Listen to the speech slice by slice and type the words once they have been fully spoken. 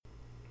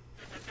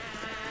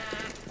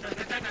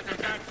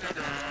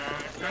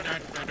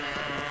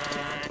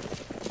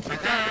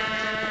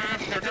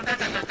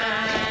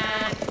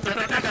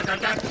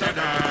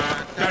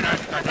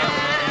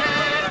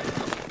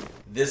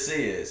This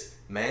is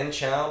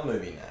Man-Child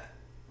Movie Night.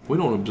 We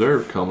don't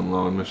observe common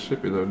law in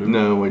Mississippi, though, do we?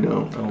 No, we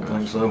don't. I don't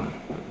think so. I don't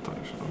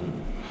think so.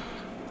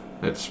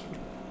 It's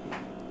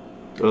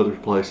Other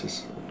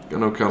places. I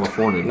know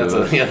California does.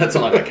 That's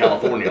like a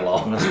California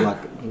law. That's like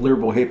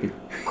liberal hippie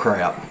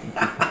crap.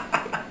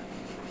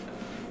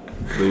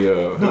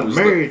 Not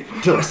married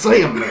until I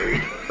say I'm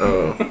married.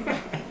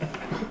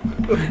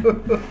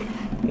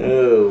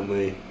 Oh,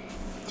 me.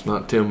 It's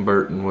not Tim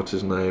Burton. What's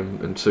his name?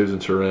 And Susan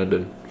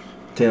Sarandon.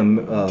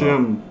 Tim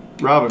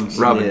Robbins.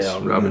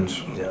 Robbins.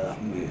 Yeah.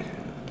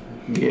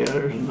 Yeah,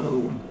 there's another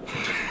one.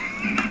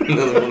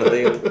 Another one of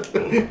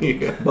them.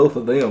 Yeah. Both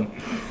of them.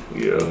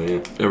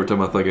 Yeah. Every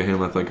time I think of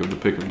him, I think of the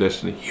Pick of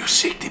Destiny. You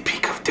seek the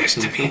Peak of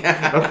Destiny.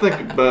 I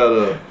think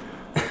about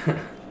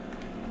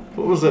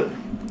what was that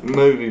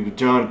movie with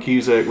John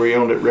Cusack where he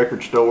owned that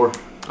record store?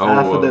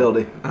 High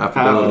Fidelity. High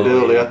High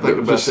Fidelity. I think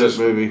about This that is-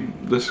 movie.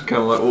 This is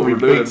kind of like what Where he we're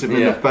doing. beats him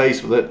in the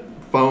face with that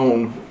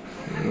phone.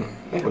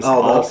 It was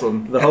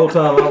awesome. The whole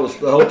time I was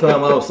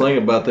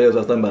thinking about this, I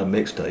was thinking about a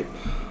mixtape.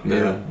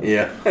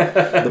 Yeah.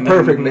 The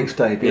perfect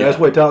mixtape. That's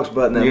what he talks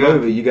about in that Yeah.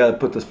 movie. You got to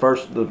put the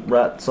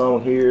right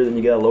song here, then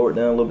you got to lower it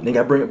down a little bit, then you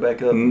got to bring it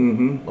back up,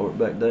 lower it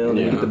back down, then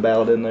you get the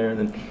ballad in there, and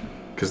then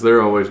Because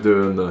they're always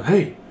doing the,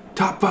 hey,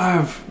 top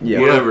 5, Yeah.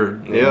 whatever.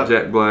 Yeah.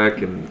 Jack Black.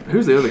 And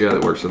who's the other guy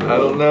that works in that? I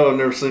don't know. I've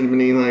never seen him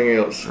in anything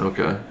else.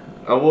 Okay.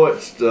 I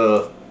watched.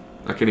 I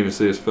can't even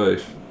see his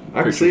face.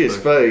 I can see his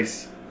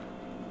face.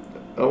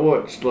 I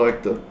watched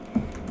like the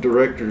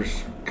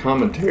director's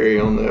commentary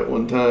on that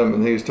one time,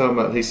 and he was talking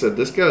about. He said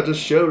this guy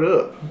just showed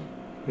up.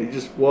 He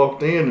just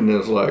walked in, and it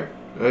was like,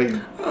 "Hey,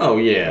 Oh,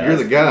 yeah. You're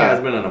the guy. That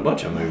guy's been in a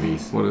bunch of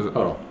movies. What is it?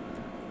 Hold on.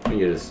 Let me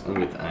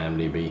get the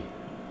IMDb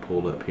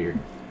pulled up here.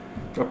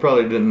 I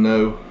probably didn't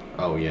know.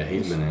 Oh, yeah.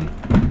 He's been in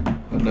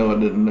I know I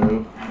didn't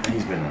know."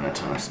 a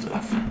ton of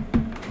stuff.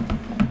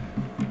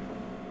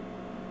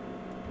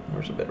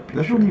 Where's a better That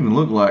picture? don't even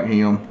look like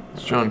him.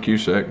 It's John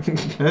Cusack.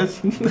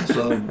 That's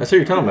so That's who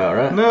you're talking about,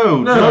 right?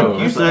 no. No, John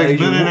that's the Cusack's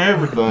Asian been in one.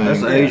 everything.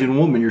 that's the Asian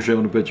woman you're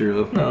showing a picture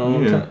of. No,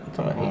 I'm Yeah.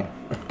 talking about him.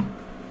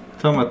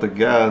 Talking about the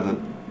guy that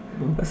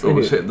That's It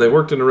was him. They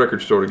worked in a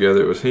record store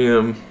together. It was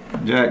him.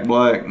 Jack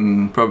Black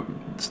and Probably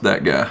it's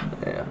that guy.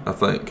 Yeah. I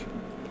think.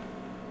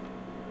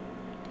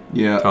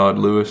 yeah, Todd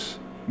Lewis.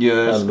 yeah.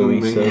 That's Todd gonna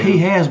Louis, be. He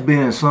has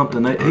been in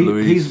something. He's been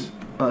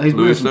in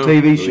Louis some Stone?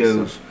 TV Louis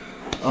shows.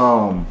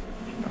 I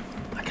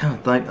kind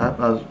of think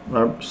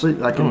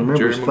I can remember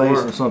Jerry his face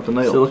Maguire. in something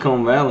else.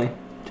 Silicon Valley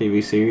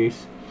TV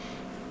series.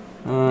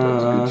 That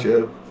was a good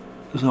show.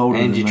 It's older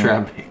than Angie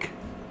that.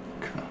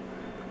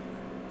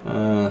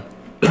 Tribeca.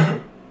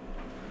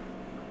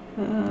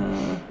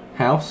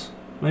 House,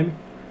 maybe?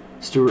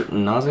 Stuart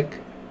and Nozick?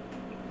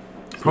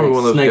 Probably one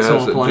of those Snakes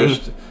guys on a that plane.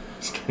 just.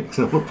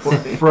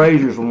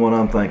 Fraser's the one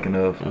I'm thinking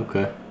of.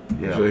 Okay.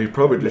 Yeah. So he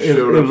probably just It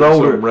showed was up at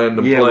older. some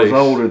random Yeah, place. it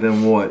was older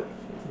than what?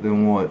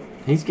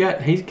 He's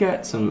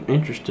got some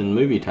interesting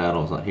movie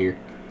titles out here.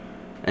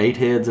 8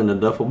 Heads in a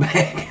Duffel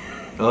Bag.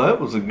 Oh,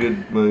 that was a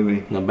good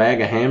movie. And a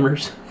Bag of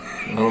Hammers.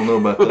 I don't know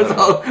about What's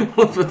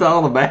that. with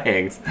all the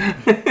bags?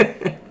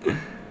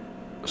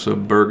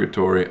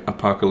 Suburgatory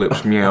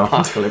Apocalypse Meow.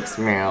 Apocalypse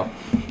Meow.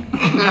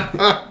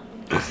 I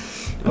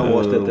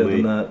watched that the other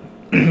night.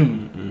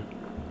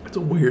 It's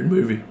a weird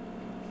movie.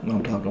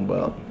 I'm talking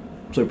about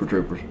Super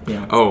Troopers.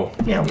 Yeah. Oh,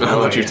 Yeah. I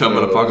thought you were talking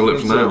about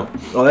Apocalypse Now.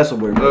 Oh, that's a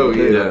weird Oh, movie.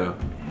 too. Yeah,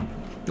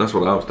 that's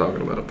what I was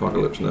talking about.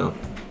 Apocalypse Now.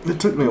 It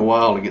took me a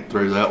while to get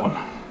through that one.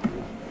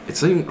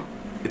 It's only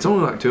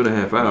like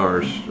 2.5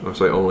 hours. I'll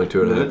say only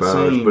 2.5 It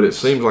hours, but it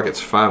seems- seems like it's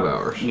 5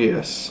 hours.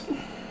 Yes.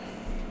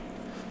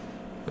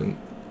 And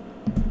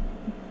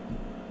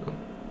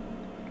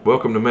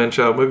welcome to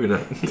Man-Child Movie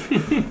Night.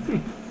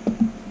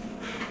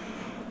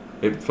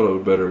 It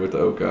flowed better with the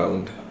Oak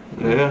Island.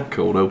 Yeah.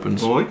 Cold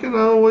opens. Well, we can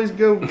always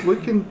go. We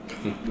can.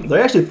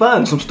 They're actually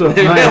finding some stuff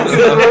now.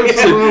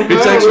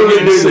 It's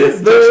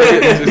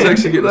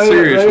actually getting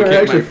serious. We They're can't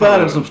actually make fun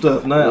finding of some it.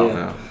 stuff now.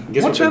 Yeah.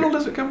 Guess What what channel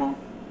does it come on?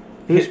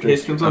 History.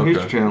 It's on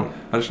History Channel.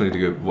 I just need to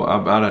go. Well,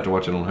 I'd have to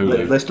watch it on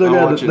Hulu. They still I'll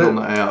got watch it on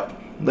the app.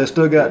 they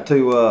still got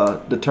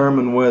to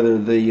determine whether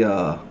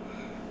the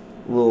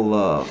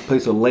little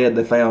piece of lead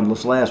they found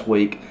this last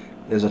week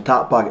is a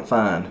top pocket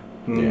find.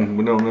 Yeah.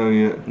 We don't know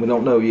yet. We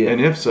don't know yet.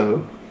 And if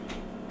so,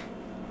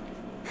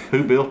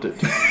 who built it?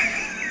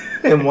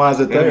 And why is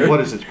it there? And what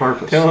is its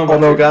purpose? Tell them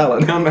On Oak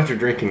Island. Tell them about your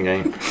drinking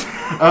game.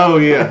 Oh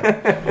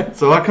yeah.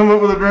 So I come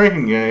up with a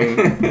drinking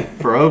game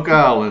for Oak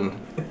Island,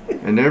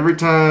 and every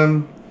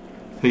time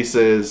he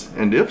says,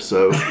 "And if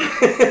so,"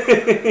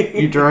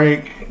 you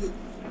drink.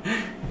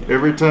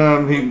 Every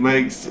time he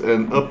makes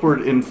an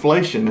upward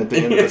inflation at the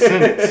end of the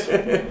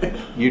sentence,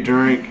 you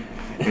drink,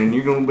 and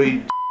you're gonna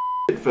be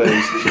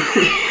faced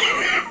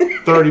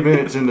 30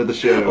 minutes into the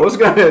show. Oh, it's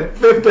got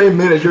 15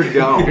 minutes. You're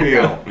gone.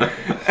 You're gone.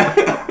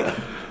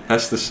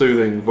 That's the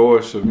soothing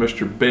voice of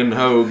Mr. Ben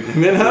Hogue.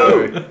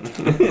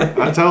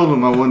 I told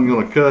him I wasn't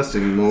gonna cuss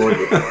anymore.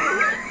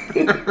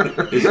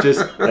 But it's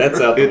just That's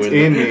out the it's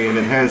window. in me and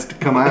it has to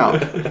come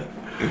out.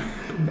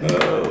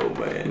 Oh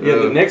man. Yeah,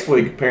 the next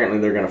week apparently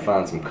they're gonna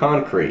find some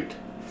concrete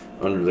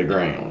under the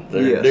ground.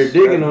 Yes. They're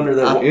digging under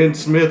that. In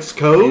Smith's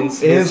Cove? In In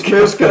Smith's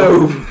Smith's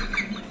Cove.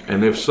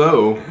 And if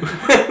so,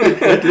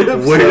 Where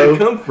did it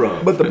come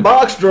from? But the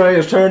box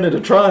drains turned into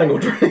triangle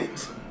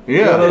drains.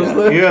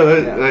 Yeah,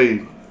 Yeah.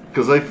 yeah,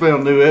 because they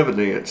found new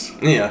evidence.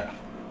 Yeah.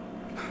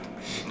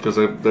 Because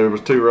there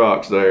was 2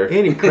 rocks there.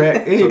 Any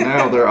crack, So any,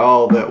 now they're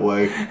all that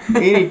way.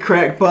 any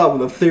crackpot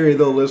with a theory,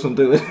 they'll listen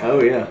to it.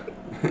 Oh yeah.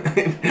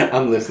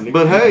 I'm listening.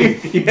 But hey,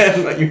 you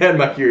had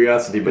my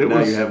curiosity, but It now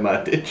was- you have my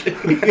attention.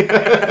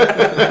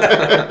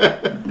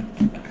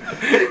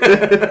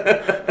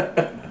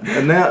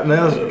 And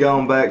now it's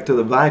gone back to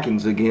the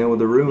Vikings again with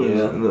the ruins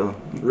Yeah. and the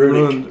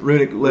Runic.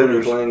 runic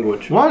letters.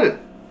 language. why did?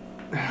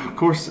 Of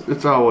course,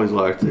 it's always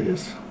like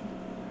this.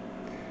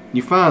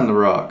 You find the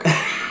rock.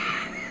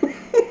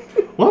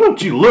 Why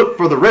don't you look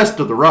for the rest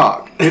of the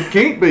rock? It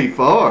can't be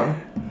far.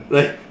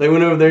 They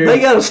went over there. They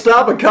gotta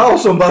stop and call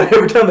somebody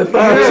every time they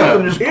find Yeah.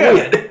 something. Just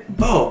quit.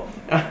 Oh,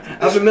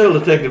 I've been metal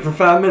detective for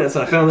 5 minutes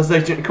and I found this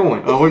ancient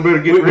coin. Oh, we better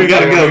get we Rick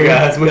gotta out go, here.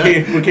 guys. We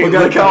can't. We gotta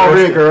look call for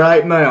the Rick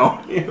right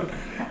now. rest.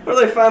 Or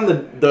they find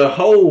the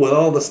hole with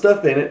all the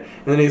stuff in it,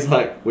 and then he's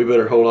like, "We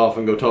better hold off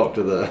and go talk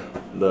to the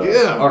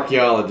Yeah.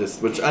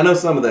 archaeologist." Which I know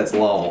some of that's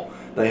law.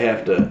 They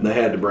had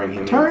to bring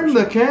him. Turn in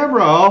the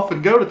camera off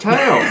and go to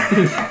town.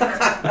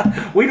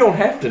 We don't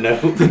have to know.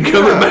 cover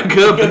it back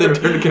up and then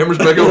turn the cameras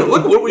back on.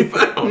 Look what we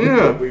found.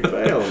 Yeah. We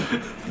found.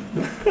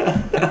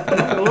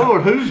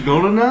 Lord, who's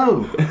gonna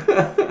know?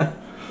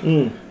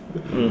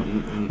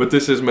 But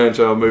this is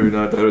Man-Child Movie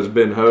Night. That is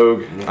Ben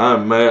Hogue.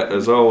 I'm Matt,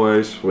 as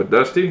always, with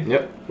Dusty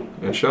Yep.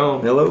 and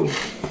Sean. Hello.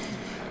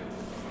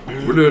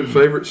 We're doing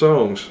favorite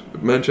songs.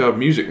 Man-Child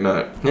Music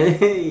Night.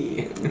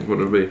 Hey. What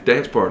would it be?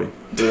 Dance party.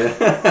 Yeah.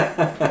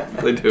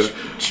 They do it.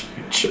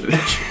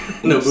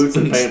 No boots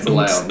and pants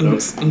allowed. No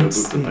boots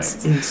and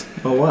pants.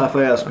 My wife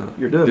asked,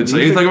 "You're doing Didn't say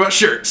music?" anything about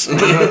shirts. I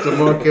have to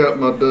mark out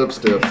my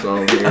dubstep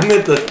song I here.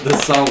 meant the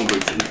song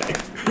boots and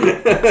pants.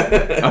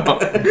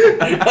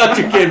 Not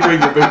you can't bring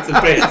your boots and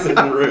pants in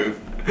the room.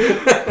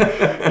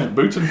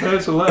 Boots and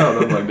pants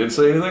allowed. I'm like, didn't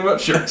say anything about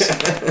shirts.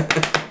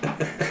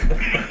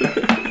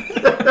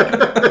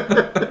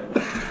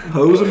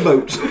 Hose and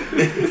boats.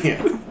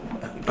 Yeah.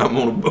 I'm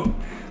on a boat.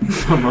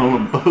 I'm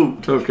on a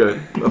boat. Okay.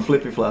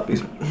 Flippy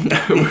floppies.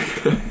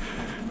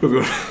 We're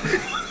going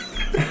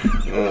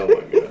Oh my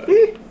god.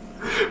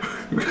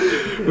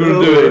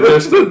 to do a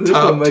list of This will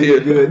top make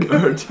it 10, good.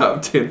 our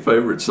top 10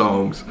 favorite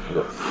songs.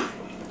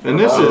 And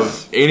this Of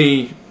is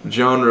any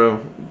genre,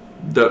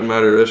 doesn't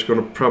matter. It's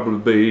going to probably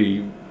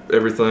be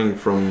everything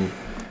from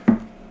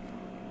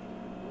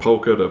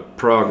polka to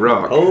prog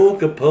rock.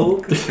 Polka,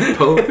 polka.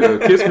 Polka,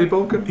 Kiss Me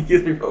Polka.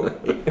 Kiss me, polka.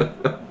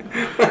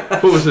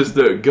 What was this?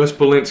 The Gus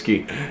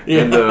Polinski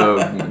and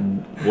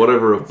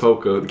whatever of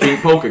polka,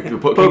 Kings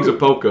of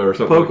Polka or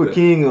something Polka like that.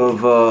 King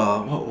of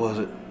what was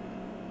it?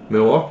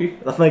 Milwaukee.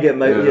 I think it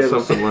may be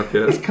Something like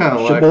it's that. kind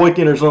of like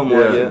Sheboygan or something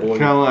like that.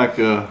 kind of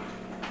like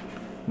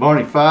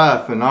Barney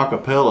Fife and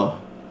acapella.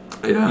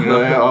 Yeah. You know,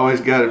 they always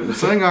got it.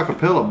 Sing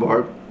acapella,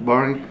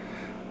 Barney.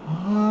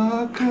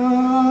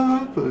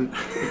 Acapella.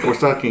 Of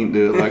course, I can't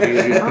do it like he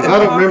did because I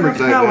don't remember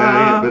exactly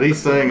how he, but he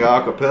sang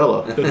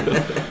acapella.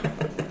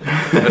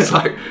 It's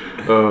like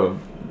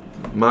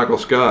Michael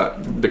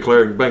Scott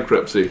declaring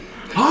bankruptcy.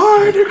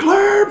 I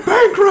declare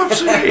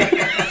bankruptcy.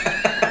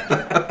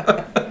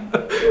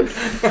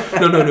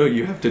 No.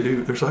 You have to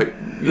do. There's like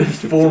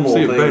Formal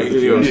see a things, bank.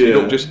 You yeah.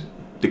 don't just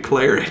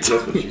declare it.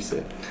 That's what she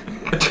said.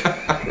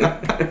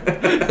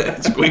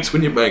 It squeaks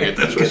when you bang it.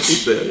 That's what she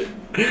said.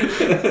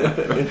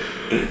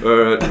 All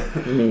right.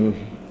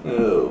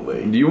 Oh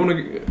man. Do you want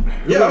to?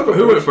 Yeah, I'll go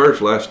Who went first.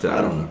 first last time?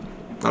 I don't know.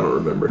 I don't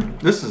remember.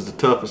 This is the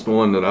toughest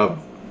one that I've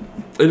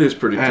It is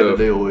pretty had to tough.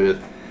 deal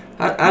with.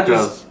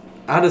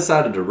 I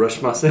decided to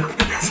rush myself,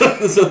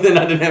 so then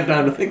I didn't have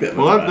time to think that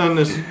much. Well, I've about done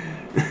this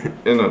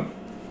in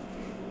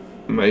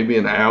maybe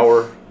an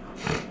hour,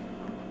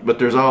 but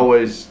you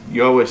always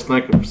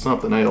think of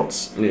something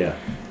else, it. Yeah.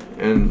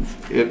 and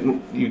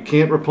you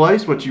can't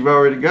replace what you've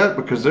already got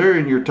because they're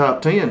in your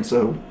top 10.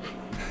 So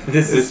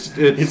This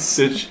it is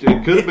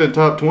could have been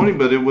top 20,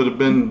 but it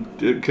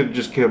could have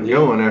just kept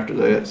going after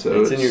that. So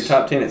it's in your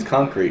top 10. It's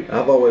concrete.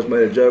 I've always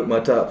made a joke.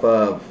 My top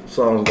 5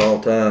 songs of all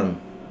time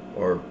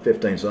are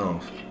 15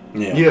 songs.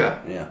 Yeah. Yeah.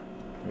 Yeah.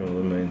 You know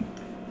what I mean?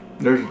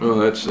 There's Oh,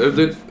 that's yeah.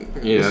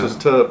 this is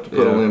tough to put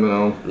a Yeah. limit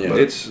on. Yeah. but-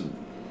 It's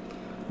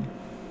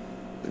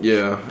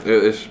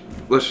It's.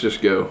 Let's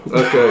just go.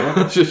 Okay.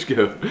 Let's just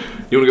go.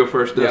 You want to go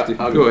first, Dusty?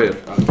 I'll Go ahead.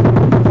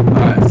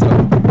 Alright,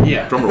 so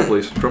yeah. Drum roll,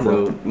 please. Drum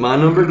roll. So my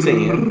number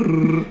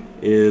 10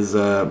 is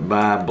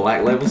by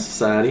Black Label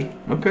Society,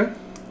 Okay.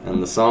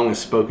 and the song is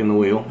 "Spoken the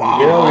Wheel." Yeah,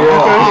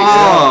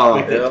 Ah.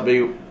 Expect that to be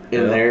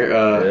in there.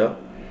 yeah.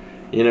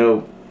 You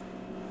know,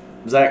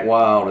 Zach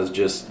Wilde is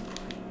just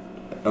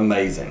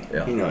amazing.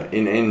 Yeah. You know,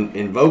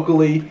 in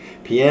vocally,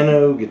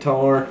 piano,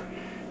 guitar,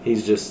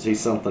 he's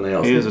something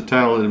else. He is a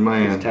talented He's a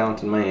man.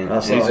 talented man. I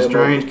saw He's a him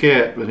strange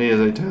cat, but he is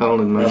a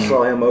talented man. I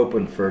saw him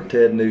open for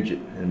Ted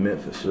Nugent in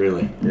Memphis.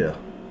 Really. Yeah.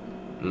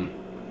 Mm.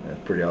 That's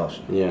pretty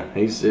awesome. Yeah,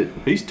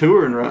 He's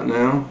touring right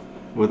now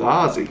with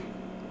Ozzy.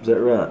 Is that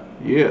right?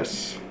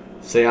 Yes.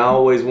 See, I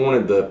always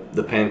wanted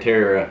the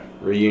Pantera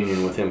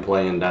reunion with him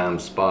playing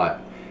Dime's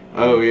spot.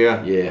 Oh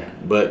yeah. Yeah,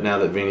 but now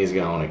that Vinny's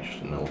gone, it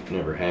just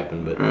never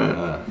happened. But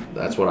Right.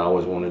 that's what I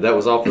always wanted. That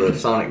was off of the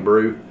Sonic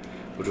Brew,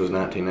 which was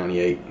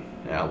 1998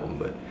 album.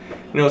 But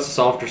it's a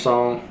softer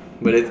song,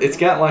 but it's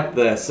got like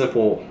the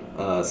Simple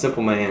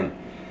Man,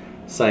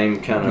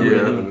 same kind of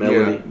rhythm and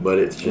melody. yeah. But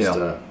it's just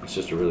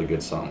a really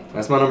good song.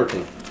 That's my number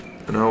 10.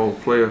 And I'll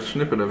play a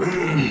snippet of it.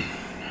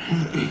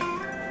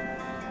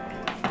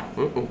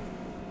 Uh-oh.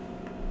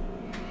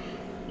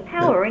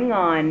 Powering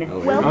on. Oh,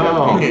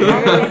 Welcome to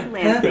Starlight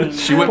Lansing.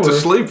 She went to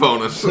sleep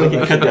on us. You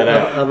can cut that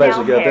out. I've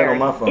actually got that on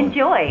my phone.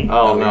 Enjoy.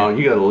 Oh no,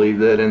 you gotta leave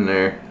that in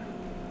there.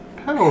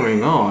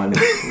 Powering on.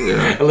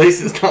 Yeah. At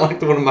least it's not like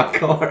the one in my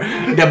car.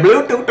 The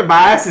Bluetooth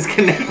device is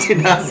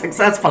connected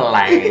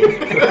successfully.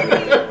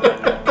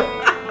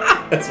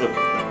 That's what.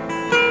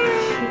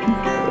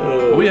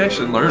 We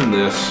actually learned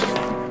this.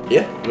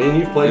 Yeah, me and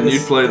you played And this.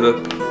 you'd play the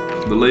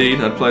lead,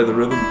 I'd play the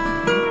rhythm.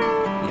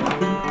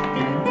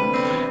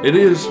 It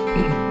is.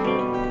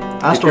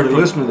 I started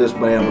listening to this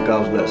band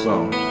because of that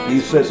song. You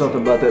said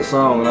something about that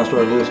song, and I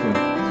started listening.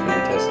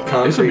 Fantastic. It's a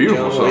Concrete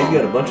beautiful Jungle. song. He's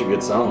got a bunch of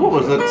good songs. What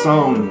was that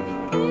song?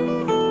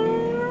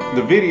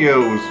 The video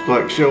was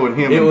like showing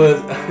him. It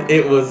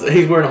was.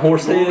 He's wearing a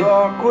horse head.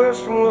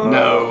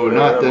 No,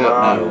 not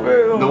that.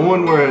 The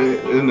one where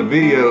in the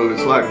video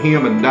it's like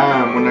him and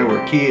Dime when they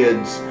were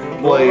kids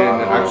playing.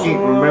 I can't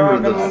remember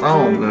the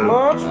song though.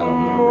 I don't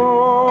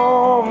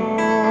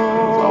remember.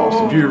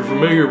 If you're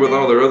familiar with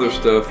all their other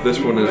stuff, this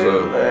one is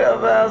a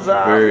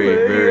very,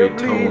 very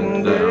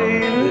toned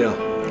down. Yeah.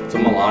 It's a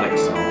melodic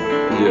song.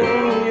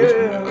 Yeah.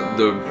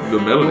 The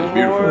melody's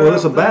beautiful. Well,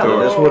 it's a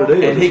ballad. That's what it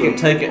is. And he It's a- can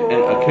take an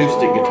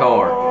acoustic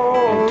guitar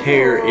and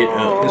tear it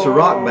up. It's a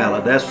rock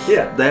ballad. That's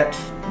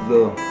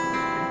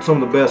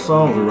some of the best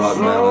songs are rock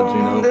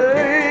ballads.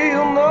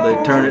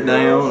 They turn it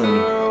down,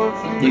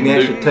 and you can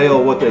actually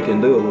tell what they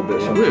can do a little bit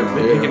Yeah,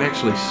 sometimes. he can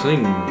actually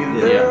sing.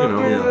 Yeah. You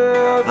know.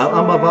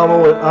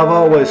 I've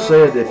always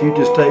said if you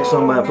just take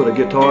somebody and put a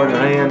guitar in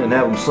their hand and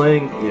have them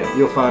sing, Yeah.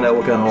 you'll find out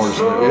what kind of artist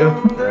they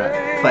are.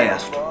 Yeah,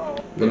 Fast.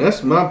 and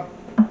that's my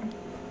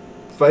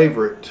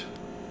favorite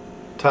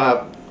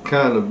type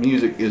kind of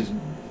music is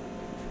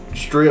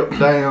stripped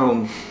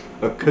down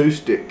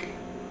acoustic.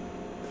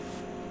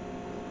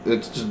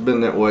 It's just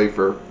been that way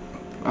for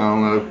I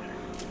don't know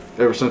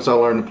ever since I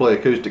learned to play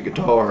acoustic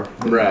guitar.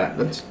 Right.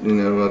 That's I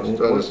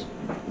just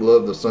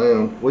love the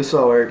sound. We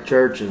saw Eric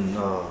Church in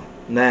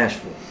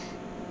Nashville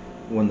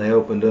when they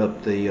opened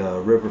up the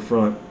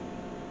Riverfront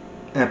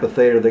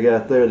Amphitheater they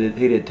got there.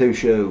 He did 2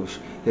 shows.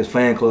 His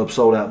fan club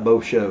sold out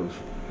both shows.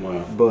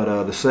 Wow.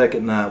 But the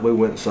second night we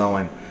went and saw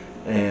him,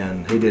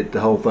 and he did the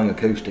whole thing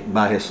acoustic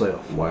by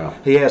himself. Wow.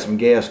 He had some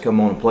guests come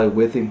on and play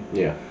with him,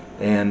 Yeah.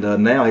 and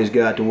now he's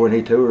got to when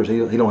he tours, he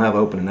don't have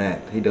an opening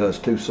act. He does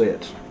 2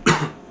 sets.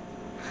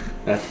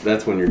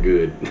 That's when you're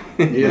good.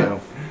 You know.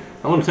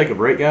 I want to take a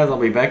break, guys. I'll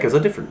be back as a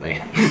different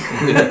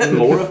band.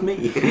 More of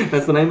me.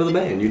 That's the name of the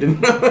band. You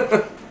didn't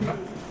know.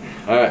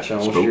 All right, Sean.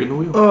 What's Spoken the your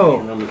wheel.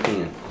 Oh, number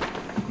 10?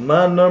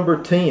 my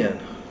number 10,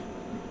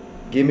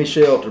 "Give Me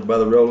Shelter" by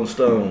the Rolling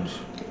Stones.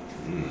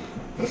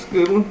 That's a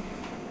good one.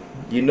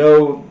 You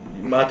know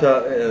my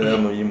top.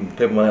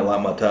 People might not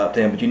like my top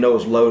 10, but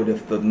it's loaded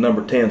if the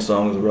number 10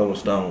 song is the Rolling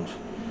Stones.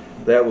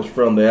 That was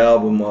from the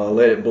album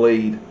 "Let It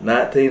Bleed,"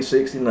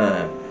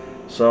 1969.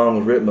 Song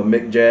was written by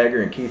Mick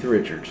Jagger and Keith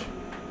Richards.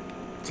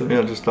 So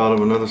I just thought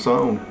of another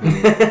song.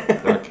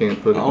 I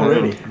can't put it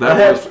Already.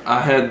 down.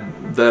 I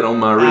had that on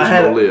my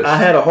original list. I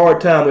had a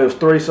hard time. There was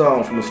 3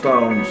 songs from the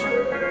Stones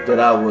that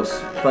I was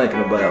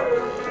thinking about,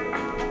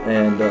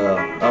 and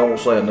I won't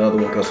say another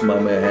one because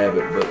somebody may have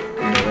it, but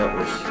that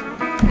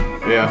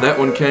was. Yeah. That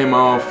one came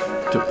off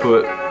to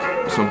put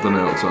something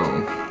else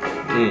on.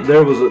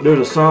 There's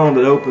a song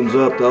that opens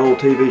up the old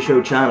TV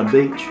show China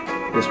Beach.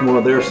 It's one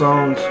of their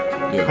songs.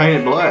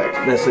 Painted Black.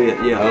 That's it.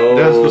 Yeah. Oh.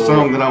 That's the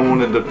song that I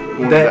wanted to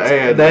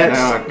add.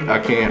 that's- Now I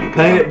can't.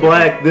 Painted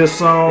Black. This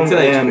song It's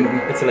an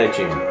and It's an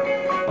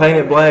HM.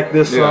 Painted Black.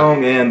 This Yeah.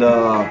 song and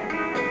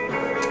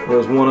there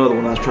was one other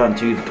one I was trying to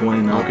choose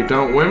between. Honky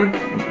Tonk Women?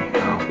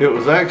 No. It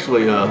was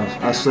actually a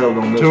I settled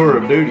on this. Tour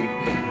one. of Duty.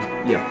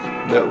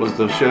 Yeah. That was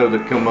the show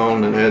that come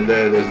on that had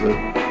that as the.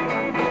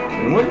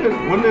 And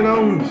wasn't it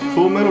on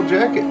Full Metal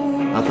Jacket?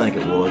 I think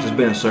it was. It's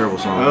been several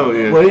songs. Oh,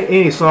 yeah. Well,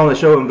 any song they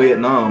show in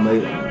Vietnam,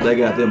 they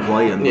got them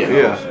playing. Yeah.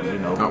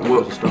 Yeah.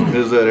 Well,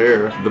 Is that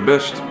era? the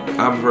best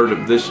I've heard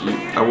of this,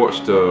 I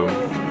watched a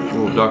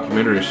little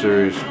documentary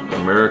series,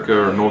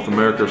 America or North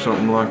America or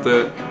something like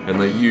that, and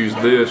they used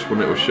this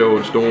when it was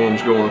showing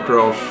storms going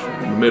across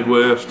the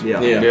Midwest. Yeah.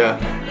 Yeah. Yeah.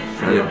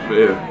 And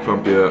it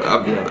pumped you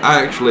up.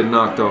 I actually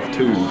knocked off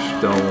 2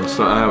 stones,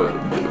 so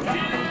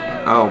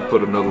I'll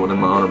put another one in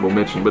my honorable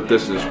mention, but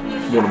this is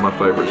one of my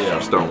favorite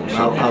Stones.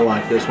 I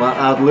like this one.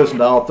 I've listened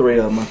to all 3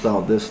 of them. I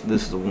thought this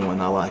is the one.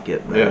 I like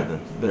it better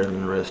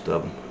than the rest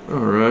of them.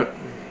 All right.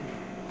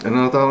 And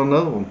I thought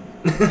another one.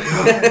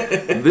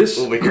 This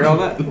We'll be here all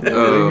night. Did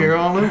you hear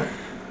all that?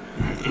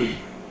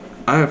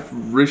 I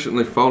have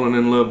recently fallen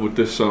in love with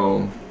this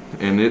song.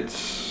 and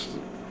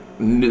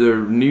they're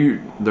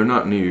new. They're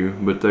not new,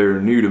 but they're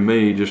new to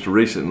me just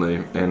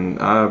recently, and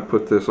I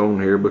put this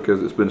on here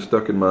because it's been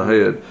stuck in my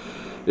head.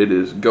 It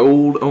is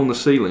 "Gold on the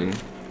Ceiling"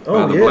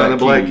 by the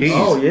Black Keys.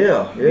 Oh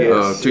yeah,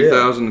 yeah.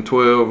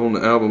 2012 on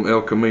the album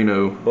El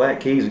Camino. Black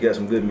Keys have got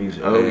some good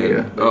music. Oh,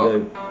 yeah. They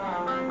do.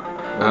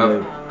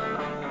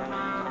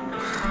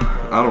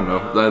 I don't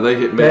know. They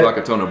hit me like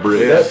a ton of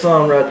bricks. That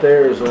song right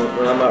there is on,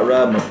 when I'm out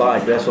riding my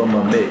bike. That's on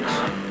my mix.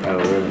 Oh,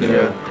 really?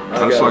 Yeah.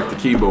 I just like the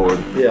keyboard.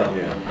 Yeah,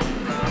 Yeah.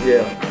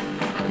 yeah,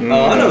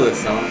 Oh, I know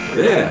this song.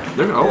 Yeah,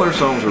 all their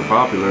songs are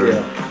popular.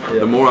 yeah.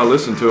 The more I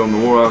listened to them, the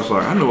more I was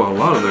like, I know a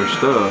lot of their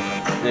stuff.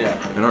 Yeah.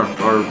 And our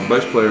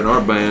bass player in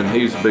our band,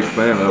 he's a big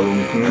fan of them.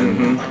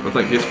 And I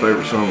think his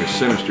favorite song is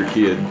Sinister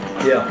Kid,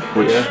 Yeah.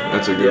 which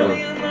that's a good one.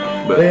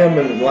 But Them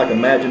and like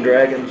Imagine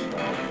Dragons,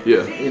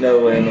 yeah, you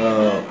know, and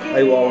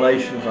AWOL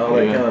Nation, all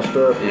that kind of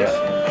stuff. Yeah.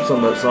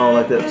 Some of that song,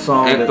 like that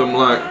song. Anthem,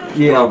 like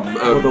Well,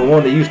 the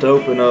one that used to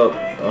open up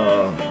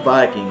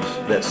Vikings,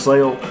 that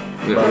Sail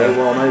by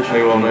AWOL Nation.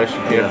 AWOL Nation,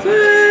 yeah.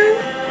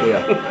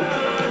 Yeah.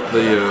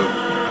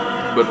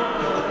 but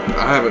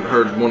I haven't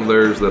heard one of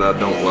theirs that I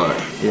don't like.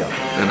 Yeah.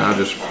 And I've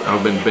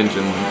been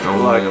binging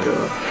on Like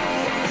them.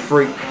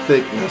 Freak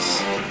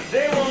Thickness.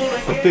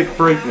 The Thick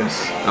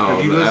Freakness. Oh,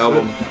 Have you the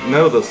listened album?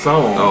 No, the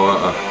song. Oh,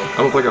 I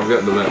don't think I've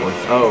gotten to that one.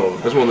 Oh.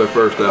 That's one of their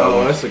first Oh,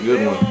 albums. that's a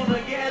good one.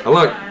 I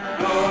like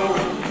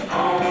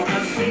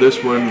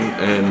this one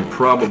and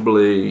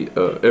probably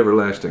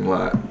Everlasting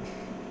Light.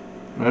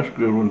 That's a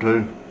good one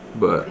too.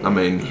 But I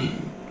mean,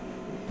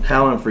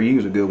 Howling for You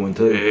is a good one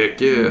too.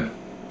 heck yeah.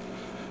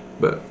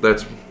 But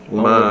that's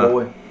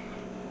Lonely Boy.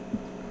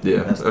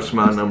 that's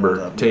my the number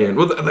ones I've 10.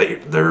 Well, they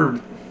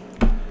And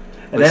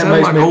that sound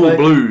makes like me old think,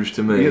 blues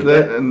to me. Yeah,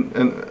 that, and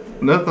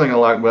another thing I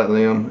like about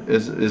them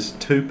is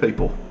two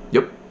people.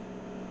 Yep.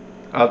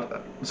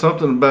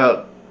 Something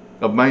about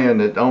a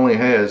band that only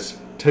has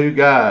two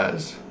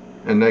guys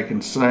and they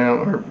can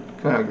sound, or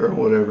kind of girl,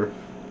 whatever.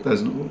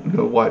 That's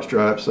White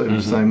Stripes, they're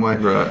the same way.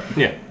 Right.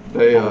 Yeah.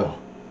 They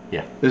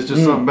Yeah. It's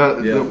just something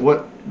about Yeah.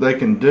 what they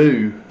can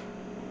do.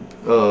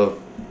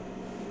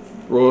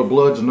 Royal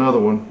Blood's another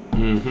one.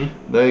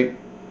 Mm-hmm. That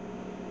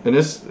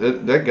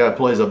guy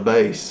plays a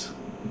bass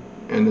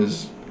and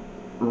is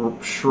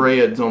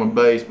shreds on a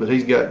bass, but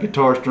he's got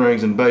guitar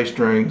strings and bass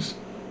strings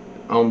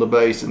on the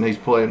bass, and he's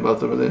playing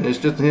both of them. It's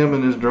just him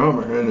and his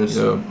drummer, and it's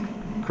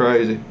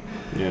crazy.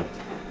 Yeah.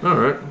 All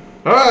right.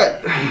 All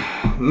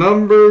right,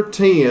 number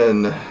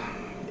 10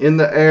 in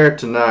the air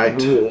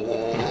tonight.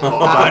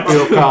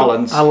 Phil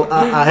Collins.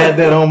 I had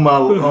that on my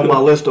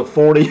list of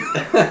 40.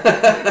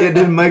 It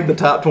didn't make the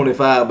top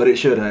 25, but it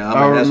should have.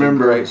 I mean, that's a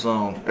remember great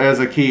song. as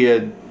a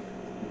kid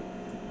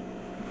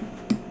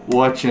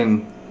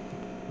watching.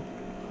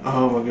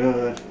 Oh my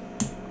God.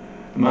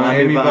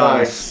 Miami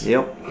Vice.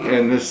 Yep.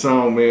 And this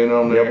song being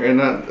on there, and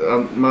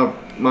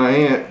my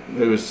aunt,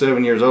 who was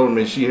 7 years older than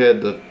me, she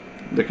had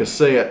the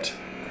cassette,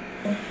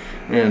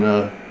 and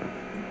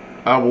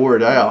I wore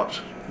it out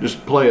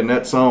just playing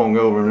that song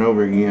over and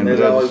over again. And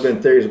there's always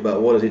been theories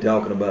about what is he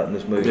talking about in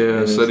this movie. Yeah,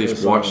 And said it's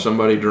he's watched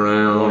somebody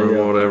drown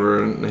or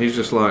whatever, and he's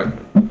just like,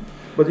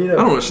 But you I don't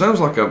know, know. It sounds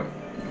like a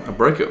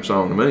breakup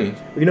song to me.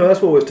 that's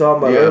what we was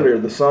talking about Yeah. earlier.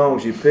 The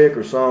songs you pick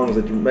are songs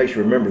that makes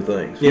you remember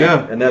things.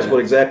 Yeah. And that's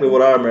exactly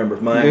what I remember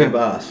from Miami Yeah.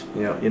 Vice.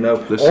 Yeah. You know,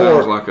 This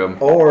sounds like a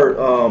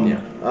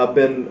I've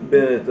been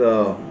at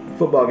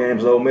football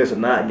games at Ole Miss at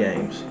night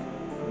games,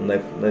 and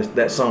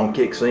that song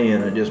kicks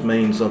in. It just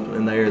means something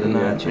in the air of the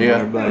night. You know, Yeah.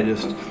 everybody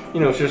just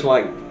It's just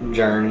like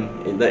Journey.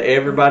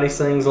 Everybody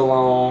sings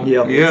along.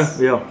 Yeah.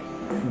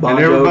 Bon And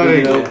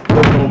everybody- Jovi,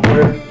 Living on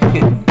Prayer.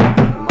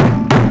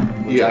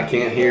 Which I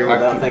can't hear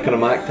without thinking of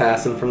Mike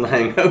Tyson from The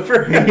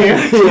Hangover.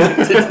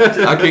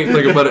 I can't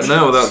think about it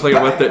now without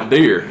thinking about that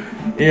deer.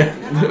 Yeah.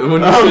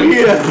 When it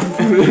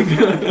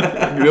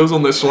goes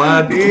on the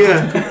slide.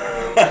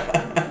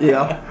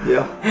 Yeah.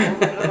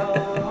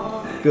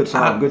 Good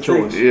song, good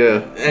choice.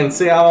 Yeah. And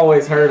see, I've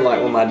always heard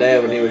like when my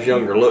dad, when he was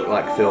younger, looked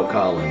like Phil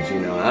Collins.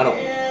 I don't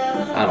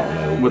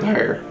know. With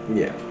hair.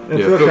 Yeah. And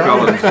Yeah, Phil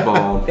Collins is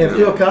bald. And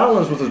Phil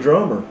Collins was the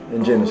drummer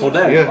in Genesis. Well,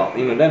 Dad, Yeah.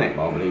 Dad ain't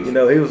bald, but he's He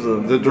was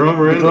The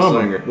drummer and the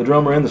singer. the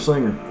drummer and the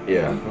singer.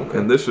 yeah. Okay.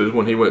 And this is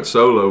when he went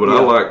solo, but I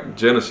Yeah. like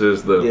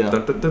Genesis. The Yeah.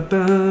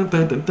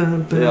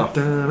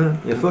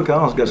 Yeah, Phil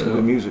Collins got some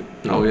good music.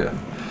 Oh yeah.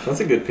 That's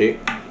a good pick.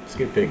 It's a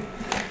good pick.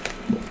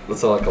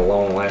 That's like a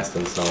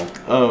long-lasting song.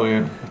 Oh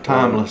yeah.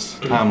 Timeless.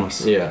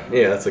 Yeah,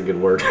 that's a good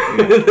word.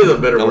 It's a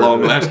better A word.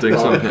 long lasting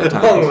sometimes.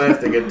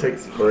 Long-lasting. It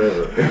takes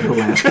forever.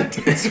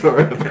 It's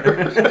forever.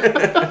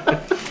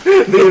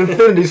 The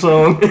Infinity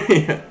Song.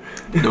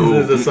 No.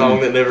 This is a song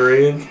that never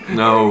ends.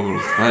 No,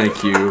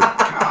 thank you.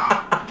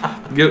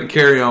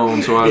 Carry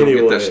on so I don't get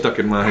Anyway. that stuck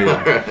in my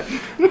head.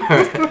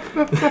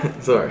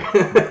 Sorry.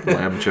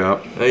 Lamb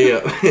chop.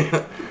 Yeah.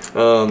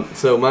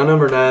 So my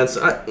number 9.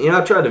 So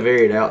I tried to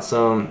vary it out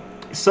some.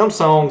 Some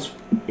songs,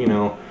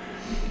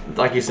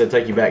 like you said,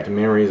 take you back to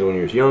memories of when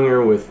you was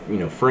younger with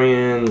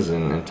friends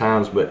and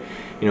times. But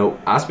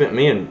I spent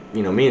me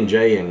and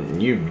Jay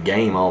and you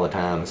game all the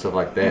time and stuff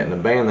like that. And the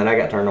band that I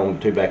got turned on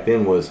to back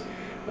then was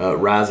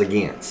Rise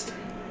Against.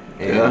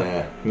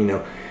 And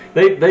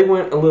they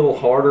went a little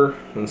harder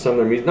in some of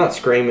their music, not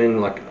screaming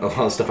like a lot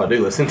of stuff I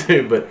do listen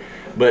to,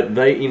 but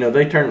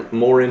they turned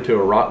more into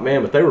a rock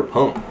band. But they were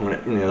punk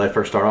when they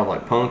first started off,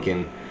 like punk,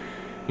 and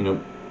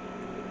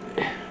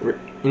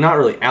not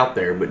really out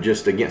there, but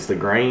just against the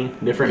grain,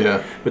 different.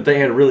 Yeah. But they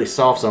had a really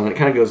soft song, and it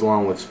kind of goes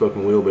along with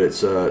Spoken Wheel, but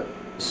it's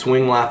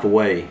 "Swing Life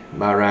Away"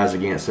 by Rise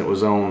Against. It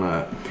was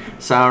on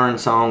Siren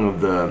Song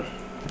of the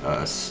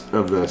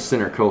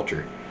Center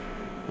Culture,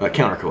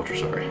 Counterculture,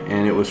 sorry,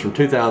 and it was from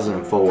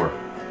 2004.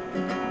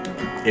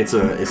 It's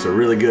a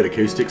really good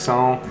acoustic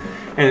song,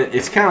 and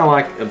it's kind of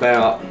like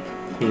about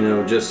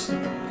just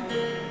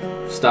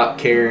stop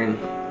caring,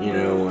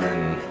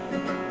 and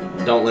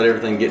don't let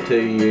everything get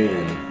to you,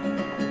 and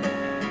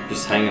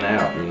just hanging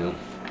out,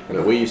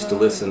 But we used to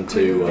listen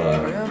to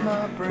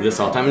this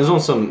all the time. It was on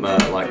some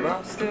like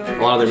a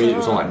lot of their music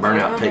was on like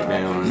Burnout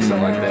Takedown and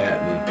stuff like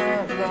that.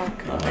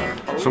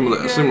 And, Some of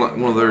that, it seemed like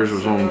one of theirs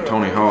was on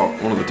Tony Hawk,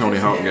 one of the Tony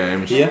Hawk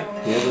games. yeah,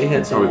 we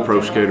had some. Probably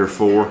Pro Skater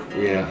 4.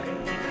 Yeah.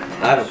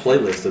 I have a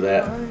playlist of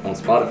that on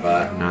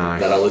Spotify Nice.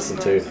 that I listen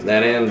to.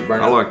 That and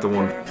Burnout. I like the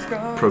one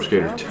Pro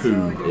Skater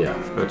 2. Yeah.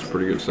 That's a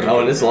pretty good sound. Oh,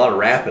 and there's a lot of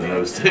rap in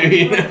those too.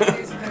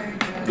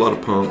 A lot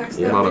of punk,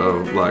 Yeah. a lot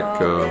of like.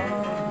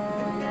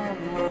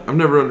 I've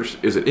never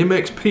understood. Is it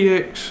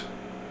MXPX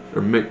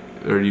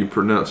or you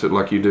pronounce it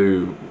like you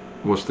do?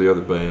 What's the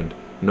other band?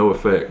 No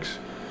Effects.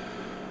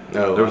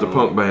 No. There was a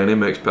punk band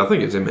MX. I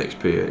think it's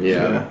MXPX.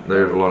 Yeah.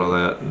 There's a lot of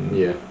that. And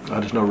Yeah. I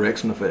just know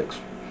Rex and Effects.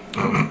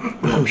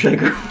 I'm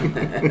Shaker.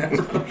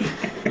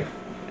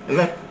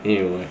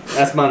 Anyway,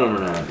 that's my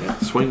number 9. Yeah.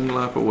 Swing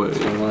Life Away.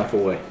 One Life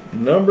Away.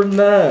 Number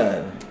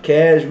 9,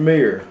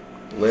 Cashmere.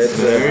 Led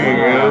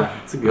Zeppelin.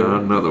 It's a good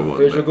one. Another one.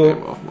 that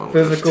came off my list.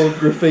 Physical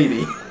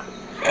Graffiti.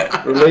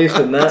 Released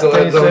in So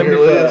that's on your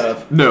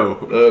 1975. No.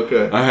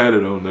 Okay. I had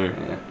it on there.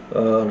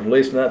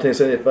 Released in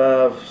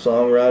 1975.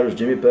 Songwriters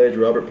Jimmy Page,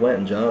 Robert Plant,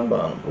 and John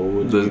Bonham.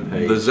 Oh,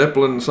 The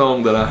Zeppelin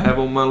song that I have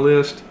on my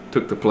list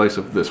took the place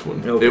of this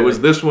one. Okay. It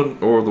was this one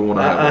or the one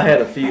I have. I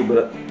had a few,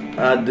 but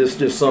just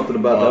something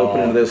about the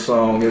opening of this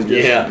song is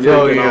just Yeah.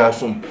 freaking yeah.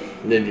 awesome.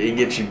 It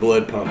gets you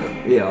blood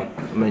pumping. Yeah,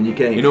 I mean you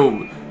can't. You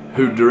know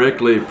who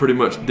directly pretty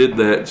much did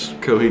that? It's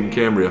Coheed and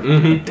Cambria.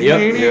 Mm-hmm.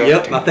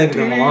 Yep. I think of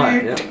them a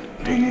lot. Yep.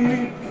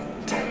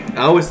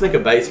 I always think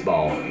of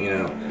baseball,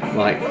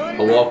 like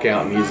a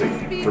walkout music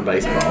for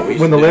baseball. We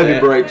used When to the do levee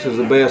that. breaks is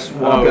the best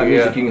walkout yeah.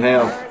 music you can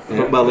have.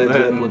 Yeah. By Led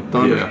Zeppelin.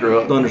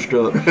 Thunderstruck.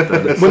 Thunderstruck.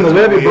 When the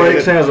levee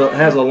breaks has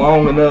a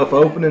long enough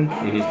opening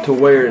to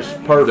where it's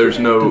perfect. There's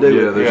no, to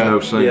do it. there's no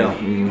singing. Yeah.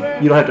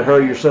 Mhm. You don't have to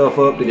hurry yourself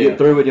up to Yeah. get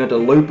through it. You don't have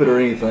to loop it or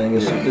anything.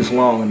 It's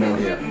long enough.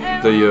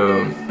 Yeah. They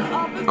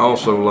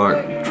also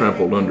like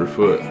Trampled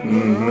Underfoot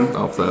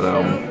off that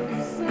album,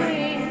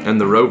 and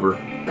the Rover.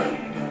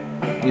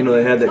 You know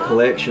they had that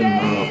collection,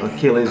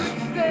 Achilles.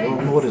 Well,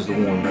 what is the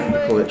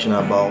collection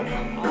I bought?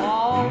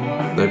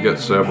 They've got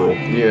several.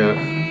 Yeah.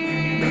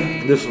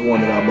 This is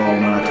one that I bought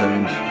on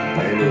iTunes.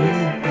 There it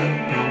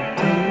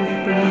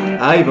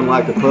is. I even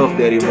like the Puff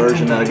Daddy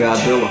version out of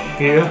Godzilla.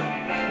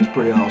 Yeah. It's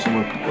pretty awesome.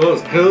 Well,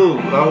 it's cool.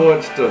 I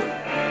watched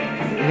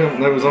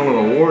that was on an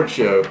award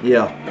show.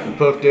 Yeah, And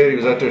Puff Daddy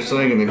was out there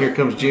singing, and here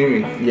comes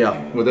Jimmy yeah.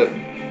 with that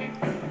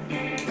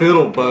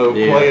fiddle bow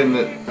Yeah. playing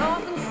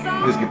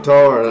his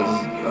guitar.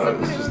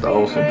 It's just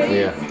awesome.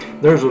 Yeah.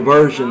 There's a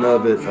version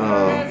of it,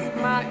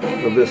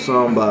 of this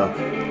song by a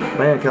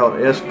band called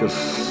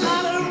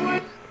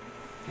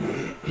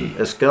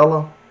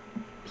Escala,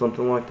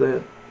 something like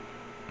that.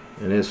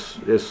 And it's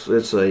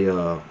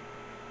a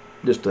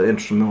just an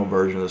instrumental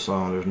version of the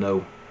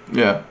song.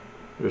 Yeah.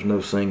 There's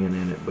no singing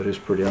in it, but it's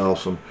pretty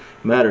awesome.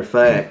 Matter of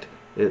fact,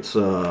 it's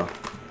they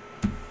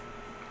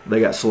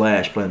got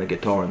Slash playing the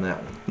guitar in that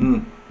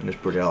one, and it's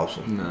pretty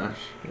awesome. Nice.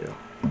 Yeah.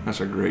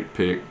 That's a great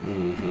pick.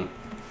 Mm-hmm.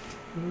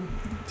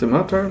 Is it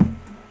my turn?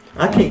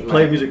 I can't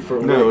play music for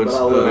a No, week, it's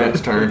but I love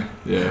Matt's it. turn.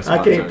 Yeah. it's I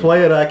my can't turn.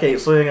 play it, I can't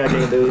sing, I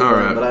can't do anything, All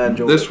right. but I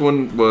enjoy This it.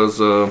 one was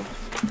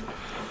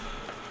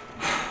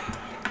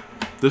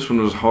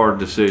hard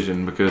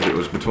decision because it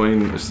was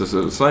between it's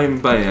the same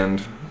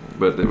band,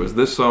 but it was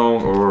this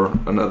song or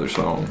another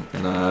song,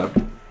 and I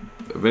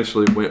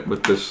eventually went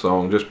with this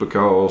song just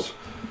because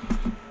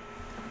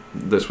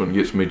this one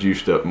gets me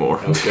juiced up more.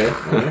 Okay.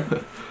 All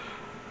right.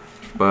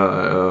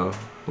 By a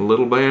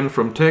little band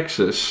from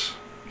Texas.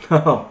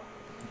 Oh,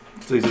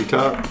 ZZ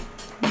Top.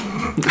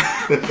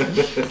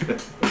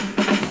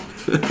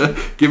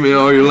 Give me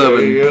all your There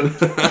loving you go.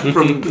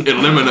 from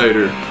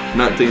Eliminator,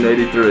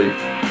 1983.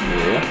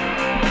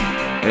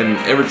 Yeah. And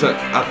every time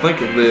I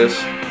think of this,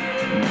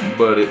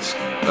 but it's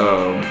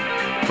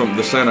from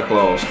the Santa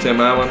Claus, Tim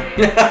Allen.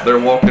 They're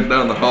walking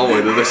down the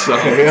hallway to this song.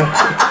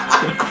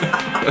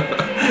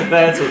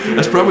 That's what.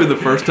 That's probably the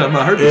first time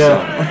I heard the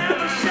song.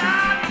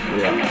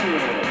 Yeah.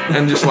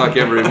 And just like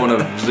every one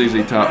of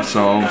ZZ Top's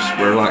songs,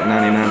 where like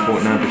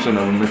 99.9% of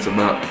them, it's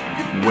about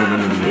women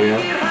and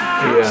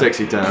Yeah.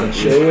 Sexy time.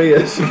 Show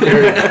is.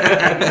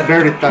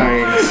 Dirty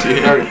things.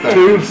 Dirty things.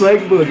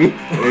 Tombstone boogie.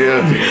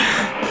 Yeah.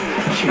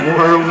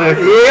 Swirl neck.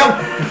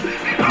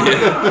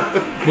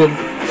 Well,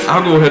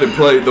 I'll go ahead and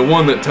play. The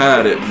one that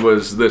tied it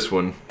was this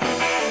one.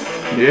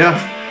 Yeah.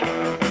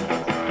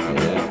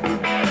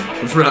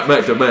 It's right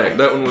back to back.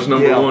 That one was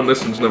number Yeah. 1.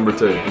 This one's number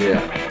 2.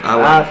 Yeah. I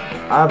like.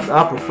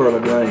 I prefer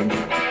LaGrange.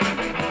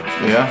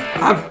 Yeah.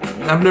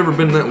 I've never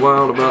been that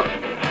wild about.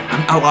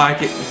 I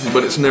like it,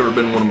 but it's never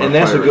been one of my And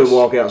that's favorites. a good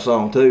walkout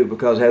song too,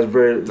 because it has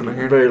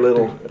very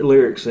little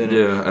lyrics in it.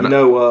 Yeah, and you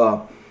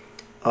know,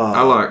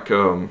 I like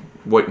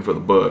Waiting for the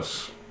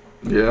Bus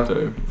Yeah.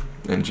 too.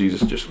 And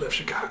Jesus Just Left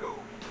Chicago.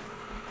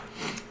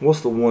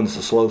 what's the one that's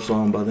a slow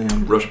song by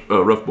them? Rough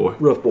Boy.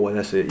 Rough Boy,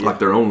 that's it. Yeah. Like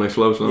their only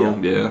slow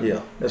song. Yeah. Yeah,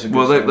 that's a good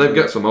Well, song. they've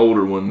got some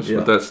older ones, Yeah.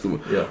 but that's the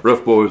Yeah.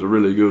 Rough Boy is a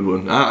really good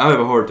one. I have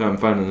a hard time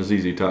finding a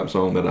ZZ Top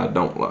song that I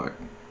don't like.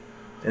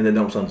 And they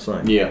don't sound the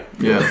same. Yeah.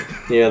 Yeah.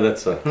 Yeah,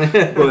 that's a.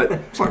 But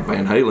It's like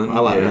Van Halen. I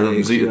like Van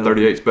Halen, Z yeah.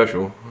 38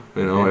 Special.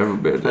 You know, every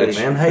bit. Hey, It's-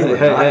 man,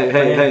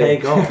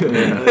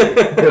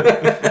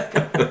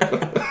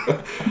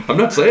 I'm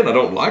not saying I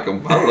don't like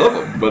them. I love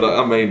them, but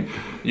I mean,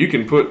 you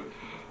can put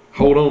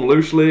 "Hold On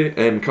Loosely"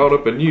 and "Caught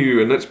Up in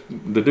You," and that's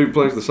the dude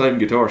plays the same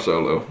guitar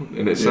solo,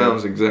 and it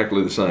sounds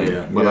exactly the same.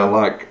 Yeah. But Yeah. I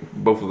like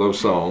both of those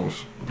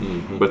songs.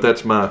 But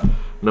that's my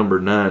number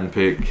 9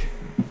 pick.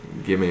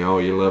 Give me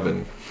all your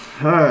loving,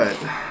 All right.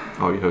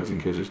 all your hugs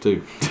and kisses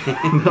too.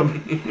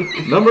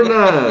 Number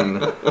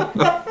 9.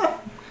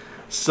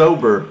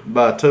 Sober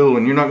by Tool,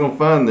 and you're not gonna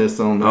find this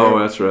on there. Oh,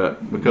 that's right.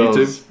 because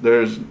YouTube.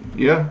 there's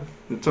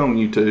it's on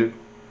YouTube.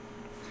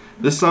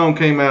 This song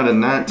came out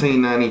in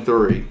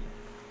 1993,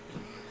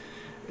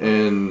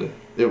 and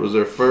it was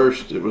their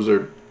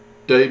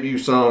debut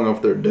song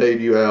off their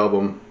debut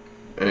album,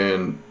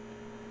 and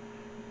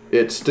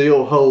it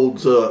still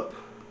holds up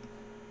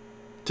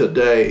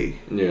today.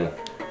 Yeah.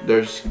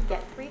 There's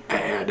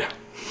Ad.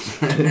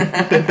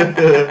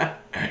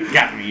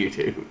 Got me,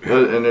 YouTube.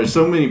 and there's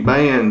so many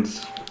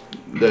bands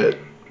that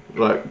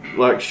like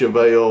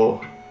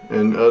Chevelle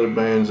and other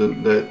bands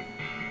that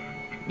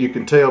you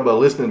can tell by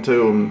listening to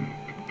them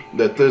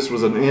that this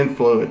was an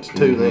influence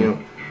to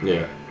them.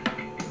 Yeah.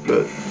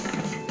 But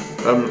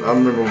I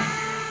remember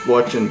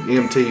watching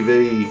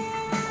MTV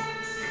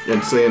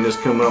and seeing this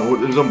come out.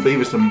 It was on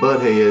Beavis and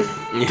Butthead.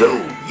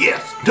 Tool,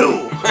 yes,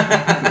 Tool.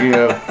 You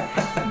know.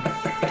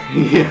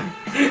 Yeah.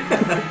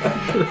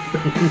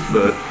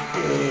 But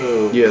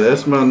yeah,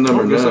 that's my I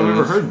number don't guess 9. I've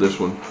ever heard this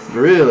one.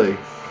 Really?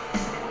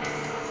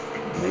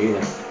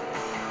 Yeah.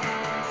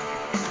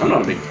 I'm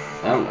not a big.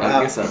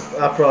 I guess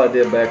I. I probably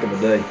did back in the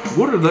day.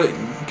 What are they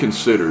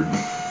considered?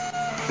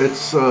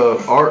 It's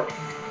art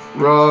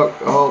rock,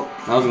 all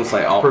I was gonna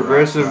say alt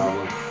Progressive.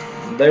 rock,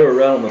 probably. They were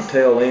right on the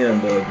tail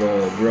end of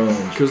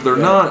grunge. Because they're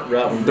Right- not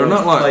right when they're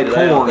not grunge like faded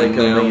out, Korn they and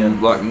come them,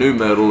 in. like new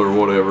metal or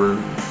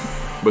whatever.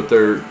 But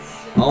they're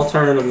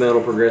Alternative metal,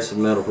 progressive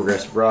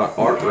rock,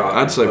 art rock.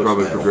 I'd say and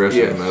probably post-metal.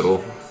 progressive Yes.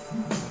 metal.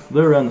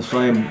 They're around the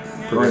same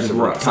Progressive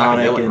rock,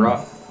 Tonic psychedelic and,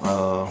 rock.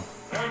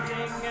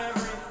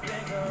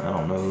 I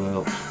don't know who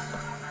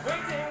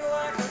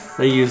else.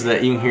 They use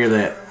that. You can hear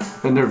that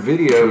and their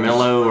videos.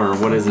 tremolo or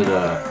what is it?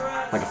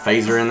 Like a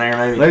phaser in there,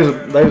 maybe.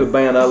 There's a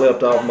band I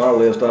left off my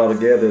list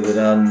altogether that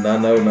I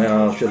know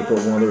now I should have put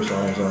one of their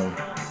songs on,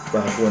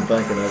 but I just wasn't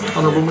thinking of it.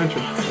 Honorable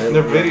mention. And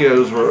their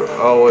videos were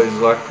always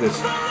like this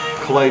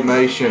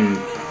claymation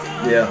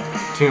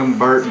Yeah, Tim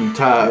Burton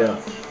type.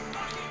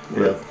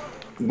 yeah.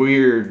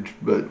 Weird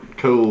but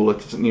cool.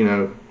 It's, you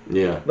know.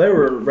 Yeah. They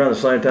were around the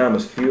same time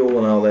as Fuel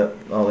and all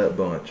that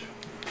bunch.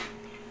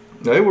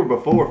 They were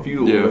before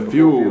Fuel. Yeah, Before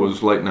Fuel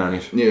was late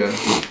 90s. Yeah.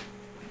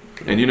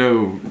 And you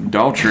know,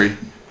 Daughtry,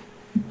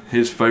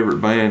 his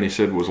favorite band he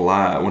said was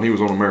Live when he was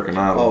on American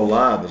Oh, Idol.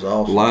 Live is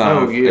awesome. Live,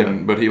 Oh, yeah.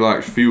 but he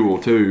likes Fuel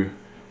too.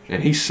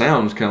 And he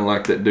sounds kind of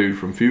like that dude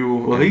from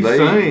Fuel. Well, and he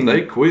sang.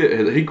 They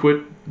quit. He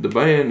quit the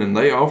band, and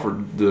they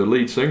offered the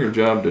lead singer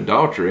job to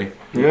Daughtry.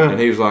 Yeah. And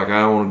he was like,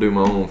 "I want to do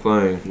my own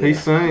thing." He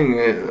sang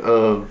it,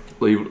 in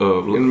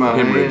my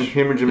hand,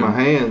 hemorrhage in my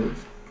hand.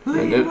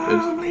 And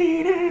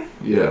it's,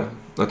 Yeah,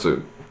 that's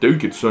a dude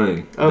could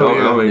sing. Oh,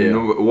 yeah. I mean,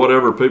 Yeah.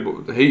 whatever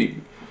people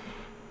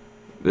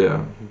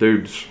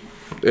dude's.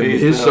 And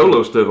He's, his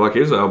solo stuff, like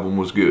his album,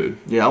 was good.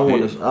 Yeah,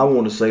 I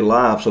want to say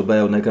Live so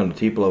bad when they come to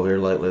Tupelo here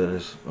lately.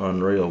 It's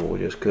unreal. We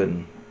just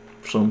couldn't.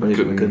 For some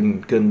reason, we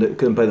couldn't pay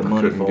the I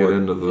money couldn't for get it.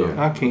 into the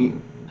I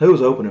can't Who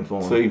was opening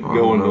for see him?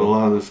 going to a know.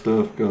 lot of this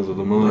stuff because of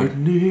the money.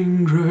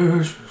 lightning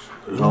crashes.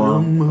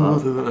 Oh,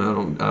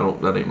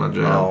 That ain't my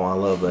jam. Oh, I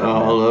love that. Oh,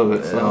 man. I love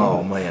it.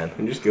 Oh man.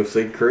 And just go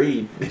see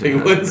Creed. Oh,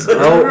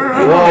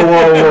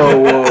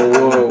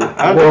 whoa.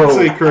 I did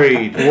see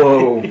Creed.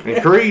 Whoa.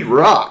 And Creed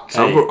rocked.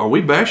 Are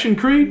we bashing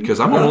Creed? Because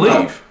I'm gonna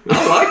leave.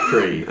 I like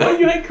Creed. Why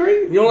you hate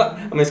Creed? You don't like?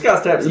 I mean,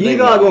 Scott Stapp's a You're ding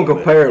not dong, going to but-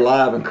 compare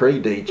Live and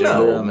Creed to each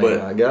other. No, I mean,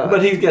 but my God.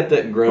 but he's got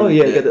that grunt. Oh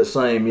yeah, you got that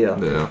same. Yeah.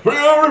 Yeah.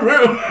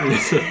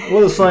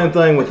 Well, the same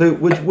thing with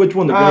which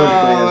one of the grunge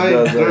bands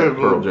does they're that?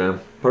 Pearl Jam.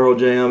 Pearl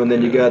Jam, and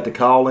then you got the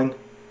Calling.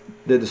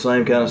 did the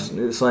same kind of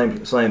same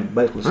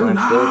basically same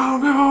stuff. I'll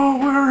go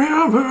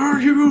wherever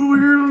you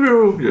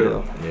will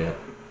go. Yeah.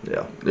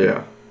 Yeah,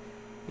 Yeah.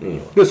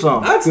 Anyway. good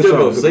song. I'd Good still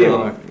go song. see Good him.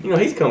 song. You know,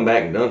 he's come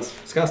back and done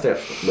Scott Stapp,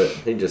 but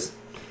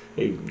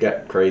he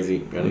got crazy.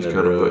 Got He's into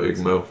kind of a drugs.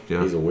 big mouth.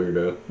 Yeah. He's a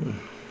weirdo.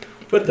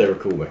 But they were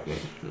cool back then.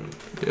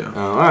 Yeah.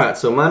 All right,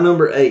 so my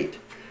number 8.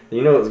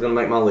 You know it was going to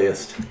make my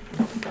list.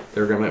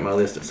 They were going to make my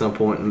list at some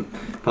point,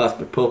 and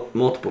possibly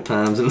multiple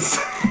times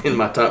in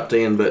my top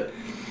 10. But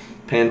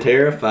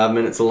Pantera, 5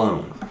 Minutes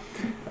Alone.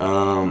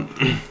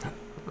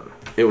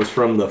 It was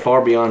from the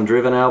Far Beyond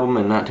Driven album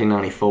in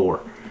 1994.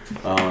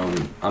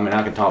 I mean,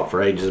 I could talk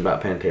for ages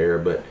about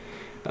Pantera, but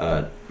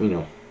you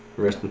know,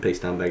 rest in peace,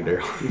 Dimebag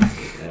Darrell.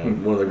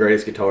 One of the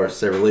greatest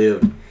guitarists ever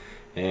lived,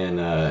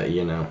 and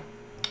you know,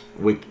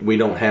 we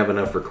don't have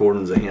enough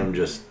recordings of him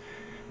just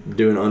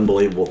doing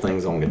unbelievable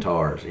things on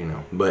guitars, you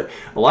know. But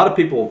a lot of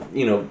people,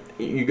 you know,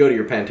 you go to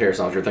your Pantera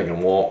songs, you're thinking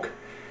Walk,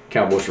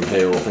 Cowboys from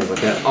Hell, things like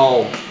that.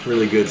 All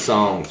really good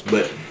songs,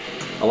 but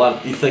a lot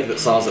of you think that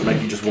songs that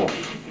make you just want to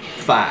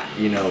fight,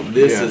 you know.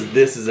 This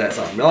is that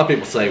song. A lot of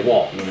people say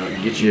Walk, you know, you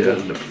get you to,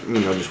 you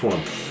know, just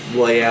want to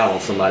lay out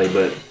on somebody,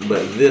 but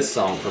this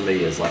song for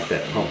me is like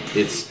that.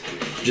 It's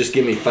just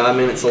give me 5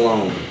 minutes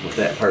alone with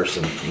that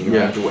person, you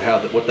know,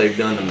 what they've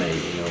done to me,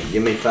 you know.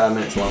 Give me 5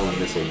 minutes alone and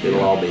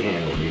it'll all be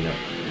handled, you know.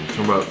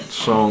 Talking about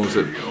songs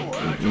that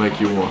make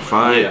you want to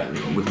fight. Yeah.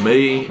 With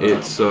me,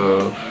 it's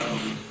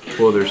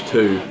well, there's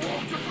two.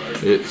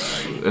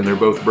 And they're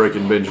both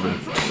Breaking Benjamin.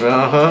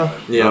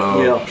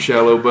 Yeah.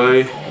 Shallow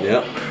Bay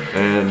Yep.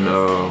 and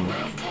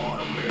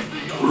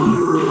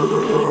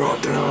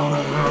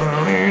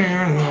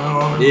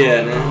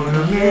Yeah.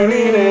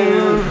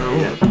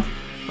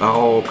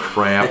 oh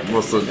crap!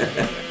 What's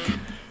the?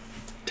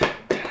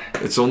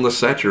 It's on the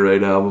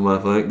Saturate album, I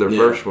think. Their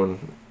first one.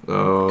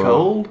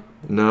 Cold?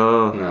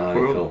 No. No, I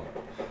ain't cool.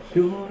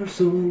 You're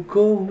so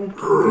cold.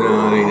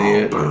 No, it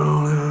ain't it.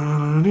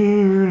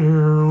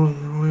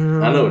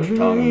 I know what you're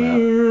talking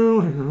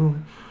about.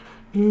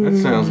 That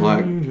sounds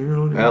like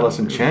Alice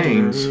in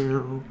Chains.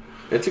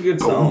 It's a good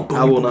song.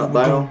 I Will Not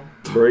Bow,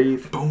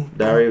 Breathe,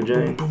 Diary of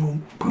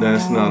Jane.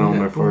 That's not on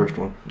their first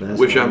one. That's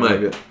Wish I not May.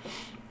 good.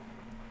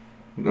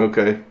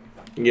 Okay.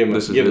 Give him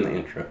This is the it.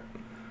 intro.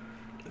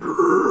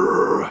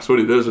 That's what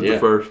he does at the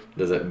first.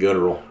 Does that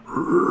guttural.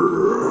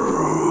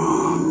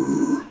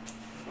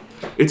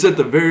 It's at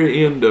the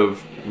very end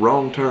of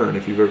Wrong Turn,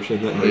 if you've ever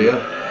seen that movie.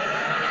 Yeah.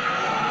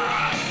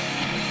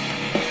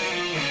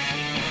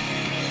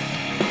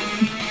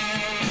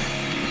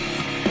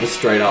 It's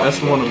straight off.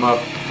 That's one of my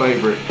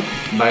favorite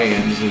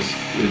bands is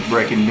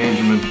Breaking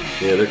Benjamin.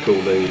 Yeah, they're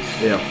cool dudes.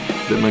 Yeah.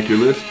 Does that make your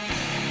list?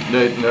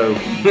 No. No,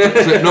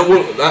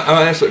 well,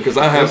 I asked it because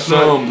I have That's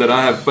not- some that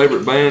I have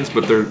favorite bands,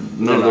 but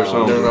none of their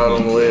songs They're are not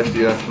on the list,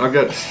 yeah. I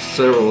got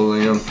several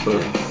of them, so.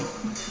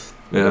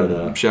 Yeah,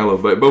 But, Shallow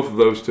Bay. Both of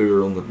those two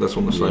are on the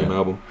same Yeah.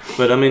 album.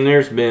 But I mean,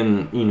 there's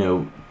been, you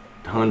know,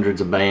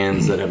 hundreds of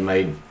bands that have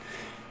made,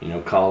 you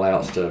know, call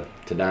outs to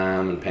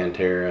Dime and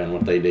Pantera and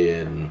what they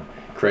did and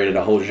created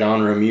a whole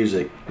genre of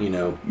music, you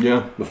know,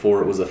 Yeah.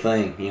 before it was a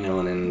thing, you know,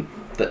 and then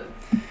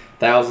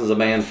thousands of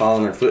bands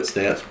following their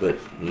footsteps, but,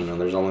 you know,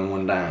 there's only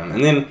one Dime.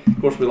 And then,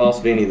 of course, we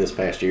lost Vinny this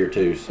past year,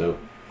 too, so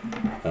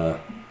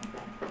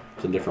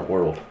it's a different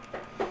world.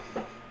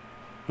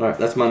 All right,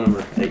 that's my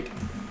number 8.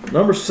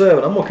 Number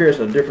 7. I'm gonna carry us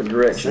in a different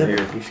direction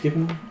here. You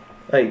skipping one?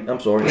 8. I'm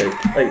sorry. 8.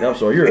 8. I'm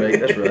sorry. You're 8.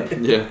 That's right.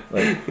 Yeah.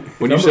 Like,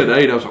 When you number- said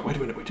 8, I was like, wait a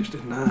minute, we just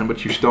did 9,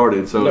 but you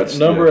started, so it's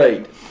number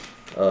 8.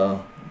 We're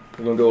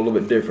gonna go a little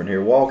bit different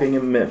here. Walking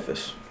in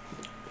Memphis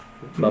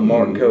by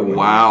Mark Cohen.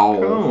 Wow.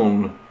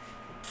 Cone.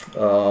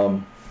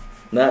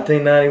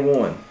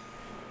 1991.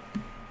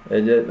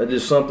 It's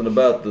just something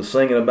about the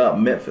singing about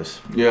Memphis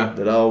Yeah.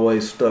 that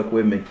always stuck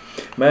with me.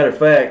 Matter of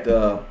fact,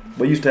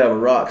 we used to have a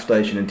rock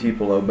station in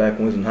Tupelo back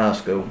when we was in high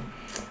school,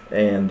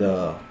 and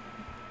the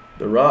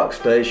rock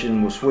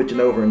station was switching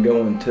over and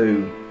going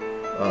to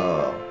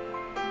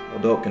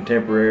adult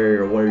contemporary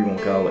or whatever you want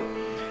to call it.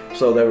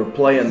 So they were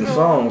playing the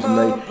songs,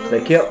 and they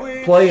kept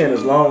playing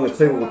as long as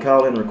people would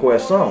call in and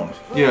request songs.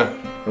 Yeah.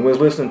 And we was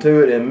listening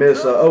to it in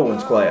Miss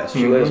Owen's class.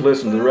 She let us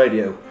listen to the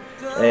radio.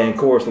 And of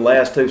course, the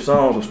last two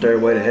songs were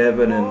Stairway to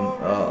Heaven and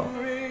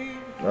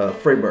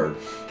Freebird.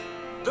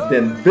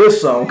 Then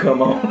this song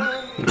come on.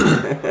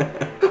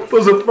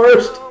 Was the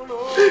first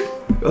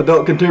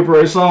adult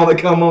contemporary song that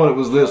come on. It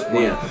was this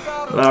one.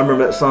 Yeah. And I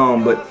remember that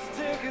song. But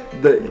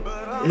at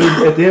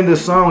the end of the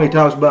song, he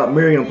talks about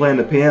Miriam playing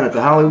the piano at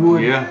the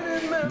Hollywood. Yeah.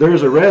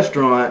 There's a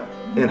restaurant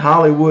in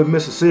Hollywood,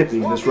 Mississippi.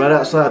 That's right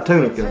outside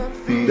Tunica.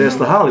 That's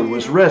the Hollywood.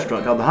 It's a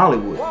restaurant called the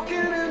Hollywood.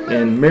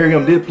 And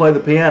Miriam did play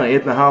the piano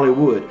in the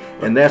Hollywood,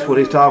 and that's what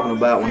he's talking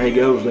about when he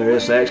goes there.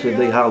 It's actually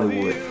the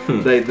Hollywood.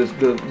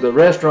 The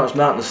restaurant's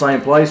not in the same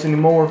place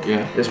anymore.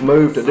 Yeah. It's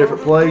moved to a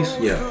different place.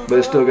 Yeah. But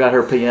it's still got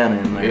her piano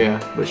in there.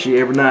 Yeah. But she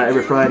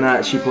every Friday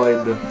night she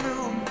played the.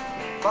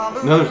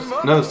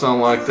 Another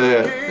song like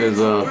that is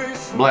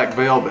Black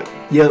Velvet.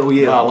 Yeah, well,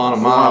 yeah. By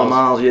Alana Miles.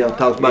 Miles, yeah.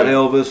 Talks about Yeah.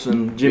 Elvis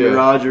and Jimmy Yeah.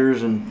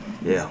 Rogers and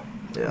yeah.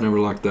 Never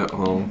liked that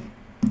song.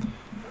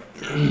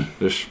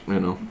 Just, you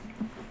know,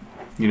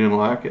 You didn't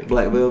like it?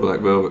 Black Velvet. Black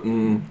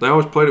Velvet. They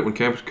always played it when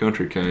Campus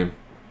Country came.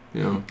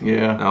 You know, I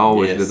Yeah.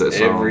 always Yes, did that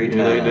song. every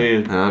Yeah, they time.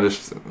 did. And I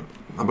just,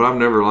 but I've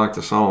never liked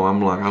the song.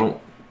 I'm like, I don't.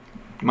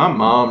 My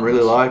mom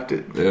really liked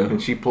it. Yeah.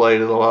 And she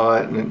played it a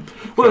lot. And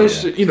Well,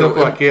 it's you know,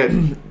 stuff like that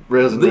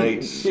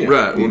resonates.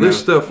 right. you Well,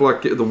 this know. stuff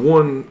like the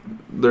one.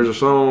 There's a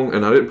song,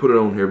 and I didn't put it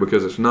on here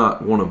because it's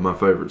not one of my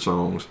favorite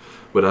songs,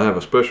 but I have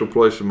a special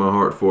place in my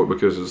heart for it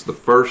because it's the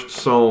first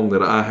song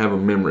that I have a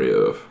memory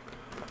of,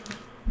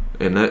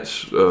 and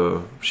that's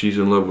 "She's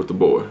in Love with the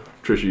Boy,"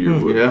 Trisha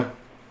Yearwood. Yeah.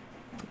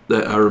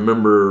 That I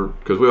remember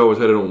because we always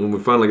had it on when we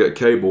finally got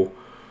cable.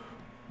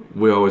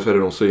 We always had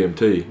it on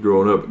CMT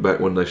growing up back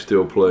when they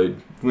still played.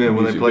 Yeah,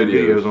 when they music played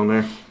videos on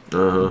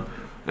there.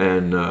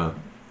 And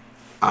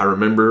I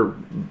remember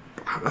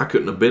I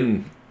couldn't have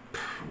been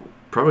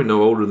probably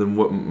no older than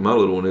what my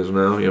little one is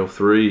now,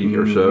 3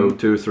 or so,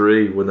 2 or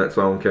 3 when that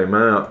song came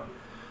out.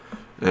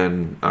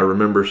 And I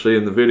remember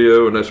seeing the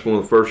video, and that's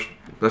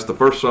the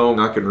first song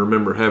I can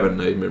remember having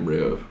a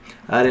memory of.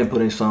 I didn't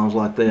put any songs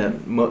like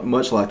that,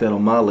 much like that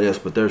on my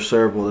list, but there's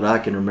several that I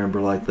can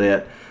remember like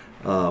that.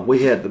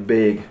 We had the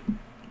big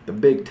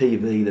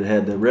TV that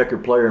had the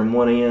record player in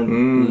one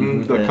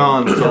end. The And-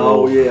 console.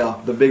 Oh yeah,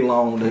 the big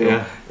long deal.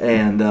 Yeah.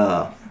 And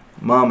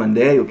Mom and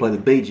Daddy would play the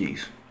Bee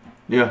Gees,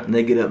 Yeah. and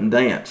they get up and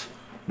dance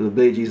to the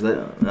Bee Gees.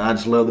 I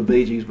just love the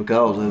Bee Gees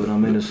because of it. I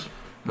mean,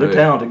 they're Yeah.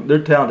 talented. They're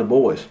talented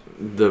boys.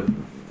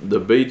 The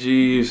Bee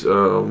Gees,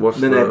 what's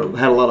Then the they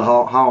had a lot of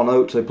Hall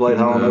Notes. They played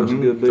Hall Notes a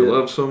good To bit.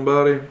 Love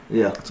Somebody?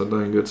 Yeah. It's a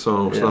dang good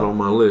song. It's Yeah. not on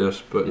my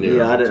list, but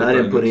Yeah, I it's a didn't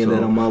dang put good any of that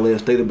song. on my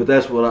list either. But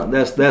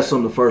that's that's some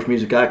of the first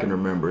music I can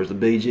remember is the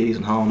Bee Gees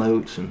and Hall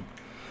Notes and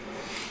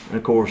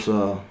of course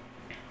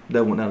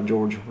that went out of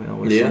Georgia. We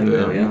always Yeah, sang yeah,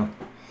 that, you yeah. know.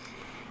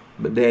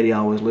 But Daddy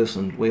always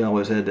listened. We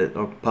always had that.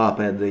 Or Pop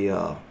had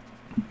the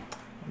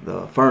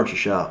furniture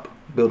shop.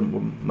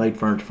 Made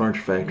furniture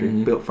factory.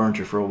 Mhm. Built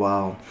furniture for a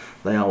while.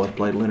 They always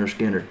played Leonard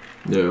Skinner.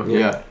 Yeah.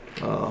 Yeah.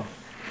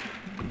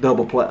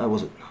 Double plat.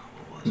 Was it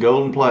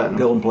Golden Platinum.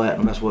 Golden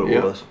Platinum? That's what it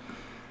Yep. was.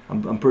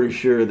 I'm pretty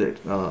sure that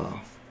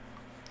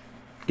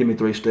Give Me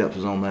 3 Steps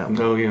is on that one.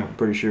 Oh, yeah. I'm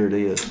pretty sure it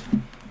is.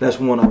 That's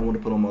one I wanted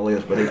to put on my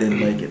list, but it didn't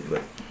make it.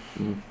 But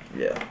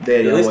yeah,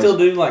 Daddy Do they always. still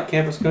do like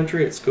campus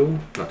country at school?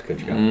 Not the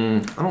country guy.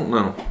 I don't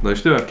know. They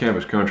still have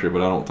Campus Country,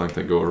 but I don't think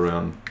they go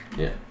around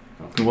Yeah.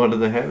 What do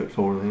they have it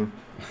for then?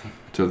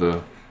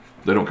 to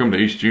they don't come to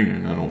East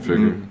Union, I don't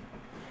figure.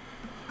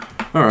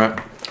 All right,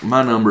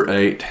 my number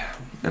 8,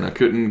 and I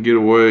couldn't get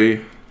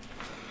away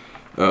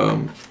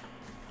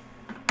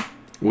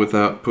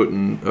without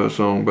putting a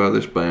song by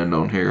this band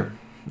on here.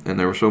 And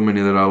there were so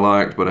many that I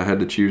liked, but I had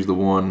to choose the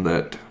one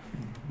that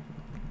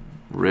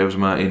revs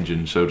my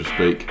engine, so to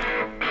speak.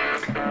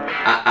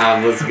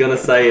 I was gonna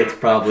say it's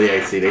probably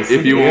AC/DC.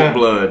 If you Yeah. want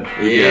blood,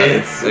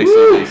 Yes.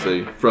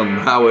 AC/DC from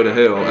Highway to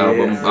Hell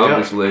album, Yes.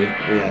 obviously.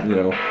 Yeah.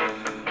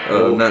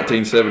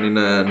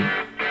 1979.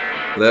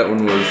 That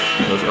one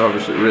was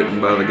obviously written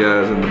by the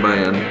guys in the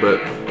band, but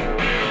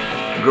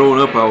growing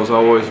up I was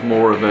always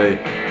more of a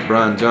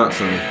Brian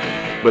Johnson.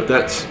 But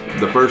that's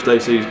the first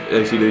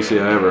AC/DC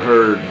I ever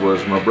heard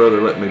was my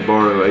brother let me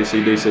borrow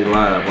AC/DC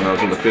Live when I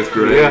was in the 5th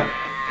grade. Yeah.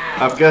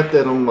 I've got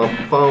that on my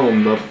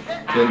phone, the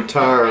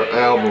entire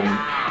album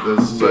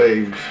that's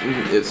saved.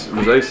 It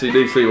was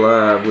AC/DC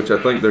Live, which I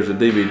think there's a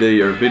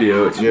DVD or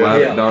video. It's Yeah.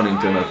 Live Yeah. at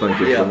Donington, I think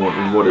is Yeah.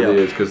 what it Yeah.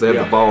 is, because they have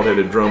Yeah. the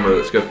bald-headed drummer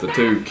that's got the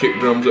 2 kick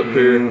drums up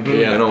here,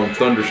 Yeah. and on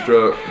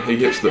Thunderstruck he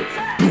hits the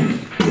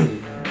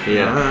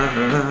Yeah.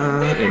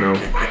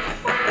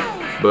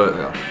 But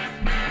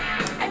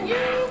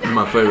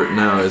my favorite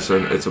now is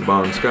it's a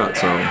Bon Scott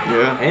song,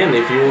 Yeah. And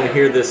if you want to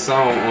hear this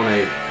song on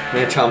a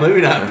Man Child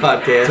Movie Night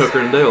podcast, Tucker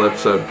and Dale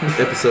episode.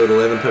 episode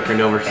 11, Tucker and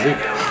Dale versus Zeke.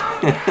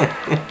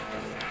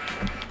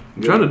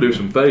 I'm trying to do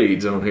some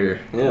fades on here.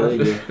 Yeah, there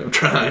you go. I'm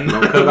trying.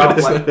 Cut it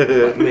off like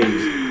me.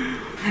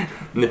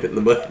 Nip it in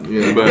the butt.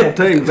 Yeah. I But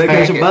tell you,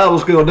 vacation Bible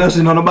school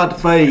doesn't know about the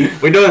fade.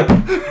 We done.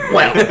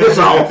 Wow, it's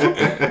off.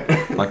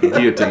 like a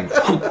guillotine.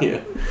 Yeah.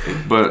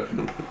 But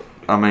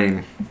I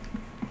mean,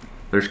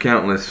 there's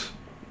countless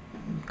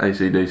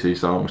AC/DC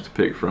songs to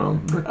pick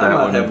from. But I that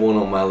might one, have one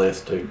on my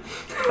list too.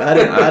 I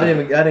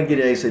didn't get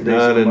AC/DC.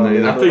 No, I didn't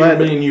either. I figured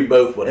me and you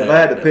both would If have I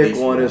had to at pick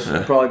least one, it's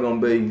Yeah. probably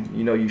going to be,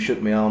 You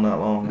Shook Me All Night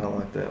Long. I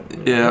like that.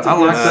 yeah, I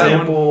like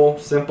that one.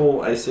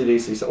 simple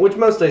AC/DC song, which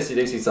most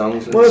AC/DC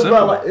songs. Well, it's Simple.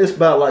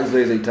 about like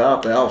ZZ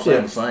Top. They all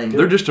sound the same.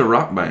 They're just a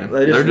rock band.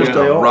 They just- They're just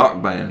they a are.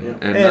 rock band.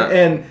 Yeah.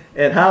 And,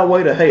 And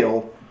Highway to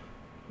Hell.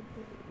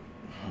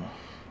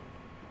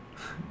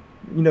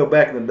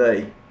 Back in the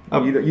day.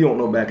 You don't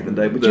know back in the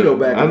day, but you know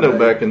back I in the know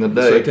day. back in the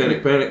day.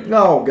 Satanic Panic.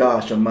 Oh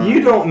gosh, I'm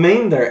You don't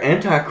mean they're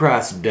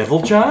Antichrist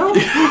Devil Child?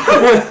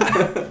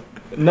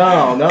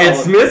 No. And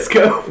Smith's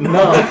Cove?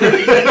 No.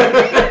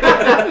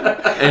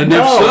 And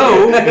No. if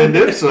so, And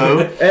if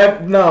so,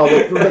 No,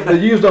 the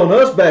used on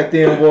us back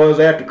then was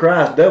After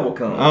Christ, Devil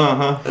Comes.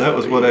 that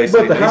was what AC/DC.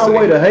 But the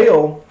Highway to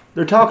Hell,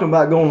 they're talking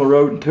about going on the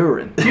road and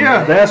touring.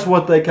 Yeah. That's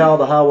what they call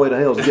the Highway to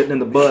Hell, is getting in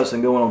the bus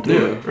and going on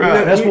tour.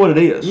 Right. That's what it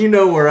is. You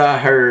know where I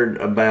heard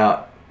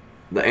about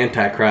the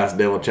Antichrist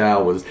Devil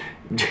Child was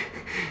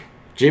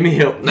Jimmy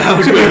Hilton.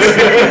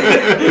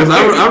 Because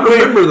I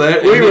remember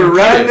that. We were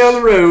riding down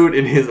the road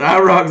in his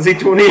IROC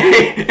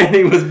Z28, and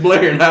he was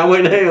blaring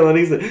Highway to Hell, and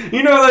he said,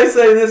 "You know they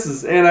say this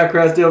is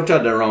Antichrist Devil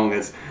Child? They're wrong.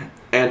 It's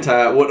it's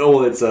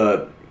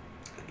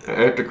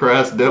After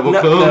Christ, devil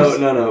no, comes.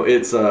 no,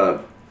 it's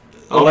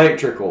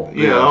electrical.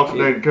 Yeah,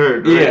 alternating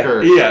current. direct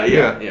current.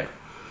 Yeah.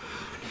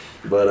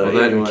 But Well,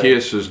 that anyway. and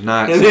Kiss is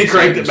nights. And he in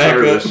cranked it back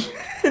up. service.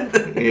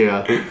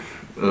 Yeah.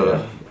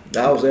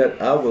 I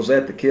was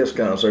at the Kiss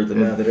concert the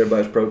night that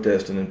everybody's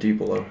protesting in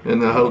Tupelo.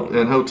 And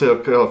Hotel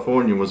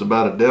California was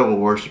about a devil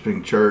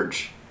worshiping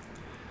church.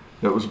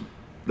 That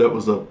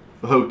was a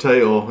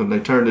hotel, and they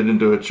turned it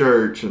into a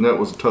church, and that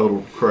was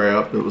total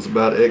crap. It was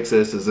about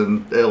excesses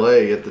in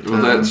L.A. at the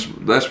time. Well,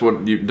 that's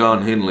what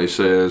Don Henley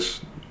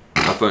says.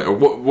 I think or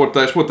what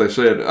that's what they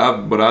said.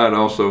 But I had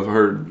also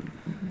heard,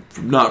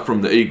 not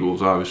from the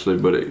Eagles, obviously,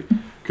 but it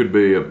could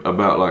be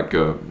about like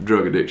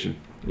drug addiction.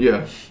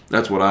 Yeah.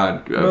 That's what I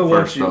Well,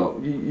 first once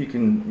thought. you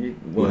can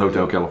With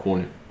Hotel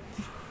California.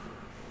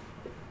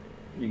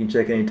 You can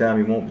check anytime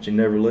you want, but you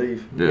never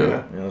leave. Yeah.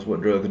 Yeah. You know, that's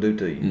what drugs do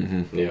to you.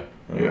 Mm-hmm. Yeah.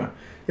 Yeah.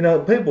 You know,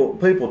 people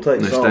take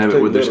They songs stab it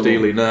too with their literal.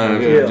 steely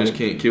knives. Yeah. And just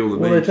can't kill the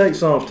Well, they beast. take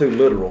songs too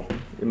literal.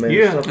 I mean,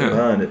 Yeah. there's something Yeah.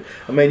 behind it.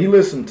 I mean, you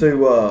listen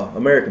to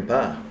American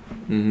Pie,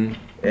 Mm-hmm.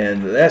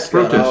 and that's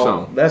got Protest all.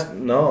 song. That's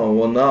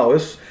no.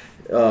 It's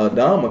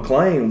Don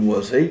McLean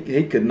was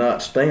he could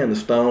not stand the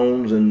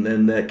Stones and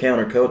that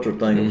counterculture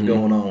thing that was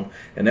going on,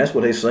 and that's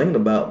what he's singing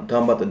about.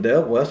 Talking about the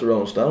devil. That's the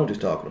Rolling Stones he's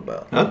talking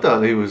about. I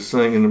thought he was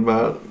singing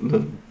about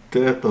the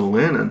death of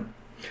Lennon.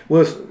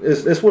 Well,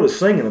 it's what it's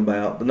singing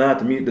about. The night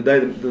the day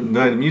The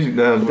night the music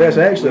died. But that's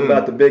actually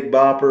about the Big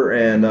Bopper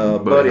and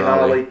Buddy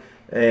Holly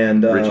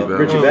and Richie Valens.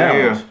 Richie Oh,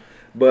 Valens. yeah.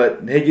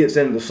 But he gets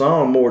into the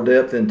song more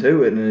depth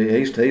into it, and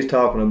he's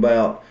talking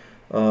about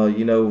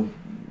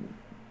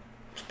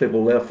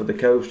people left for the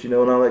coast, and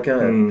all that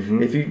kind of.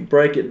 Mhm. If you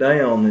break it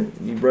down,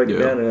 Yeah.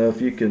 down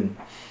enough, you can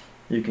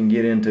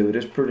get into it.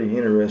 It's pretty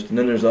interesting.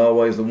 Then there's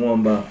always the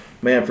one by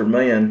Manfred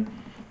Mann,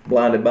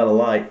 "Blinded by the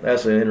Light."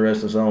 That's an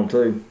interesting song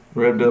too.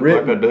 Revved up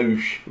Written- like a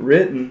douche.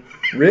 Written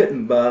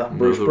by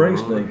Bruce Another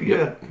Springsteen. one.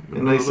 Yeah.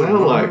 And they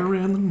sound like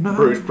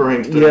Bruce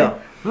Springsteen. Yeah,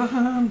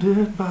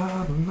 Blinded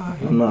by the light.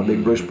 I'm not a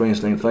big Bruce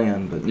Springsteen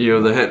fan, but You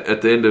know, they had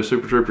at the end of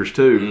Super Troopers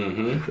 2,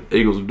 Mm-hmm.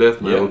 Eagles of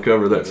Death Metal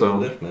cover that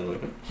song, Definitely.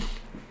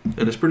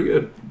 and it's pretty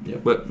good.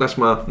 Yep. But that's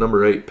my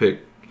number 8 pick.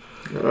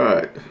 All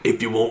right.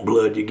 If you want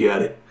blood, you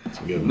got it. It's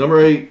a good one. Number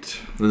 8.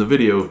 And the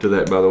video to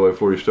that, by the way,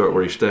 before you start,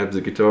 where he stabs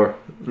the guitar,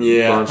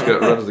 Yeah. Bon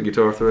Scott runs the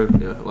guitar through.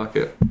 Yeah, I like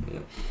it.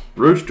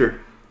 Rooster.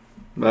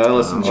 By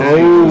Alice in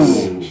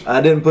Chains.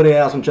 I didn't put any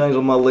Alice in Chains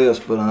on my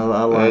list, but I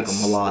like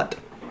That's- them a lot.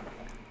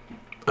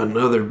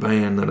 Another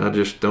band that I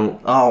just don't.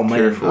 Oh man!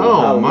 Care for.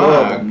 Oh, I my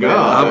love them, man.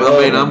 God.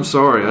 I mean, I'm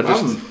sorry.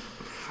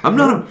 I'm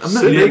not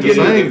sitting big at the into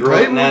same the,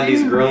 table.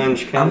 90s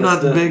grunge kind I'm of not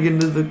stuff. big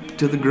into the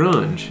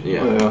grunge.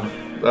 Yeah.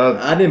 Well,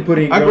 I didn't put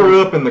any. I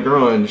grew up in the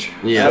grunge.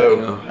 Yeah.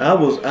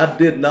 So, I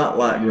did not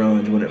like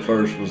grunge when it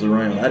first was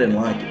around. I didn't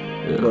like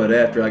it, Yeah. but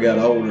after I got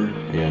older,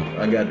 Yeah.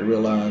 I got to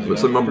realize. But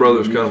so my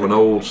brother's kind of an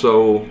old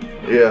soul,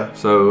 yeah.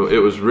 so it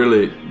was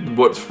really.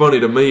 What's funny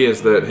to me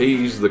is that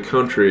he's the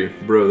country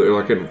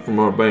brother, from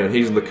our band.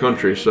 He's the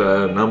country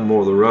side, and I'm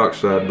more the rock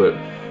side. But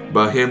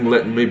by him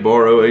letting me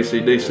borrow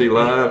AC/DC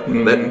Live,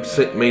 that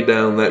sent me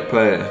down that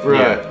path.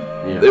 Right.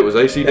 Yeah. It was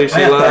AC/DC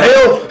Path to Live.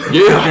 hell.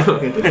 Yeah,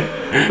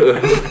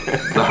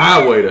 the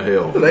highway to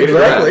hell. Get it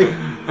Exactly. right.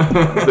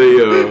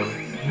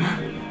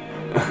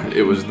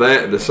 It was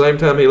that. The same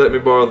time he let me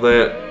borrow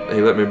that,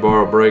 he let me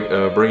borrow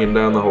Bringing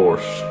Down the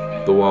Horse,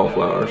 the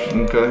Wallflowers,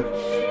 Okay.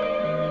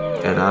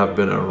 and I've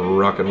been a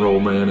rock and roll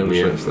man ever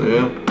Yeah. since then.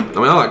 Yeah. I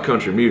mean, I like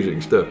country music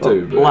and stuff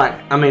too. But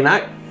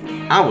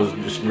I was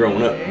just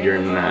growing up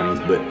during the 90s,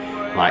 but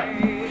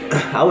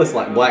I listen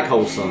like Black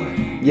Hole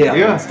Sun. Yeah.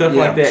 Yeah. Stuff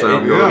like that.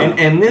 Soundgarden.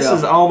 And this Yeah.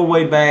 is all the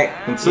way back.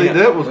 And see, Yeah.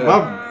 that was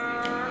my.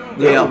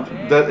 Yeah.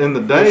 That in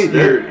the day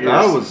there,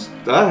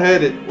 I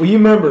had it Well, you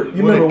remember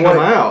when it come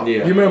out.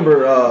 Yeah. You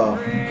remember?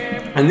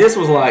 And this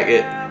was like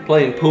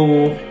playing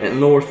pool at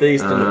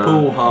Northeast in the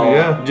pool hall.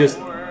 Yeah. Just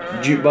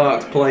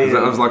jukebox playing.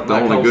 that was like the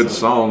Black only Hole good Sun.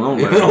 song on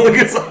The there. only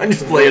good song.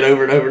 Just play it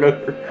over and over and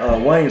over.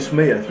 Wayne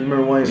Smith. You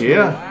remember Wayne Smith?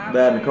 Yeah.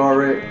 Died in a car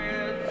wreck.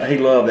 He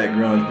loved that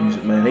grunge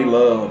music, man. He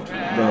loved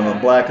the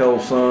Black Hole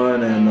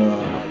Sun and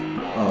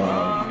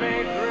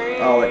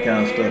all that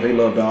kind of stuff. He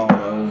loved all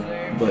those.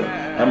 But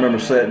I remember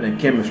sitting in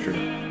Chemistry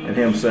and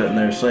him sitting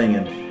there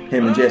singing.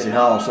 Him and Jesse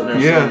Hall sitting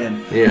there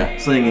Yeah.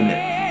 singing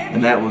it.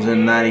 And that was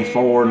in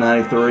 94,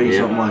 93, Yeah.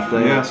 something like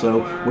that. Yeah.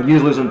 So when you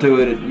was listening to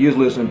it, you was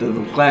listening to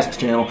the Classics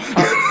channel.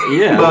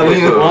 Yeah. But,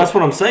 Well, that's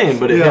what I'm saying.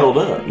 But it Yeah. held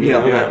up. You Yeah.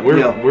 know,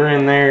 Yeah. We're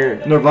in there.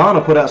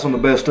 Nirvana put out some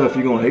of the best stuff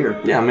you're going to hear.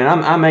 Yeah, I mean,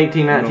 I'm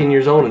 18, 19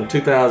 years old in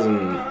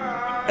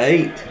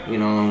 2008,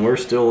 and we're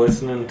still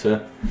listening to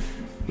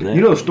that.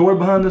 You know the story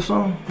behind this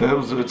song?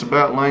 It's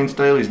about Lane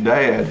Staley's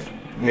dad.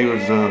 He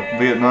was a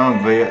Vietnam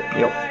vet.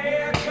 Yep.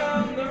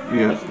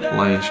 Yeah.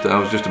 Lane, I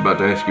was just about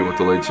to ask you what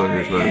the lead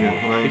singer's name Yeah,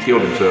 was. Lane He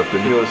killed Staley. himself,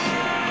 didn't He he? was.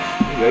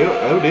 They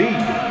OD'd,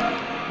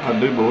 I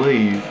do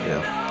believe.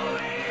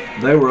 Yeah.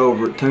 They were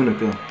over at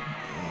Tunica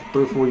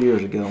 3 or 4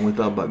 years ago, and we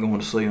thought about going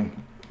to see them.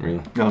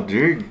 Really? Now,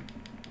 Jerry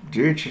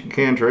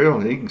Cantrell,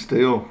 he can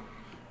still.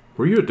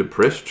 Were you a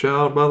depressed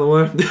child, by the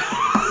way?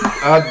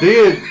 I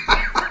did.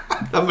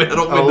 I mean, I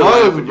don't A mean to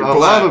lot laugh of at your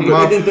plight,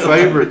 my but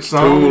favorite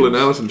Tool and songs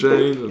Alice in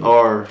Chains. And,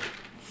 are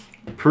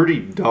pretty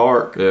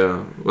dark.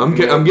 yeah, I'm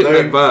getting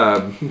that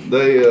vibe.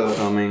 They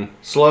I mean,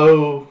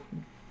 slow,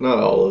 not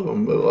all of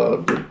them, but a lot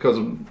of because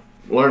I'm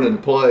learning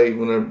to play.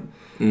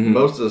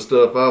 Most of the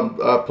stuff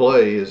I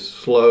play is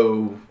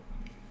slow,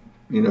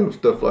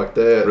 stuff like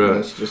that. Right. And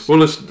it's just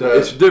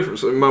it's different.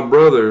 So my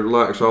brother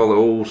likes all the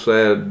old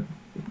sad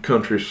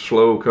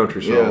slow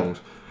country songs,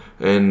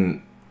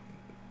 and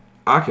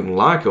I can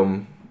like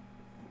them,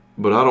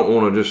 but I don't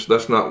want to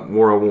that's not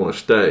where I want to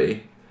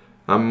stay.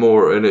 I'm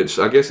more, and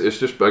I guess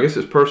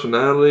it's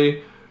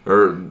personality,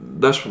 or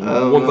that's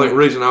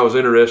reason I was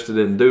interested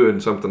in doing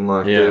something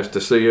like this,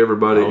 to see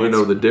everybody,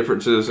 the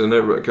differences and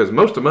everybody, because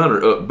most of mine are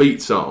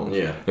upbeat songs.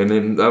 Yeah. And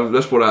then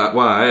that's why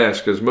I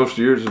asked, because most of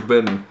yours has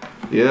been,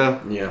 in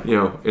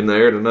the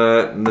air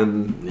tonight, and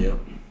then. Yeah.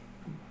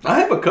 I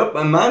have a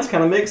couple, and mine's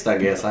kind of mixed, I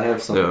guess. I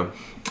have some. Yeah.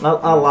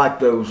 I like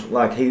those,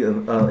 like he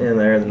in the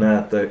air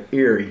tonight, the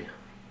eerie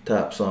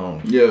type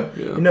songs. Yeah.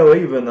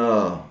 Even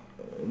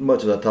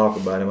much as I talk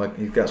about him, like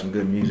he's got some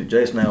good music.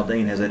 Jason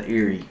Aldean has that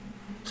eerie.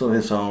 Some of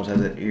his songs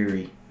has that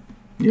eerie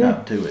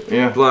type to it.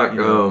 Yeah. It's like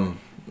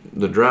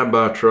the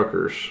Drive-By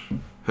Truckers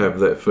have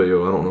that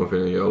feel. I don't know if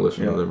any of y'all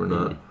listen to them or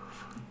not.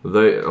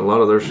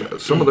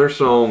 Some of their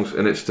songs,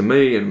 and it's to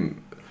me,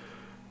 and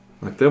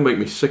like they'll make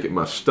me sick at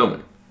my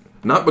stomach.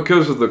 Not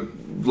because of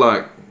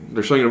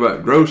they're singing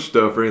about gross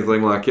stuff or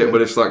anything like that,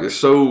 but it's like it's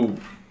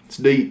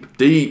deep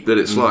that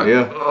it's like,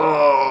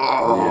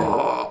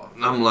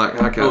 I'm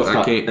like, I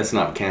can't. It's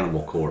not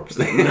Cannibal Corpse.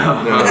 No,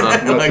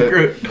 like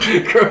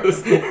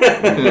gross.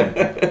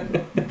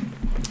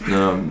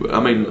 No, I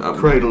mean,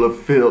 Cradle of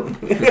Filth.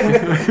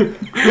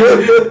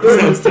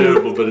 Sounds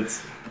terrible, but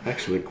it's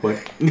actually quite.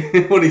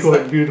 What is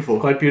Quite beautiful.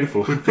 Quite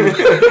beautiful.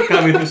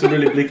 Got me through some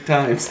really bleak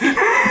times.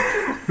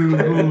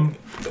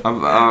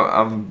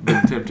 I've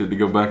been tempted to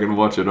go back and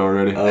watch it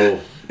already. Oh,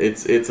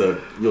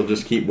 you'll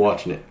just keep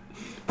watching it.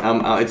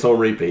 It's on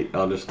repeat.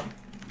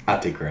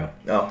 IT crowd.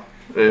 Oh.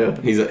 Yeah.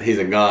 He's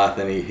a goth,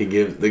 and he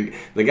gives the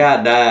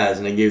guy dies,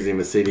 and he gives him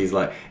a CD. He's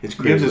like, it's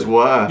crazy. Gives his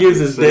wife.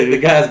 Gives the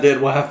guy's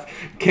dead wife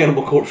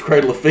Cannibal Corpse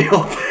Cradle of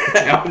Filth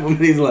album. And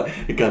he's like,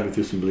 it got me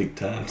through some bleak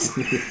times.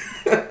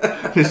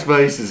 His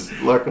face is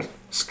like a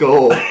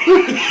skull. He's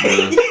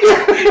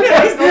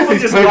normally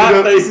just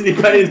white face, and he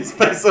painted his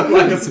face up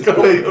like a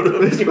skull.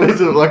 His face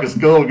is like a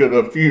skull go to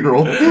a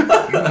funeral.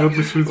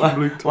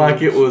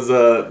 like it was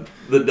the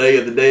Day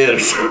of the Dead or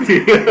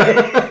something.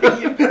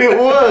 It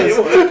was.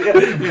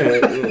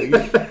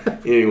 Yeah.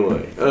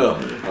 Anyway, all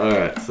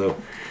right. So,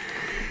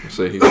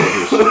 See, he got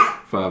his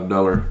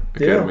 $5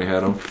 Academy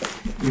hat on.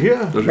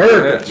 Yeah. Those are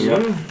good hats.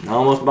 I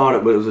almost bought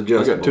it, but it was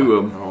adjustable. I got 2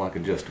 of them. I don't like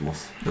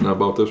adjustables. And I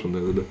bought this one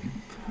the other day.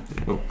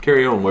 Well,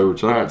 carry on, Wayward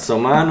Son. All right, so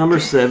my number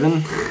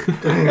 7.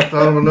 Dang, I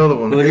thought of another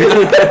one.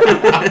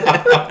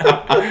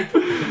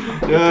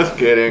 Just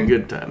kidding.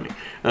 Good timing.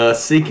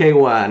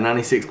 CKY,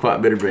 96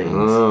 Quite Bitter Beans.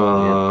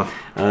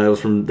 It was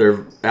from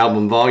their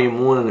album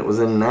Volume 1, and it was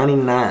in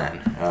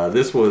 99.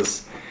 This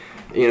was,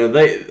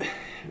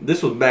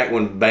 this was back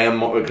when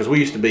because we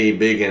used to be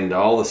big into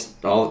all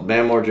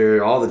Bam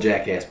Margera, all the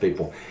Jackass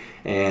people.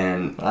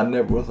 And I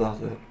never would have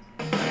thought that.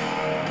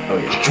 Oh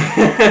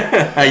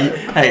yeah.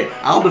 hey,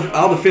 I'll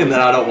defend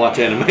that I don't watch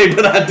anime,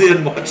 but I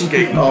did watch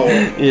skate. Oh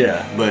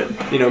yeah.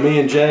 But me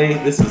and Jay,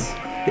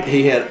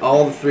 he had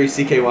all the 3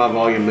 CKY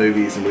volume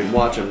movies, and we'd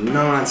watch them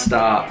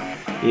nonstop.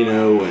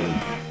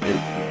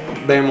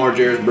 And Bam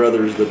Margera's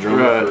brother is the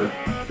drummer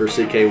for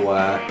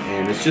CKY,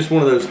 and it's just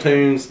one of those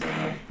tunes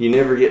you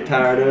never get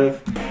tired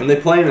of. And they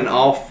play in an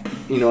off,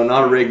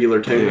 not a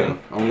regular tune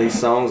on these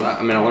songs.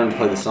 I learned to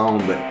play the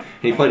song, but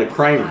he played a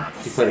Kramer.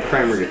 He played a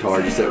Kramer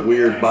guitar, just that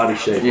weird body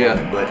shape. Yeah. On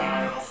it. But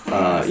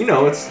I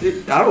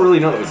don't really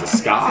know if it was a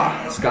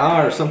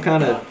ska or some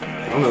kind of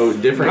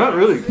different. Not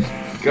really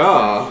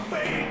ska.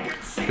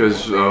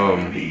 Because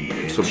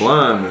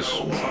Sublime is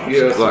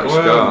like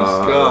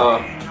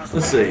ska.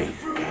 Let's see.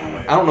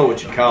 I don't know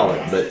what you'd call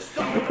it, but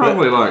They're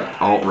probably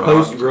like alt rock.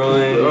 post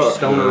grunge,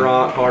 stoner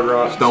rock, hard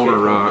rock, Stoner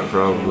skate rock,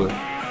 probably.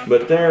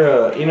 But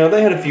they're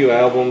they had a few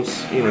albums,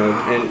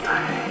 and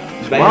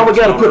why we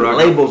gotta put rock.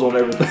 labels on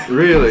everything?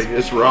 Really,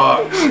 it's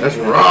rock. That's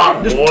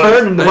rock. Just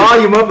turn the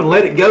volume up and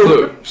let it go.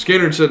 Look,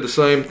 Skinner said the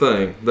same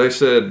thing. They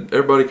said,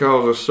 everybody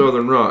calls us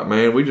Southern rock,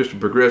 man. We just a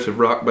progressive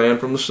rock band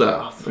from the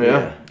South.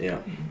 Yeah.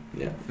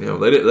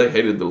 They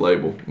hated the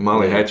label.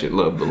 Molly Hatchet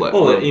loved the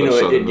label. Well, the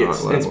Southern it gets,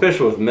 rock label. and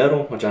especially with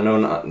metal, which I know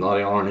not a lot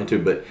of y'all aren't into,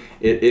 but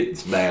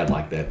it's bad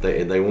like that.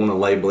 They want to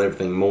label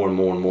everything more and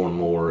more and more and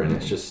more, and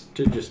it's just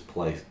to just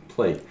play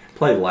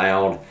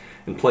loud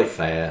and play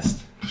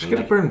fast. Just get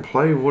up there and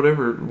play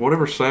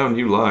whatever sound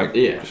you like.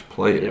 Yeah. Just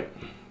play it. Yep.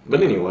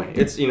 But anyway,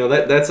 it's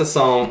that's a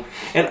song,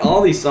 and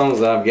all these songs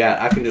that I've got,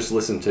 I can just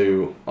listen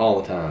to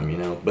all the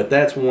time, But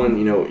that's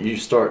one, you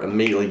start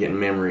immediately getting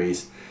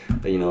memories,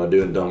 of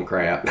doing dumb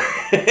crap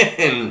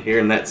and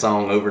hearing that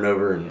song over and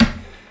over,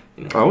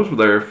 and I was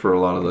there for a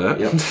lot of that.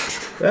 Yep.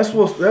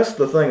 That's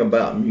the thing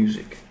about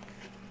music,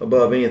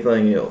 above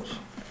anything else,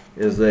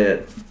 is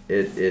that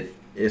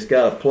it's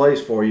got a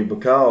place for you,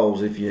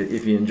 because if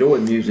you enjoy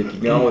music, you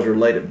can always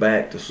relate it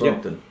back to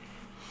something.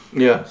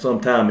 Yeah. Some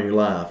time in your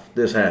life,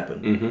 this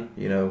happened.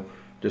 Mm-hmm.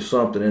 Just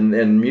something,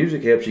 and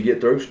music helps you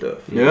get through stuff.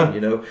 Yeah.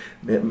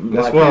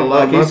 That's why a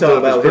lot of my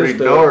stuff is pretty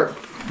dark.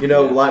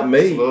 Like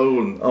me, Slow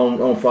and-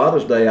 on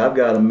Father's Day, I've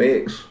got a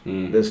mix.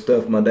 This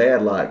stuff my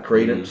dad liked: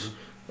 Creedence,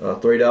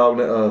 Three Dog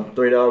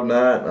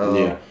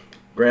Night,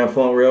 Grand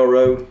Funk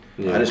Railroad.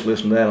 Yeah. I just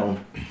listen to that all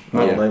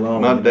day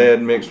long. My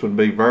dad mix would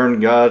be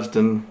Vern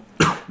Godston,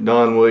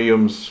 Don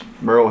Williams,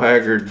 Merle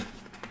Haggard.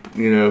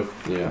 Yeah.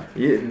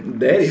 Yeah,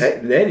 Daddy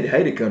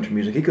hated country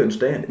music. He couldn't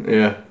stand it.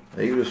 Yeah.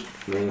 He just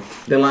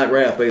didn't like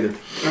rap either.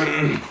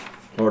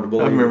 Hard to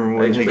believe. I remember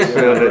when he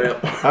found it.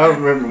 I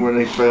remember when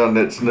he found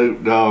that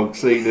Snoop Dogg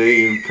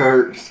CD and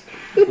Kurt's.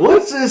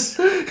 What's this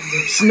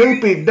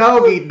Snoopy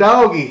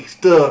Doggy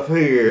stuff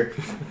here?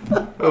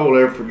 I will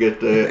never forget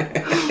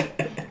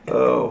that.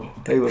 Oh,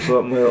 he was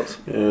something else.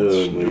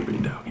 Snoopy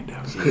Doggy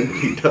Dog.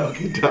 Snoopy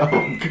Doggy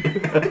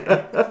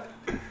Dog.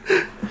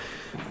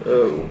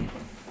 Oh.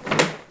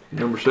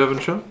 Number 7,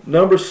 Sean?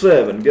 Number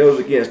 7 goes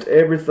against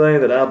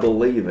everything that I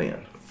believe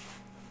in.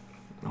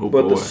 Oh,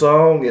 But boy. the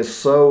song is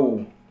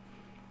so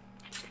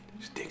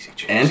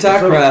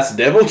Antichrist,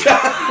 Devil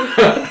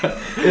Child.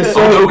 it's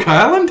On so Oak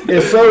Island?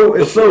 it's so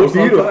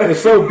beautiful.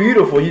 It's so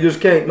beautiful. You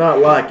just can't not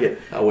like it.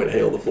 I went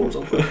hell. The floor's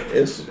on fire.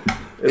 It's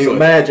Anyway.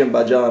 Imagine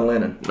by John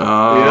Lennon.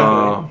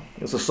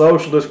 It's a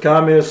socialist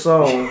communist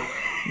song,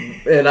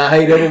 and I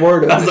hate every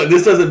word of I was it. like,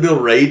 this doesn't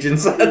build rage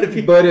inside of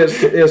you. But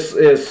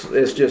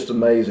it's just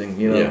amazing.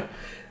 Yeah.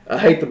 I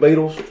hate the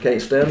Beatles.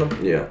 Can't stand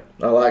them. Yeah.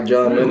 I like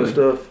John Lennon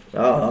stuff.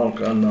 I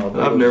know.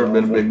 I've never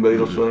been a big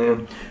Beatles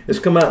fan. It's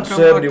come out in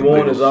Kinda like the '71.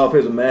 Beatles. It's off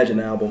his Imagine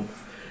album.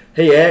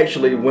 He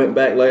actually went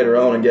back later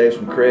on and gave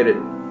some credit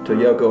to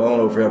Yoko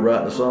Ono for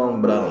writing the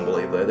song, but I don't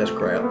believe that. That's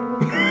crap.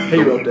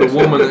 He wrote that The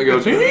woman that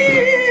goes, Yeah.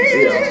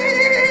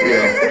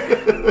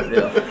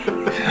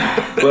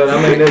 But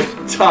I mean,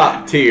 it's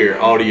Top tier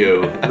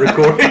audio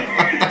recording.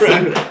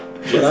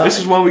 this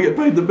is why we get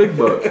paid the big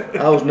bucks.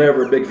 I was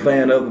never a big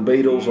fan of the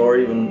Beatles, or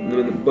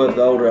even, but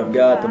the older I've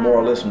got, the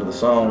more I listen to the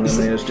song. I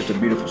mean, it's just a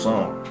beautiful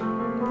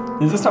song.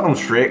 Is this not on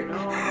Shrek?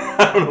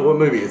 I don't know what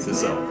movie is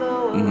this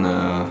on.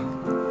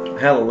 Nah.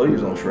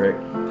 Hallelujah's on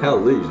Shrek.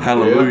 Hallelujah.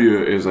 Hallelujah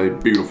is a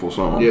beautiful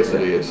song. Yes,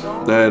 it is.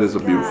 That is a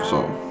beautiful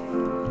song.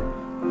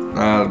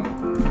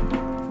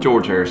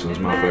 George Harrison's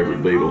my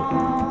favorite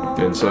Beatle.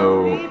 And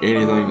so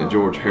anything that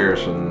George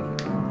Harrison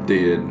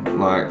did,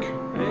 like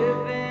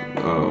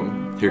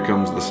Here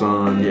Comes the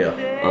Sun,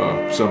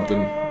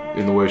 something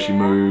in the way she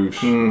moves.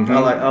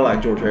 I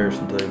like George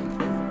Harrison too.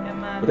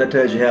 But that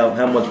tells you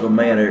how much of a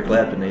man Eric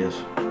Clapton is.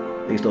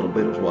 He stole the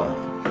Beatles' wife,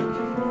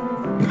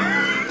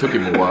 Took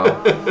him a while.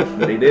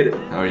 but he did it.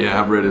 Oh yeah,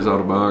 I've read his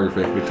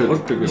autobiography. It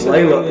took him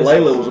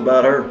Layla was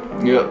about her.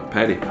 Yep.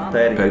 Patty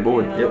Patty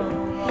Boyd. Yep.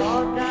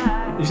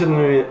 You said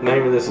the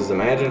name of this is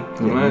Imagine?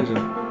 Imagine.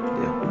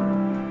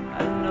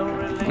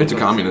 Yeah. It's a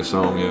communist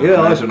song, yeah.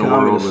 Yeah, that's a Imagine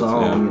communist with-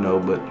 song,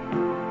 but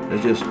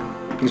it's just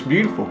It's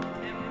beautiful.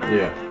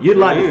 Yeah. you'd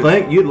like to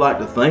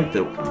think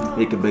that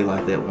it could be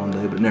like that one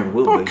day, but it never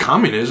will Well, be.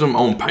 communism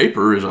on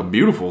paper is a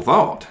beautiful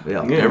thought.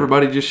 Yeah.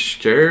 Everybody just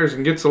shares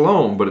and gets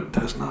along, but it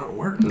does not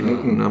work.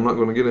 And I'm not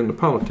going to get into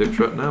politics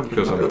right now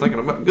because I'm thinking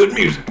about good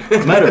music.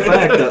 Matter of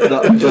fact,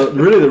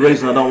 really the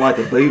reason I don't like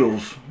the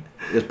Beatles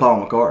is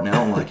Paul McCartney. I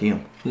don't like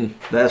him.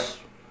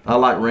 I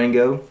like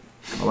Ringo.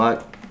 I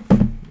like.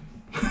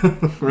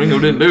 Ringo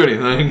didn't do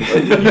anything.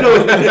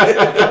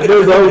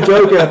 There's an old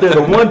joke out there.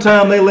 The one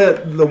time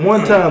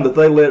that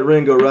they let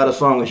Ringo write a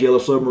song is Yellow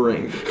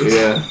Submarine.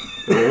 Yeah.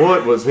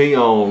 What was he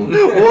on?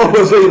 What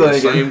was he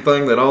thinking? Same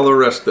thing that all the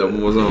rest of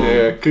them was on.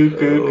 Yeah,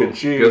 cuckoo,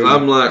 cuckoo. Because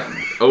I'm like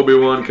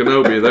Obi-Wan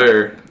Kenobi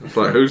there. It's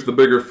like, who's the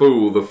bigger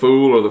fool, the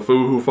fool or the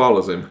fool who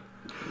follows him?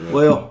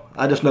 Well,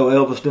 I just know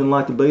Elvis didn't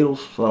like the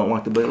Beatles, so I don't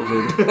like the Beatles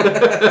either.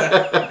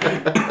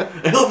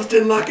 Elvis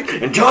didn't like it,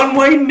 and John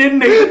Wayne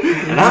didn't either,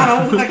 and I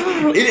don't like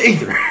it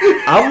either.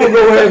 I'm gonna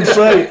go ahead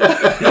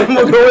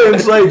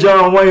and say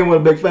John Wayne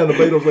wasn't a big fan of the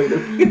Beatles either.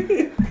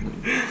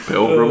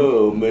 Pilgrim.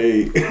 Oh,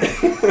 me.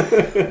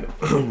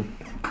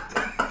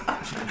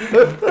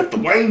 If the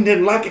Wayne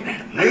didn't like it,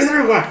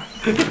 neither do I.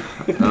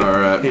 All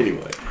right.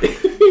 Anyway.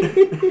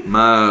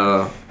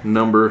 My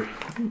number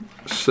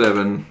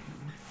 7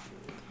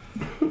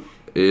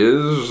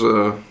 is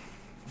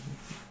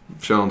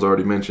Sean's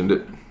already mentioned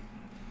it.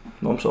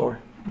 I'm sorry.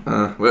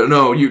 Well,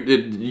 no, you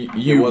did.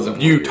 You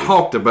wasn't you one of yours.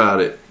 talked about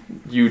it.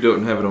 You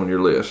don't have it on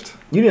your list.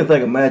 You didn't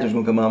think Imagine was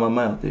gonna come out of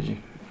my mouth, did you?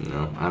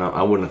 No,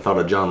 I wouldn't have thought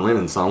a John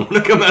Lennon song would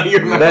have come out of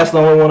your mouth. That's the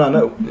only one I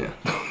know. Yeah.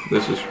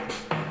 This is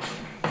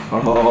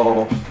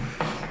Oh,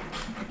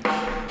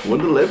 When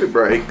the levee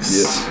breaks.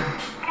 yes.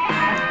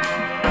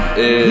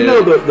 You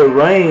know the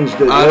range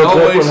that I Led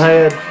always-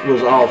 Zeppelin had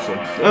was awesome.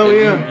 Oh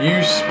And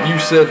yeah. You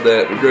said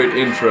that great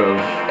intro,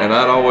 and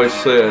I'd always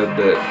said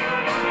that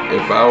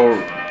if I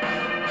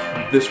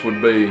were, this would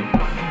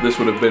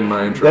have been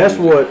my intro. That's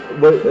music.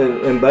 what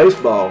in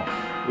baseball.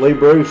 Lee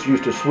Bruce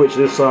used to switch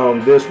this one,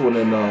 and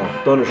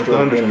Thunderstruck. in and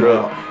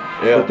Thunderstruck.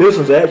 out. Yeah. But this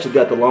one's actually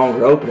got the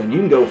longer opening. You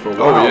can go for a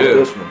while Oh yeah,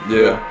 with this one.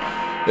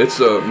 yeah. It's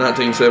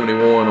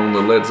 1971 on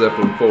the Led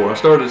Zeppelin 4. I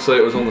started to say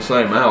it was on the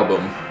same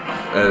album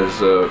as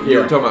you Yeah.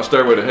 were talking about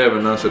Stairway to Heaven.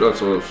 And I said, oh,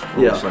 so it's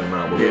on Yeah. the same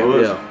album. Yeah.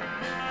 was.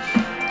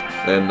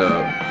 And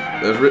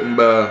it was written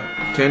by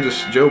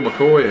Kansas Joe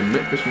McCoy and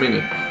Memphis Minnie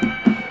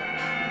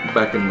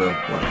back in the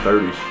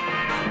 30s.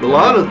 A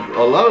lot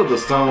of the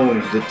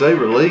songs that they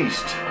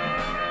released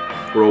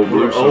Were old were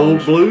blues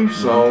old songs. blues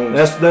songs.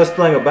 That's the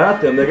thing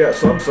about them. They got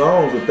some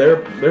songs that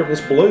they're it's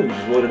blues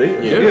is what it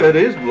is. Yeah. Yeah, it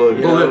is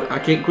blues. Well, I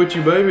Can't Quit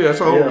You, Baby.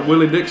 That's all Yeah.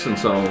 Willie Dixon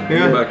song.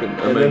 Yeah. Back in,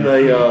 And then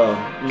they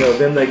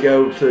then they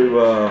go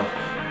to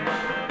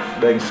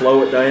they can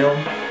slow it down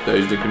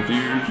Dazed and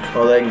Confused.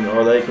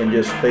 or they can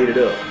just speed it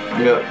up.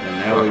 Yeah.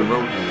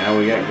 And now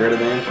we got Greta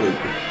Van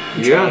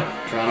Fleet Yeah.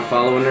 trying to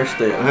follow in their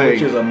steps. Hey,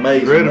 Which is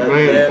amazing. Greta That-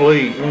 Van that-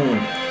 Fleet.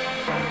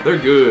 They're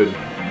good.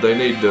 They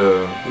need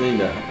to Need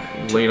to.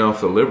 lean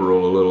off the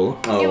liberal a little.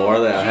 Oh, are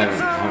they? I haven't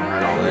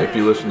heard all that. If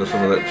you listen to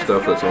some of that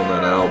stuff that's on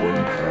that album,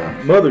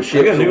 They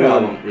Mothership's got a new the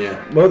album. one. Yeah.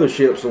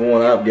 Mothership's the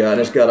one I've got.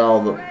 And it's got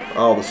all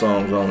the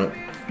songs on it.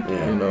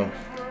 Yeah. You know.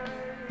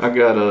 I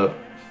got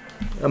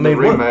I mean,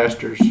 what,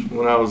 remasters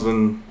when I was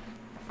in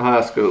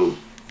high school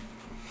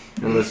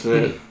and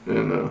listened to it,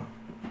 and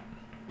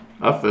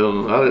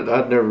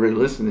I'd never really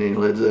listened to any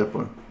Led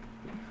Zeppelin.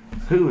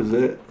 Who was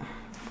that?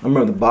 I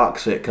remember the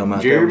box set come out.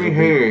 That was a Jeremy big-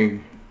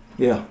 Herring.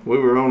 Yeah. We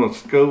were on a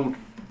school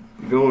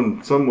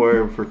going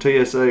somewhere for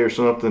TSA or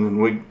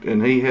something,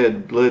 and he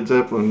had Led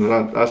Zeppelin,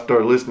 and I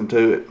started listening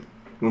to it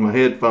with my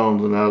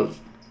headphones, and I was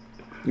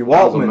Your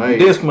was Walkman,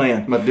 amazed.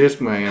 Discman. my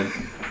Discman.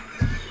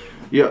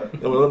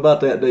 Yep. What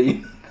about that, do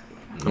you?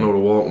 I know what a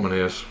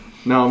Walkman is.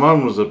 No,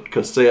 mine was a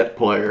cassette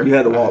player. You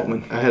had the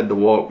Walkman. I had the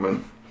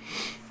Walkman.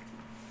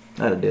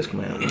 I had a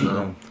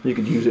Discman. You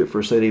could use it for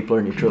a CD player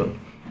in your truck.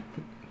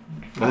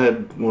 I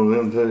had one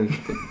of them too.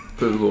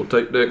 Through the little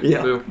tape deck.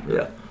 Too.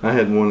 Yeah. I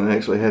had one that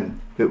actually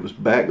it was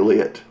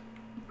backlit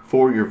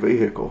for your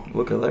vehicle.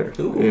 Look at there.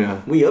 Ooh,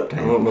 Yeah. We I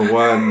uptown. don't know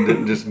why I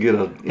didn't just get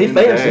a He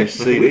in-dash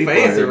fancy. CD We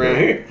fancy player. around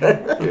here.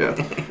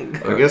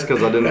 Yeah. I guess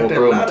because I didn't Got want to that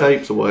throw my light.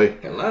 tapes away.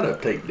 Got a lot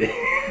of tape there.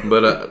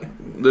 But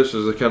this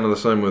is kind of the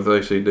same with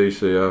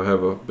AC/DC. I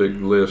have a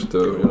big list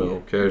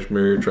of,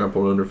 Kashmir,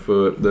 Trampled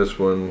Underfoot, this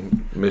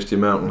one, Misty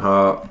Mountain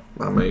Hop,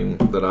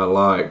 that I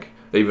like.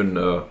 Even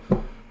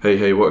Hey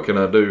Hey What Can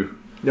I Do?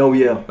 Oh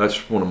yeah.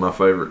 That's one of my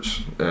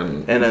favorites.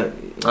 And And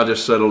I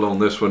just settled on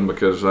this one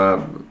because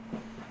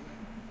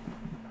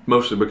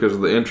mostly because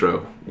of the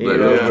intro. Yeah.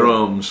 Those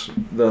drums.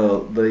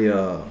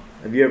 the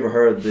have you ever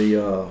heard the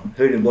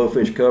Hootie and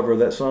Blowfish cover of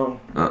that song?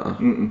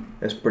 Mm-mm.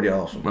 That's pretty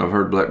awesome. I've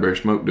heard Blackberry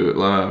Smoke do it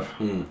live.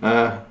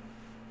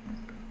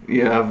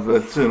 Yeah,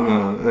 that's in.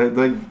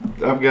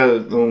 I've got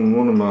it on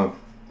one of my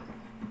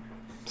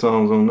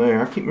songs on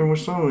there. I can't remember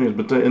which song it is,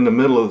 but in the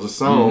middle of the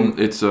song,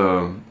 It's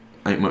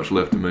Ain't Much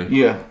Left of Me.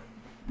 yeah,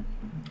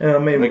 And I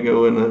mean, they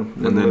go in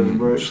the And then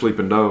break.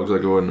 Sleeping Dogs, they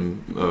go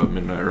in the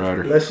Midnight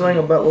Rider. let's sing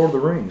about Lord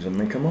of the Rings. I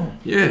mean, come on.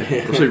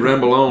 Yeah. Well, see,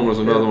 Ramble On was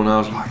another one I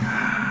was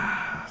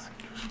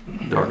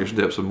like, Darkest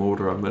Depths of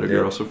Mordor, I Met a Yeah.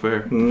 Girl So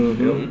Fair.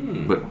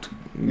 Mhm. But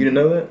You didn't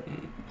know that?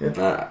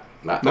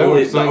 They were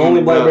The singing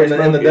only about- Blackberry In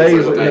the Smoke days-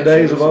 is in the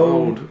days of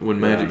old. when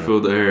magic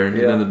filled the air, and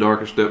Yeah. then the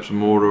Darkest Depths of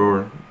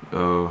Mordor,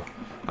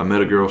 I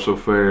Met a Girl So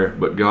Fair,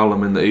 but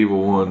Gollum and the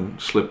Evil One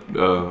slipped,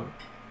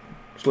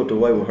 Slipped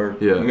away with her.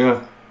 yeah. Yeah,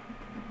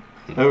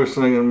 they were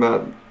singing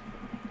about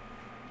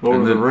Lord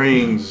And of the then-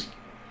 Rings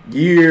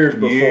Years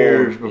before.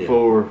 years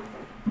before.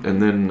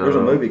 And then There's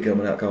a movie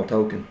coming out called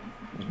Tolkien.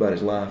 It's about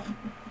his life.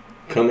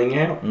 coming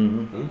out.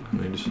 Mm-hmm.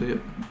 I need to see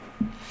it.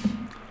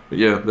 But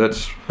yeah,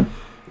 that's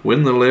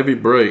When the Levee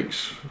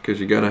Breaks, because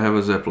you got to have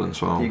a Zeppelin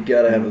song. You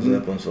gotta have a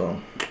Zeppelin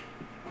song.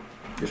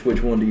 Just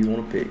which one do you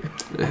want to pick?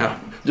 Yeah,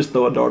 Just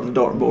throw a dart at the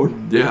dartboard.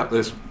 yeah.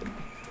 That's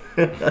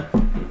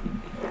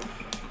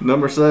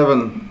Number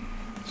 7,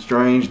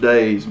 Strange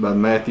Days by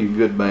Matthew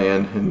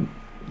Goodman, and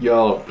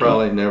y'all have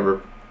probably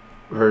never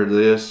heard of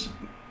this.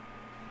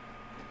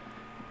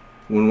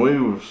 When we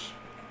was,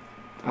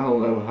 I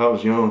don't know, I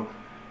was young,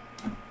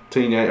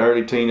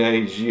 early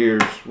teenage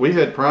years, we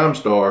had Prime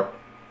Star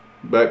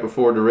back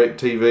before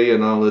DirecTV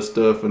and all this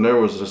stuff, and there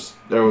was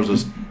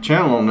this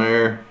channel on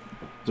there,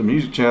 it's a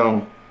music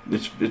channel.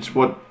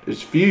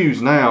 It's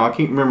Fuse now. I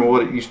can't remember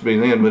what it used to be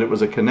then, but it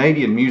was a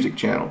Canadian music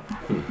channel.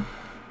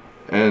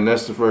 And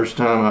that's the first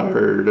time I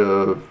heard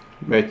of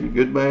Matthew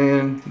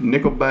Goodman,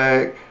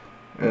 Nickelback,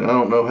 and I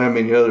don't know how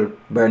many other.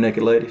 Bare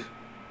Naked Ladies.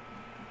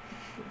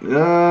 They're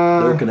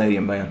a Uh,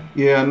 Canadian band.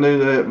 yeah, I knew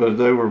that, but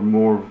they were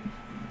more.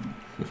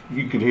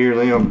 You could hear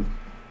them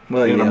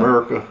Well, in yeah.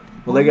 America.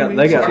 Well, they got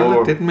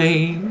Looked at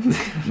me.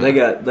 they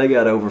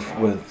got over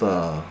with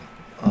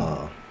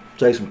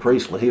Jason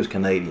Priestley. He was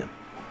Canadian.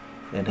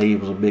 and he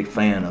was a big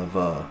fan of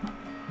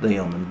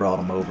them and brought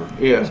them over.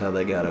 Yeah. That's how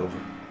they got over.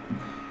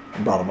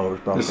 Brought them over.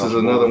 Brought 'em This across is the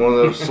another border. one of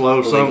those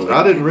slow songs.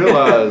 I didn't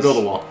realize Build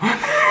a wall.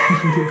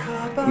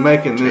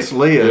 making this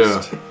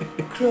list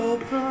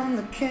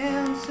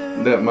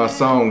that my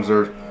songs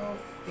are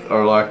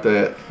like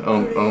that.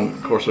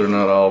 Of course, they're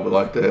not all, but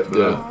like that.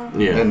 But,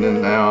 Yeah. And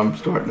then now I'm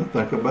starting to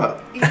think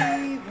about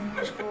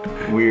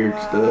weird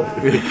stuff.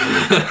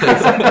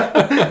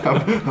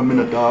 I'm in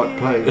a dark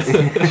place.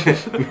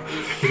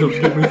 It'll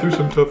get me through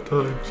some tough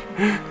times.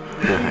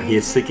 He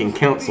is seeking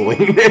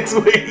counseling next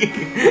week.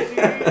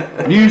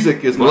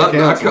 Music is my Well, I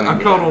counseling.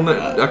 caught on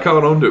that. I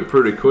caught on to it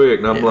pretty quick,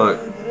 and I'm like,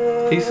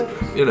 he's,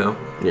 you know.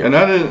 And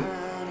I didn't.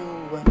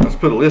 Let's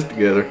put a list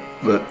together,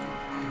 but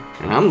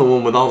And I'm the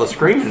one with all the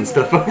screaming and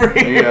stuff over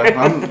here.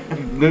 yeah, I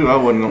knew I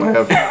wasn't gonna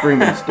have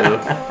screaming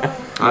stuff.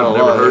 I've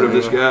never heard of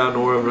this guy,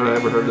 nor have I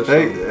ever heard this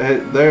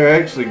song. They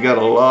actually got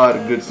a lot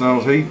of good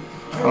songs. He's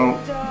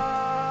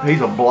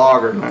a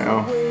blogger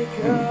now,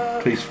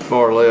 and he's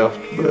far left,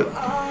 but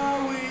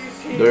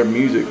their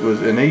music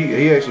was, and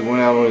he actually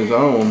went out on his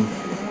own,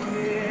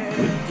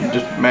 with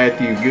just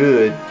Matthew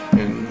Good,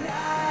 and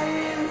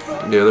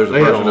Yeah, there's a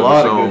they had version a of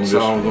lot the of song good just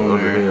songs on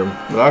under there. him.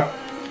 But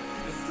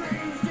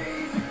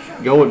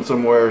going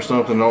somewhere or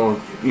something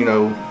on,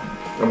 I'm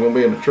gonna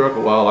be in the truck a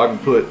while. I can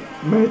put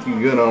Matthew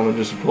Good on and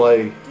just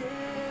play,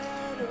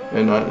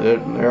 and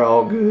they're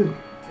all good.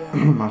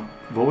 My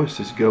voice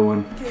is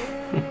going.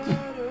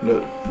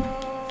 No.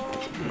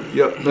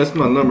 Yep, that's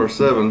my number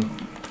 7.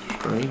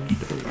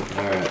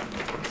 Alright.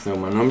 So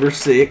my number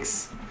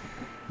 6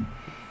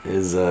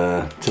 is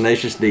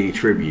Tenacious D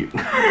Tribute.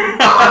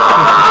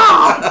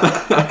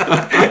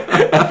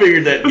 I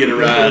figured that'd get a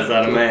rise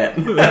out of Matt.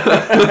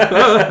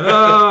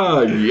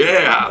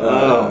 Yeah.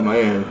 Oh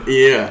man.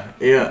 Yeah.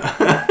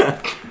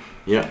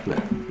 Yep.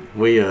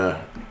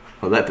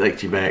 Well, that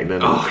takes you back,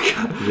 doesn't it? Oh,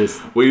 God.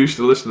 Just We used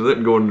to listen to that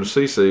and going to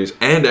CC's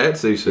and at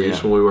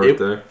CC's when we worked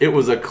there. It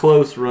was a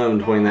close run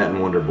between that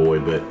and Wonder Boy,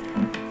 but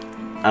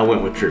I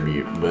went with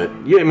Tribute. But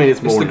yeah, I mean,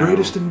 it's more the known.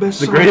 greatest and best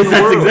The song greatest. in the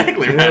That's world.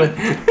 exactly right.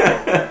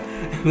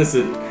 This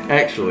is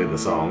actually the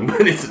song,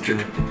 but it's a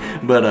tribute.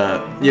 But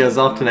yeah, it's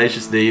off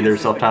Tenacious D, their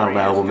self-titled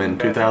album in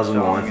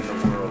 2001.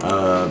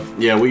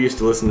 Yeah, we used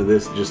to listen to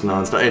this just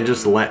nonstop and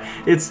just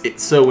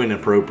it's so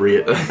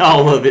inappropriate,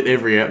 all of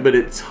it, but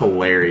it's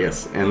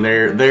hilarious, and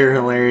they're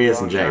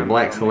hilarious, and Jack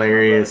Black's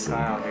hilarious,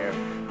 and,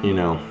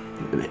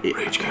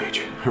 Rage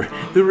Cage,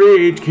 the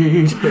Rage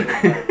Cage.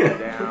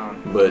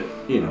 But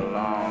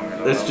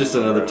that's just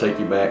another take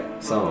you back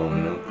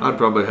song. I'd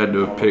probably had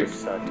to have picked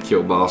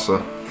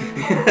Kielbasa.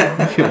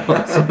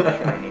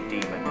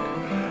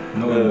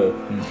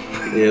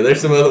 Yeah,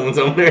 there's some other ones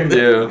on there.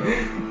 Yeah.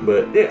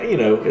 But yeah,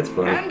 it's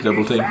fun.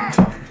 Double team.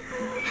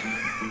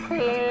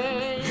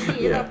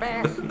 Yeah,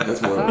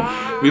 that's one.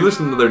 Have you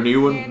listened to their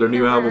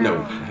new album?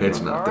 No. It's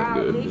not that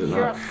good. Is it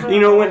not?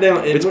 It went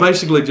down. It's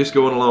basically just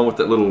going along with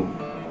that little,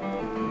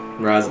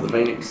 Rise of the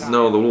Phoenix. the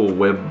little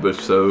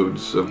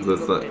webisodes of the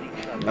thing.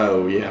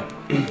 Oh yeah.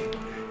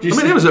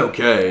 It was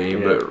okay,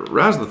 but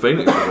Rise of the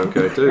Phoenix was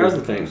okay too. Rise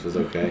of the Phoenix was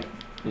okay.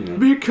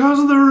 Because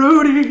the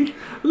roadie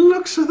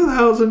looks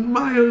 1,000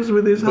 miles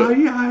with his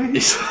high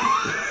eyes.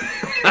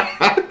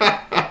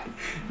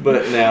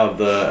 But now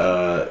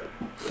the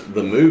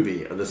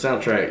movie, the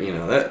soundtrack,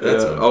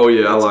 that's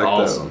I like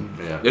awesome.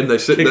 that. Yeah. And they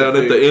sit down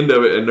at the end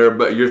of it, and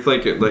you're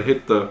thinking they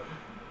hit the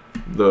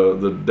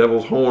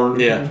devil's horn.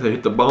 Yeah. They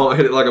hit the bong,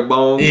 hit it like a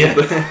bong. Yeah.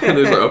 And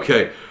it's like,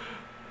 okay,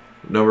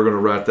 now we're gonna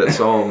write that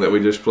song that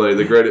we just played,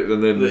 the greatest,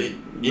 and then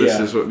this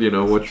is what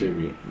what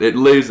Tribute. it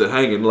leaves it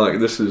hanging like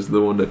this is the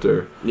one that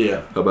they're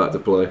about to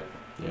play.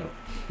 Yeah.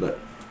 But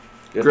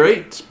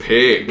Great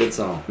pick. good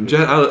song.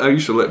 I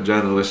used to let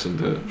Jana listen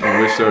to it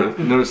when we started.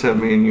 Notice how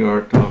me and you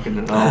are talking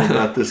at all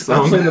about this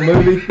I've song. seen the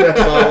movie.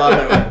 That's all I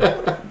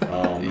know.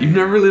 You've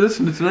never really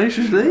listened to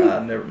Tenacious D? I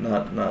never,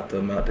 not to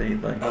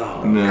anything.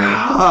 Oh. No,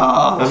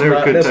 I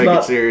never could take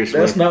it seriously.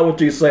 That's not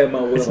what you say in my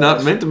wheelhouse. It's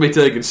not meant to be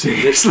taken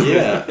seriously.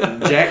 Yeah,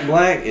 Jack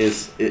Black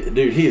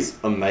dude, he's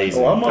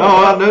amazing. Oh, I'm Oh,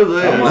 I know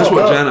that. That's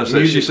what about Jana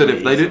said. She said if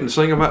they musically, didn't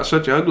sing about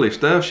such ugly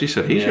stuff, she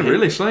said he Yeah, should he-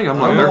 really sing. I'm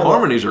like, I'm their all-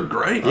 harmonies are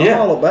great. I'm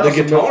all about the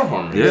some guitar of-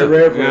 harmony. Yeah. It's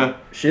rare for Yeah.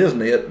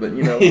 shiznit, but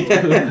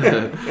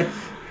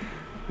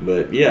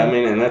But yeah, I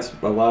mean, and that's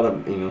a lot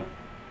of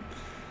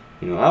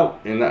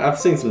I've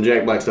seen some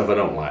Jack Black stuff I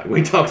don't like.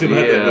 We talked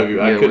about that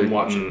movie. I couldn't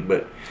watch it,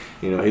 but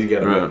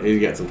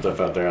he's got some stuff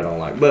out there I don't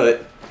like.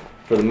 But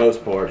for the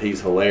most part,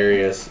 he's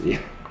hilarious, and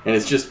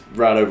it's just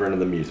right over into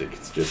the music.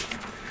 It's just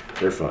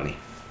they're funny.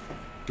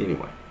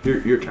 Anyway,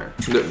 your turn.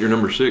 Your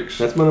number 6.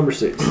 That's my number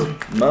 6.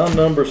 my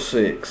number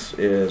 6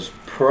 is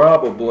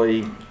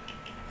probably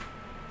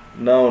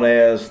known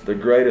as the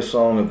greatest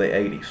song of the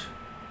 80s.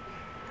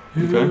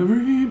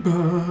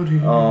 Everybody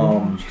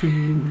wants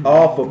to.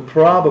 Off of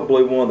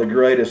probably one of the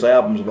greatest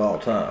albums of all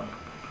time.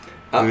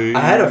 I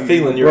had a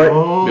feeling you were.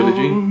 Billie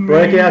Jean.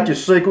 Break out your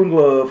sequin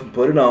glove and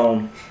put it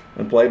on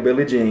and play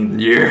Billie Jean.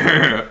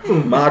 Yeah.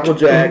 Michael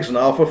Jackson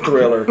off of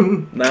Thriller,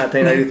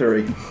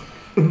 1983.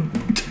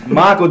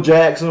 Michael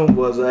Jackson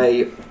was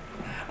a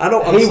I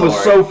don't. I'm He was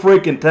sorry. so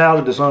freaking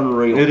talented. It's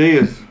unreal. It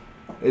is.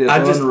 It is I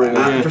just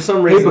unreal. for some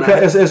He reason.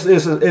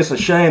 it's a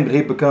shame that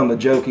he become a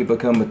joke. He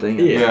become a thing.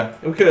 Yeah,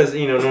 because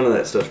none of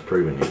that stuff's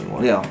proven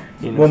anymore. Yeah.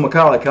 You know. Well,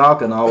 Macaulay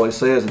Culkin always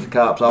says that the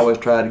cops always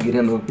tried to get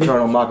him to turn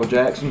on Michael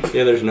Jackson.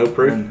 Yeah, there's no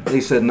proof. And he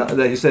said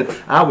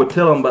I would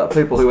tell him about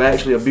people who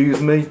actually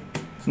abused me,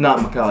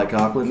 not Macaulay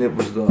Culkin. It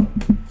was the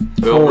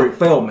Corey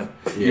Feldman.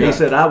 Yeah. He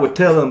said I would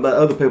tell them about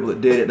other people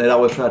that did it. They'd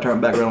always try to turn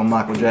it back around on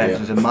Michael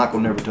Jackson. He said Michael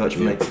never touched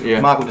me. Yeah.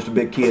 Michael just a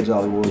big kid's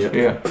all he was.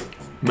 Yeah.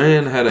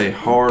 Man had a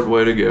hard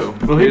way to go.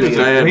 Well, he His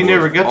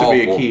never dad got was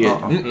to be a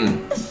awful. kid.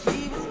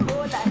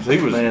 He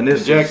was Man,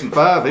 this Jackson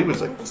 5. He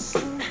was a I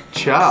don't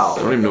child.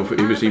 even know if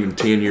he was even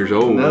 10 years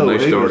old No, when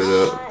they he started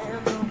was-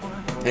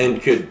 up.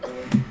 And could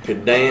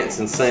dance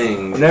and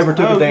sing. Never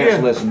took Oh, a dance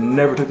yeah. lesson.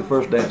 Never took the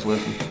first dance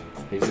lesson.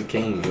 He's a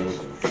king,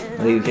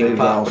 man. He was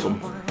Pop.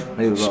 awesome.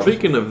 He was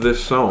Speaking of this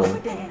song,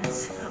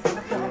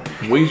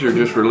 Weezer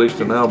just released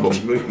an album.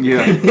 Yeah.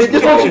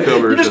 All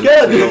covers just and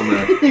got it. shit on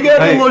there. awesome. You got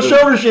Hey, a little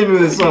shoulder shimmy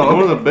with this One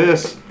song. of the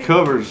best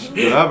covers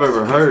that I've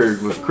ever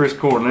heard was Chris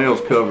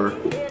Cornell's cover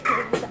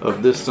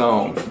of this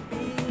song.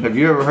 Have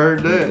you ever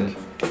heard that?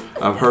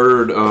 I've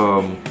heard,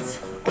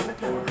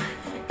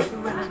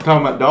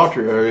 Talking about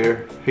Daughtry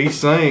earlier, he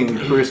sang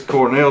Chris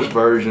Cornell's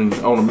version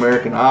on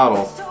American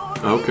Idol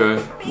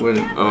okay.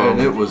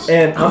 and it was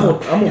And I'm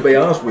gonna be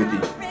honest with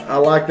you. I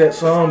like that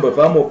song, but if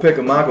I'm gonna pick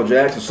a Michael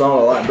Jackson song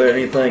I like better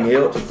than anything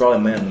else, it's probably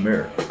Man in the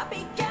Mirror.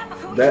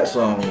 That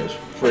song is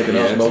freaking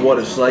awesome about what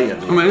it's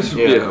saying. I mean, it's,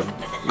 yeah.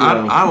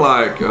 I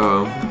like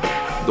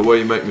The Way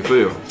You Make Me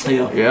Feel.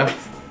 yeah.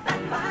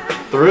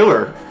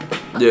 Thriller.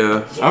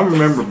 Yeah. I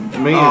remember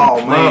me and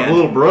Oh, my man.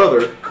 little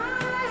brother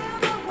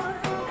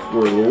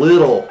were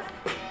little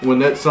when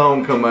that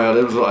song come out.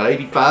 It was like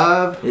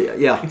 85.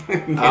 Yeah.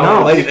 I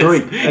No, was-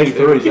 83.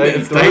 83.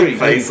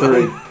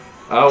 83.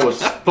 I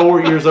was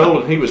 4 years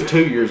old and he was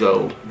 2 years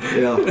old.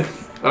 Yeah.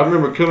 I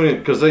remember coming in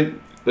because they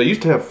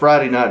used to have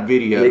Friday night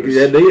videos.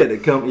 It did.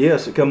 It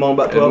come on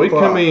about And 12 we'd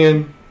o'clock. come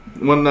in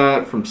one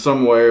night from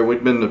somewhere.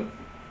 We'd been to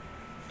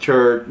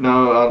church.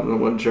 No, I don't know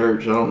what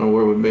church. I don't know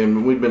where we'd been,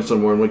 but we'd been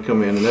somewhere and we'd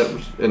come in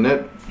and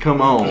that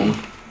come on.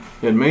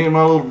 And me and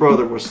my little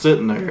brother were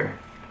sitting there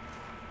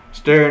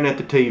staring at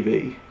the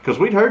TV because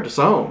we'd heard the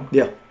song.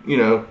 Yeah. You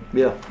know.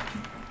 Yeah.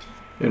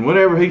 And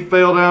whenever he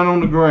fell down on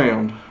the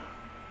ground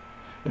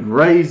and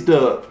raised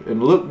up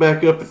and looked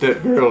back up at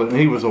that girl and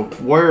he was a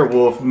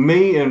werewolf,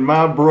 me and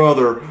my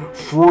brother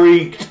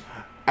freaked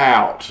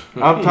out.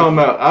 I'm talking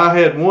about I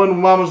had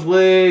one mama's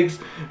legs,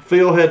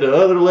 Phil had the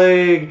other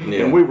leg,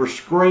 Yeah. and we were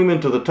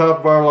screaming to the top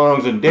of our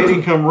lungs, and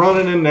Daddy come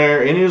running in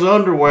there in his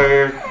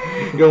underwear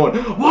going,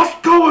 "What's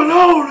going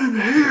on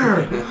in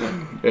here?"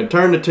 and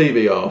turned the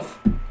TV off.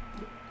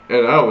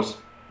 And I was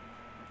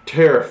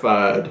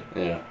terrified.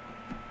 Yeah.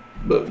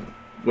 But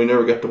we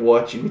never got to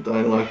watch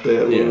anything like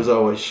that. We Yeah. was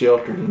always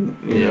sheltered, and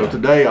you know, Yeah.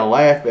 today I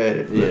laugh at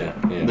it. But Yeah.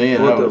 Yeah.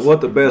 Then I was,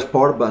 What the best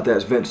part about that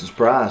is Vincent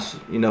Price.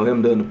 You know,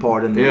 him doing the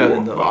part in the, Yeah.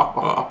 in the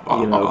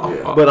you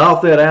know. But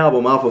off that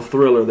album, off of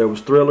Thriller, there was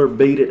Thriller,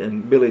 Beat It,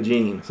 and Billie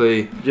Jean.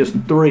 See, Just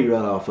three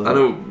right off of it. I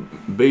know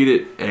Beat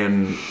It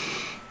and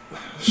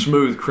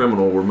Smooth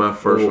Criminal were my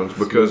first ones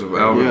because of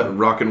Alvin Yeah.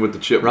 Rockin' with the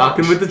Chipmunks.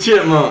 Rocking with the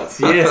Chipmunks.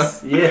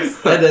 Yes, yes.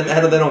 I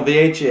had that on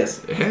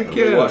VHS. Heck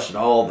We yeah. watched it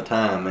all the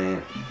time,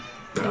 man.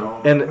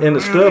 And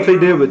the stuff he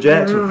did with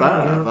Jackson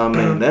 5, I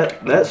mean,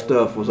 that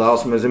stuff was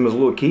awesome as him as a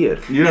little kid.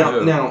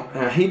 yeah, Now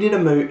he did a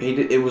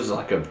movie. It was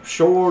like a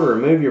short or a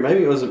movie, or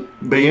maybe it was a.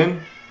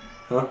 Ben.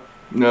 Huh?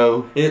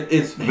 No,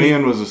 It's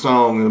Ben was a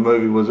song, and the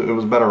movie was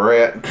about a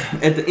rat.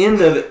 at the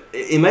end of it.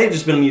 It may have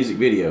just been a music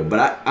video,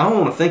 but I don't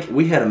want to think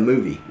we had a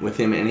movie with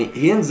him, and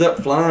he ends up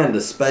flying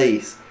to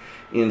space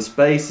in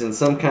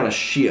some kind of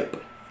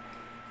ship.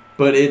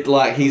 But it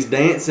like he's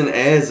dancing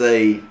as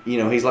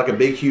he's like a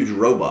big huge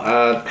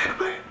robot.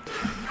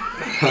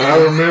 I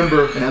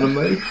remember,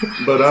 Anime.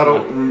 but I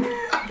don't.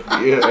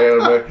 Yeah,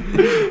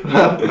 anime.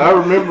 I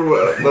remember,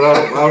 but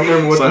I don't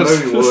remember what the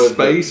movie was.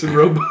 Space and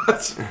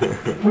robots.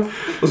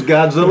 Was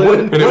Godzilla in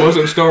And it? it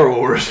wasn't Star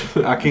Wars.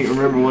 I can't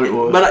remember what it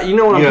was. But you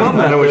know what I'm yeah, talking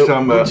about. I know what you're though?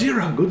 talking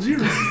about.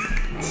 Godzilla.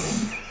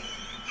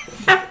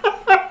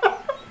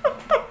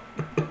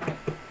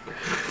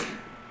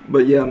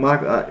 But yeah,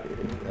 Mike,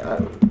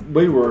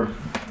 we were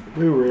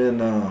in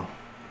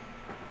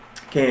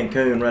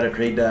Cancun right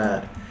after he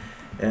died,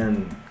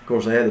 and of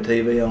course they had the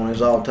TV on. It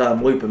was all the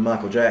time looping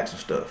Michael Jackson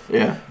stuff.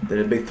 Yeah. Then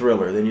it'd be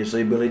Thriller. Then you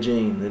see Billie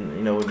Jean.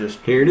 Then just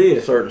Here it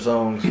is. certain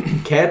songs.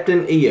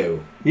 Captain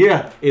EO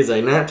Yeah. is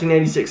a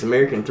 1986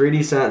 American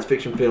 3D science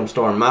fiction film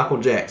starring Michael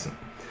Jackson.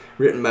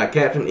 Written by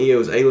Captain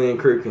EO's alien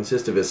crew,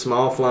 consists of his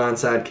small flying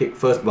sidekick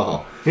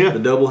Fuzzball, Yeah. the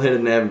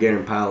double-headed navigator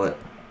and pilot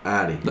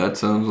Ida. That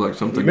sounds like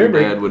something Remember,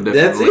 your dad would that's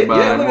definitely it. buy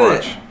Yeah, and look at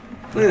watch.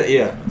 Look at that.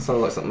 Yeah, it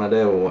sounds like something my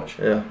dad would watch.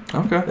 Yeah,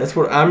 Okay. That's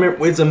what I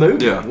remember. It's a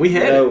movie. Yeah. We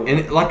had No. it,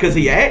 and because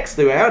he acts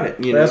throughout it,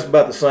 you know. that's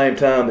about the same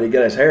time that he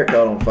got his hair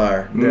caught on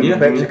fire during Yeah.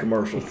 the Pepsi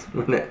commercials.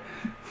 When that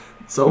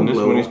soul And this is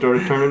glow. when he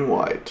started turning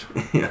white.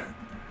 Yeah.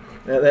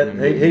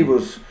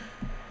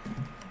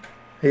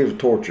 He was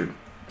tortured.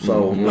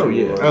 soul. Mhm. Oh,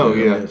 yeah. Oh,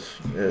 yeah.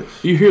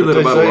 It's You hear that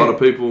they about say- a lot of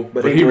people,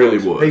 but but he really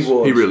he was.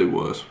 was. He really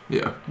was.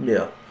 Yeah.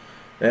 yeah.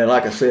 And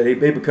like I said, he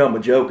become a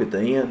joke at the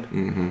end.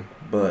 Mm-hmm.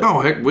 But Oh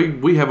heck,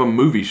 we have a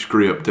movie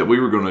script that we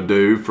were going to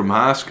do from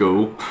high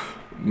school,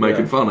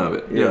 making Yeah. fun of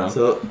it. Yeah.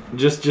 So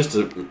just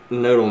a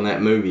note on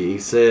that movie. He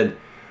said,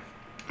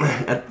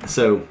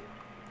 so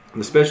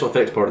the special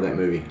effects part of that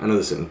movie. I know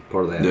this isn't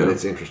part of that, Yeah. but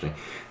it's interesting.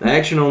 The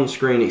action on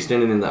screen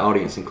extended in the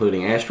audience,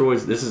 including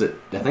asteroids. This is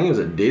I think it was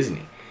at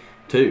Disney,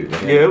 too. They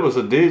had- Yeah, it was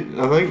I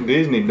think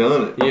Disney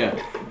done it. Yeah.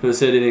 So it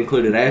said it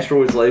included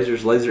asteroids,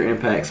 lasers, laser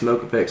impacts,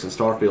 smoke effects, and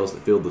star fields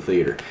that filled the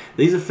theater.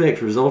 These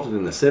effects resulted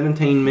in a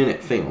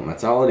 17-minute film.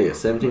 That's all it is,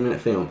 17-minute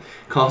film,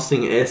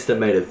 costing an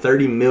estimated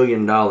 $30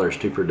 million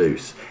to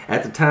produce.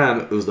 At the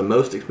time, it was the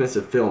most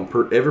expensive film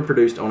ever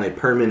produced on a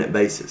per-minute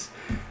basis,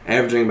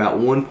 averaging about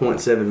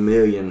 $1.7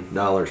 million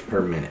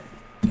per minute.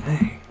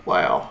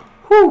 Wow.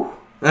 Whew!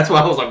 That's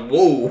why I was like,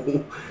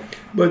 whoa!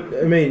 But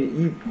I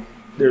mean,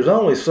 there's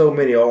only so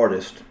many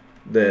artists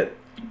that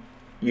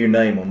you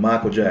name them.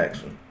 Michael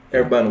Jackson.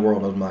 Everybody in the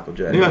world knows Michael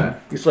Jackson. Yeah.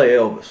 You say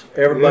Elvis.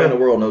 Everybody in Yeah.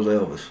 the world knows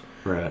Elvis.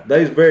 Right.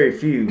 There's very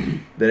few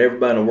that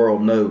everybody in the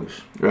world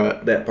knows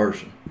Right. that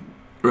person.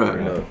 Right.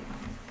 You know.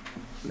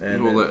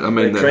 And Well, that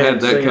had that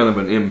transcend- kind of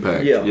an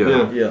impact. Yeah.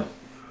 Yeah.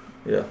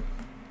 Yeah.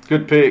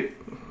 Good pick.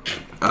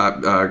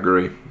 I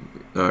agree.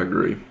 I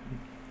agree.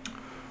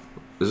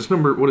 Is this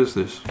number? What is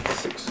this?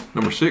 6.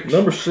 Number 6.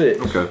 Number 6.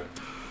 Okay.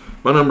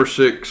 My number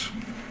 6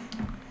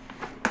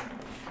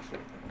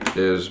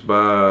 is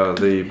by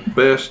the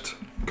best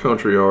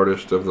country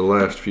artist of the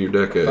last few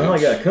decades. I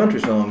only got a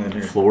country song in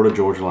here. Florida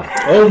Georgia Line.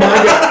 Oh my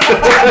God!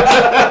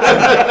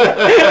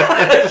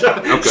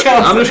 Okay.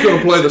 I'm just going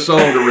to play the song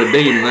to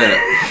redeem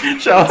that.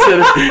 Sean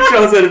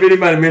said if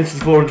anybody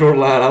mentions Florida Georgia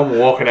Line, I'm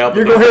walking out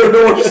the You're gonna hear the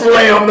door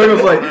slam. They're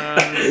gonna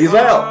say, "He's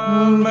out."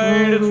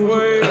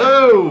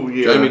 Oh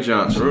yeah. Jamie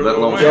Johnson. That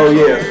long. Oh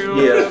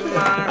yes.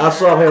 I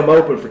saw him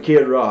open for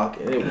Kid Rock,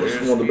 and it was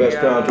one of the best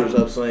concerts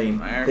I've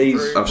seen.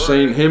 I've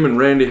seen him and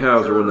Randy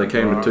Houser when they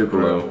came to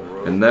Tupelo,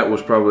 and that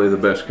was probably one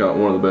of the best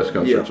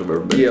concerts I've ever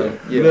been to.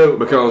 You know,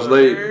 Because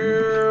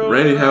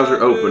Randy Houser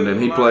opened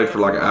and he played for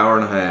like an hour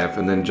and a half,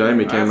 and then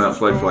Jamie came out and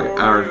played for like an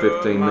hour and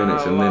 15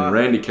 minutes, and then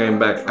Randy came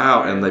back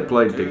out and they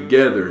played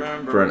together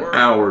for an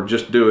hour,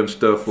 just doing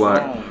stuff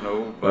like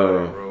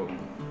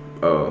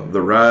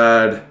The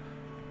Ride,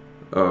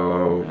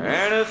 Turn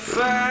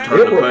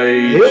the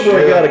Page,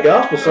 Hillboy got a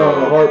gospel song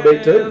in a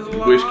heartbeat too.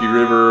 Whiskey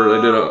River.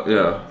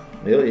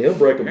 They did He'll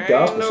break a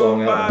gospel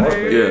song out in a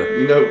heartbeat. yeah.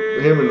 you know,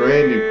 him and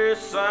Randy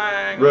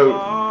wrote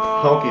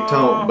Honky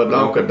Tonk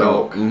Badonka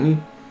Donk. Mm-hmm.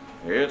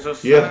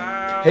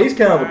 Yeah. He's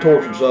kind of a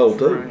tortured soul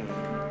too.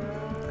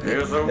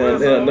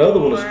 And another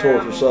one that's a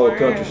tortured soul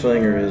country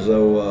singer is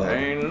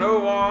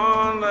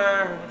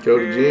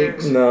Cody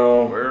Jinks.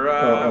 no,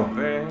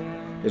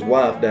 his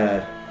wife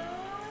died.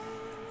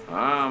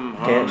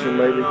 Cancer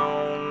maybe.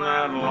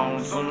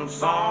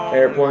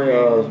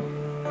 Airplane.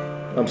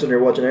 I'm sitting here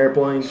watching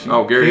Airplanes.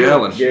 Oh, Gary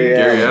Allen.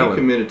 Gary He Allen.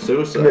 committed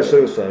suicide. Commit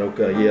suicide.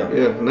 Okay, yeah.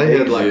 Yeah, and they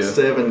had like Yeah.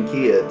 7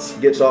 kids.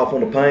 Gets off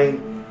on the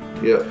pain.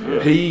 Yeah.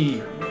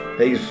 He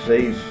He's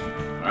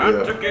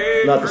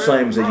Yeah. not the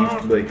same as he used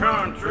to be.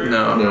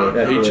 no.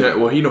 No.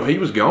 He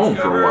was gone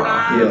for a while,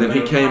 Yeah. and then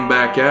he came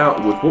back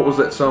out with what was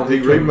that song? He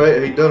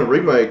done a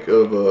remake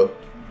of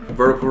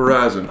Vertical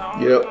Horizon.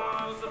 yep.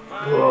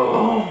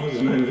 Oh, what's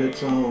the name of that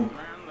song?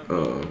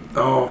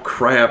 Oh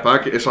crap!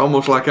 It's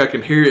almost like I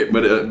can hear it,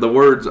 but the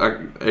words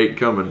ain't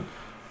coming.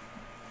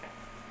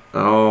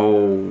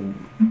 Oh,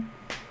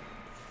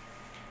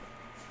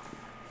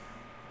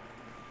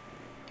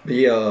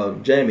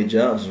 Jamie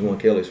Johnson's one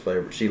of Kelly's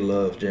favorites. She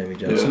loves Jamie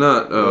Johnson. it's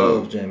not.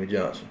 Loves Jamie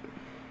Johnson.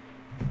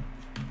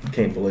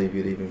 Can't believe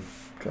you'd even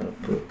try to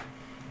put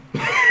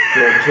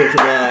Georgia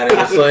Line in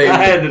the same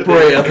I had to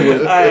breath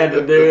with. I had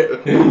to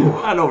do it.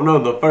 I don't know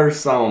the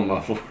first song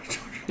by Florida Georgia.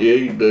 Yeah,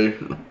 you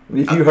do.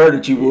 If you heard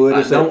it, you would.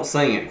 I It's don't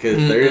sing it because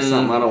there is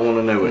something I don't want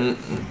to know it.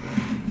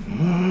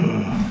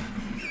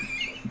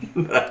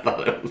 I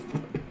thought it was.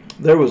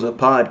 There was a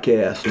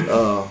podcast,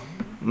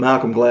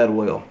 Malcolm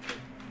Gladwell.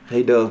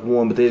 He does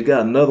one, but he's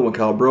got another one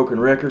called Broken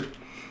Record,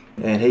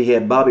 and he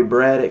had Bobby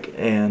Braddock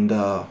and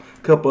a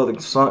couple other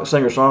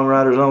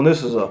singer-songwriters on.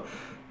 This is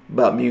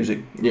about music,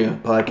 Yeah.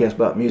 podcast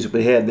about music.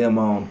 But he had them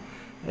on,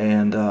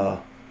 and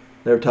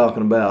they were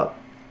talking about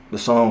the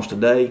songs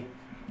today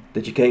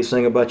that you can't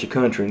sing about your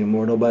country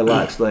anymore. Nobody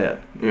likes that.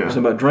 Yeah. Sing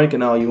about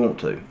drinking all you want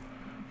to,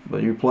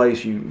 but you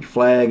replace your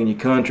flag and your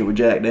country with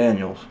Jack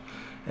Daniels.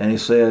 And he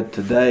said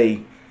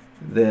today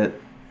that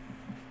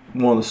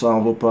one of the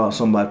songs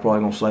somebody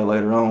probably gonna say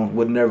later on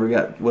would never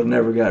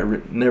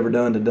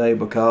done today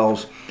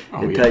because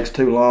it takes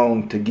too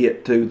long to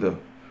get to the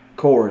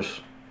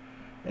chorus,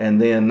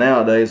 and then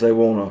nowadays they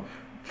want a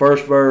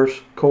first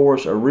verse,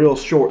 chorus, a real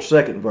short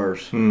second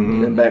verse,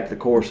 and then back to the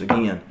chorus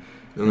again.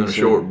 and then a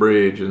short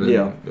bridge, and then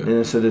Yeah, and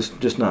it said it's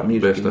just not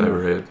music. best I anymore.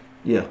 ever had.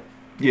 Yeah,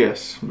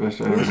 Yes, best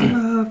I ever.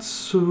 Not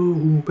so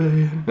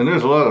bad. And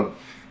there's a lot of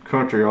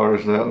country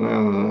artists out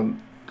now that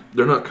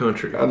They're not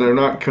country. They're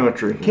not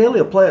country.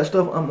 Kelly will play that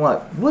stuff. I'm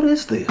like, what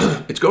is this?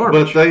 It's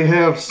garbage. But they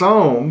have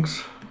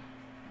songs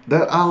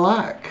that I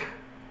like.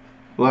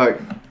 Like,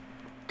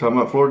 talking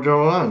about Florida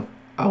Georgia Line,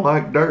 I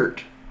like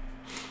Dirt.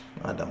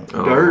 I don't.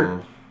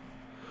 Dirt.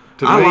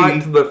 To I me,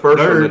 liked the first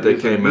one Dirt that they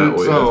is a came good out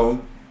with.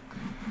 song.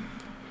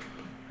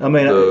 I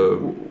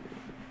mean,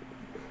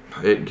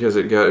 Because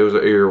it was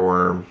an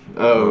earworm.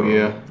 Oh,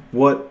 yeah.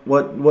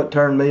 what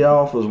turned me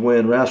off was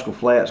when Rascal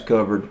Flatts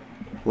covered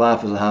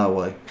 "Life Is a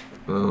Highway,"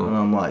 and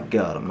I'm like,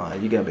 God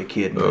Almighty, you gotta be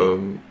kidding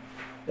me.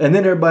 And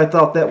then everybody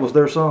thought that was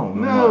their song.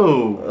 I'm No.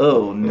 like,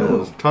 oh It no.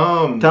 was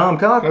Tom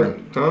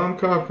Cochran. Tom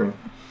Cochran.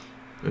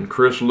 And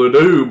Chris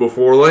Ledoux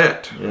before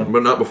that. Yeah.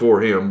 But not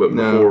before him, but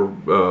No.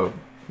 before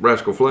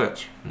Rascal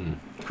Flatts.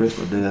 Chris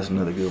Ledoux, that's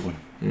another good one.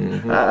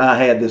 Mm-hmm. I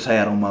had this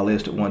hat on my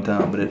list at one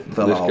time, but it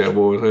fell This off.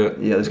 Cowboys hat.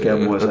 Yeah, this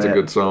Cowboys That's hat.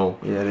 a good song.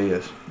 Yeah, it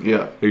is.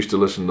 Yeah. I used to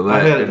listen to I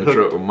that had in it the hooked-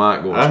 truck with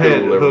Mike going to I school had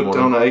it every hooked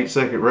on morning. an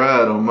 8-second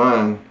ride on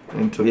mine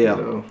and took Yeah.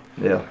 it off.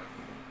 Yeah.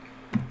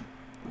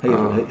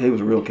 He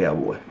was a real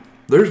cowboy.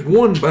 There's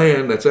one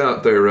band that's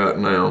out there right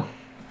now.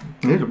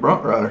 He's a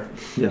bronc rider.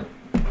 Yeah.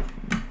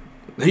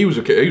 He was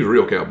a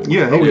real cowboy.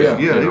 Yeah, he Oh, was, yeah. yeah,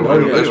 he You was know,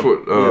 real that's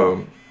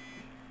deal.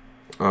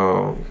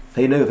 what.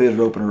 He knew if he was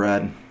roping or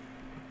riding.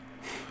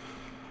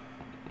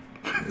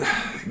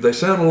 They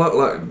sound a lot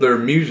like their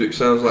music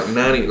sounds like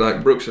 90,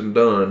 like Brooks and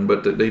Dunn,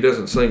 but he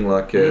doesn't sing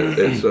like it.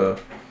 It's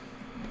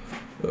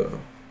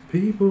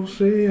people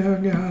say I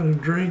got a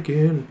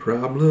drinking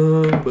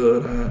problem,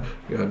 but I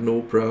got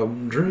no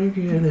problem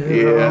drinking at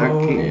Yeah, I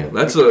all. can't.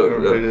 That's I can't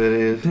remember who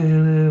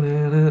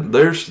that is.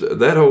 There's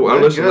that whole. I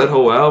That's listened to good. that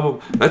whole album.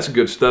 That's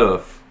good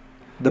stuff.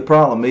 The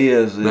problem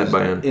is That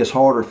band. it's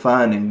harder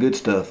finding good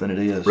stuff than it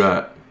is.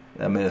 Right.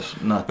 I mean, it's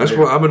not. That's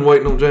there. why I've been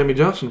waiting on Jamie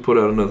Johnson to put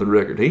out another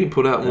record. He ain't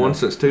put out one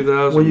since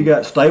 2014 Well, you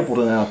got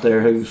Stapleton out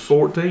there who's,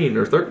 or 13. you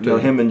know,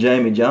 him and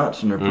Jamie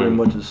Johnson are pretty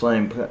much the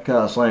same kind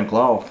of same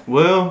cloth.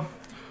 Well,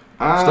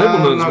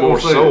 Stapleton's I'm not more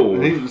gonna say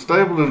soul. it.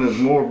 Stapleton is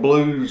more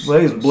blues, Well,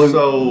 he's blue-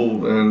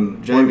 soul,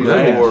 and Jamie's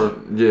Bluegrass. more.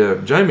 Yeah,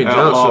 Jamie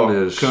Outlaw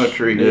Johnson is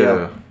country.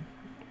 Yeah.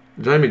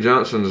 Jamie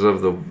Johnson's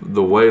of the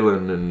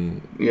Waylon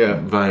and Yeah.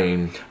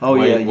 vein. Oh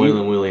yeah,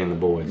 Waylon Willie and the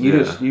Boys. you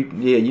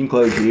can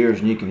close your ears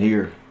and you can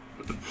hear.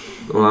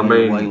 Well, I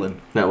mean, Waylon.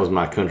 That was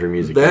my country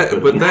music. but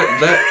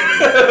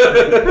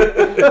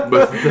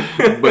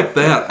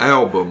that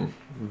album,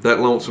 that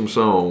Lonesome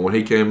Song, when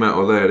he came out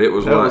with that, it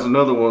was That like was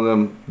another one of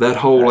them. that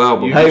whole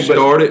album. You You Hey,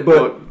 start it,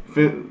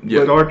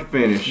 Yeah. Start to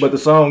finish. But the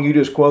song you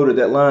just quoted,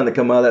 that line that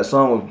come out of that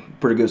song, was a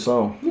pretty good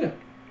song.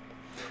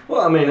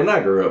 Well, I mean, and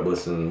I grew up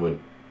listening with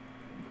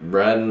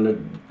riding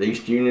the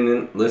East Union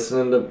and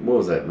listening to what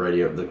was that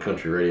radio, the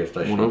country radio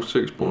station?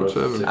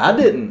 106.7. I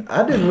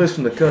didn't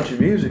listen to country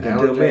music Alan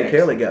until me and Jackson.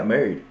 Kelly got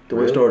married. Till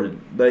we Really? started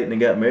dating and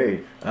got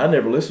married. I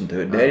never listened to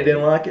it. Daddy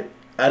didn't like it.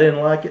 I didn't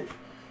like it.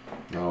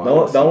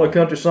 Oh, The only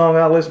country song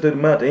I listened to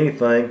amount to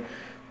anything,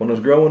 when I was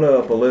growing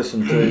up, I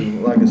listened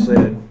to, like I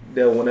said,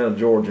 Devil Went Down to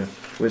Georgia.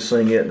 We'd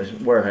sing it in the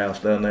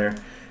warehouse down there.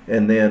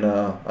 And then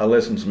I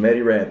listened to some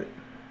Eddie Rabbit,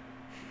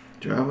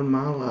 Driving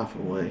my life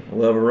away.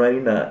 Love a Rainy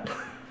Night.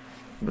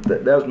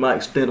 But that was my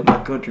extent of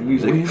my country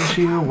music.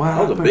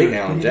 I was a big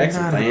Alan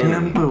Jackson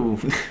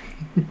fan.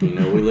 You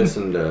know, we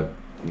listened to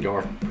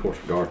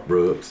Garth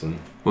Brooks and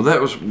Well, that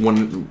was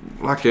when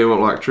I came up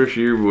like Trisha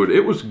Yearwood.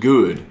 It was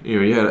good. You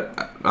know, you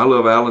had I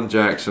love Alan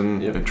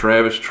Jackson Yep. and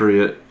Travis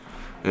Tritt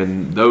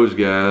and those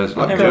guys.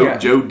 Like never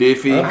got- Joe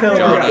Diffie, I'm kinda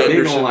John like- I didn't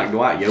Anderson. like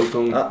Dwight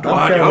Yoakam. I'm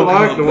Dwight kinda Yoakam.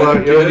 like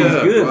Dwight Yoakam.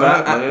 Yeah, He's good,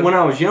 Dwight, but man. when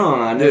I was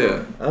young, I never. Yeah.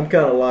 I'm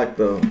kind of like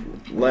the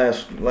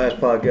last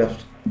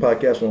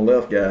podcast on the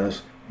left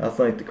guys. I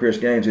think that Chris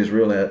Gaines is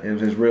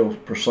his real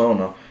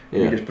persona.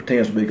 Yeah. He just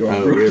pretends to be Garth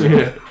Oh, Brooks. really?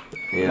 Yeah.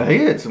 Yeah. He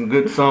had some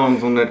good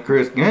songs on that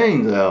Chris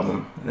Gaines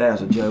album. That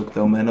was a joke,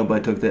 though, man.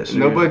 Nobody took that serious.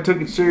 Nobody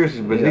took it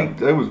seriously, but Yeah.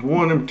 there was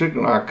one in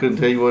particular. I couldn't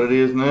tell you what it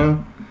is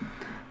now,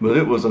 but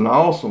it was an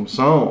awesome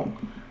song,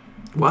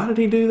 Why did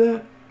he do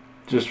that?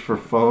 just for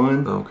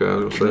fun. Okay, I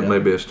was gonna say Yeah.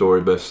 maybe a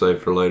story best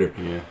saved for later.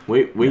 Yeah,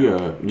 we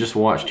just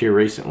watched here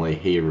recently.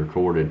 He had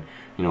recorded,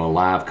 you know, a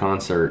live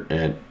concert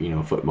at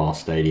a football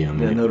stadium.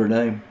 Yeah, And Notre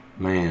Dame.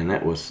 man,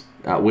 that was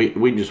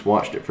we just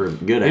watched it for a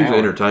good He's hour. an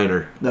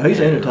entertainer. No, he's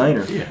an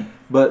entertainer. Yeah,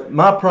 But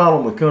my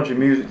problem with country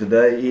music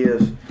today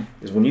is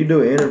when you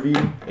do an interview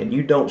and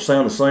you don't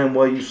sound the same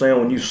way you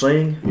sound when you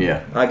sing.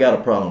 yeah, I got a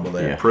problem with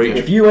that. Yeah. Preach.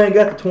 If you ain't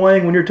got the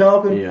twang when you're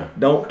talking, Yeah.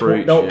 don't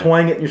Preach, don't yeah.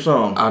 twang it in your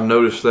song. I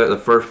noticed that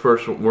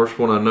the worst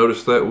one I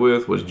noticed that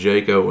with was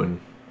Jake Owen.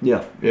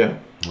 Yeah, Yeah,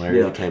 Larry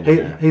yeah. the Cable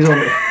Guy. He's on.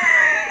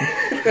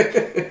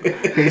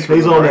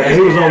 He's on that.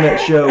 He was on that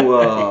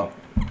show.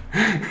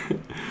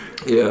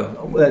 Yeah,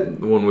 That,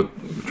 the one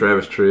with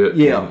Travis Tritt.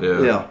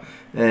 yeah.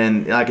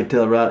 And I could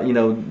tell right.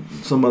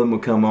 Some of them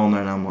would come on there,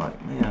 and I'm like,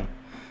 man,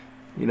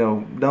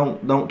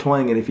 don't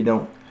twang it if you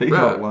don't He's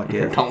talk right. like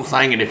that. Don't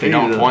sing it if you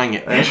don't He's a- twang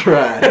it. That's I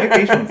right. think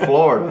he's from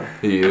Florida.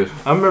 He is.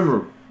 I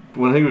remember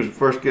when he was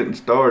first getting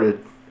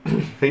started,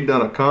 he'd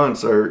done a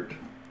concert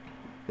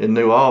in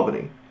New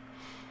Albany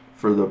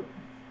for the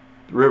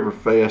River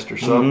Fest or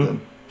something,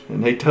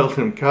 and he told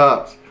them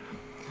cops,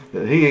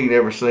 that he ain't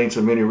ever seen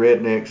so many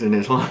rednecks in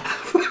his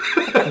life.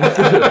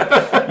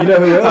 You know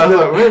who I else? was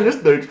like, man, this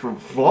dude's from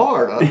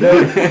Florida. You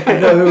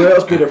know who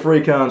else did a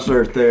free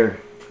concert there?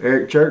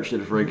 Eric Church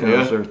did a free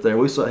concert there.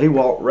 We saw he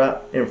walked right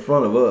in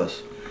front of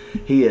us.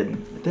 He had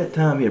at that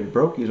time he had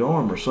broke his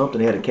arm or something.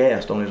 He had a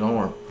cast on his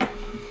arm. But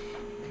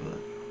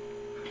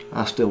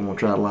I still want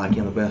to try to like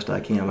him the best I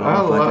can. But I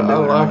don't know if I can do it.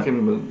 or like not.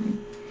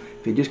 him,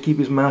 If he just keep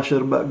his mouth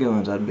shut about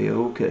guns, I'd be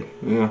okay.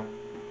 but yeah.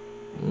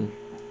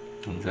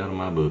 It's out of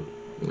my book.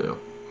 Yeah.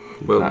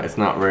 Well, It's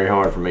not very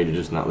hard for me to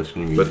just not listen to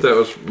music. but that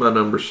was my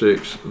number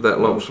 6, That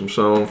Lonesome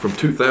Song from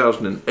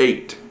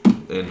 2008.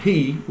 And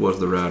he was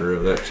the writer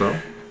of that song.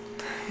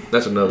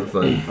 That's another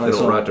thing. They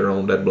don't write their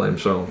own dead blame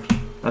songs.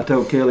 I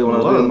told Kelly when A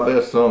I was lot of doing the my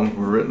best songs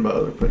were written by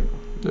other people.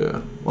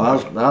 Yeah. I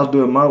was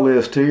doing my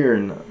list here,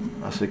 and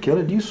I said,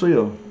 Kelly, do you see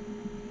a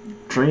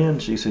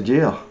trend? She said,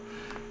 yeah.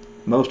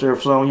 Most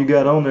every song you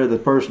got on there, the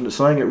person that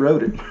sang it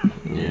wrote it.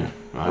 Yeah.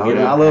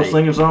 I love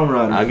singing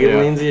songwriters. I'll give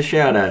Lindsay a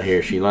shout out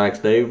here. She likes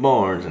Dave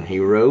Barnes, and he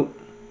wrote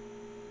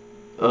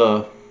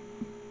God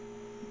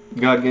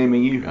Gave Me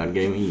You. God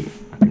Gave Me You.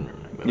 I can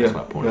remember that, but that's my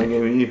God point.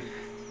 Gave Me You.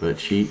 But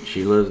she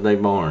loves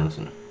Dave Barnes,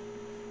 and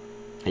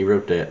he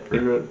wrote that He for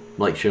wrote,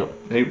 Blake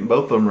Shelton.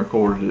 both of them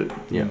recorded it.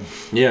 Yeah.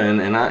 Yeah,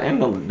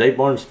 and the Dave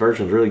Barnes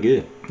version's really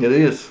good. It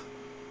is.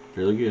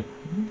 Really good.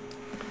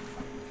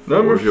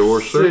 Number was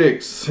yours, sir?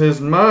 6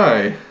 is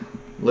my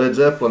Led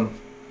Zeppelin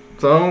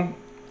song,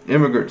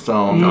 Immigrant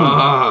Song.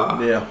 Ah.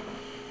 Yeah.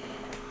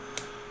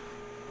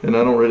 And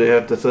I don't really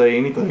have to say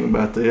anything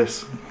about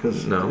this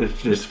because No, it's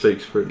it just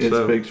speaks for it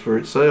itself. speaks for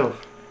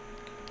itself.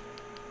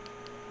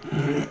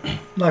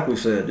 Like we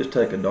said, just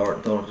take a dart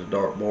and throw it to the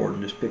dartboard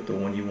and just pick the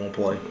one you want to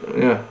play.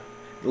 Yeah,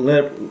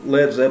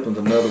 Led Zeppelin's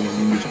another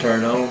one you just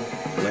turn on,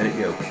 let it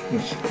go.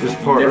 it's this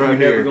part You're right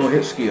never here. gonna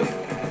hit skip.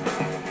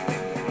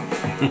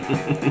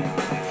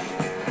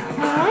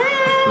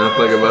 And I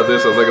think about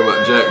this, I think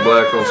about Jack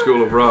Black on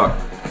School of Rock.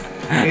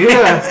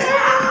 Yeah,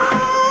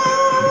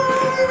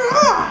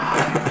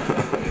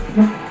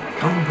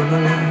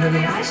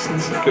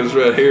 Because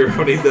right here,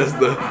 when he does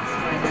the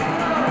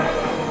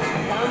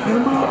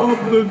Emma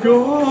of the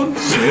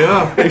Gods.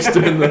 yeah. He's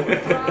doing the.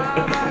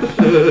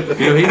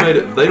 He made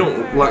it. They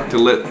don't like to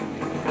let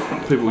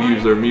people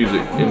use their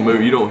music in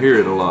movie. You don't hear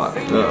it a lot.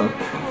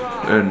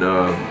 And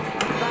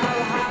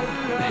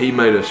he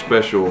made a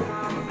special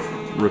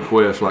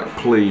request, like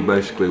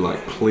basically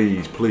like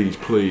please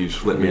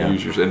let me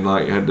use yours, and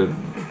like had to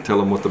tell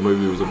him what the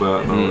movie was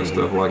about and all that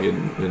stuff. Like it,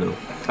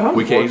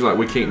 we can't. He's like,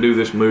 we can't do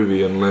this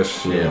movie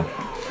unless you know.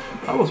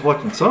 I was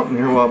watching something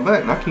here a while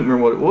back, and I can't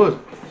remember what it was,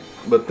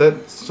 but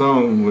that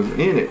song was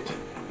in it.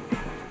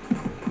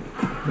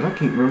 And I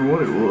can't remember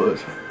what it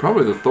was.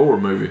 Probably the Thor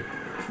movie.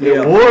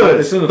 It was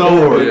It's in the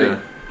Thor.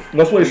 Yeah.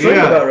 That's what they sing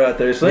Yeah. about right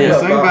there. They sing, They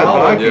sing about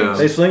Valhalla. Vikings.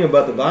 They sing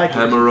about the Vikings.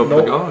 Hammer of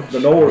the gods. The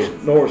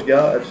Norse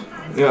gods.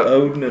 Yeah.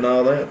 Odin and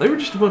all that. They were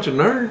just a bunch of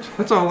nerds.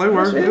 That's all they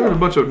were. They were a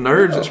bunch of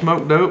nerds that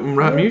smoked dope and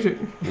write music.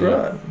 That's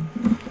right.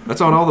 That's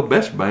all the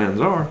best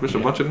bands are. Just a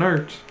bunch of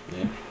nerds.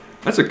 Yeah.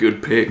 That's a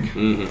good pick.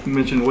 You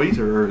mentioned Weezer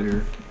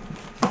earlier.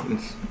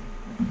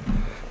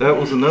 That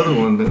was another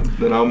one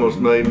that almost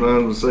made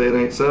mine was Say It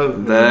Ain't So.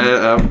 When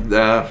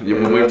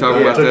we were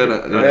talking about that,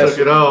 I took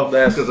it off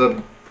that's- because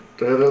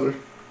I had other.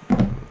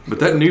 but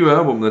that new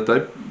album that they,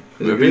 Is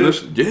it have you good?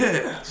 listened?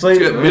 Yeah, See, it's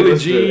got Billie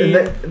let's do it. Jean.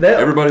 And that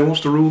Everybody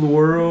Wants to Rule the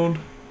World.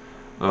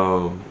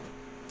 I'll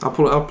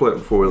play it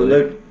before we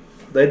leave.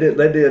 they did.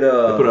 They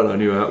put out a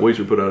new album.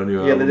 Weezer put out a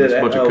new Yeah, album. they did. It's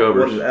a bunch of What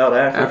covers. is it, Out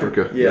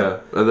Africa? Yeah.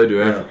 And they do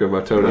Africa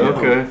by Tony.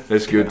 Okay.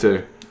 It's good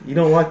too. You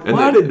don't like And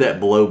Why they- did that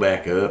blow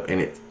back up?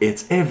 And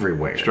it's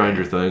everywhere.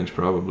 Stranger Things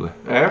probably.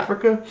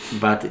 Africa?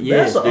 But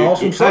yes, That's an dude,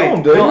 awesome it-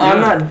 song, dude. No,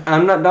 Yeah.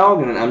 I'm not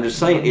dogging it. I'm just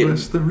saying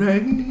Bless it. the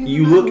rain.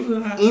 You look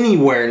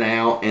anywhere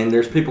now, and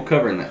there's people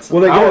covering that song.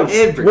 Well, they got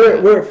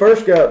everywhere. where it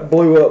first got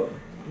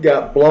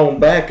blown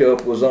back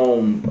up was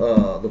on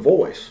The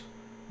Voice.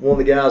 One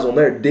of the guys on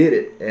there did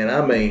it, and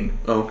I mean,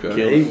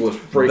 Okay. he was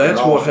freaking That's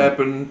awesome. what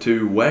happened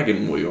to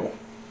Wagon Wheel.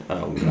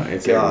 Oh, God,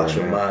 it's Gosh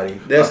everywhere. almighty.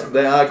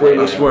 I agree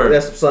I with swear. you.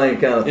 That's the same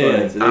kind of thing. Yeah,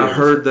 it I is.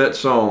 heard that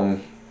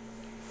song.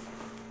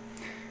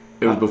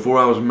 It was before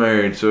I was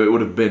married, so it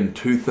would have been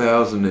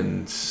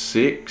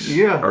 2006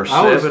 Yeah. or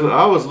I 7.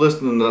 was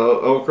listening to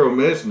Old Crow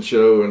Medicine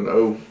Show in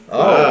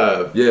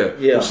 05. Yeah.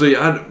 Yeah. Well, see,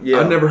 I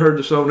Yeah. never heard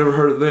the song, never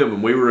heard of them,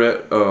 and we were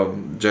at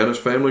Jana's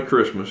family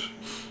Christmas,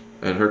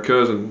 and her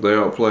cousin, they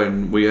all played,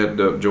 and we had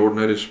Jordan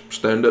had his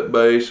stand-up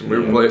bass, and we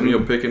were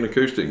playing, picking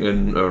acoustic,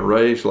 and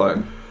Ray's like,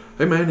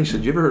 hey man, he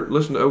said, you ever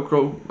listen to Old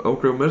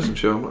Crow Medicine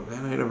Show? I'm like,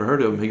 man, I ain't never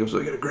heard of him. He goes,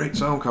 they got a great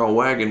song called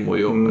Wagon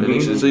Wheel, and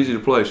he said it's easy to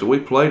play, so we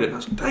played it, and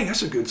I said, dang,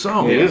 that's a good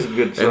song. It is a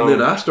good song. And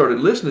then I started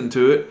listening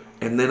to it,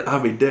 and then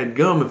I'd be dead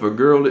gum if a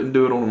girl didn't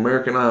do it on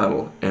American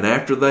Idol. And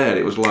after that,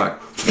 it was like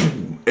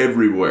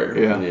everywhere.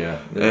 Yeah. Yeah.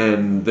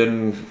 And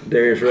then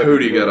Darius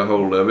Hootie got a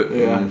hold of it.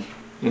 Yeah. And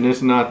And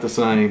it's not the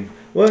same.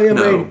 Well, I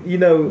No. mean, you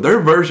know, Their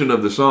version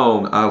of the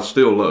song I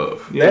still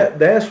love.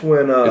 that's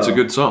when It's a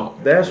good song.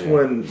 That's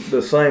when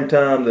the same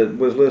time that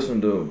was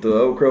listening to the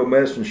Old Crow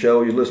Medicine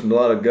Show, you listened to a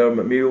lot of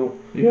Government Mule,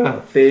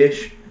 Yeah.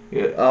 Fish,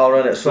 Yeah. all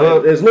around that same.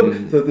 Well, There's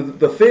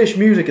the Fish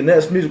music and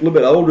that's music a little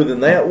bit older than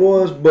that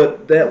was,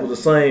 but that was the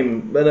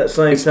same at that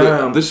same It's the,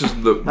 time. this is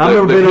the. I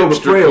remember the being over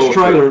hipster Fred's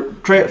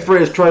culture.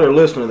 Fred's trailer,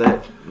 listening to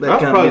that I was kind of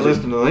probably music.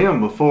 listening to them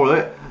before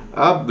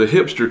that. The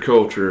hipster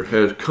culture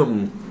has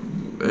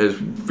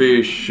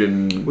Fish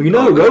and. Well, you know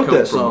all who that wrote come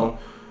that from. song?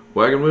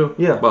 Wagon Wheel?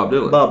 Yeah, Bob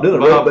Dylan. Bob Dylan,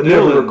 Bob but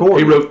never Dylan. recorded.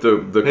 He wrote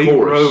the He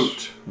chorus.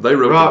 wrote They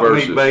wrote Rock the Me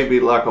verses. Baby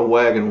Like a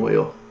Wagon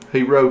Wheel.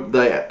 He wrote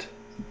that.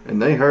 And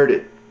they heard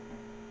it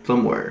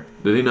somewhere.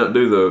 Did he not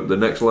do the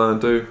next line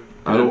too?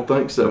 I don't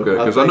think so. Okay,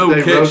 because I think know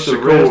they Catch wrote the rest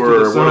of Core or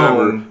whatever.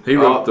 song, He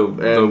wrote the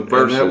and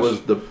verses. that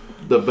was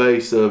the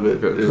base of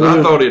it. Okay, 'cause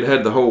I thought it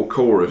had the whole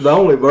chorus. The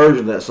only version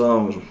of that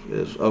song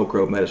is Old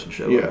Crow Medicine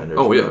Show. Yeah. I mean,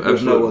 Oh yeah,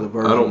 there's no absolutely. other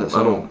version I of that don't.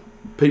 I song. don't.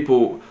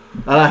 People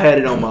And I had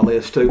it on my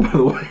list too, by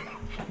the way.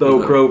 The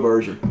Old Crow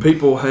version.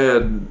 people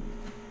had,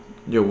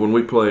 when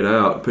we played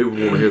out, people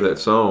want to hear that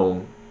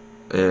song,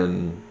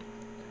 and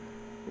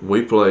we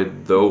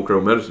played the Old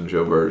Crow Medicine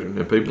Show version,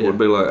 and people would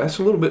be like, "That's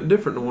a little bit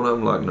different than what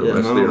I'm like." No, Yeah,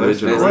 that's no, the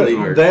that's- original. that's the-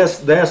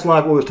 version. That's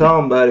like what we was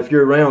talking about. If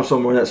you're around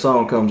somewhere and that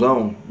song comes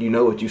on, you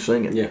know what you're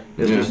singing. Yeah.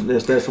 It's Yeah.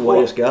 just that's the way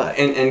it's got.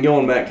 And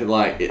going back to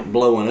like it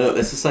blowing up,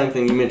 that's the same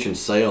thing you mentioned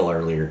Sail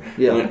earlier.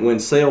 Yeah. When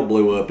Sail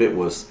blew up, it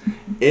was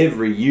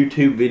every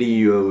YouTube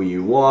video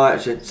you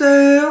watch, it's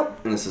Sail,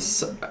 and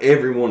it's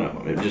every one of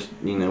them. It just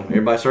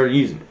everybody started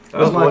using it. I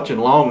was like- watching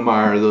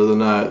Longmire the other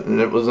night,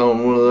 and it was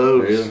on one of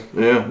those.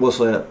 Yeah. What's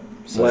that?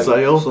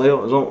 Sail?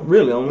 Sail is on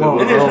really on long.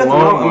 It And there's on nothing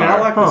wrong. I mean, I Longmire.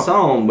 like the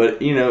song, but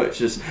it's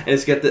just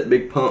it's got that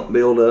big pump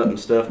build up and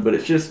stuff. But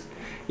it's just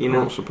I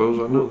don't suppose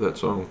I know that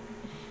song.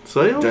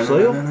 Sail?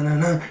 Sail?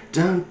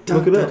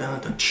 Look it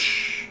up.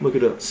 Look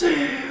it up.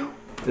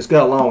 It's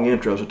got a long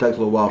intro, so it takes a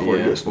little while before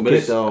Yeah, it gets but kicked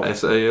it's- off.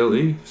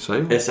 SALE,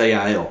 Sail.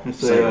 SAIL.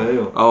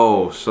 Sail.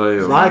 Oh,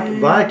 Sail.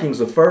 Vikings,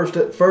 the first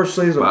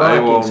season of By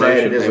Vikings AWOL had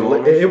it.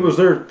 Nation. It was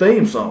their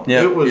theme song.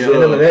 Yeah. It was. And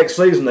then the next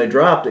season they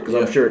dropped it because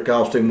Yeah. I'm sure it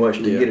cost too much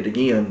to Yeah. get it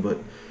again. But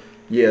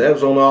yeah, that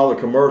was on all the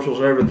commercials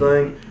and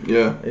everything.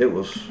 Yeah. It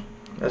was.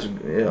 That's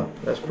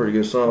a pretty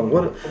good song.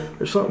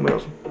 There's something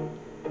else.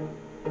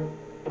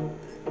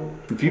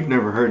 If you've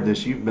never heard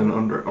this, you've been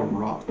under a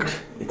rock.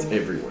 It's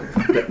everywhere.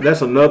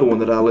 That's another one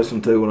that I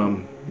listen to when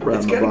I'm It's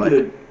riding got my a bike.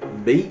 good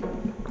beat.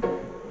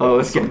 Oh,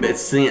 It's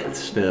synth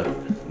stuff,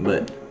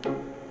 but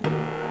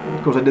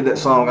Of course, I did that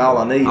song "All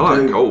I Need." I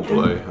like too.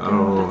 Coldplay. I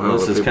don't know how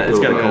this other is people it's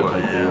got a feel about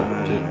Coldplay it.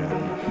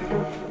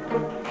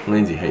 feel too.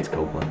 Lindsay hates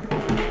Coldplay.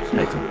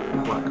 Hates them.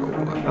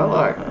 I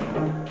like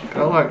Coldplay.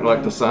 I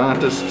like the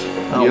Scientist,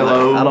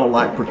 Yellow. I don't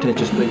like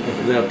pretentious people.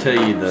 They'll tell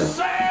you the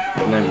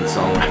name of the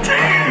song right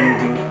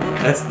there.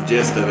 That's the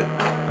gist of it.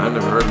 I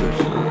never heard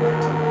this.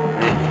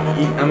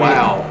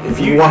 Wow. If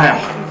you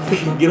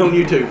get on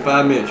YouTube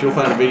 5 minutes, you'll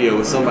find a video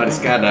with somebody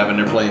skydiving.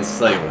 They're playing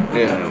Sail.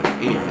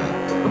 Anything.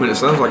 I mean, it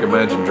sounds like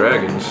Imagine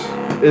Dragons.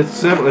 It's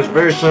simple. It's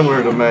very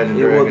similar to Imagine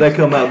Yeah, well, Dragons. they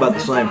come out about the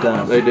same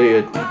time. They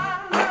did.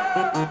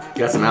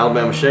 Got some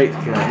Alabama shakes.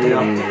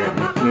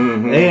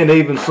 And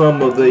even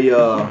some of the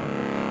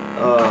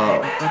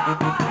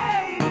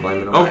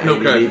Blame it on Oh, the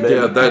okay. ADD, baby.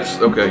 Yeah, that's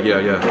okay.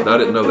 Yeah. I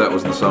didn't know that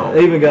was the song.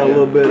 even got a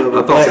little bit of I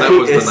a thought Black that Keys.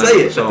 was the It's name say of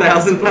the it song.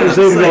 1,000 times. It's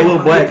even got a Say little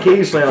it. Black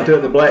Keys sound to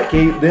it. The Black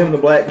Keys, the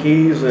Black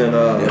Keys, and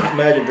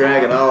Imagine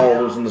Dragon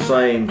all was in the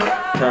same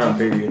time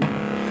period.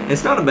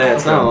 It's not a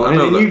bad song. I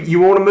know and that. you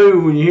want to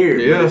move when you hear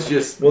it. Yeah. But it's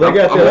just. Well, they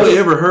got I've the only other,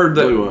 ever heard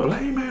that. Blue Up.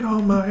 Blame it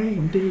on my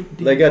AMD.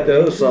 they got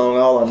the other song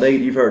 "All I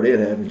Need." You've heard it,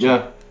 haven't you?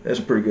 Yeah. That's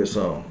a pretty good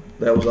song.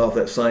 That was off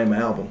that same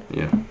album.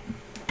 Yeah.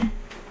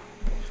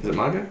 Is it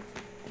my guy?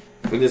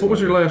 It is What was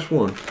my your guy. last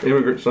one?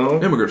 Immigrant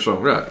Song. Immigrant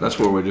Song. Right. That's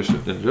where we just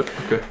ended up.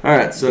 Okay. All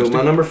right, so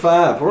my number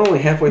 5. We're only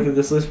halfway through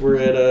this list. We're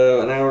at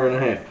an hour and a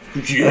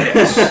half.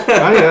 Yes.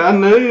 I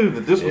knew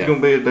that this was Yeah.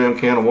 going to be a damn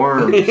can of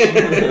worms.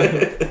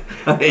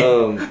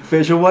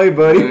 Fish away,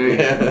 buddy.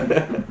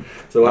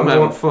 So I'm I'm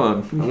having going,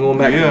 fun. I'm going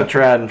back to Yeah. the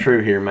tried and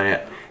true here,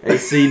 Matt.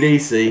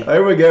 ACDC.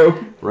 There we go.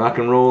 Rock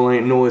and roll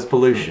ain't noise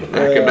pollution.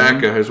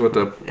 Akadaka is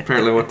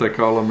apparently what they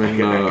call them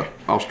in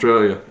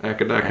Australia.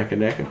 Akadaka.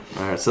 Akadaka.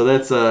 All right, so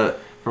that's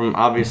from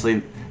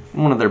obviously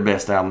one of their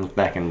best albums,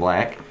 Back in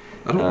Black,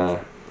 I don't.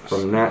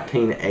 from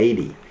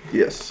 1980.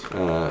 Yes.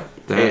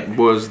 That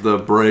was the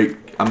break.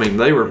 I mean,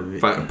 they were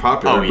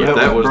popular, Oh, yeah. but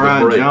that was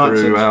Brian the breakthrough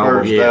Johnson's album.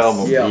 first Yes.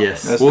 album. Yeah.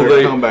 Yes. That's Well,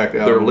 their comeback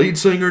album. Their lead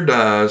singer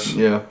dies.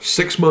 Yeah.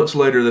 6 months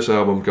later, this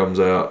album comes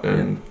out,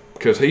 and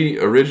because he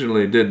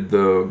originally did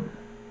the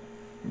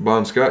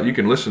Bon Scott, you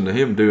can listen to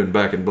him doing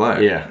Back in Black.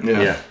 Yeah.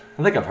 Yeah.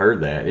 I think I've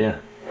heard that. Yeah.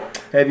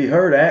 Have you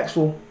heard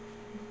Axl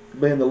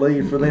being the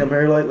lead for them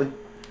here lately?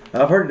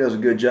 I've heard he does a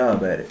good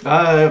job at it.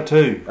 I have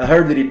too. I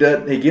heard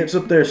that he gets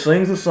up there,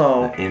 sings the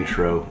song,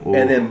 Intro. Ooh.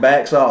 and then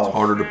backs off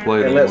Harder to play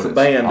and than lets when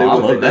the it's- band Oh, do I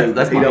what love they do. that.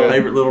 That's he my don't,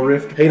 favorite little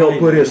riff. He don't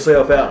put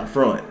himself out in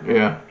front.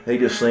 Yeah. He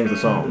just sings the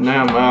songs.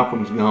 Now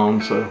Malcolm's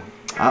gone, so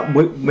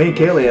Me and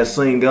Kelly has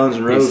seen Guns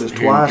N' Roses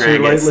twice here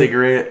Drag that lately.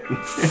 cigarette.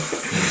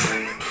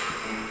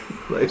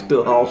 They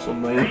still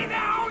awesome, man.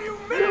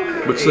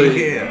 But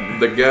see,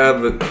 the guy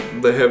that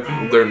they have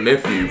their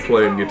nephew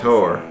playing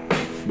guitar,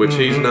 which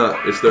he's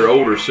not, it's their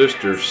older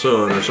sister's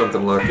son or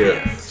something like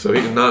that. So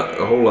he's not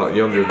a whole lot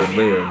younger than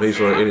them. He's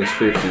like in his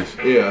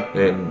 50s. Yeah.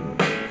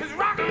 And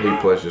he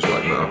plays just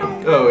like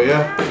Malcolm. Oh,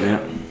 yeah?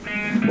 Yeah.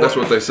 That's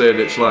what they said.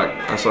 It's like,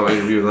 I saw an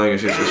interview thing,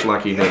 it's just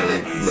like he had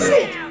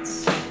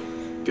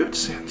good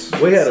sense.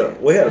 We had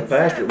a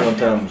pastor at one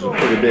time who was a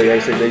pretty big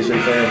AC/DC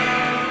fan.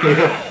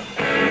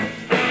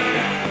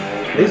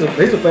 He's a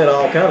fan of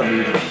all kind of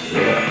music.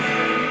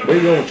 We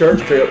go on a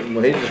church trip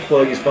and he just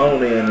plug his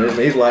phone in.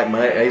 He's like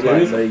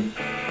me.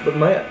 But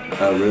Matt.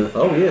 Oh really?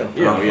 Oh yeah.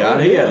 Yeah.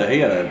 He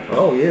had a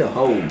Oh yeah.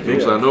 whole So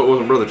big. I know it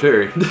wasn't Brother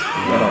Terry.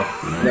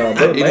 No,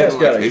 but He Matt's didn't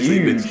got like a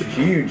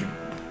huge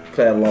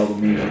catalog of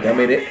music. I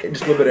mean, it's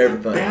just a little bit of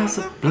everything. There's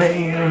a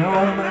player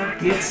on my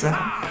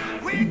guitar.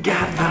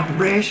 Got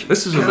vibration.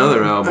 This is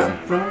another album.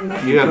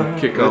 Yeah.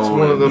 Kick That's on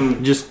one of and-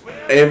 them. Just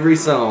every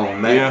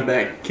song, back Yeah. to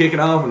back, kick it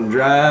off and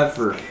drive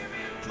for,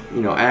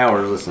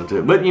 hours listening to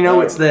it. But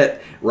it's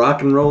that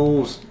rock and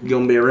roll's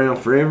gonna be around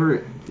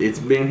forever. It's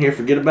been here.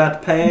 Forget about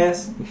the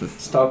past.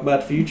 Let's talk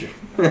about the future.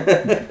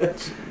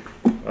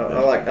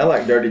 I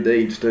like Dirty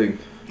Deeds too.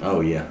 Oh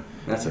yeah,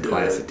 that's a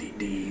classic.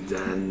 Deeds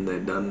and they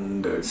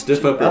done dirt.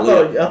 Stiff upper I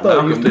lip. thought it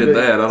Malcolm used to did be,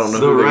 that. I don't know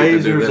The who they get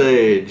to do Razor's that.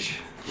 Edge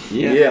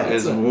Yeah, Yeah.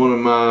 is one of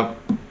my.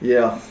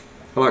 Yeah,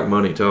 I like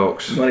Money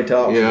Talks. Money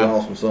Talks is Yeah. an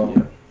awesome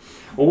song.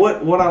 Well,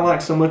 what I like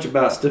so much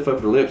about Stiff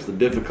Upper Lips, the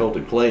difficulty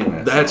playing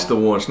that. That's the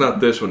song. one. It's not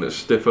this one. It's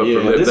Stiff Upper Yeah,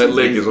 Lip. this That is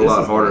lick easy. is a This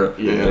lot is harder.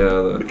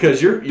 the-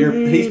 because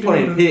he's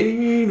playing pick,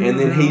 and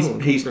then he's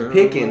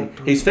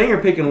finger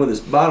picking with his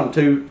bottom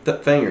two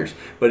fingers,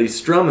 but he's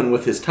strumming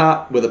with his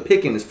top with a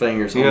pick in his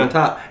fingers on Yeah. the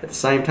top at the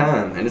same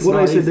time, and it's What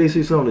not easy.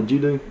 AC/DC song did you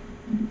do?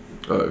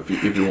 If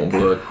you want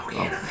blood.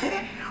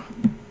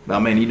 I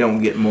mean, you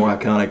don't get more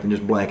iconic than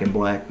just Black and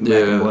Black.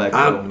 Black and Black.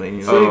 I- I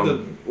mean, See,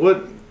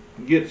 what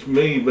gets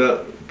me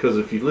about, because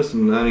if you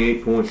listen to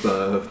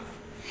 98.5,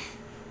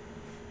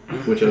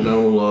 which I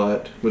know a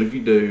lot, but if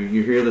you do,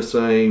 you hear the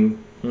same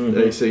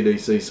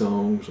AC/DC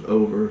songs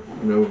over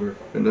and over,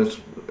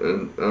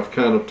 and I've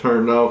kind of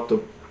turned off the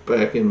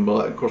Back in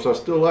Black. Of course, I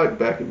still like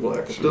Back in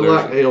Black. I still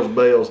like Hell's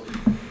Bells,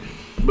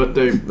 but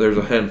they're There's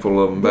a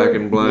handful of them. Back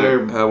in Black,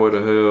 They're Highway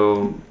to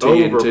Hell,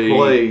 TNT.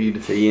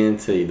 overplayed.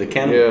 TNT, the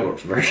Cannibal Yeah.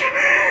 Corpse version.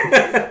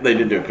 They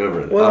did do a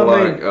cover of that. I Well,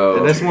 I mean, like.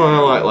 And that's why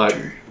I like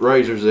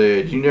Razor's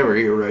Edge. You never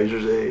hear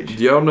Razor's Edge.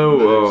 Do y'all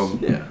know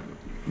Yeah.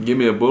 Give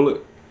Me a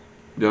Bullet?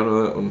 Do y'all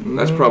know that one?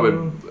 That's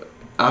probably.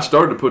 I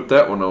started to put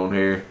that one on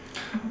here.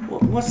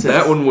 What's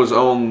That one was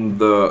on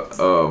the.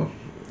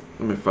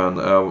 Let me find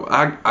the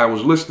album. I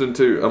was listening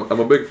to. I'm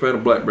a big fan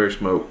of Blackberry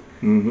Smoke.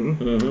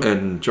 Mm-hmm.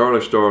 And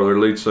Charlie Starr, their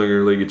lead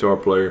singer, lead guitar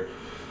player,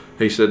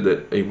 he said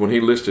that when he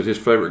listed his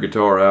favorite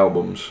guitar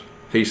albums,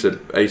 he said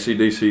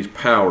AC/DC's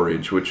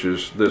Powerage, which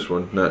is this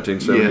one,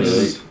 1978.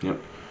 Yes.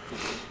 Yep.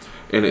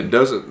 And it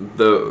doesn't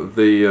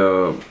They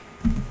have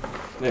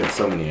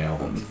so many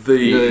albums.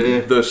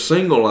 Yeah. the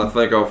single I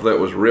think off that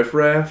was Riff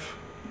Raff,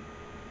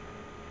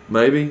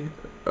 maybe.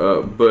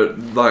 But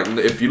like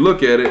if you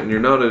look at it and you're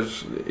not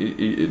as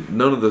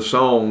none of the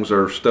songs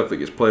are stuff that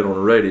gets played on the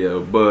radio,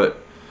 but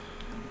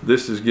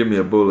this is Give Me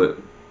a Bullet,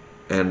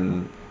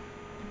 and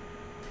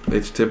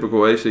it's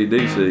typical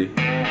AC/DC.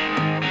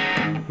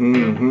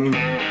 Mm-hmm.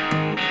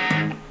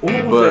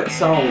 What was that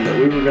song that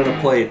we were going to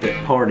play at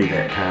that party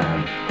that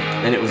time?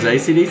 And it was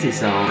AC/DC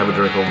song. Have a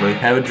drink on me.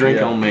 Have a drink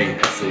Yeah. on me.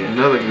 That's it.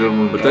 Another good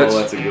one. But Oh, that's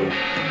that's a good one.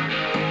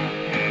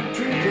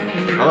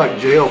 I like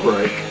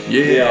Jailbreak.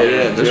 yeah.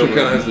 This one Jailbreak. kind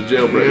of has the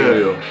jailbreak Yeah.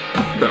 feel.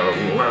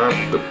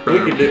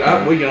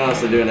 We can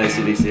honestly do an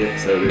AC/DC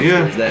episode.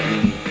 Yeah. There's that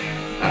many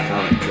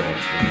iconic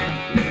tracks from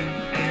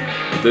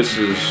that. This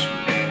is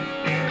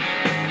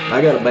I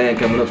got a band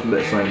coming up from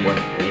that same way.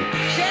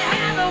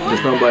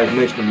 Just nobody's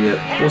mentioned them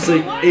yet. Well,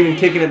 see, even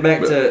kicking it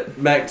back to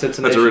Tenacious,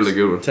 That's a really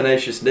good one.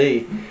 Tenacious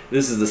D.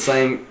 This is the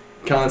same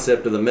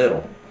concept of the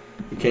metal.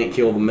 You can't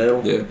kill the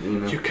metal. Yeah.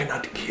 You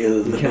cannot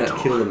kill You cannot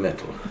kill the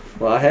metal.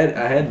 Well, I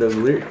had the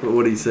lyric.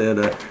 What he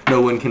said.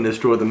 No one can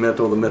destroy the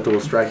metal. The metal will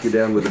strike you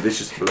down with a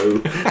vicious blow. We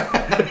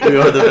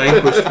are the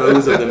vanquished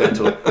foes of the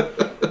metal.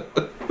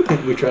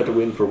 We tried to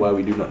win for why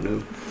we do not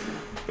know.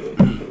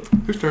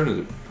 Whose turn is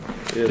it?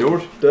 Yeah.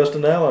 Yours?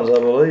 Dustin Allen's, I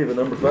believe, at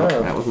number 5.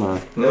 That was mine.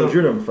 That was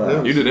your number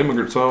 5. You did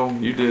Immigrant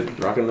Song. You did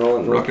Rock and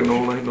roll. Rock and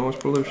Roll Ain't Noise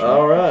Pollution.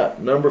 All right,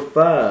 number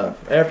 5.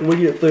 After we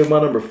get through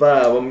my number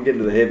 5, I'm gonna get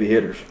into the heavy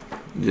hitters.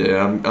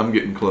 Yeah, I'm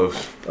getting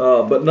close.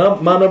 But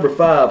my number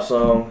 5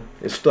 song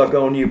is "Stuck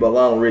on You" by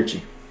Lionel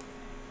Richie.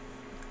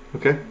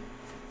 Okay.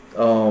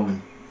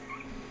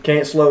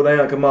 Can't Slow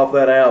Down come off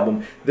that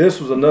album. This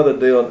was another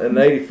deal in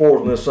 '84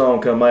 when this song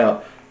come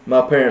out.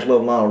 My parents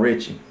loved Lionel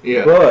Richie,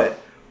 Yeah. but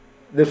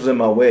this was in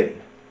my wedding.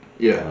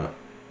 Yeah.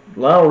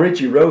 Lionel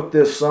Richie wrote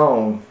this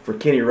song for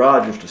Kenny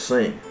Rogers to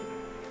sing,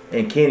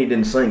 and Kenny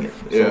didn't sing it,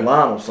 so Yeah.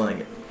 Lionel sang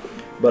it.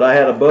 But I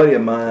had a buddy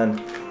of mine,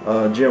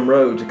 Jim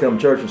Rhodes, to come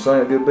to church and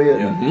sing a good bit.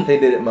 Yeah. He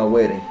did it at my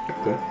wedding.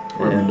 Okay.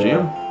 And,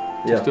 Jim?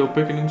 yeah. Still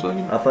picking and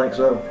singing? I think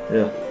so.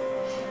 Yeah.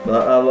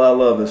 But I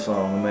love this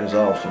song. I mean, it's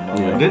awesome. I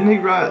mean, Didn't he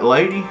write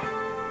 "Lady"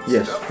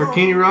 yes. for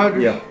Kenny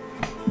Rogers? Yeah.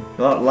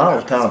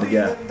 Lionel's a talented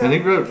guy. And he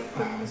wrote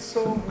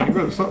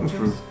something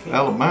for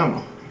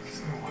Alabama.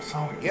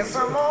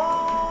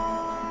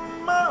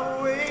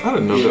 I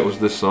didn't know that was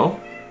this song.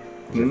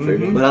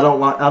 But I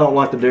don't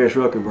like the Darius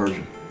Rucker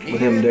version with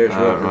him and Darius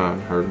Rucker. I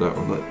heard that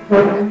one.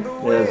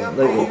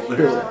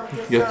 Yeah,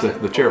 You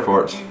got the chair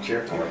farts.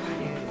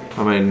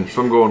 I mean, if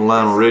I'm going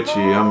Lionel Richie,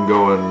 I'm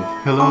going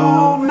Hello.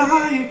 all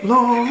night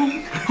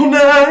long, all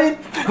night,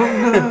 all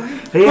night.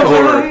 He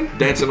has,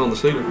 Dancing on the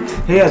ceiling.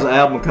 he has an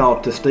album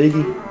called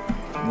Tuskegee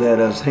that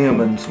is him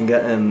and some guy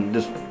and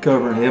just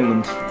covering him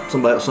and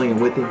somebody else singing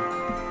with him.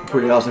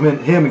 Pretty awesome.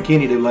 Him and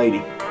Kenny do "Lady"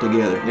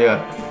 together. Yeah.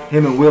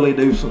 Him and Willie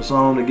do some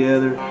song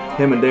together.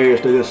 Him and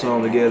Darius do this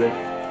song together.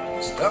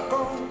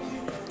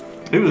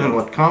 He was in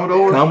what,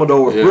 Commodores?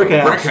 Commodores, Yeah, Brick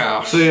House. Brick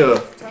House. See,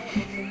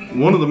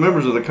 one of the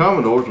members of the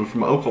Commodores was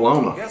from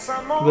Oklahoma. Is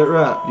that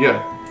right?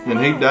 Yeah. And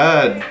he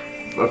died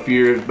a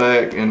few years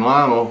back, and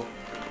Lionel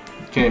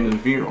came to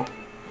the funeral.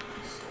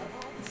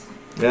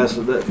 Yeah,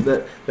 so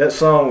that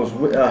song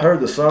was. I heard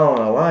the song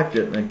and I liked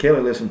it, and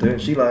Kelly listened to it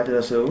and she liked it.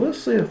 I said, well, let's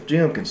see if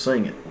Jim can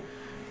sing it.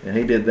 And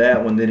he did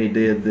that one. Then he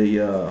did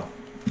the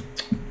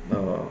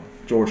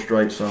George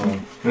Strait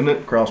song, And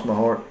it "Cross My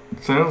Heart."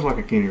 sounds like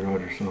a Kenny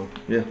Rogers song.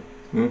 Yeah.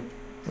 Yeah.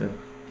 Yeah.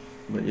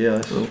 But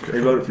yeah, Okay. he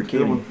wrote it for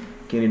Kenny. one.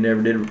 Kenny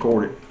never did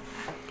record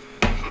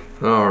it.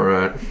 All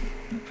right.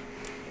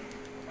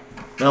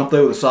 I'm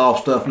through with the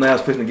soft stuff now.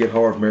 It's fixing to get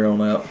hard from here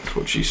on out. That's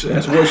what she said.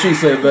 That's what she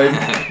said, baby.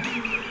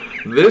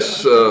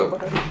 This,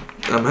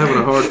 I'm having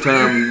a hard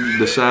time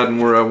deciding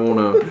where I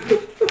wanna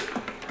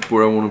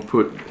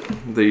put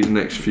these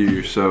next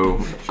few. So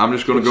I'm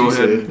just gonna go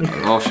She ahead.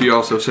 Oh, she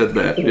also said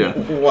that. Yeah.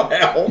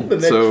 Wow, the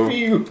next So-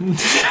 few.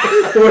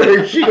 Where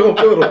is she gonna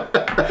put them?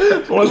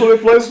 There's only so many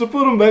places to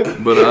put them, baby.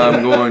 But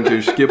I'm going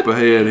to skip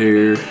ahead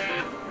here.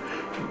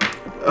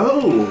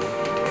 Oh.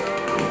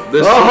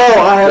 This.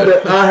 Oh,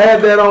 I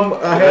had that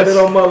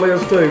on my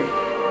list too.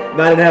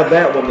 No, I didn't have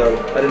that one though.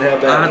 I didn't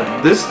have that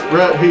one. This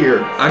right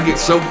here. I get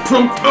so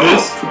pumped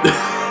up.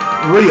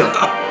 Real.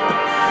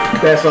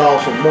 That's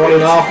awesome.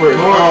 Morning offer is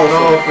Martin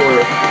awesome.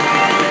 Offer.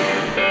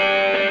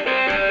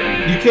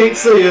 You can't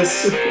see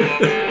us.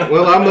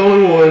 Well, I'm the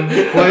only one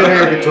playing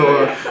air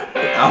guitar.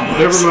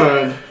 Never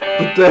mind.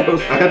 But that was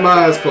I had my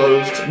eyes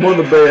closed. one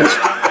of the best.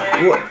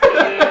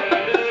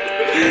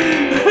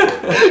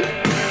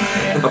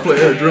 I play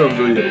air drums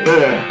with you.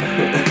 Yeah.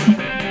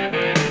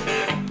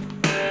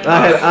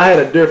 I had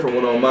a different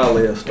one on my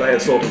list. I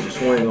had Sultans of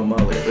Swing on my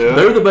list. Yeah.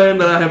 They're the band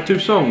that I have 2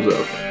 songs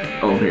of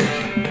on here.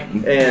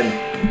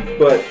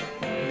 But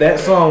that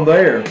song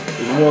there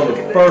is one of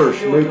the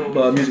first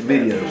music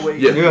videos.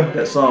 Yeah.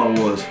 That song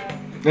was.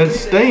 And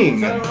Sting.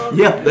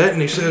 Yeah. That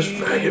and he says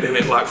faggot in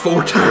it like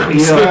 4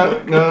 times.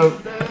 No.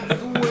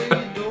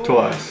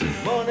 Twice.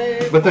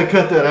 But they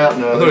cut that out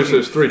now. I thought he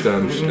says 3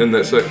 times in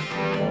that second.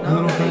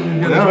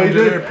 No, he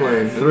did.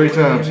 Airplane. 3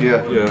 times,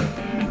 yeah. Yeah.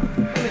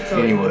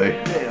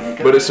 Anyway.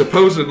 But it's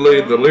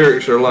supposedly the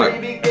lyrics are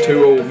like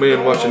 2 old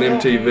men watching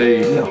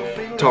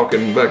MTV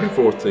talking back and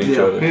forth to each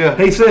other. Yeah.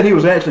 He said he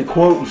was actually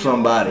quoting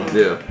somebody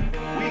Yeah.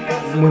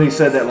 when he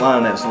said that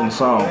line that's in the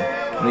song.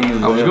 And he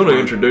used I was them going to for-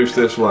 introduce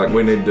this like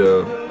we need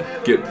to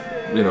get,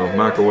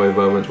 microwave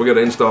ovens. We got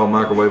to install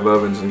microwave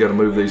ovens and got to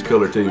move these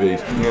color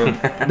TVs.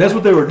 That's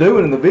what they were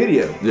doing in the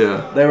video.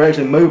 Yeah. They were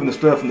actually moving the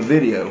stuff in the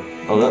video.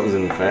 Oh, that was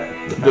in the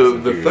fact.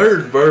 The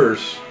third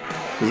verse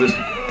is this.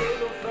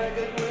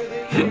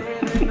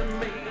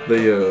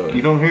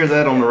 You don't hear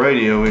that on the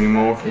radio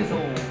anymore.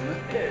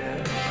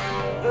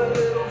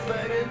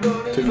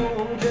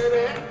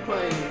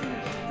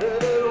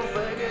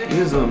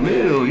 He's a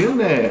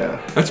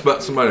millionaire. That's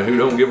about somebody who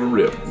don't give a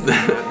rip.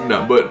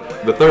 No,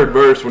 but the third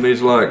verse when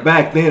he's like,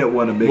 Back then, it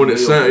wasn't a big when deal. it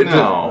sounds,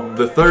 No.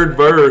 the third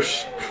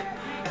verse,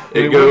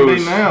 it It goes. wouldn't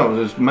be now.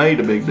 It's made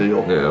a big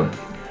deal. Yeah.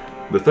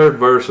 The third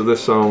verse of this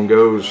song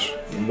goes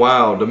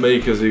wild to me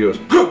because he goes,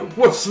 "Huh,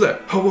 what's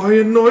that?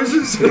 Hawaiian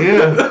noises?"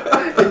 Yeah.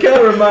 It kind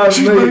of reminds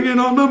She's me. banging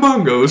on the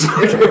bongos.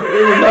 It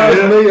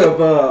reminds me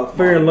of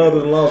Fear and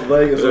Loathing in Las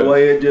Vegas. The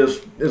way it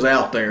just is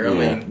out there. I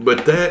mean,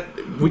 But that,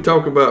 we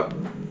talk about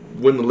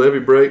when the levee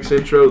breaks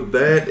intro,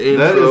 that intro.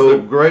 That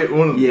is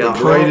one of Yeah. the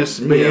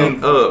greatest me men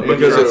up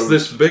because it's intros.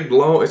 this big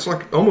long. It's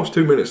like almost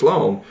 2 minutes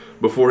long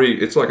before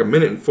it's like 1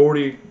 minute and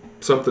 40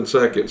 something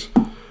seconds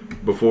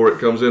before it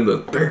comes in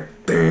the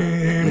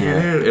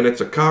and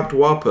it's a cocked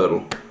wah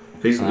pedal.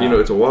 He's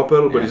it's a wah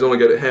pedal, but he's only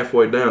got it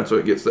halfway down, so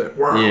it gets that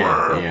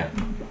Yeah.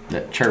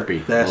 That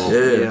chirpy. that's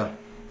little- yeah.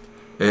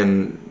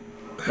 and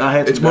I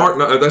had it's some Mark.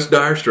 No, that's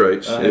Dire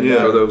Straits.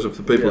 yeah. For those of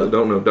the people Yeah. that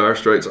don't know, Dire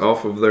Straits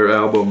off of their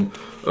album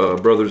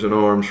Brothers in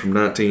Arms from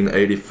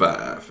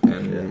 1985,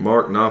 and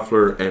Mark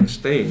Knopfler and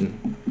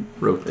Sting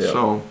wrote the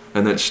song,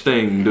 and that's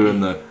Sting doing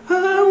the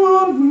 "I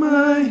want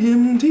my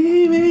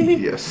MTV."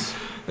 Yes.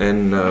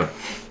 And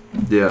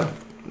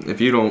if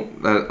you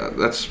don't,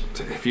 that's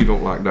if you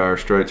don't like Dire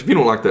Straits, if you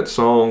don't like that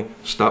song,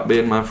 stop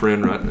being my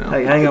friend right now.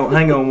 Hey, hang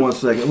on 1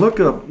 second. Look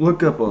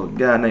up a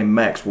guy named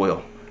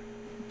Maxwell.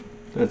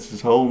 That's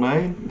his whole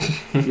name?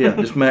 Yeah,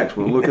 just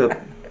Maxwell. Look up.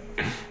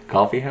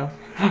 Coffee house.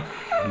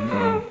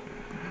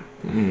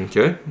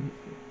 Okay.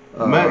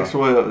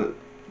 Maxwell.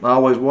 I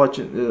always watch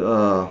it.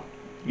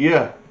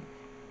 Yeah.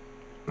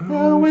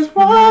 Always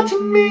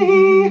watching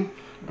me.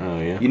 Oh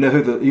yeah. You know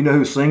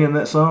who's singing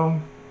that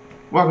song?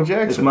 Michael It's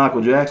Jackson.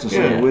 Michael Jackson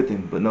singing Yeah. with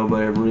him, but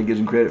nobody ever really gives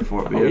him credit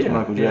for it. But Oh, it's yeah.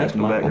 Michael Yeah, Jackson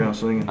in the Michael. background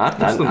singing. I What's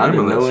the didn't name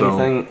of know that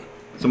song? anything.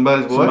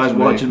 Somebody's Somebody's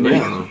watching me.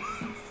 Yeah.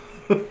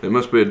 It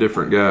must be a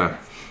different guy It's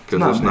because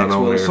not it's not on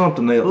Maxwell. It's there.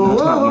 something else. No,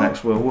 it's not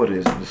Maxwell. What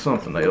is it? It's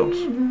something else.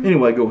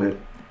 Anyway, go ahead.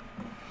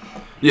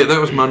 Yeah, that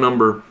was my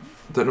number.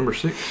 Is that number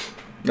 6?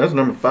 That's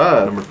number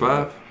 5. Number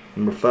 5?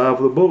 Number 5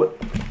 with a bullet.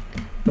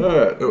 All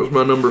right. That was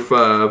my number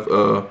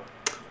 5.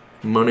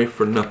 Money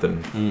for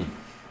Nothing.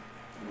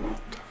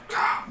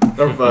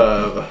 Number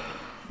 5.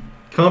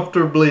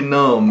 Comfortably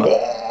Numb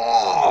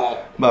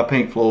by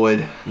Pink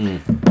Floyd.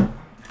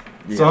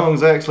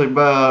 Song's actually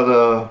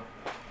about,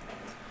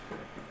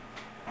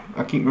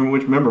 I can't remember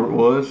which member it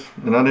was,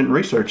 and I didn't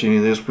research any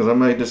of this because I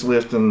made this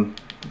list in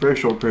a very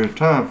short period of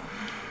time.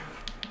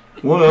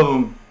 One of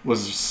them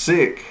was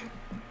sick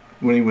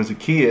when he was a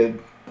kid,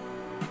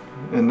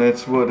 and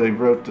that's what they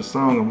wrote the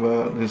song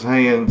about. His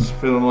hands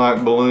feeling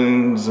like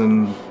balloons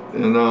and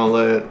all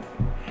that.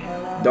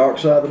 Dark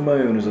Side of the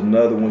Moon is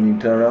another one you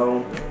can turn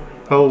on.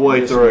 Whole way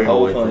Listen to through. the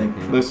whole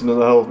thing. Listen to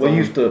the whole thing. We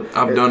used to.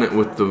 I've done it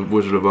with the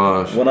Wizard of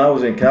Oz. When I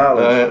was in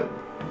college. That,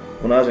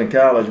 When I was in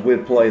college,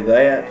 we'd play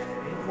that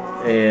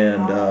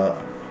and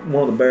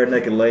one of the Bare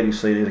Naked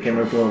Ladies CDs. I can't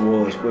remember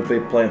what it was. We'd be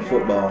playing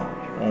football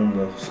on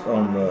the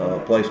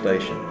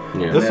PlayStation.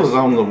 Yeah. this was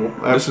on the.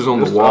 This is on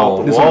the this wall.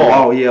 off It's on the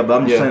wall, yeah, but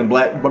I'm just Yeah.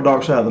 saying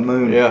Dark Side of the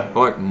Moon. Yeah, I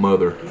like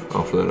Mother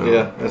off that album.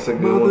 yeah, that's a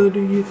good one.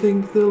 do you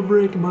think they'll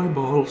break my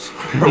balls?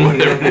 Or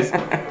whatever it is.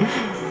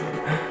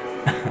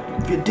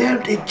 If you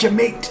don't eat your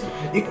meat,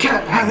 you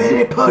can't have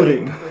any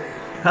pudding.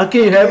 How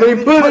can you have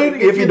any pudding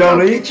if you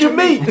don't eat your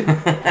meat?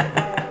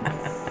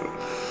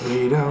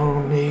 We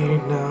don't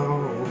need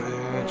no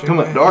Come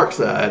on, Dark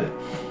Side.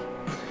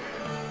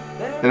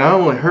 And I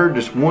only heard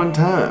this one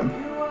time,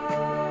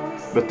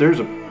 but there's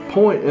a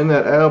point in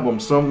that album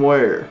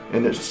somewhere,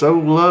 and it's so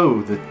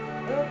low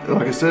that,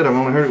 like I said, I've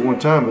only heard it one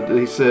time, but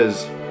he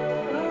says,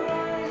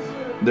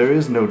 there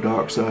is no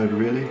dark side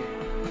really.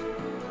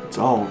 It's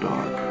all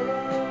dark.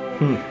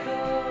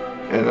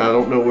 And I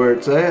don't know where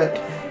it's at.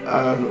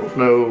 I don't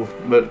know,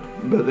 but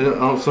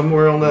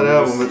somewhere on that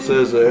album it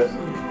says that.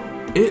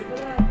 It.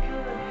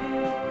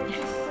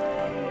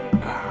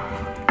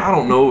 I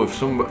don't know if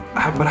somebody,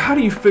 but how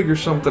do you figure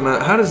something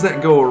out? How does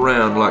that go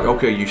around? Like,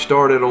 okay, you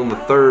started on the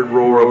third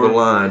roar of the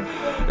line,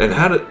 and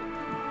how did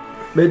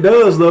It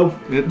does, though.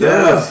 It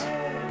does.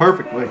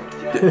 Perfectly.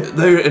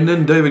 they? And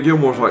then David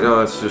Gilmour's like,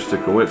 oh, it's just a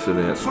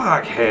coincidence.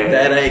 Like, hey,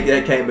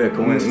 That can't be a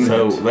coincidence.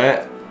 So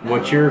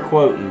what you're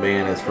quoting,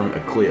 Ben, is from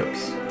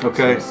Eclipse.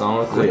 Okay. The song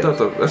I Eclipse.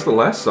 thought that's the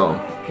last song.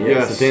 Yeah,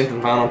 Yes. it's the 10th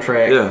and final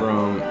track Yeah.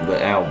 from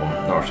the album,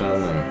 Dark Side of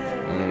the Moon.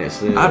 And then it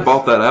says... I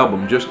bought that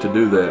album just to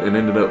do that, and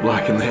ended up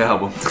liking the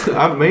album.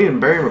 Me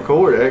and Barry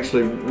McCord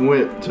actually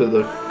went to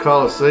the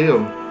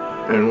Coliseum,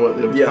 and what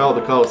they Yeah. called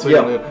the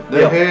Coliseum. Yeah.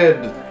 They Yeah. had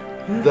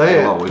It'll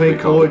that always be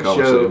Pink called the Floyd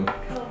show, Coliseum.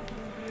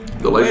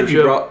 The laser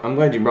show. I'm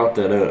glad you brought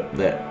that up.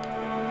 That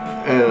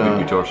and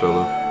Big guitar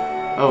solo.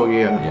 oh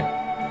yeah,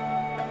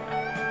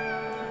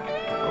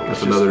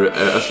 That's another.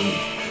 That's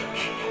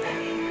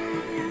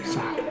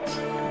silence.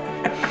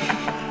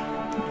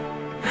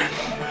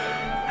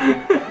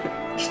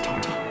 Just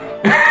don't talk.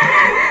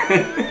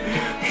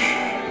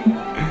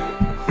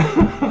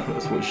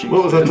 That's what she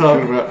What was I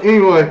talking about?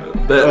 Anyway,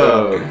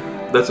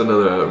 that's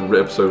another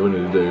episode we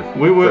need to do.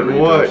 we went and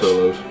Guitar watched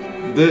solos.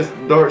 this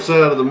Dark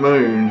Side of the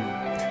Moon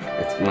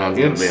mine's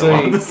going to be a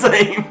lot Insane. the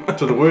same.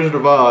 to the Wizard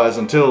of Oz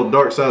until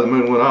Dark Side of the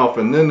Moon went off,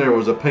 and then there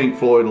was a Pink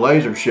Floyd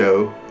laser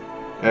show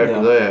after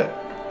Yeah.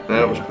 that.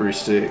 That was pretty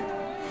sick.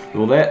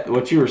 Well,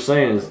 what you were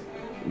saying is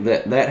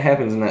that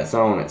happens in that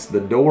song. It's the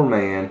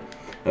doorman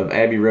of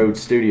Abbey Road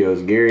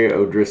Studios, Gary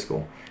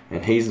O'Driscoll,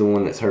 and he's the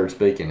one that's heard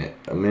speaking it.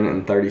 1 minute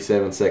and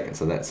 37 seconds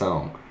of that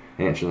song,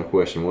 answering the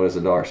question, "What is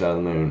the dark side of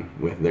the moon?"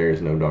 With "There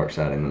is no dark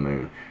side in the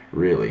moon."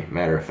 Really,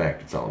 matter of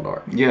fact, it's all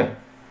dark. Yeah.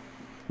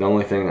 The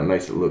only thing that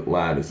makes it look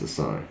light is the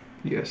sun.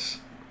 Yes.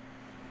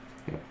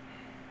 Yeah.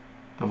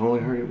 I've only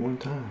heard it one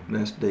time.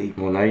 That's deep.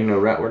 Well, now you know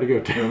right where to go I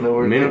to. don't know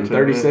where 1 to minute go and to,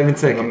 37 man.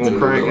 seconds. I'm gonna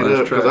crank it Last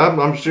up because track.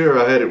 I'm sure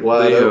I had it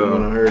wide The, open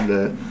when I heard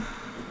that.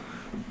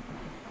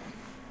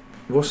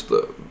 What's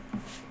the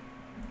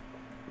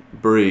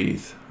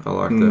Breathe? I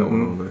like that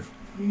one on there.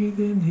 Breathe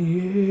in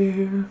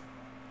the air.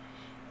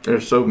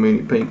 There's so many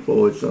Pink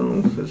Floyd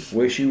songs. It's,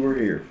 Wish you were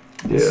here.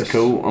 This is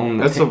cool. On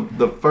the That's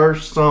the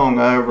first song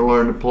I ever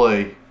learned to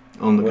play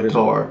on the What is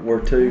guitar. it? We're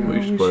two. We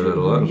used to play that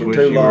a lot. Wish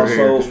Two you were lost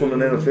here. souls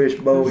swimming in a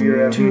fishbowl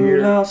year after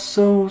year. lost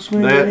souls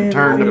swimming That in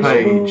Turn the a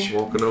Page.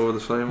 Walking over the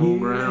same old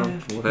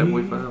ground. What have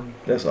we found?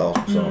 That's an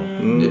awesome song.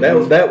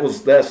 Mm.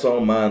 That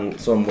song mine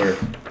somewhere.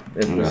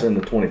 It's in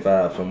the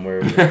 25 somewhere.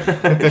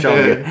 It's on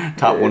the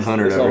top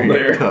 100 It's over on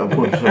here. there. Top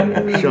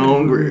 100.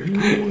 Sean Greer.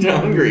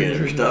 John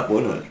Greener's top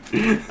 100.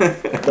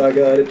 By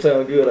God, it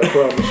sounded good, I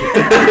promise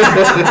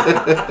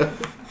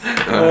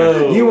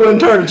Oh. you. You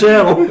wouldn't turn the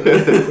channel.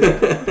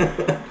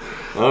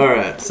 All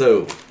right,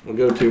 so we'll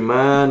go to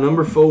my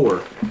number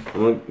 4.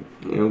 I'm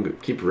gonna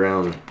keep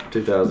around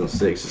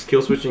 2006. It's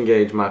Killswitch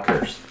Engage, My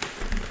Curse.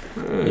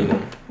 I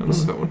know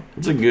that one.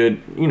 It's a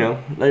good,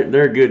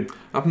 they're a good.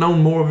 I've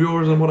known more of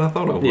yours than what I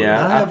thought I would.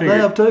 Yeah. I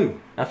have too.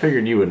 I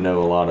figured you would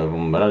know a lot of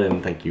them, but I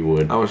didn't think you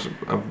would. I've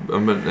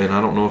been, and I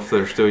don't know if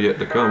they're still yet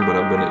to come, but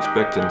I've been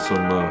expecting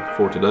some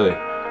for today.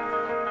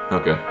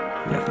 Okay.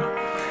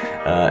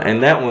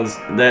 And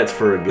that's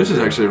for a good. This is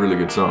actually a really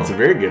good song. It's a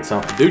very good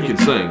song. Dude can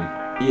sing.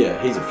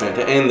 Yeah, he's a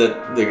fantastic, and the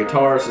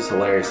guitarist is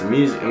hilarious. The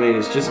music, I mean,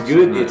 it's just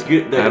good. It's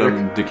good.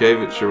 Adam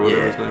Dukavich or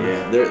whatever his name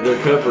is. Yeah, their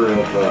cover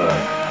of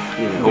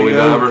Holy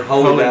Diver.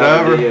 Holy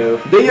Diver, Dio.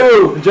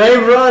 Dio,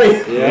 James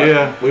Ronnie.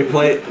 Yeah. We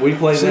played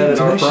that at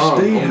our prom.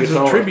 on It's a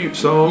guitar. tribute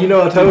song. You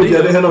know, I told you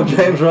I to didn't have no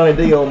James Ronnie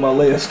Dio on my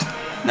list.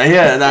 Now,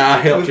 I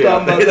helped you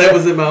out. talking about That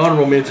was in my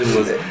honorable mention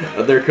was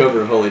their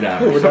cover of Holy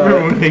Diver. I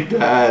remember when he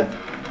died.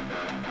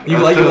 You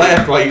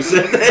laughed while you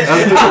said that.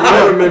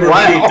 I remember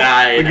when he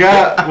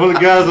died. One of the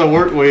guys I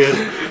worked with,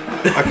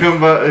 I come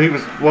by, he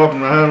was walking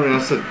behind me, and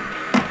I said,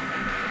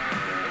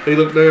 he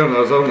looked down, and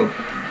I was on the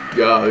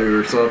Yahoo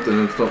or something,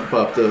 and something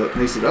popped up,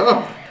 and he said,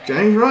 "Oh,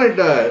 James Wright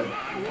died.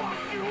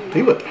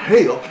 He went to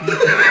hell."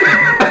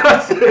 I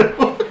said,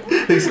 "What?"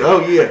 He said, "Oh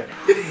yeah,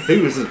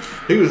 he was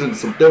in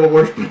some devil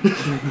worshiping." I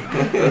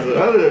said,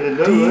 "I didn't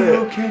know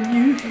that." Can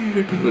you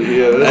hear? But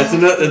yeah, That's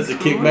a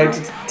kickback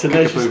to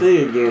Tenacious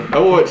D again. I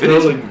watched It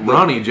is Ronnie.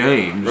 Ronnie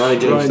James. Ronnie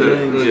James. Instead of-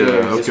 James, Yeah,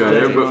 yeah. okay. James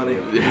Everybody-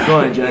 Ronnie. yeah.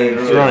 Ronnie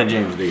James. It's Ronnie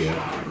James Dio.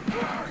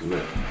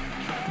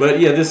 But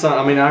yeah, this song.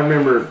 I mean, I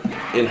remember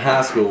in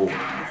high school,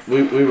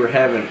 we were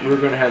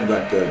going to have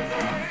like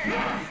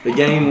the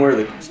game where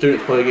the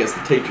students play against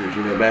the teachers,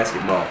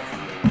 basketball,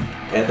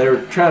 and they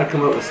were trying to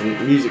come up with some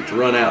music to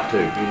run out to,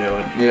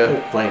 and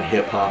Yeah. playing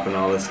hip hop and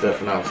all this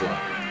stuff, and I was like,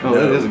 Oh,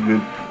 that is a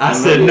good. I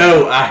said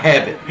no, I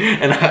have it,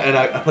 and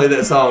I played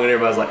that song, and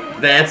everybody's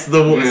like, "That's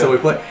the one." Yeah. So we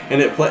played, and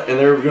they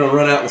were gonna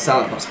run out in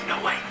silence. I was like, "No,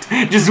 wait,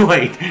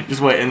 just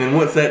wait." And then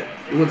once it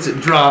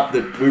dropped,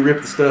 we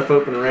ripped the stuff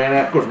open and ran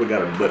out. Of course, we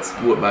got our butts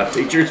whooped by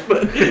teachers,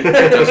 but it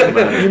doesn't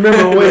matter. You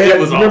remember when we had? It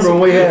was awesome.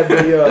 When we had the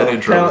That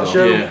intro talent was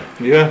show, Yeah.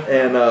 Yeah.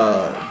 and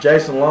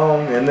Jason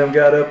Long and them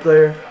got up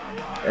there,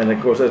 and of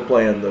course that's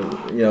playing the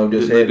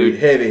just Did they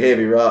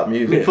heavy rock He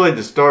music. played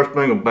the Star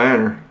Spangled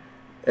Banner.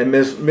 And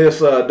Miss Doris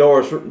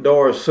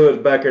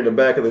Hood back in the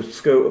back of the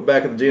school,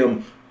 back of the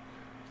gym,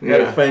 had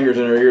her Yeah. fingers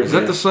in her ears. Is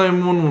that the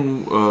same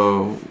one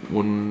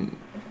when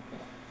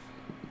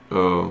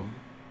Will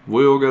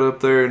got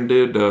up there and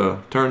did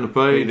Turn the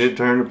Page? He did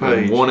turn the And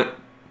page. won it.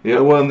 Yeah.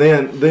 Well, and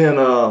then Him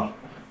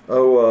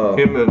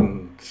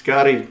and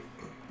Scotty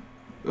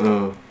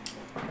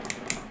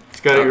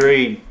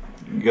Reed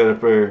got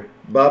up there.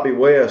 Bobby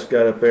West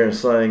got up there and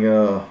sang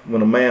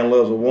 "When a Man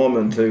Loves a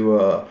Woman"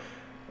 to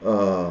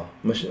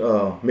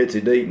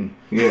Mitzi Deaton.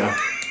 Yeah.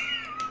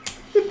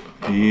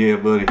 Yeah,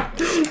 buddy.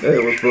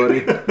 That was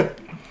funny.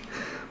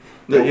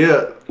 But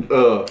yeah,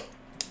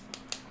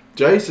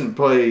 Jason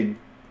played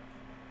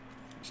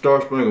Star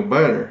Spangled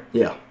Banner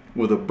Yeah.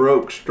 with a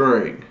broke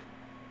string,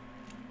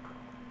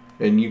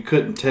 and you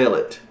couldn't tell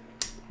it.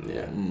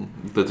 Yeah.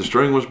 That the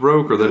string was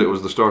broke, or that it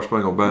was the Star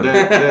Spangled Banner.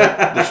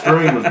 That the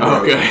string was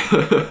broke. Okay.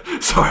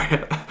 Sorry.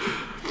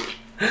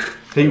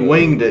 He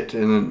winged it,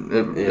 and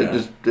it Yeah.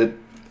 just. Who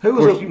Of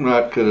was course, it? you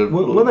might could have.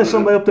 Wasn't there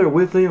somebody up there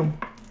with him?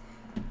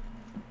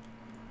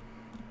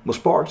 Was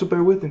Sparks up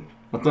there with him?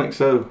 I think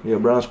so. Yeah,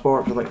 Brian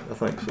Sparks. I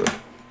think so.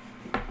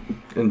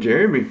 And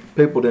Jeremy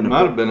People didn't.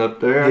 might have been up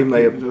there. He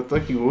may have. I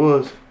think he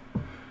was.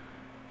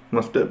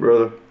 My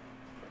stepbrother.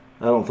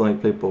 I don't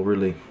think people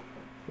really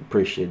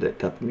appreciated that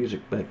type of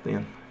music back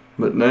then.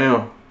 But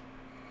now,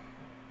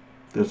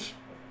 that's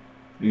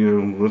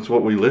that's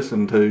what we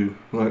listen to.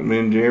 Like me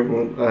and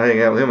Jeremy, I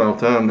hang out with him all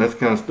the time. That's the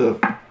kind of stuff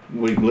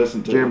we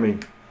listen to. Jeremy.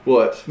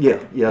 What? Yeah,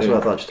 that's Yeah. what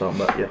I thought you were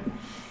talking about. Yeah.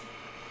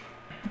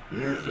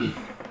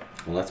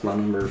 Well, that's my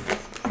number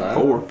 5.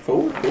 Four.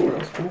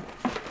 That's 4.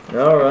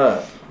 All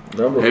right.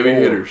 Number Heavy 4.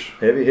 hitters.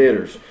 Heavy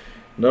hitters.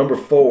 Number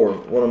 4.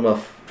 One of my,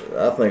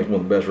 I think it's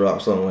one of the best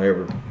rock songs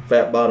ever.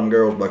 Fat Bottom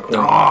Girls by Queen.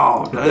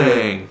 Oh,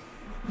 dang.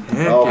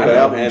 Off the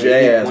album Have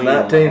Jazz, Queen on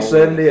my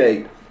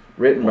 1978.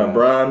 Written by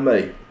Brian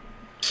May.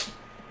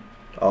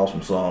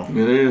 Awesome song.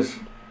 It is.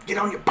 Get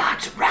on your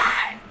box and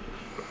ride.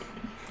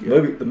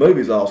 The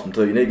movie's awesome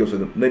too. You need to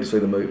go see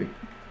the movie.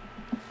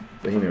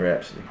 Bohemian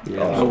Rhapsody. Yeah.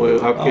 Oh Awesome.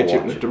 well, I'll catch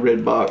watch it at the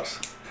red box.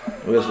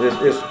 Well, it's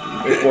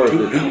worth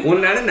it.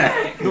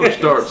 $1.99. It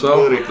starts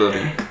off with the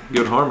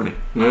good harmony.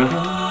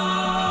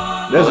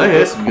 Yeah. They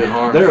had some good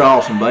harmony. They're an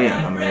awesome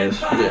band. I mean,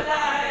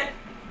 Yeah.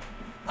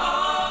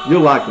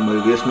 you'll like the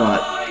movie. It's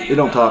not. It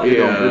don't talk. It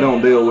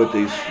don't deal with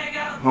these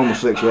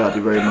homosexuality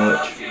very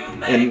much,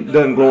 and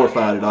doesn't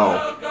glorify it at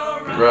all.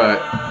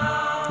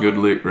 Right. Good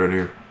lick right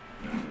here.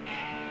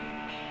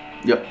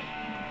 Yep.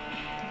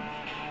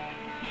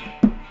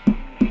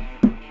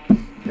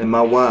 And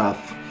my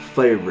wife's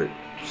favorite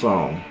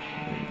song,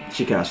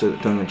 she kind of said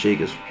it tongue in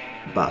cheek, is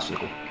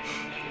Bicycle.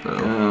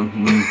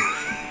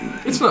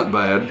 It's not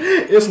bad.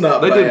 It's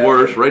not They bad. did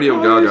worse.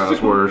 Radio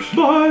Gaga's worse.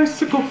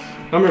 Bicycle.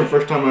 I remember the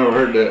first time I ever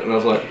heard that, and I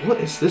was like, "What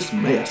is this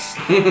mess?"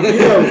 You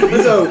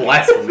know,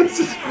 Blasphemy.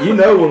 you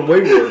know when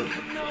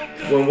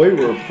we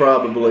were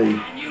probably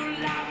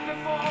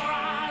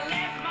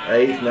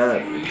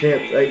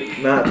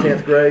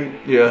 10th grade,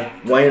 Yeah.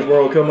 Wayne's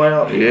World come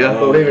out. Yeah.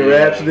 Bohemian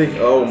Rhapsody.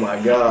 Oh my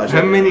gosh.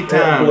 How many That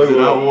times blew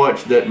did I up.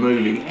 watch that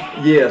movie?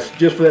 Yes,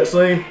 just for that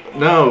scene.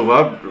 No,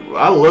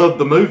 I loved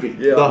the movie.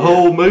 Yeah. The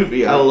whole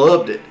movie. I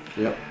loved it.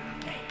 Yep.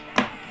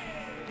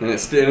 And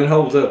it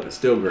holds up. It's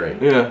still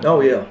great. Yeah.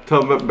 Oh yeah.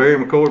 Talking about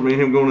Barry McCord, me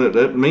and him going to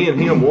that. Me and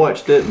him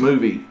watched that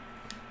movie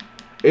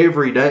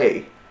every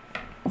day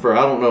for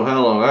I don't know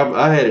how long.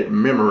 I had it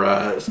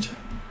memorized.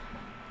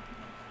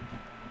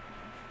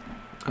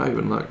 I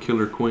even like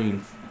Killer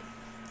Queen.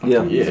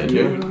 Yeah. Yeah,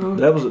 dude.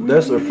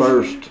 That's their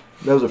first.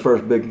 That was their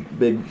first big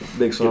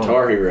song.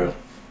 Guitar Hero.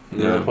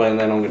 Yeah. Yeah. Playing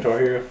that on Guitar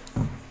Hero?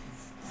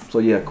 So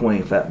yeah,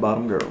 Queen, Fat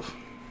Bottom Girls.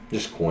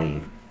 Just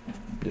Queen.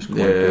 Just Queen.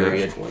 Yeah.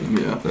 period. Queen.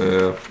 Yeah.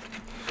 Yeah.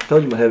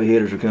 Told you my heavy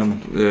hitters are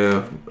coming.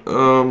 Yeah.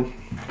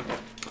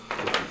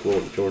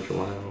 Florida Georgia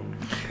Line.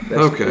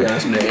 Okay. Yeah,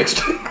 that's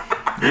next.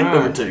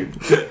 Number 2.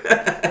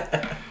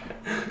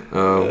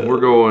 We're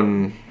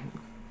going.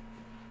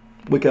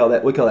 We call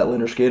that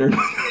Leonard Skinner.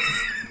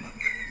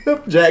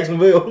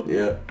 Jacksonville.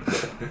 Yeah.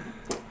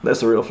 That's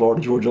the real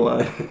Florida Georgia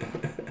line.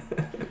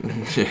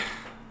 Yeah.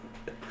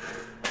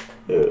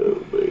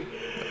 Oh, man.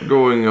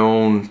 Going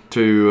on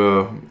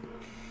to,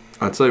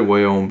 I'd say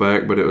way on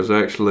back, but it was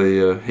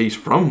actually, he's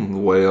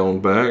from way on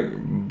back,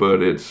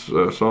 but it's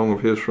a song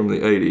of his from the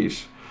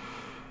 80s.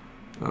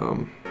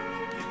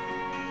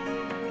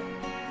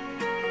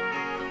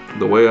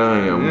 The Way I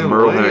Am, Yeah,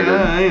 Merle the way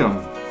Haggard. I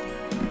am.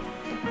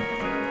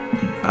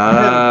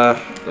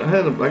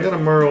 I I got a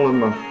Merle in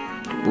my.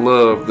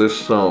 love this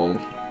song.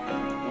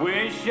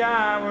 Wish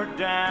I were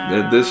down.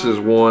 And this is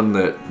one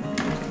that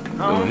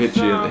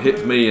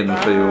hit me in the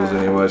feels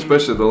anyway,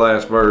 especially the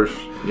last verse.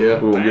 Yeah.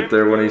 We will get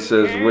there when he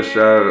says, "Wish I,"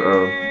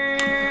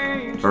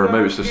 or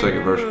maybe it's the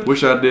second verse.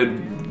 "Wish I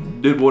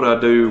did what I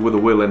do with a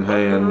willing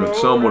hand.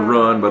 Some would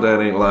run, but that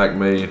ain't like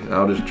me.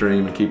 I'll just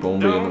dream and keep on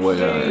being the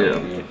way I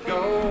am."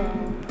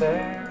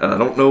 And I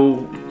don't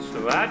know.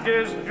 So I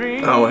just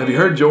dream. Oh, have you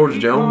heard George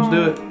Jones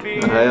do it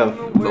I have.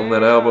 on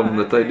that album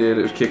that they did?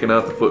 It was "Kicking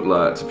Out the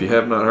Footlights." If you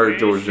have not heard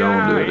George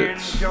Jones do it,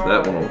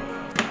 that one will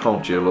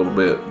haunt you a little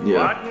bit.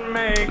 Yeah.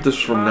 But this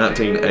is from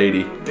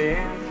 1980,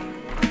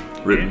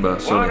 written by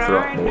Sonny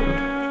Throckmorton.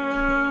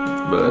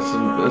 But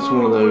That's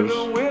one of those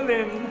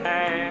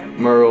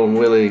Merle and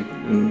Willie,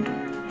 and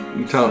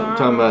you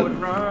talking about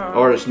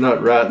artists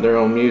not writing their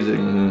own music.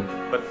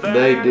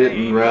 They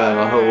didn't write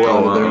a whole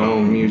lot of their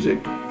own music.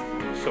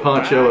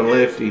 Poncho and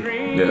Lefty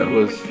yeah,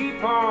 was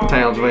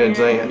Townes Van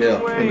Zandt. Yeah.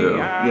 And,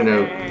 Yeah. you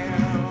know,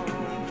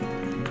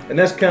 And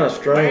that's kind of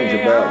strange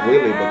about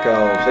Willie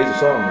because he's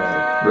a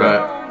songwriter.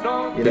 right.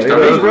 You know,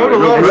 He He wrote a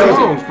lot of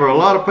songs for a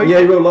lot of people. Yeah,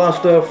 he wrote a lot of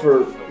stuff for,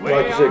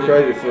 like you said,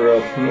 crazy for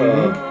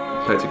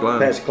Patsy Cline.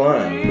 Patsy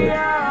Cline.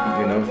 But,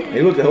 you know, he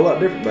looked a whole lot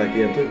different back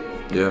then, too.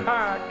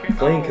 Yeah,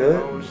 Clean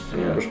cut,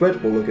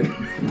 respectable looking.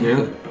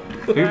 Yeah.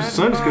 He was a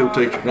Sunday school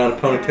teacher. Not a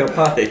ponytail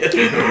potty.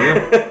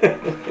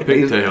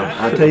 pigtail.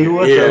 I tell you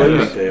what, Yeah, though,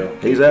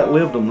 ponytail. he's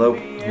outlived them, though.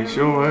 He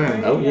sure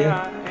has. Oh,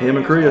 yeah. Him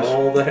and Chris.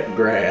 All that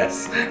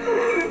grass.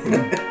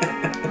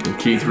 And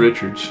Keith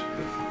Richards.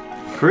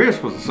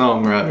 Chris was a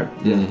songwriter.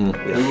 Yeah.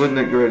 He wasn't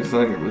that great a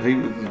singer, but he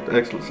was an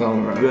excellent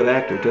songwriter. Good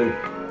actor, too.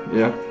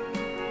 Yeah.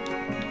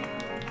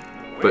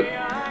 But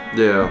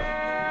yeah,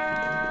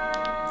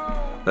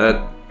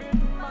 that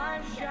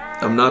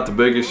I'm not the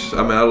biggest.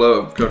 I mean, I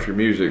love country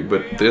music,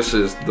 but this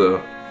is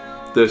the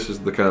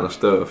kind of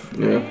stuff.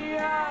 Yeah.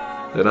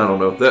 And I don't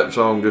know. That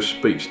song just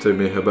speaks to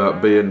me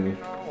about being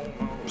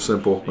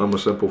simple. I'm a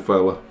simple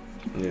fella.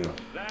 Yeah.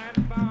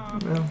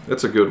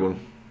 It's a good one.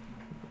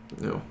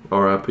 You know,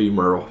 R.I.P.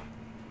 Merle.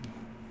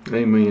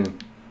 Amen.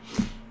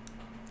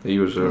 He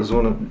was It was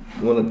one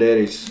of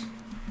Daddy's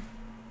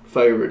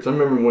favorites. I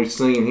remember when we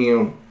seen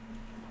him.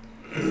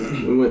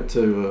 We went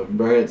to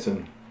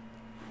Branson.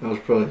 I was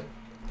probably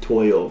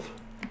 12,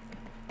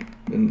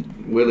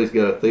 and Willie's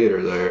got a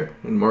theater there,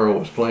 and Merle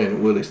was playing at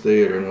Willie's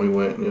theater, and we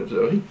went, and it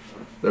was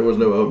there was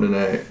no opening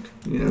act.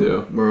 You know,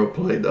 Yeah. Merle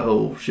played the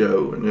whole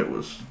show, and it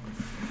was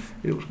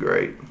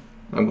great.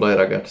 I'm glad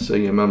I got to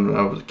see him.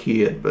 I was a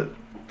kid, but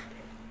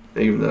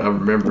even though I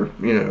remember,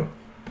 you know,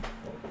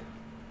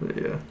 but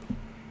yeah.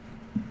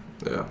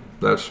 yeah.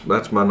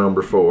 That's my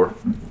number 4.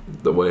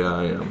 The Way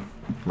I Am,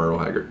 Merle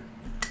Haggard.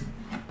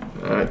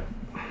 All right.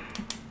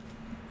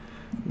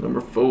 Number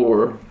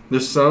 4.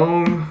 This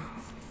song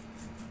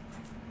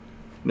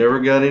never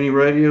got any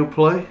radio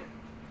play.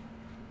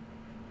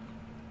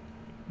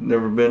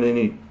 Never been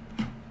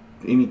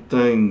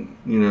anything,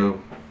 you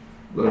know,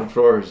 as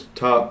far as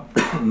top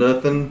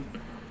nothing.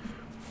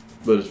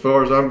 But as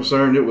far as I'm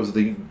concerned, it was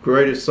the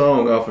greatest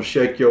song off of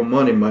Shake Your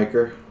Money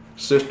Maker,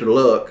 Sister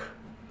Luck.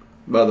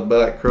 by the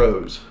Black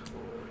Crowes.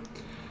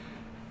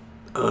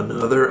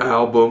 Another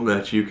album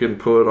that you can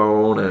put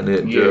on and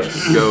it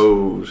just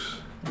goes.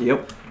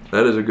 Yep.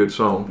 That is a good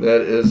song.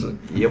 That is,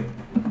 Yep.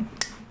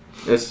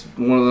 it's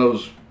one of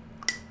those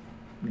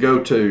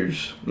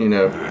go-tos, you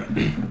know.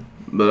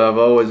 But I've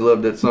always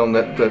loved that song.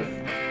 That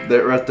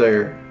right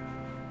there.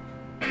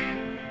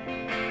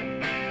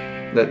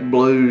 That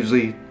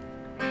bluesy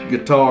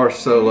guitar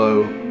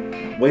solo.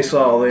 We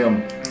saw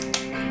them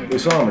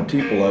in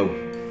Tupelo.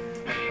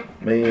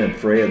 Me and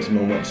Fred some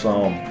went and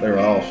saw them. They were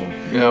awesome.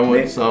 Yeah, I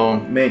went and saw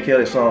 'em. Me and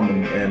Kelly saw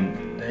them,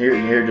 and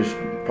here just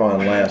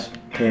probably the last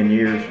 10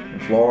 years in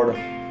Florida.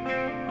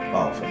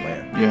 Awful,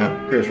 man. Yeah.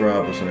 Chris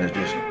Robinson is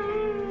just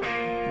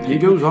He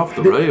goes off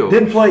the rails.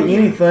 didn't play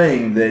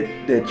anything that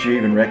you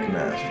even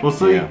recognized. Well,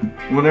 see, Yeah.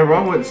 whenever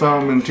I went and saw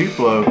them in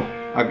Tupelo,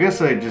 I guess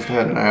they just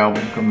had an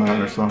album come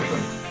out or something.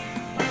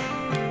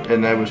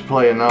 And they was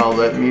playing all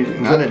that music.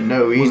 And I didn't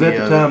know any Was that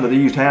the of time it. that they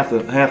used half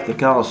the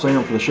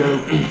Coliseum for the show?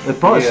 It's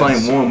probably the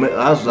Yes. same one.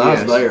 I was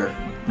Yes. there.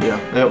 Yeah,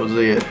 That was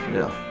it.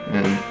 yeah.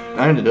 And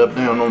I ended up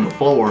down on the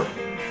floor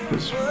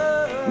because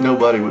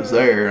nobody was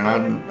there, and I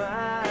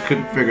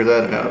couldn't figure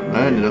that out. And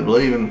I ended up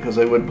leaving because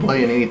they wasn't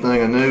playing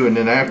anything I knew. And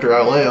then after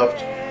I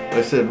left,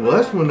 they said, "Well,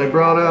 that's when they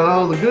brought out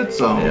all the good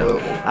songs." Yeah.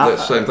 That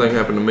same thing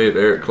happened to me at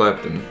Eric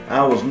Clapton.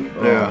 I was.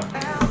 Yeah.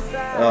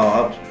 Oh,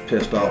 I was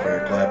pissed off at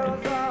Eric Clapton.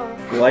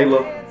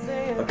 Layla,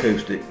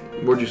 acoustic,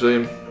 Where'd you see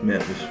him?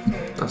 Memphis.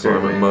 I saw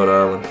him at Mud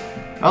Island.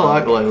 I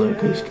like Layla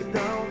Acoustic.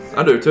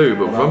 I do too,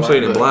 but if I'm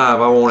seeing him live,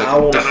 I want it. I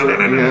want to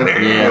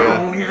see.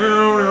 Yeah.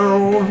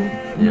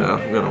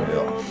 Yeah, you know.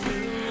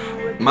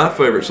 My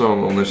favorite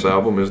song on this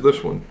album is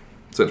this one,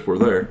 since we're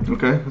there.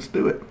 Okay, let's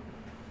do it.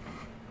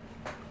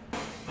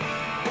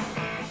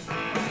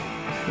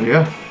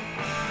 Yeah.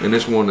 And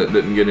this one that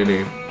didn't get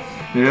any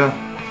Yeah.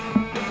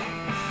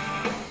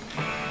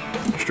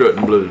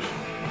 strutting blues.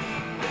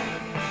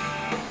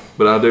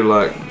 But I do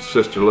like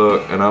Sister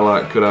Luck, and I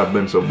like Could I've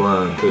Been So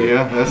Blind too.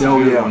 Yeah, that's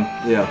Oh a good yeah, one.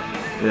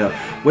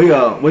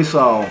 yeah. We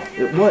saw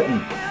it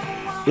wasn't.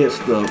 It's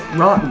the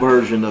rock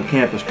version of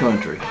Campus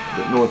Country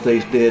that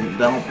Northeast did.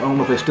 I don't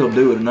know if they still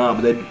do it or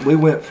not, but we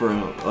went for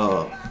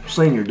a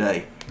senior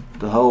day.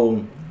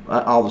 All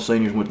the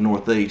seniors went to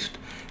Northeast,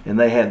 and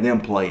they had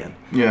them playing,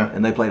 Yeah.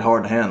 and they played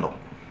Hard to Handle.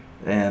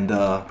 And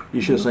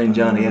you should have seen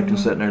Johnny Epton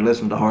sitting there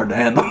listening to Hard to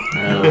Handle.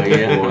 Oh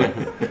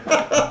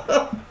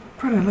yeah.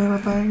 Pretty little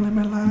thing, let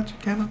me light you,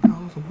 can I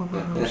call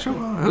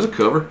someone? That's a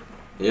cover.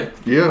 Yeah.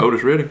 Yeah.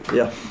 Otis Redding.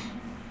 Yeah.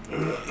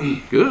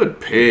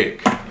 Good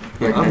pick.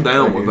 I'm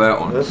down with that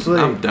one. Let's see.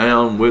 I'm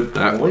down with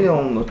that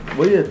one.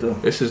 We at the.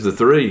 This is the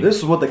 3. This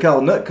is what they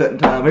call nut cutting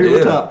time. Here's the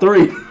Yeah. top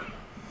 3.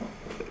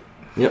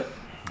 Yep.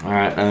 All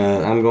right.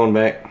 I'm going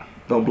back.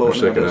 Don't blow Our it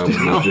second now. album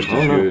is just Oh,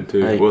 as no. good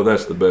too. Hey. Well,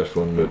 that's the best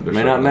one. But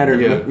May not matter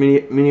Yeah. to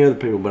many other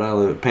people, but I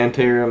love it.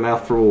 Pantera,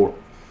 Mouth for War.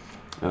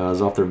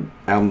 It's off their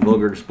album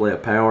Vulgar Display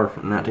of Power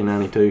from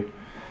 1992.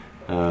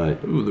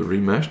 Ooh, the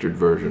remastered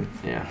version.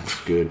 Yeah, it's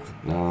good.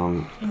 I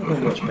don't know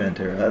much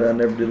Pantera. I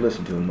never did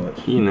listen to them much.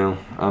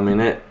 I mean,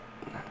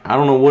 I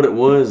don't know what it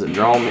was that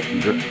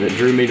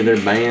drew me to their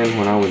band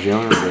when I was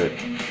younger, but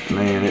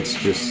man, it's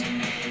just,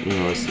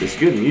 it's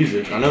good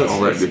music. I know it's All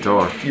that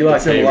guitar. You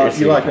like them a lot. It's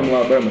You like them a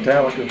lot better than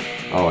Metallica.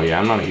 Oh yeah,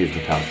 I'm not a huge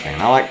Metallica fan.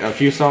 I like a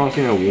few songs,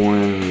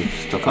 One,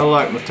 stuff I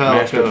like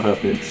Master Metallica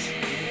Puppets.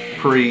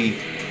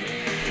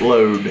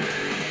 pre-load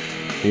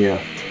Yeah,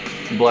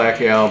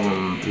 Black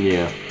Album.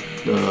 yeah.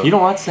 You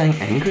don't like saying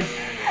angry?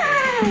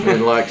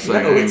 And like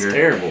saying No, it's anger.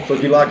 terrible. So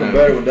do you like them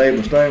better when Dave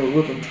Mustaine was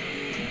with them?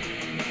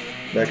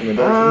 Back in the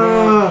day.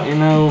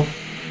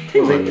 He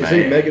is wasn't he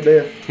bad.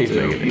 Megadeth? He's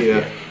Megadeth.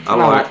 Yeah. I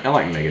like. I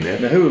like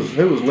Megadeth. Now who was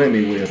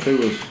Lemmy with? Who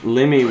was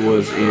Lemmy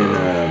was in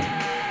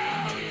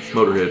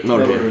Motorhead.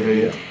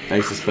 Motorhead. Yeah.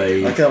 Ace of I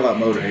Spades. kind of like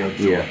Motorhead.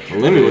 Yeah, well,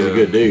 Lemmy was a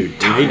good dude.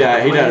 And he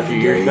died a few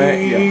years back.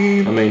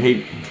 Yeah. I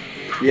mean,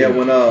 Yeah,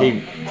 when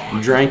he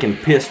drank and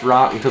pissed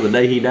rock until the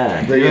day he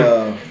died.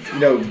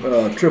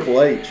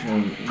 Triple H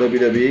on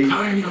WWE.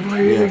 Time to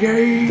play the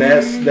game.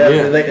 That's Yeah.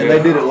 and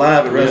they did it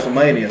live at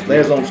WrestleMania. They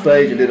was on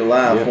stage and did it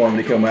live for him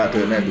to come out to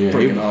it, and that's Yeah,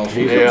 freaking awesome.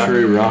 he's Yeah. a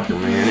true rocker,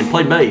 man. And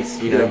played bass.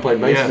 He played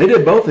bass. Yeah. They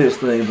did both his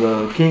things,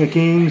 King of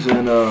Kings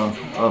and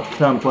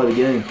Time to Play the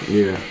Game.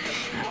 Yeah.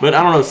 But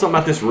I don't know, something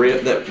about this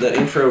riff, that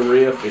intro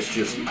riff, it's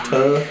just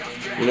tough.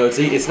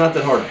 It's not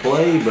that hard to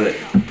play, but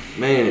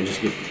man, it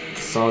just gets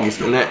soggy.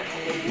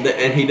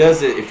 And he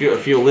does it. If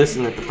you'll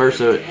listen at the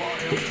first of it,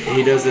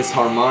 he does this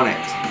harmonic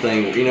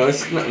thing.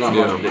 It's not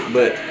hard to do,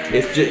 but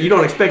it's just, you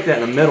don't expect that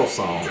in a metal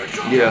song.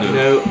 Yeah.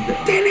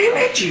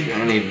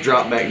 And he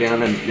drop back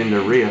down in the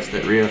riffs.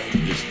 That riff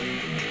just.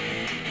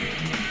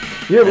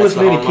 You ever That's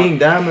listen to the any King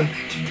Diamond?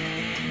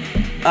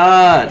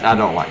 I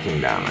don't like King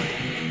Diamond.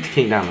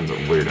 King Diamond's a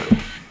weirdo.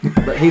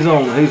 But he's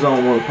on one of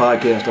the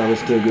podcasts I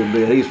listen to a good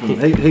bit.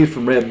 He's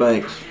from Red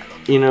Banks.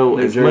 As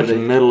much Jersey.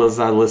 metal as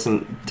I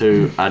listen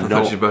to, I I thought you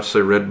don't. were about to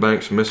say Red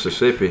Banks,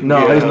 Mississippi.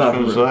 No, Yeah, he's I not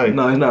was from. gonna say.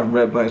 No, he's not from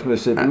Red Banks,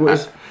 Mississippi. I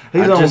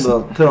He's on just-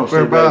 the Tell 'em Steve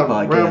Dave Round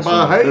podcast.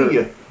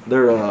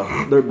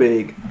 by They're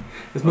big,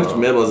 As much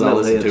metal as I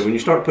listen to, metalheads. when you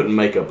start putting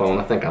makeup on,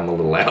 I think I'm a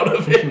little out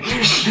of it.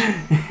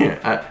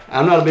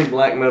 I'm not a big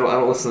black metal. I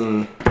don't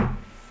listen to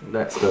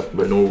that stuff,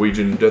 but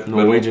Norwegian death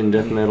metal. Norwegian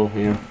death metal,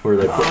 yeah, where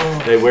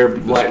they wear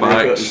black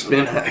makeup and spikes.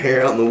 spin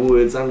hair out in the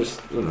woods. I'm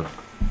just,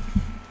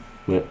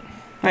 But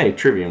hey,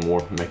 Trivium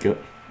wore makeup.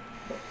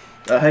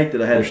 I hate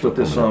that I had They're to put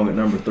this still song at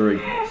number 3.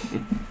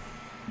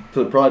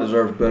 So it probably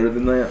deserves better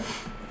than that,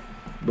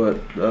 but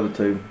the other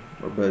two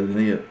are better than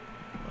it,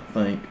 I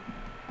think.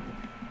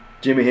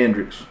 Jimi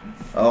Hendrix,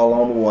 All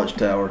on the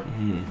Watchtower,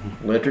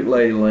 Mm-hmm. Electric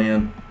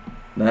Ladyland,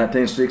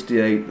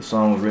 1968. The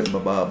song was written by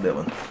Bob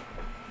Dylan.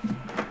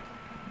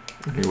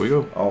 Here we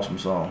go. Awesome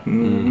song.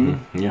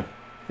 Mm-hmm. Yeah.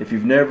 If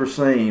you've never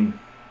seen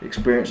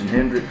Experiencing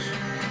Hendrix,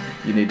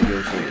 you need to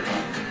go see it.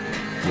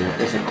 Yeah.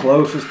 It's the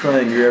closest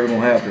thing you're ever going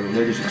to have to a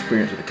religious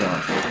experience at a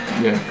concert.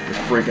 Yeah. It's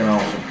freaking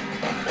awesome.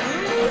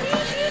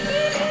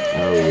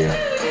 Oh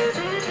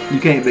yeah. You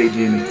can't beat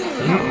Jimmy.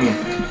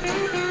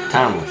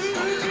 Timeless.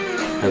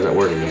 How's that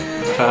word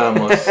again?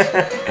 Timeless.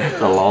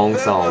 It's a long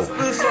song.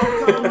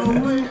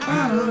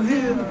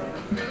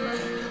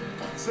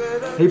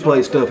 He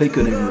played stuff he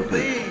couldn't even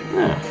repeat.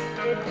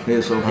 Yeah. He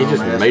was so He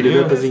just hum-assed. made it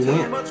up as he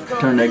went.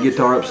 Turn that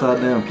guitar upside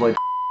down and play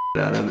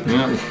the out of it.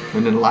 Yeah.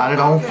 And then light it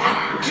on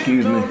fire.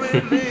 Excuse me.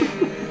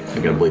 I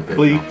gotta bleep that.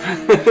 Please.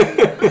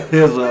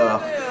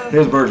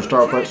 His version of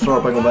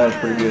Star-Spangled Banner is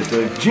pretty good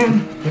too.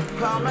 Jim.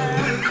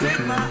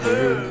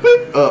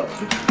 Up.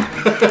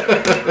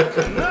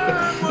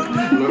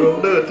 We're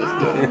gonna do it this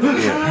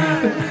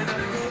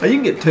time. Hey, you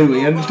can get 2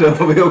 in, stuff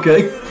will be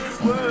okay.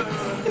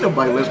 Ain't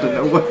nobody listening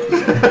no way.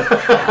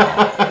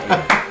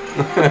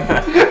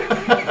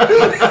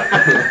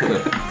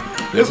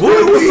 That's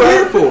what we're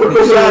here for.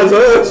 Besides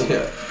us.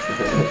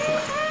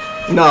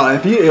 No,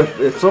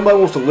 if somebody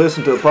wants to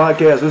listen to a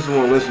podcast, this is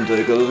one to listen to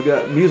because it's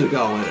got music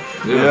all in it.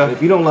 Yeah.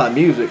 If you don't like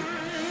music,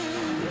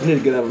 you need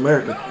to get out of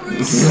America.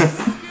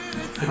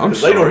 I'm They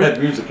sorry. don't have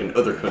music in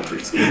other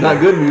countries.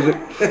 Not good music.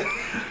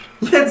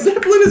 Led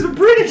Zeppelin is a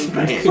British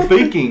band.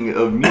 Speaking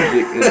of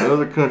music in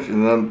other countries,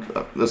 and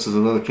this is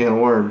another can of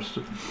worms.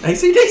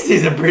 AC/DC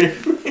is a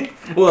British band.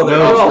 Well, they're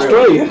No,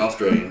 Australian.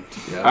 Australian.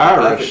 Yeah.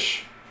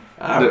 Irish.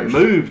 That Irish.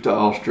 moved to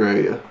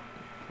Australia.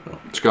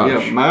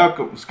 Scottish. Yeah,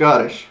 Malcolm,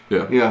 Scottish.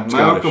 Yeah. Yeah,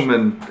 Scottish. Malcolm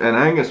and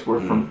Angus were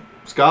from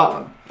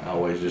Scotland. I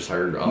always just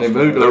heard They Australian.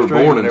 moved They to were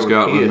Australia born when in they were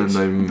Scotland kids.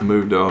 and they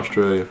moved to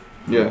Australia.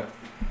 Yeah.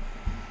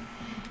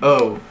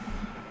 Oh,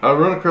 I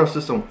run across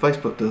this on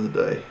Facebook the other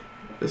day.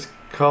 It's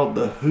called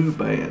the Who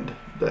Band,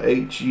 the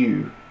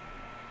HU.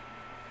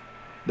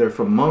 They're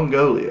from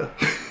Mongolia.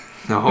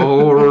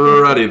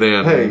 Alrighty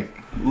then. Hey,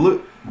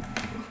 look,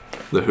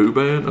 The Who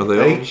Band? Are they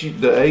all?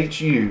 the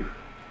HU.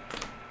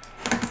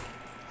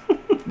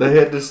 They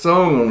had this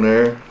song on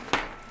there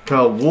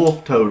called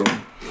Wolf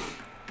Totem.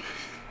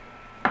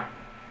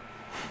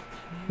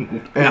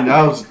 And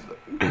Donna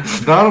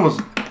was,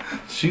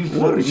 she's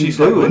What are you she's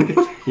doing?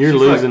 Like, You're she's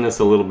losing us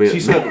a little bit. She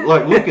said,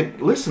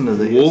 listen to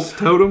this. Wolf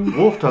Totem?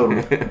 Wolf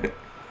Totem.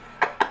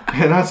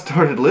 And I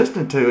started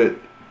listening to it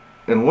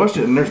and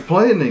watching it, and they're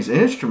playing these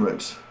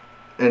instruments,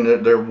 and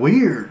they're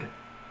weird.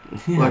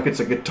 Like it's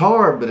a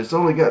guitar, but it's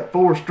only got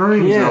 4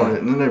 strings Yeah. on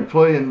it, and then they're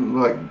playing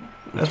like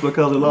That's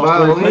because they lost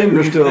Violin. 3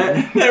 fingers to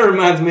it. That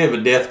reminds me of a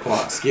Death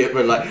Clock skit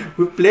where like,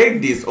 we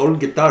played these old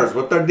guitars.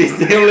 What are these?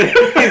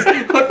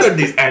 What are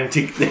these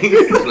antique things?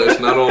 That's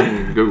not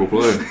on Google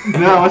Play.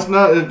 no, it's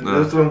not.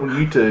 No. It's on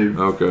YouTube.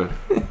 Okay.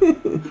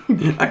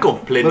 I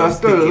can't play But I those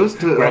started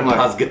listening to it, I'm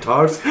grandpa's like-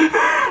 guitars.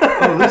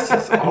 Oh, this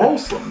is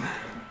awesome.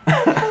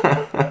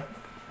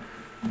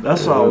 I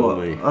saw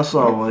Holy. I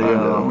saw Find it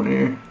on a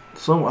here.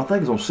 I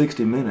think it's on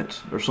 60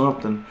 Minutes or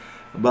something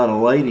about a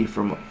lady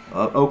from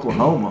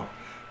Oklahoma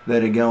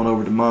that had gone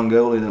over to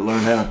Mongolia that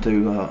learned how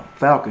to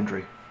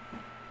falconry,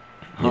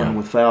 hunting Yeah.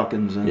 with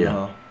falcons and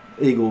Yeah.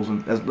 eagles,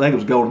 and I think it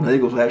was golden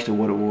eagles actually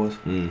what it was.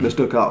 Mhm. They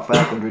still call it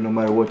falconry no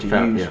matter what you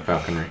use.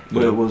 falconry.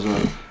 But it was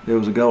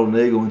a golden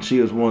eagle, and she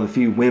was one of the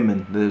few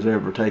women that has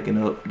ever taken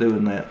up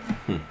doing that.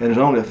 Hmm. And there's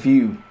only a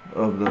few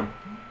of the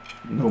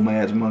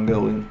nomads,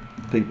 Mongolian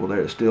people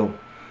there that still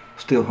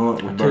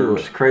hunt I with tell you birds.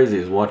 what's crazy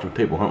is watching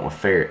people hunt with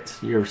ferrets.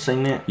 You ever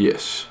seen that?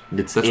 Yes.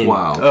 It's That's in-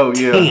 wild. Oh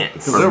yeah, Tense.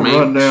 because they'll Or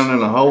run minks. down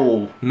in a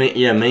hole.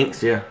 Yeah,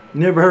 minks. Yeah.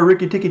 You never heard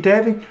Ricky Tikki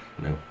Tavi?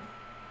 No.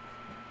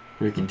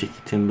 Ricky Tikki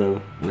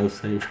Timbo, no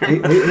saver.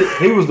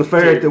 He was the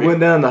ferret that went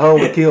down the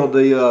hole and killed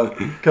the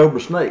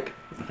cobra snake.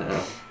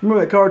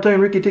 Remember that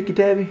cartoon, Ricky Tikki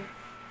Tavi?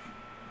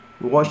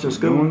 We watched in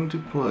school. Going to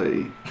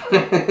play.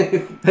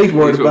 He's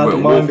worried He's about the talking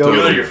about wolf Go to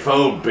Mongolian. your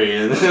phone,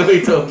 Ben.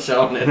 We told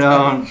Sean that.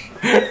 No.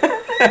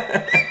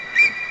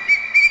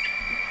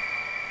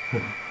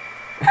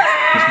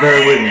 Just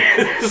bear with me.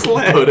 Just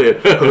laugh. Put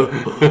it.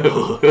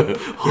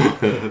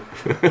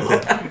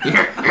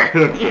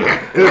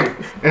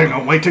 It ain't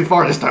gonna way too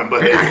far this time,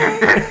 buddy.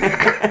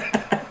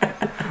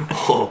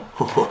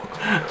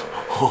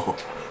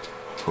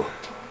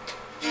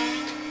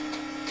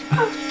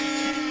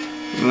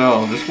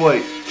 No, just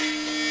wait.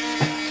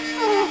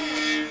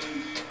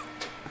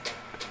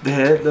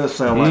 Yeah, it does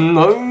sound like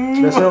No.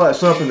 that. Sounds like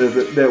something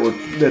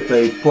that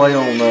they play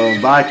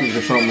on Vikings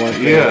or something like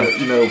that. Yeah.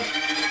 You know,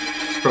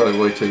 It's probably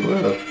way too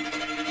loud.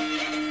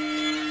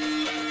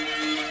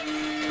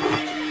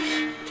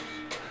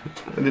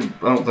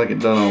 I don't think it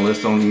done all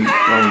this on Wait,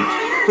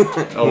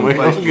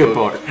 that's the good Facebook.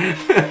 part.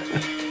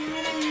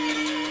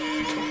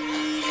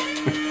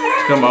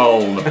 Come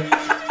on.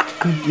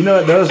 you know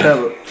it does have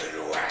a.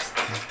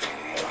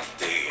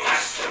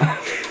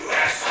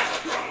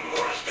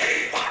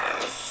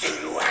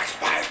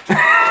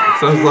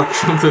 Sounds like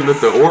something that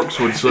the orcs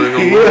would sing on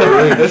Yeah, the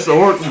ring. that's the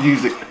orc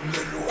music.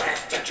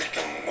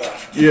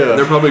 Yeah.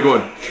 They're probably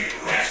going,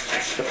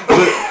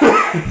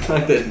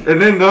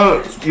 And then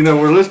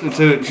we're listening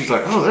to it, and she's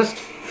like, "Oh, that's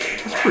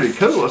pretty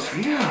cool." I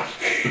said, "Yeah."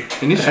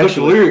 And you just look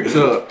the lyrics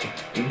up.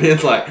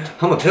 Ben's like,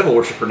 I'm a devil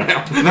worshiper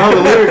now. Now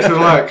the lyrics are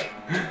like,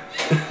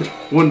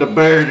 "When the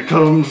bear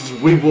comes,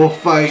 we will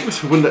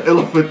fight. When the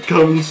elephant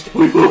comes,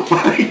 we will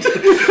fight."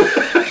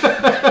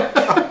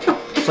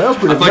 Sounds I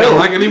pretty think I metal.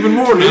 like it even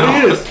more now.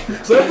 It is.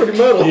 Sounds pretty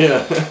metal.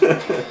 Yeah.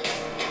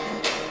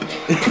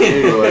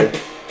 Anyway,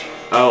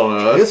 I don't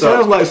know. It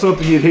sounds like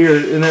something you'd hear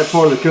in that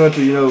part of the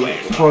country,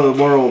 part of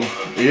the world.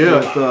 Yeah.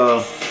 With,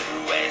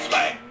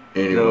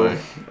 Anyway,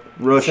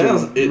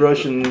 Sounds- it-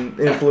 Russian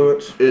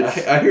influence. it's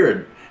I hear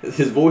it.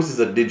 His voice is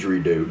a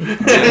didgeridoo.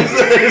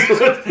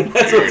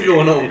 That's what's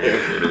going on there.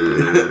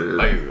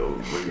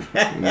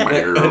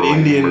 An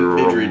Indian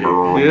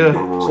didgeridoo. yeah.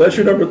 So that's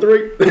your number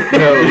 3. No,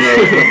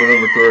 it's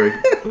number 3.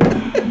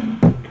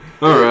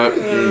 All right.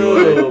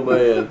 Oh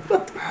man,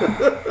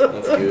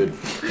 that's good.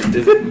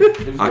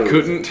 I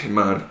couldn't,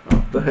 man.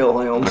 The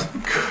Hellhounds.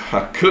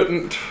 I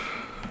couldn't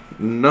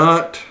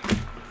not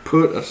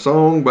put a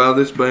song by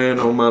this band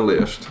on my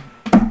list.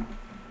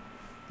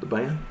 The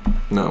band.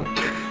 No.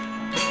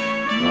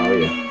 Oh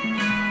yeah.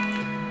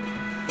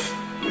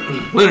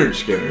 Leonard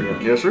Skinner.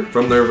 Yes, sir.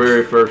 From their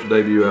very first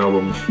debut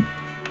album,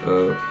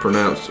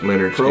 pronounced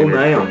Leonard Skinner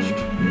Pronounced.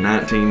 from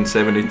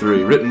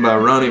 1973. Written by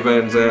Ronnie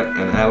Van Zant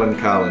and Alan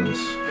Collins.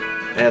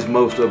 As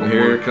most of them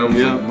Here were. comes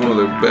Yeah. one of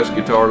the best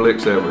guitar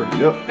licks ever.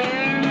 Yep.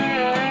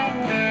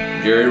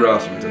 Gary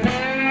Rossington.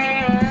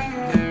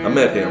 I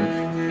met him.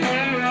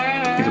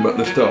 He's about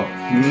this tall.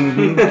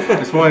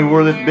 That's why he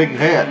wore that big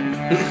hat.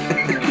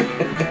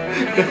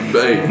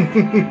 Babe.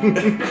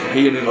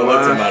 He and his Oh,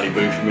 that's a wife. Mighty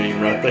Boosh meme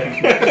right there.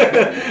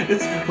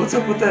 What's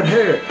up with that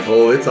hair?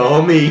 Oh, it's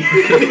all me.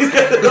 He's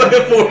got like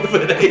a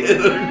 4-foot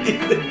head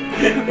underneath it.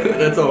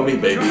 That's all me,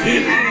 baby.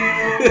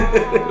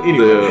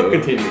 Anyway,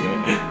 continue,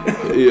 man.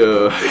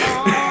 Yeah.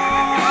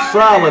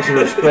 Silence and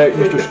respect,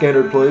 Mr.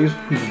 Skinner, please.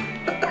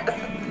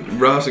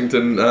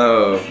 Rossington,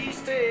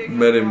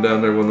 met him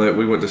down there when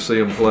we went to see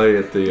him play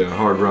at the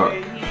Hard Rock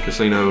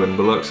Casino in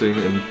Biloxi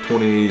in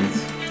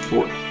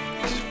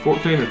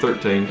 2014 or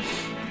 13.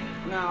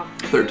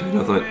 13,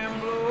 I think.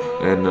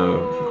 And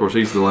of course,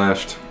 he's the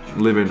last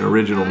living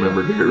original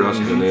member. Gary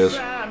Rossington is.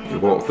 We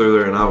walked through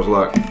there, and I was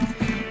like,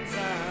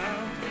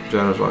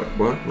 John was like,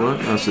 "What? What?"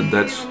 I said,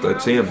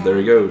 "That's him. There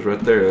he goes, right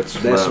there.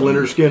 That's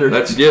Leonard Skinner.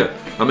 That's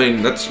I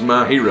mean, that's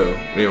my hero.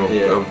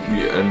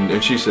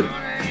 And she said,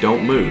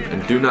 "Don't move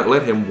and do not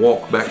let him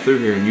walk back through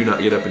here and you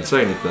not get up and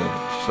say anything." She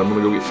said, "I'm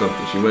gonna go get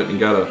something." She went and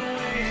got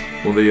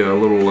one of the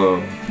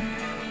little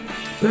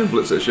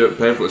pamphlets that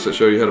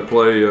show you how to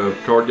play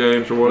card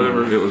games or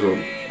whatever. It was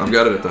I've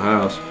got it at the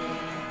house,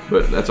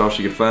 but that's all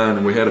she could find.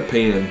 And we had a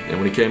pen. And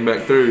when he came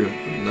back through,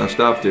 I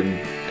stopped him,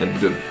 and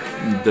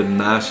the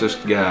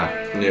nicest guy.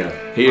 Yeah.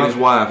 He and his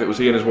wife. It was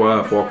he and his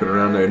wife walking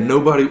around there.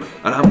 Nobody.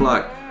 And I'm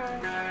like,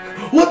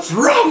 "What's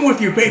wrong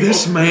with you people?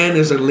 This man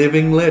is a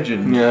living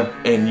legend. Yeah.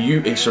 And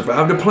he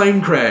survived a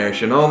plane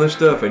crash and all this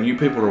stuff. And you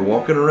people are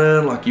walking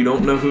around like you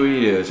don't know who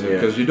he is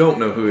because you don't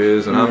know who he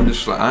is. And I'm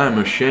just like, I'm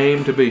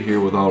ashamed to be here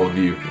with all of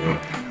you.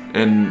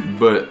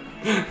 But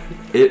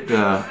it.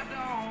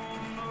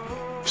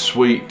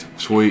 Sweet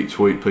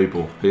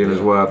people. He and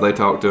his wife, they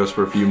talked to us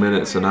for a few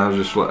minutes, and I was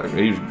just like,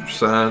 he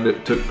signed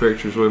it, took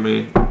pictures with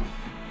me. I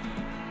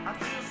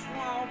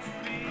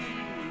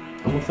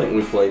don't think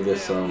we played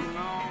this song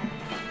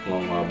a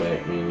long while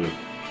back, me and you.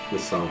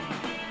 This song.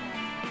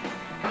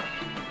 I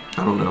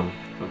don't know.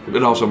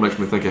 It also makes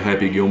me think of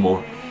Happy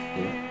Gilmore.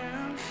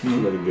 It's a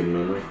really good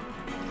memory.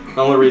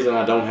 The only reason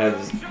I don't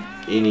have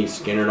any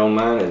Skinner on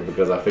mine is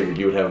because I figured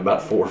you would have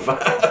about 4 or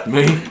 5.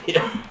 Me?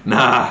 Yeah.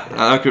 Nah,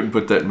 I couldn't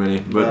put that many.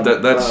 But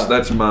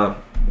that's my.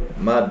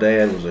 My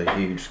dad was a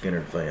huge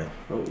Skinner fan.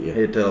 Oh yeah.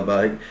 He'd tell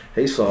about it.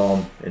 He saw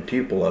him in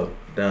Tupelo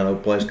down at a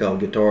place called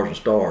Guitars and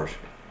Stars.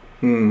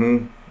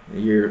 Mm-hmm. A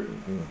year,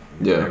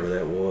 Yeah. whatever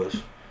that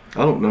was.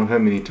 I don't know how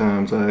many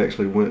times I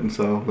actually went and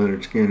saw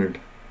Leonard Skinner.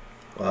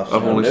 Well,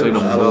 I've only seen him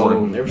I've once.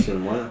 seen- Never seen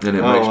him live. And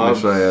it makes me I've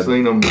sad.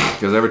 seen them.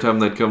 Because every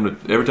time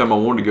I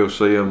wanted to go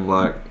see him,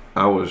 like,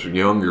 I was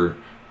younger,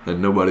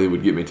 and nobody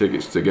would get me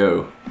tickets to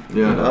go.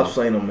 Yeah. I've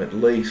seen them at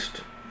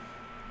least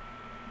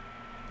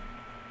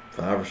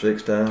 5 or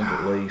 6 times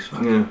at least.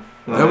 Yeah.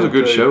 That was a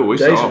good show. We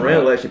saw Jason him.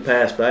 Randall actually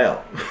passed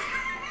out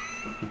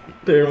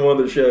during one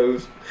of the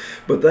shows,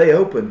 but they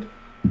opened.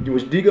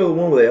 Did you go to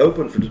one where they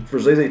opened for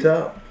ZZ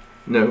Top?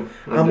 No.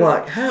 I'm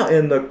like, how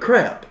in the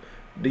crap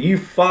do you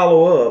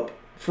follow up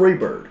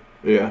Freebird?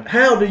 Yeah.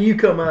 How do you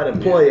come out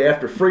and play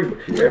after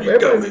Freebird? You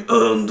got me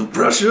under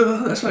pressure.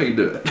 That's how you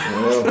do it.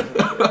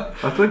 Well,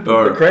 I think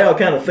the crowd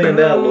kind of thinned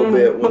out a little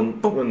bit when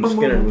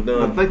Skinner was I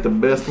done. think the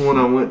best one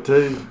I went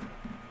to,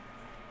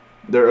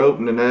 their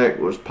opening act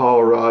was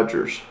Paul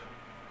Rogers,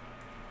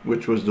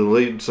 which was the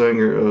lead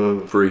singer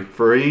of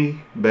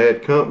Free,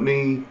 Bad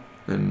Company,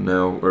 And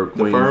now, or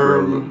Queen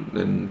Firm.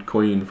 and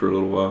Queen for a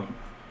little while.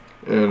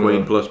 and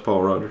Queen plus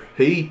Paul Rogers.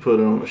 he put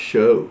on a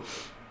show.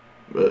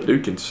 But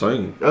Dude can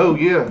sing. oh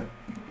yeah,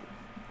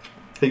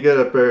 he got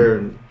up there,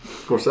 and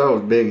of course I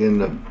was big in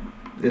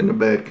the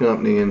Bad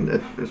Company, and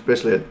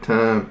especially at the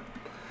time.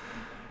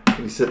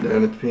 He sat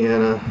down at the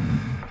piano.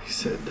 He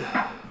said,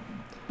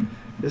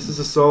 "This is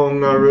a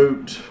song I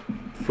wrote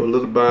for a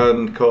little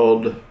band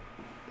called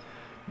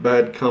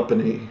Bad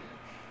Company."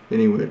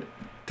 And he went,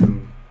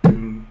 "Doom,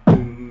 doom,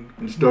 doom,"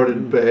 and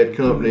started Bad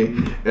Company.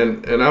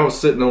 And I was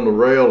sitting on the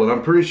rail, and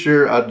I'm pretty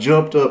sure I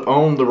jumped up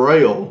on the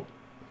rail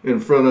in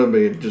front of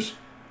me, just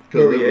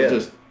because it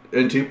was just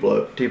in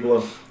Tupelo.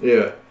 Tupelo.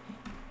 Yeah.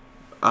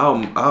 I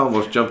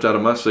almost jumped out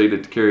of my seat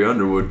at the Carrie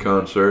Underwood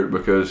concert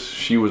because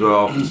she was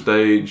off the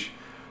stage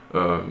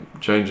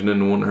changing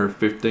into one of her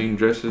 15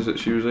 dresses that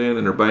she was in,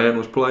 and her band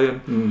was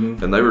playing,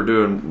 and they were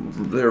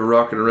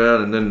rocking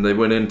around, and then they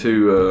went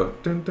into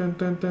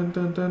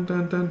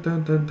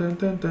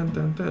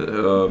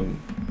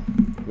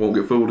Won't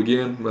Get Fooled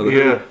Again.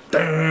 Yeah.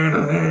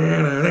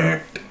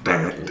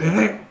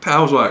 I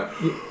was like,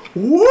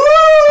 woo!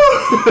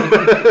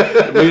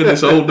 Me and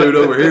this old dude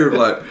over here,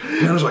 like,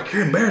 and I was like,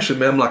 you're embarrassing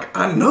me. I'm like,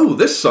 I know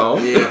this song.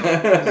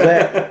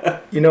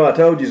 Zach, I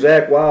told you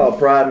Zach Wild,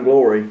 Pride and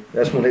Glory.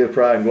 That's when he was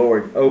Pride and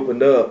Glory.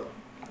 Opened up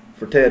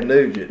for Ted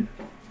Nugent,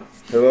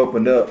 who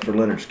opened up for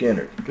Leonard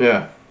Skinner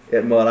Yeah.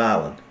 at Mud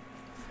Island,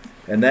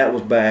 and that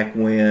was back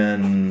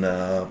when,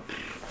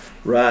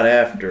 right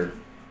after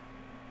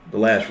The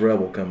Last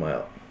Rebel come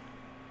out,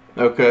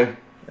 Okay.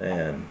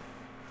 and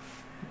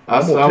I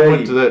I'm gonna tell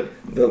went you, to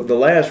that. the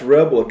Last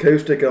Rebel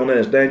acoustic on that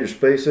Endangered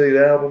Species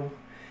album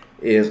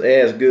is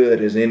as good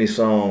as any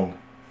song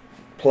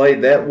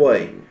played that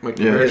way. Make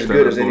Yeah. your hair As stand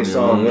good up as any on your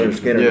song arms. Leonard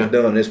Skinner Yeah. has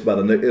done. It's by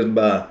the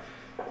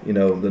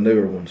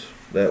newer ones.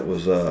 That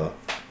was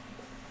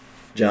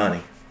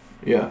Johnny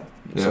Yeah.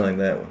 Yeah. sang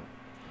that one.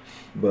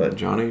 But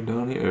Johnny,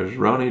 Donnie, there's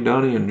Ronnie,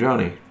 Donnie, and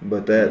Johnny.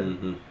 that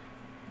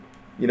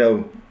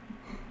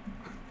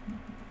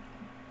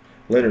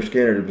Leonard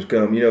Skinner has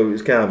become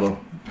it's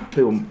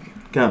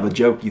kind of a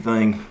jokey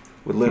thing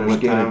with Leonard What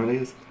Skinner. time it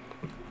is?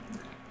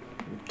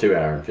 2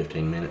 hour and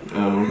 15 minutes.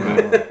 Oh,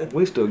 okay.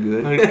 We still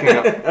good.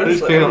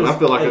 Who's counting? I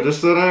feel like I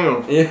just sat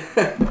down. Yeah.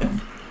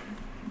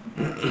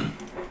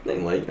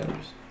 Ain't late. I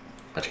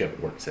just got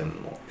to work at 7 in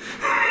the morning.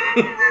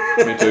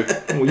 Me too.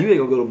 Well, you ain't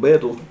gonna go to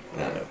bed till I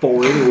know.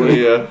 4 anyway.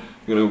 Yeah.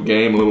 Gonna go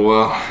game a little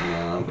while.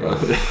 No, I'm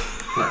probably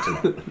not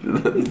tonight.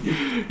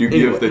 Your Anyway,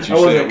 gift that you I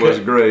wasn't sent was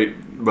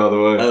great, by the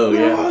way. Oh,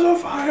 yeah. That was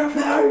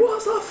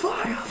a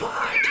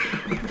firefight.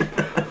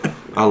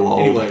 I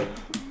lost. Anyway.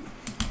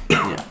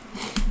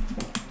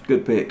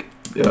 Good pick.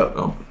 Yeah.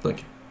 Oh, thank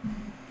you.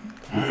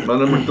 My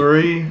number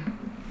 3,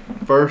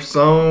 first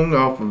song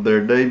off of their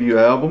debut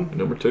album.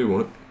 Number 2,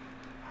 wasn't it?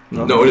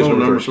 No, No, it is it's on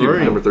number 3. number Excuse me,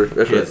 three. number 3.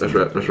 That's right. Yes. That's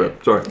right. That's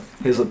right. Sorry.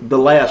 The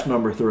last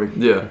number 3.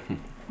 Yeah.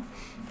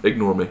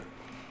 Ignore me.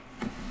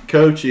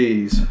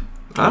 Cochise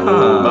by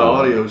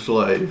Audio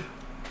Slave.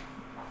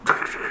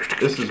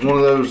 This is one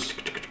of those,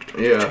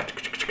 yeah,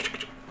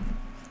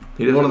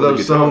 He does one of really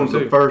those good job, songs. too.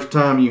 The first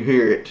time you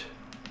hear it,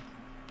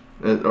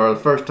 or the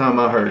first time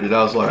I heard it,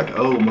 I was like,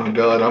 "Oh my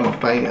God, I'm a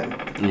fan."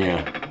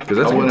 Yeah. Because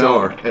that's I a went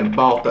guitar. out and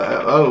bought the.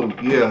 Oh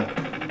yeah,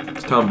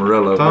 It's Tom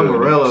Morello. Tom doing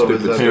Morello stupid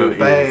is a- stuff. Who is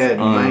bad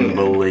man.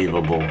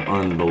 unbelievable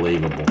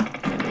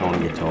on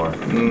guitar.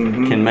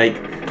 Can make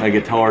a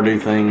guitar do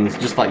things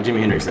just like Jimi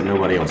Hendrix that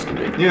nobody else can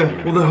do.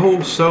 yeah. Well, the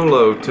whole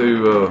solo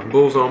to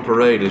Bulls on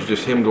Parade is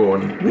just him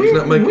going. He's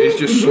not making. He's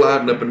just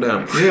sliding up and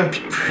down. Yeah.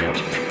 Yep.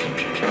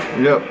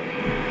 Yep.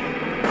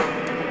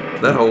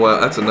 That whole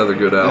that's another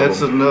good album.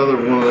 That's another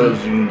one of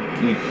those.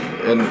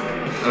 And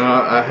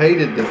I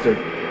hated that their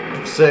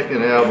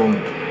second album.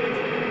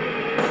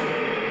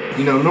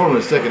 Normally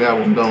the second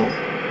album don't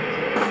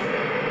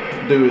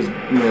do as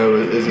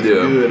as Yeah.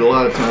 good a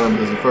lot of times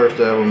as the first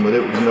album, but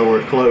it was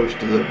nowhere close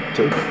to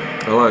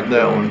I like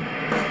that one.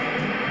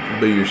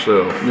 Be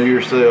Yourself. Know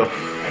Yourself.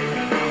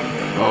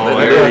 Oh,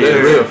 That there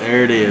it riff. is.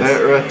 There it is.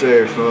 That right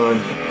there, son.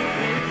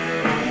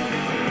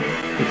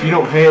 If you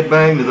don't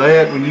headbang to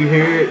that when you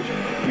hear it,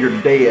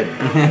 you're dead.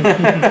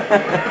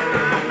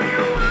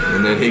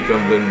 And then he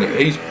comes in.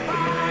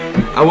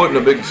 I wasn't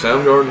a big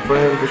Soundgarden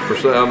fan, just per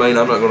se. I mean,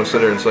 I'm not going to sit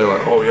there and say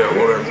like, oh yeah,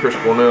 whatever, Chris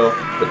Cornell.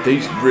 But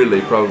he's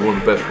really probably one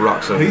of the best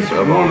rock singers He's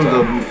of all one of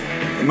time.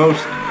 the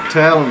most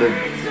talented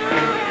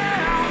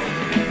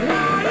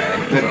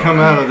that come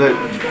out of that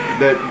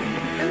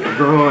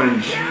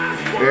grunge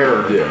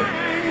era. Yeah.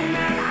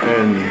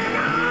 And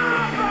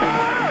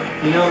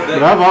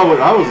but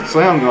I was a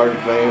Soundgarden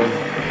fan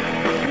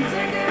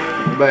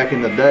back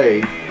in the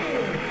day,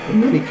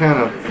 And then he kind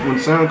of, when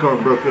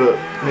Soundcar broke up,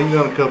 he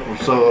done a couple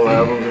of solo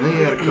albums, and he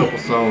had a couple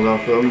songs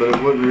off of them, but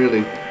it wasn't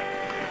really.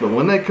 But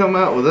when they come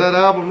out with that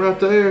album right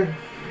there,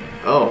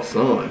 oh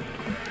son,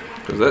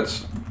 Because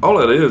that's all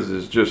that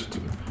is just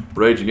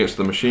Rage Against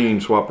the Machine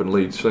swapping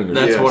lead singers.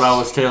 That's Yes. what I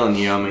was telling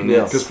you. I mean, Yeah.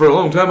 that's Because for a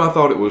long time I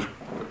thought it was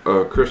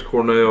Chris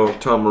Cornell,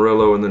 Tom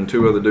Morello, and then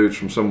two other dudes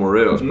from somewhere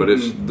else. But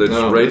it's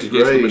No, Rage it's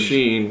Against the Rage.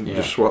 Machine, Yeah.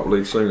 just swap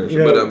lead singers.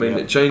 Yeah. But I mean,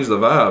 it changed the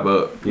vibe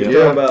up. You're Yeah.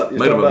 talking about, you're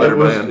Made him talking a better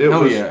about, band. it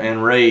oh was, yeah,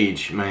 and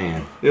Rage,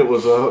 man. it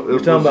was you're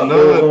it talking was about none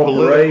Bulls of on that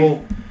political.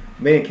 Parade.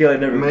 Me and Kelly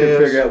never mess. could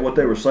figure out what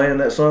they were saying in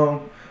that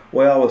song.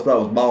 Well, I always thought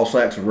it was Ball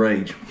Sacks of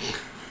Rage.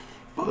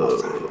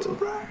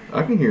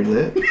 I can hear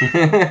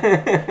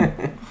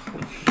that.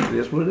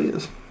 That's what it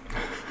is.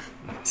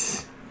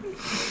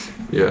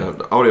 Yeah,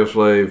 Audio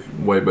Slave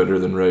way better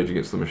than Rage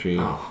Against the Machine.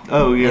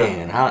 Oh yeah.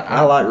 Man,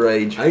 I like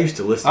Rage. I used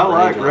to listen I to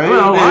like Rage. Rage. Man,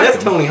 I like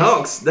that's them. Tony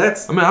Hawk's.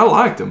 That's I mean, I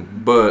liked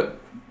them, but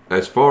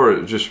as far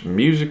as just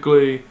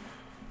musically,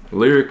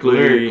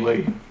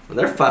 lyrically,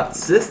 they're fighting the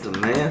system,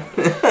 man.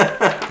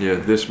 yeah,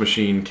 This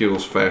Machine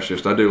Kills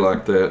Fascist. I do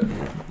like that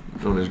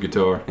on his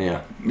guitar.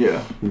 Yeah,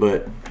 Yeah.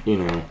 but you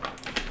know,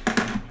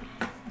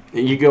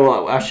 you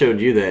go. I showed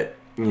you that.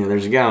 You know,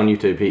 there's a guy on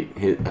YouTube.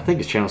 I think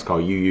his channel's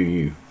called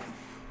UUU.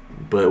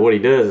 But what he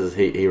does is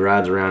he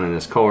rides around in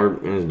his car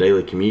in his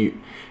daily commute,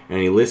 and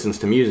he listens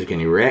to music and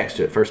he reacts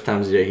to it. First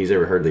time he's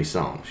ever heard these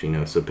songs, you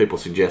know. So people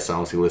suggest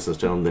songs, he listens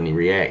to them, then he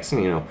reacts.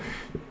 And, you know,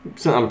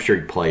 so I'm sure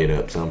he play it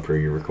up some for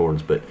your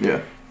recordings. But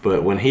Yeah.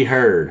 but when he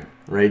heard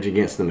Rage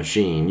Against the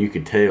Machine, you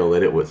could tell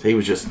that he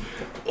was just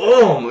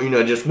you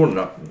know, just wanting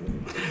to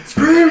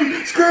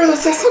screw the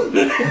system,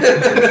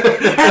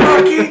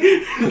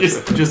 anarchy,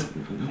 just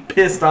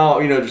pissed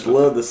off, you know, just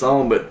loved the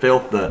song, but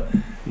felt the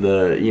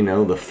you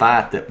know, the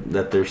fight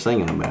that they're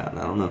singing about.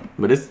 I don't know,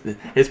 but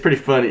it's pretty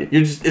funny.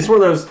 It's one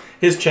of those.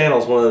 His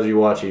channel's one of those you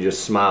watch, you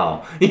just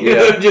smile, you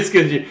know, just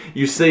because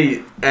you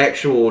see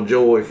actual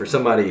joy for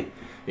somebody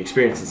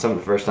experiencing something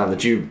the first time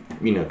that you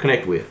know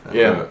connect with.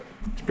 Yeah.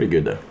 It's pretty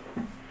good though.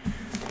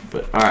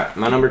 But all right,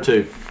 my number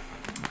 2,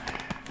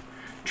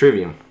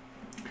 Trivium,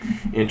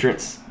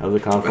 Entrance of the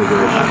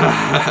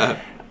Conflagration.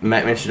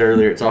 Matt mentioned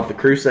earlier, it's off the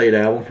Crusade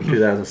album from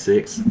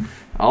 2006.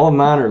 All of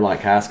mine are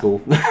like high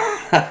school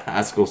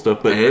stuff,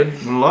 but And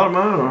A lot of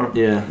mine are.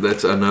 yeah,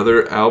 that's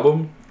another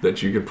album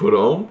that you can put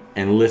on.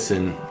 and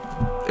listen.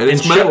 And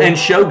it's And, metal. and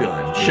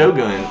Shogun.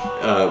 Shogun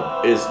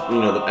is, you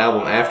know, the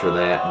album after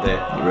that.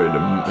 You ready to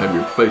have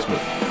your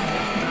basement?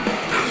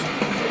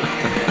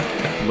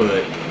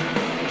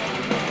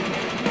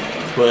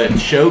 But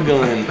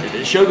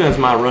Shogun's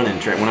my running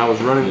track. When I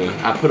was running,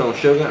 Yeah. I put on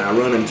Shogun. I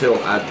run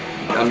until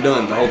I'm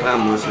done the whole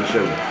time listening to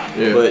Shogun.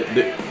 Yeah.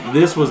 But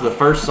this was the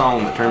first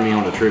song that turned me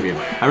on to Trivium.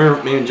 I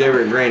remember me and Jay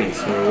were at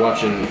Granny's. We were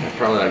watching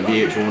probably like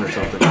VH1 or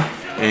something,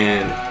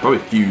 and Probably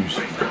Hughes.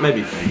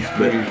 maybe Fuse,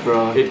 but Hughes,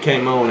 probably. it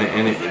came on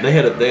and they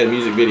had a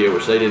music video,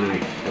 which they didn't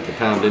at the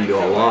time didn't do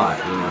a lot,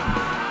 you know.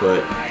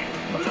 But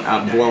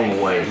I'm blown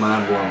away,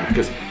 mind blown,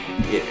 because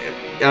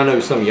I know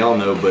some of y'all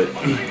know, but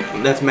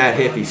that's Matt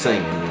Heffy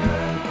singing.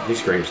 He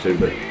screams too,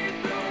 but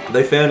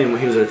they found him when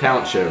he was at a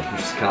talent show,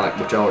 which is kind of like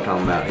what y'all were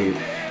talking about.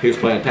 He was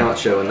playing a talent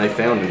show and they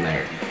found him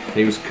there.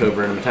 He was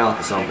covering a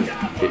Metallica song.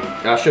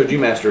 I showed you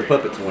Master of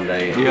Puppets one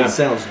day, and Yeah. he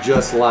sounds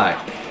just like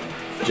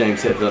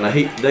James Hetfield. Now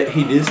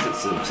he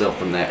distanced himself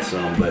from that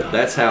song, but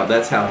that's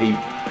how he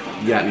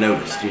got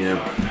noticed, you know.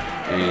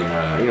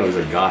 And you know, he was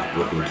a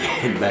goth-looking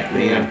kid back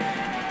then.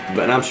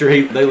 But I'm sure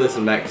they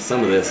listen back to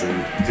some of this,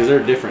 and because they're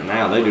different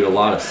now, they do a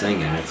lot of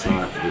singing. It's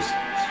not just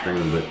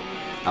screaming. But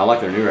I like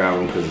their newer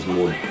album because it's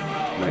more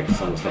back to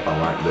some of the stuff I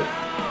like. But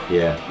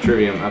yeah,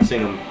 Trivium. I've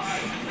seen them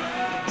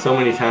so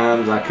many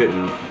times I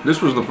couldn't.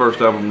 This was the first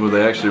album where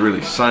they actually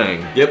really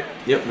sang. Yep.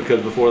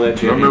 Because before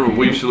that, I remember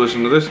we used to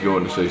listen to this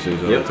going to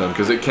CC's all Yep. the time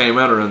because it came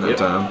out around that Yep.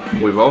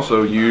 time. We've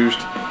also used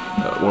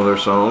one of their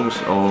songs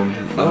on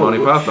the Monty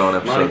Python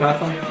episode. Monty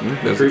Python.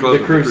 That's The, the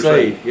closing, the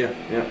Crusade. Yeah.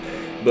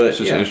 But It's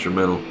just yeah.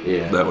 instrumental.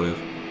 Yeah. That one is.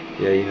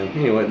 Yeah, you know.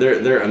 Anyway,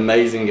 they're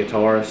amazing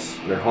guitarists.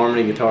 Their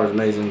harmony guitar is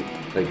amazing.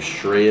 They can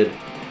shred.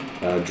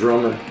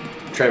 Drummer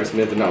Travis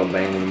Smith is not with the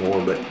band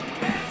anymore, but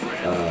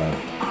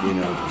you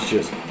know, it's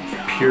just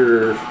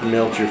pure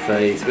melt your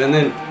face. And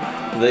then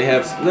they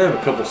have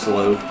a couple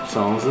slow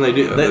songs, and they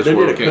do. Yeah, they This did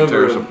World a Can't cover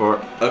Tear Us of,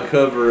 Apart.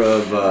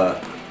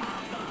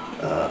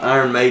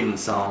 Iron Maiden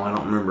song. I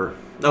don't remember.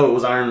 No, it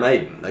was Iron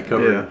Maiden. They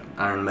covered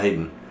Iron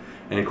Maiden.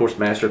 And of course,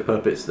 Master of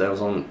Puppets. That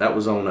was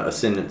on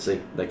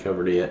Ascendancy. They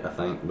covered it, I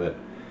think. But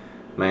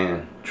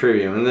man,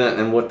 Trivium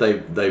and what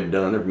they've done.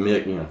 They're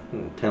you know,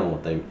 tell them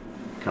what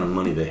kind of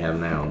money they have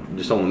now.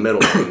 Just on the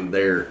metal scene,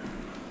 they're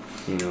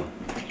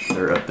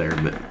up there.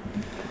 But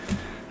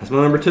that's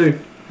my number 2.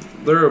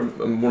 They're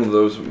one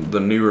of the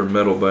newer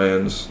metal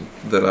bands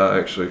that I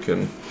actually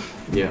can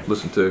Yeah.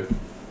 listen to.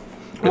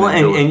 Well,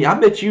 enjoy. and I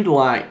bet you'd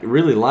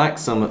really like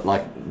some of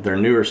like their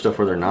newer stuff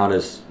where they're not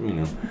as you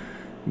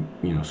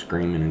know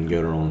screaming and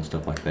guttural and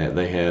stuff like that.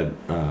 They had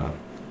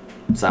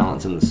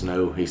Silence in the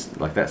Snow. He's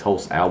like that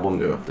whole album.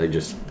 Yeah. They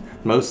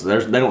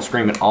don't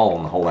scream at all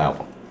on the whole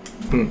album.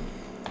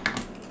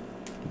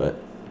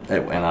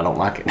 And I don't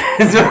like it.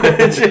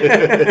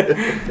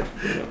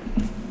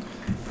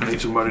 I need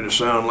somebody to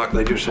sound like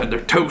they just had their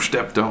toe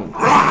stepped on.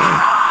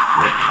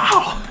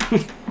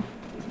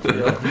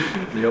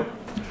 Yep.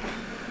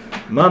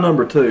 My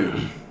number 2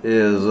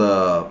 is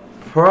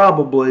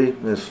probably,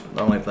 this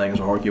the only thing is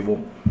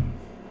arguable,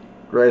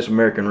 greatest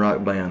American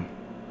rock band,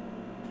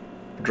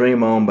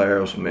 Dream On by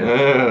Aerosmith.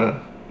 Yeah.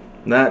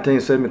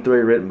 1973,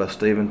 written by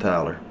Steven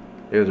Tyler.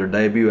 It was their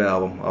debut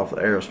album off the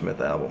Aerosmith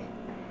album,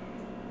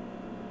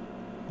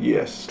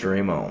 Yes.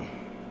 Dream On.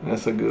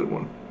 That's a good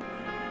one.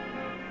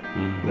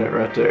 That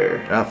right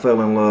there. I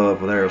fell in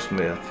love with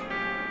Aerosmith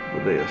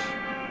with this.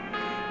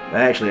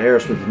 Actually,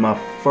 Aerosmith was my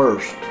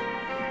first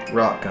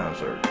rock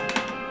concert.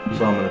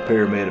 Saw them in the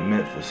Pyramid at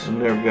Memphis. I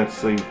never got to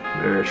see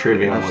their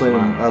Trivia.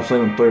 I've seen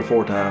them 3 or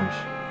 4 times,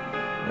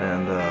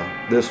 and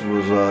this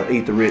was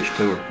Eat the Rich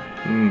tour.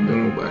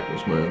 Nickelback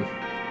was mine.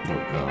 Oh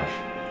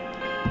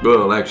gosh.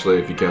 Well, actually,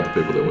 if you count the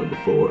people that went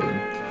before,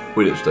 and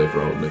we didn't stay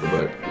for all of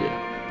Nickelback.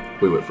 Yeah,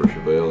 we went for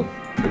Chevelle and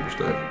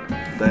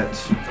Cooperstack.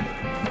 That's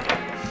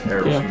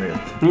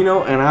Aerosmith. You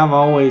know, and I've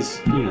always,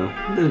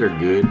 they're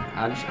good.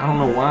 I don't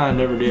know why I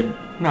never did.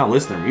 I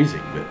listen to their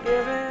music, but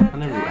I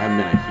never have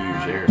been a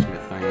huge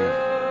Aerosmith fan.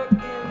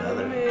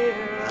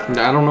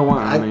 I don't know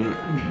why. I mean,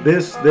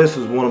 This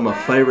is one of my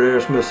favorite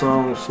Aerosmith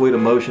songs. Sweet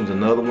Emotion's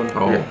another one.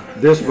 Oh.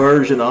 This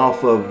version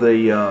off of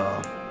the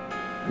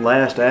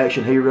Last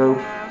Action Hero,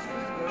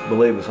 I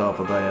believe it's off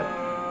of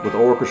that, with the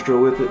orchestra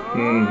with it.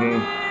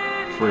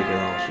 Freaking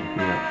awesome.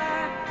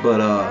 yeah. But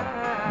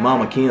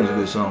Mama Ken's a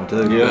good song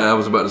too. Yeah, I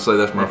was about to say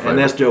that's my favorite. And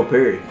that's Joe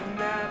Perry.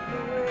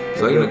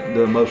 Singing it?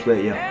 Doing most of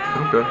that,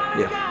 yeah.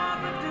 Okay.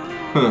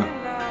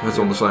 Yeah. That's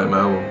on the same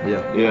album.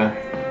 Yeah.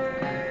 Yeah.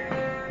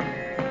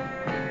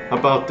 How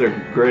about their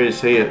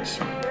greatest hits?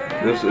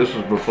 This was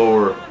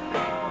before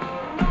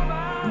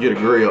Get a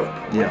Grip.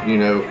 Yeah.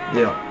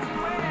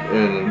 Yeah.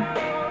 And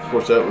of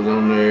course that was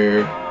on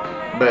there.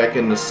 Back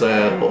in the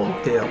Saddle.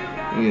 Yeah.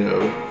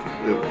 Yeah.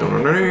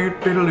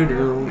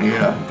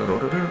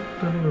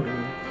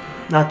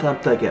 Not time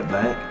to take that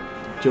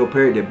back. Joe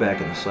Perry did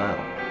Back in the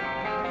Saddle.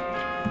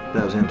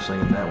 That was him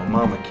singing that one.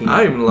 Mama Ken.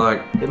 I even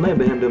like It may have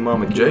been him doing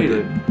Mama Ken.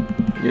 Jaded.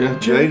 too. Yeah.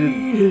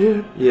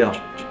 Jaded. Yeah.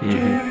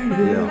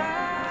 Yeah.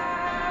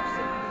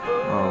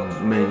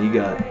 Man, you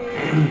got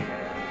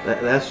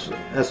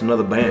that's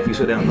another band. If you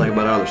sit down and think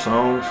about other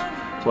songs,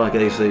 it's like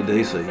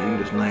AC/DC. You can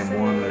just name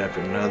one right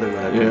after another,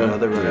 right after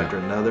another, right after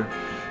another.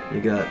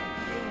 You got,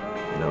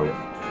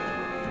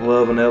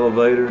 Love and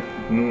Elevator.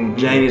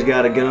 Janie's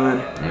Got a Gun.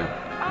 Yeah.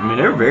 I mean,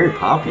 they're very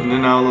popular. And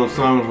then all those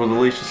songs with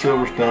Alicia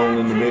Silverstone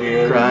in the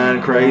video.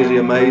 Crying, Crazy,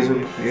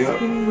 Amazing. Yep.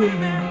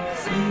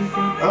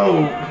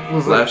 Oh,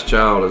 was that Last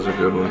Child is a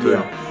good one too.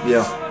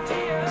 Yeah.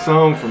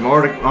 song from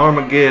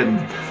Armageddon?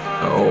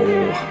 Oh,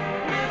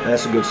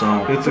 That's a good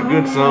song. It's a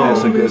good song.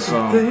 That's a good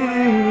song.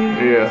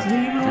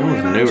 Yeah. It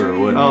was newer,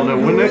 wasn't Oh it? no,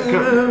 when that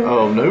come,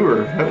 oh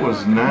newer. That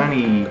was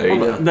 98.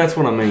 Well, that's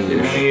what I mean.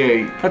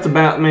 98. That's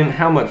about,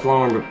 how much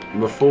longer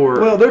before?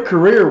 Well, their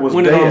career was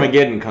when did dead.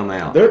 Armageddon come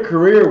out? Their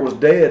career was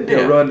dead until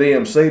Yeah. Run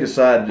DMC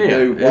decided to Yeah,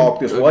 do Walk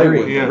This Way agreed.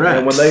 with Yeah. them. Right.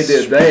 And when they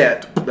did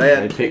that,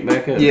 They picked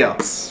back up.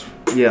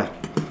 yeah.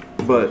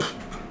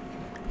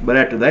 But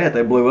after that,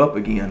 they blew up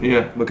again.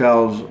 Yeah.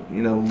 Because,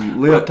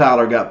 Liv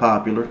Tyler got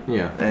popular.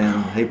 Yeah.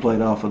 And he played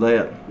off of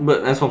that.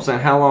 But that's what I'm saying.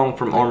 How long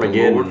from Thank the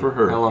Armageddon? Lord for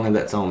her. How long had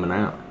that song been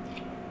out?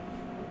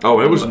 oh,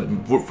 it was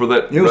for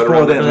that. It was right for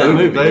around that time.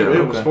 movie. They- Yeah,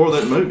 it was okay. for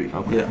that movie.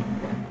 Okay. Yeah.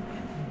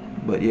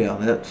 But yeah,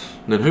 that's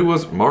Then who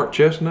was it? Mark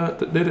Chestnut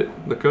that did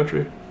it? The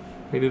country.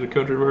 He did a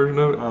country version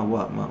of it.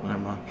 never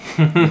mind.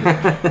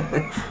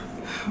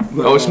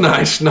 Oh, it's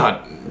nice.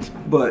 Not.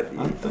 But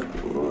I think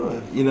it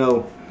was.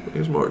 It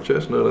was Mark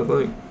Chestnut, I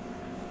think.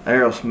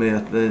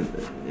 Aerosmith,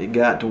 it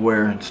got to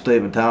where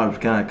Steven Tyler's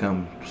kind of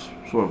come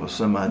sort of a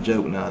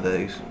semi-joke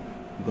nowadays.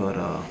 But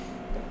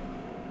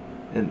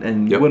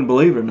and you Yep. wouldn't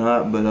believe it or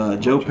not, but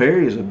Joe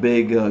Perry is a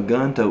big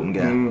gun-toting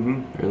guy.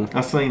 Mm-hmm. Really?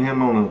 I seen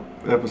him on an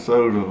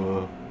episode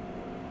of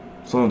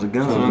Sons of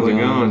Guns. Sons of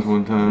Guns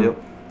one time. Yep.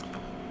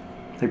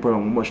 He probably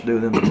don't want much to do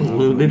with them.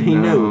 Little did he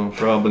know. No,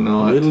 probably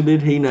not. Little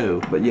did he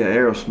know. But yeah,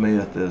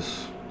 Aerosmith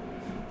is.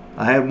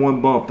 I had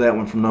one bump that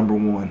one from number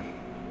one.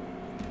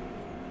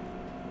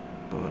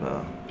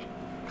 But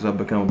because I've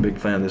become a big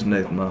fan of this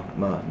next, my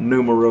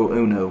numero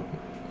uno.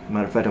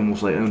 Matter of fact, I'm gonna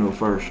say uno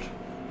first.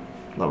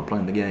 While we're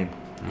playing the game,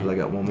 because I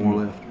got one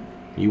more left.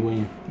 You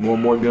win.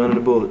 One more gun and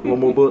a bullet. One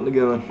more bullet in the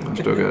gun. I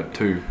still got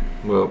two.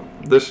 Well,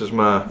 this is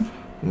my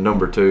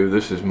number two.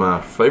 This is my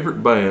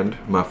favorite band,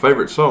 my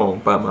favorite song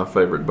by my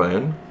favorite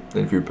band.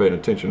 And if you were paying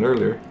attention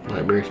earlier,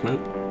 Blackberry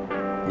Smoke.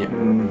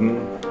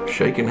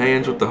 Shaking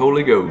Hands with the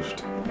Holy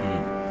Ghost.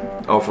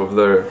 Off of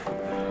their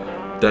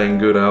dang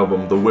good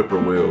album, The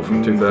Whippoorwill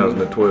from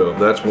 2012.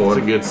 That's one.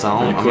 It's a good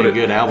song. You I put mean, a it-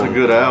 good album. It's a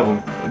good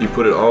album. You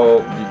put it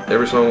all,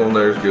 every song on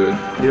there is good.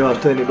 I was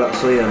telling you about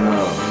seeing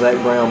Zach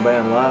Brown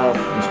Band live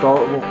in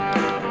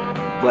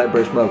Starkville.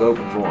 Blackberry Smoke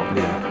opened for him.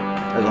 Yeah.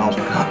 That was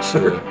an awesome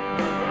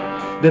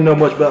concert. Didn't know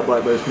much about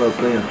Blackberry Smoke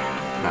then.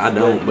 I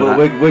don't, But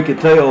we could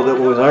tell that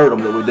when we heard them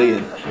that we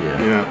did.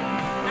 yeah. Yeah.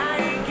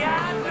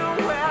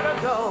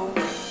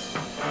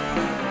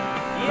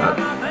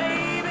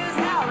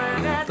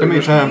 How many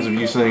times have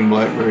you seen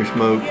Blackberry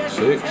Smoke?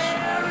 6.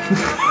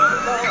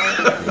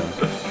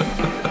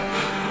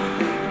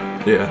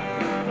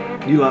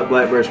 Yeah. You like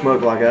Blackberry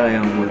Smoke like I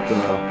am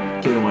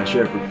with King Wayne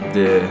Shepherd.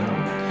 Yeah.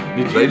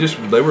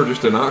 They were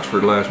just in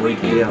Oxford last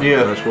weekend.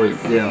 Yeah. Last week.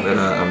 Yeah. And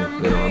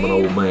I'm an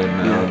old man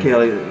now. Yeah,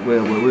 Kelly.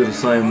 Well, we was the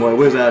same way.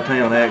 We was out of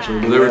town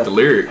actually. They were at the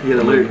Lyric. Yeah,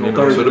 the Lyric on So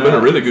Thursday it'd have been a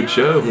night. really good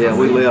show. Yeah,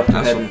 we left. And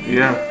had,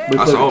 Yeah. we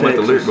I flew saw to him at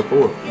the Lyric Texas.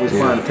 before. We was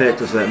flying to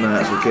Texas that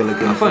night, so Kelly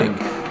couldn't I think.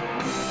 sing.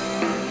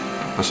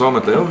 I saw him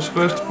at the Elvis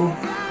Festival,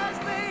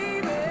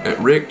 at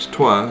Rick's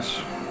twice,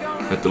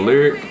 at the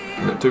Lyric,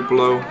 and at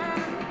Tupelo.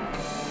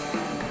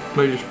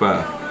 Maybe just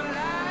 5.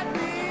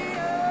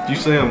 Did you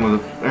see him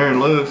with Aaron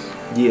Lewis?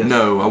 Yes.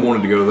 No, I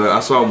wanted to go to that. I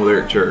saw him with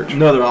Eric Church.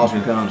 Another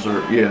awesome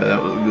concert. Yeah,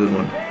 that was a good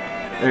one.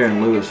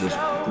 Aaron Lewis is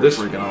This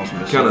freaking awesome.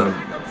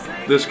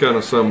 This kind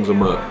of sums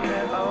them up.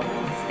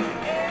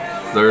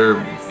 They're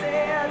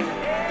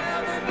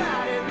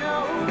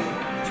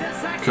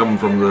coming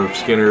from the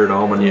Skinner and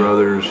Allman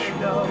Brothers,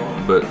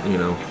 but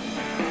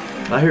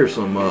I hear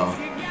some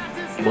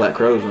Black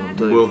Crows in them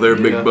too. well, they're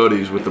big Yeah.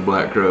 buddies with the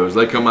Black Crows.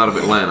 They come out of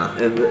Atlanta.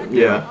 And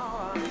yeah.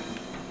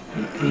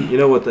 You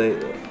know what they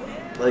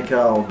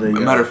call the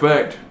Matter of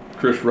fact,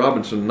 Chris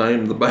Robinson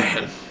named the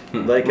band.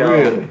 they call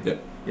Really? Yeah.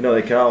 you know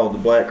they called the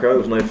Black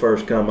Crows when they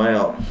first come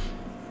out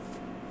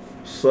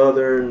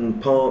Southern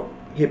punk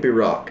hippie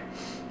rock.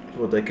 That's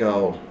what they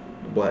called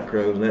the Black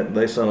Crows, and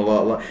they sound a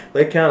lot like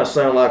they kind of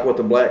sound like what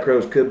the Black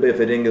Crows could be if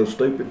they didn't go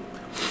stupid.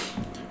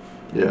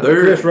 Yeah.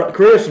 They're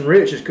Chris and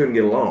Rich just couldn't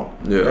get along.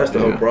 Yeah. That's the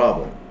whole Yeah.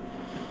 problem.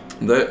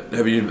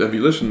 have you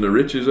listened to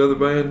Rich's other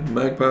band,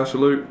 Magpie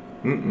Salute?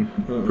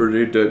 Mm-mm.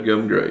 Pretty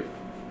deadgum great.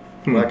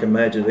 I can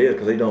imagine it is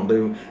because he don't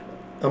do.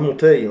 I'm gonna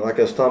tell you, like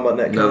I was talking about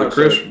in that Now the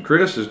concert.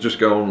 Chris is just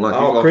gone like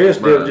he's All lost Chris his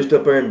did mind. was just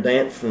up there and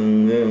dance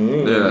and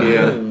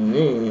Yeah.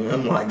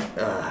 I'm like,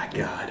 ah,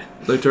 God.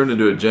 They turned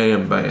into a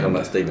jam Talking band.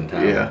 about Stephen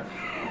Tyler.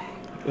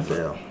 Yeah.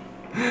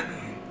 Yeah.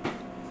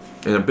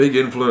 And a big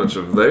influence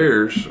of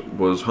theirs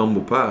was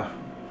Humble Pie,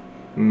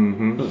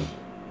 Mm-hmm.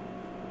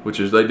 which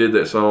is they did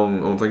that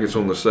song. I think it's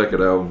on the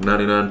second album,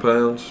 99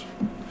 Pounds.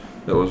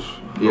 That was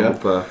Yeah. Humble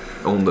Pie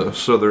on the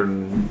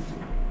Southern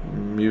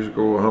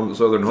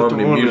Southern the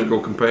Harmony one that- Musical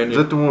Is Companion.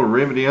 that the one with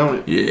Remedy on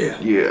it? Yeah,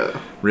 Yeah.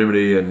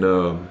 Remedy and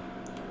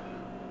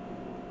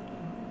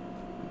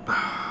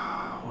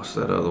what's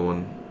that other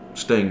one?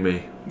 Sting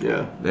Me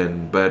Yeah.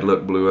 and Bad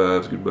Luck Blue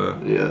Eyes Goodbye.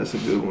 Yeah, that's a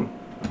good one.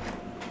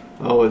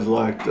 I always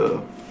liked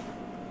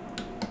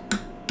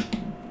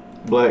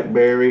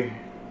Blackberry.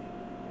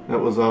 That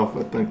was off,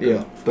 I think, the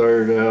Yeah.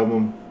 3rd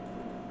album.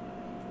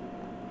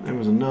 There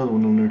was another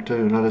one on there too,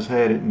 and I just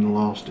had it and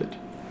lost it.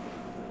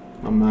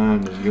 My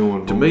mind is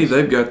going. To me,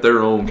 they've got their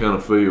own kind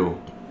of feel.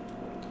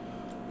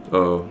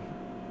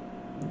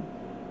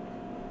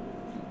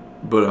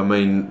 But I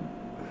mean,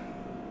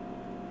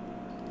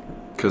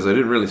 because they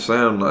didn't really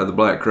sound like the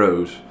Black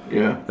Crows.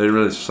 Yeah. They didn't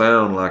really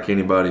sound like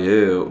anybody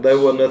else. They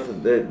wasn't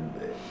nothing.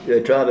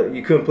 They tried to.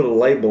 You couldn't put a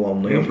label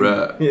on them.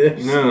 Right.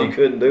 Yes, No. you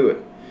couldn't do it.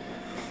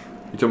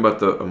 You talking about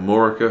the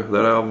Amorica,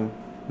 that album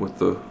with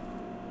the?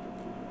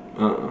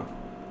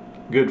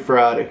 Good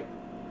Friday.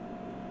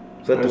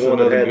 Is that That's the one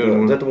that another had good the?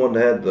 one. Is that the one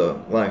that had the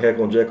like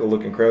Heckle and Jekyll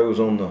looking crows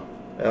on the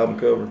album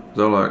cover?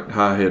 They're like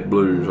High Head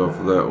Blues off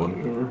of that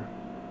one.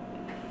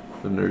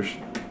 And there's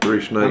Three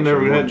Snakes never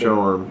and One had that.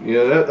 Charm.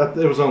 Yeah,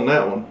 it was on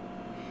that one.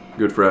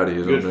 Good Friday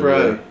is Good on there.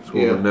 Friday, Yeah. It's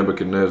one yeah. with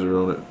Nebuchadnezzar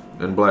on it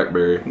and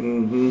Blackberry.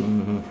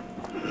 Mm-hmm.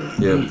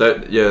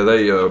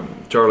 They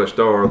Charlie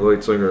Starr, the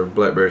lead singer of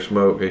Blackberry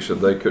Smoke, he said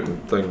they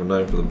couldn't think of a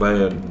name for the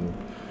band.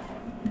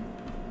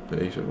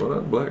 And he said, "Well,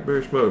 that's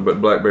Blackberry Smoke,"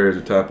 but Blackberry is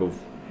a type of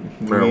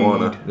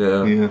marijuana.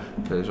 Yeah. Yeah.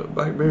 And he said,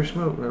 "Blackberry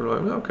Smoke." And they were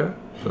like, "Okay."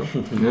 So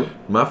Yep.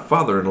 my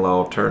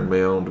father-in-law turned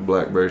me on to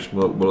Blackberry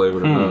Smoke. Believe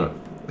it or not,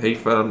 he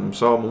saw them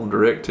on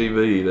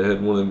DirecTV. They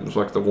had one of them. It was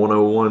like the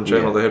 101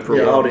 channel they had for a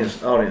Yeah, while.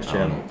 audience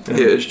channel. Yeah,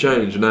 it's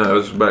changed now. It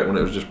was back when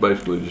it was just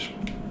basically just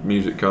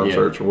music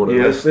concerts or whatever.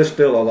 Yeah. There's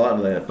still a lot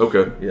of that.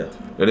 Okay. Yeah,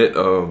 And it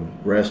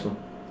wrestling.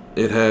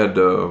 it had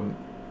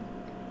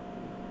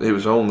it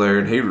was on there,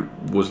 and he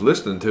was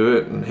listening to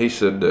it, and he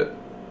said that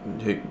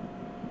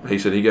he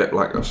said he got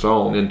like a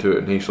song into it,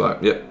 and he's like,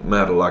 "Yep,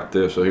 Matt'll like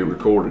this," so he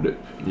recorded it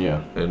Yeah.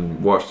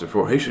 and watched it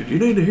for. He said, "You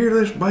need to hear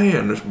this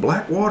band, this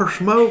Blackwater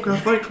Smoke, I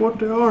think's what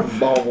they are."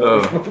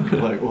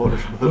 Like water.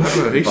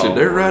 He said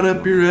they're right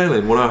up your alley.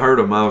 And when I heard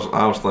him, I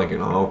was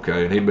thinking, "Oh,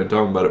 okay." And he'd been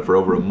talking about it for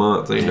over a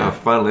month. And I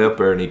finally up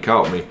there, and he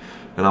caught me,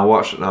 and I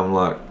watched it, and I'm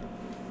like,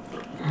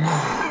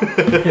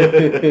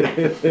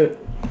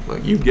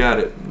 "Like you got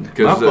it." My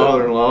Because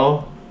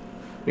father-in-law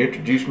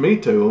introduced me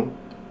to him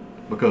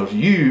because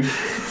you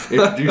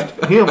introduced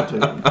him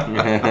to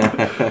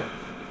him.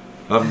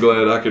 I'm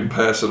glad I can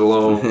pass it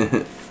along,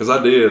 because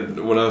I did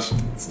when I was,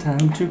 It's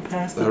time to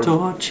pass the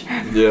torch.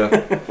 yeah.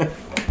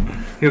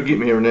 He'll get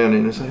me every now and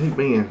then and say, "Hey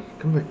Ben,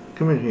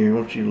 come in here. I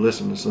want you to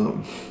listen to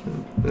something."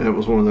 And that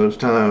was one of those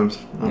times.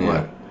 I'm Yeah.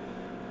 like,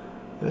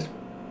 "That's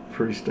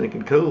pretty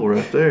stinking cool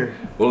right there."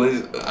 Well,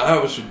 I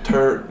was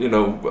turned,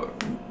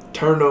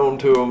 turned on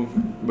to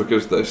them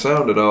because they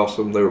sounded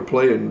awesome. They were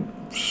playing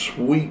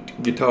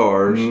sweet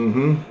guitars,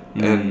 and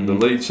the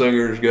lead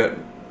singer's got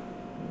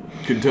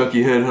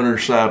Kentucky Headhunter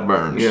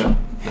sideburns. Yeah.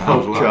 I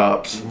was Pork like,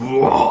 chops.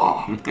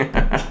 "Whoa."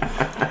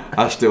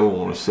 I still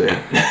want to say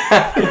it.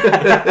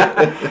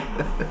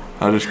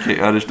 I just can't.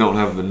 I just don't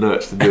have the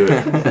nuts to do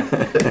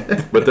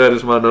it. But that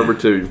is my number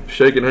 2.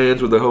 Shaking Hands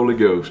with the Holy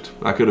Ghost.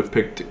 I could have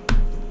picked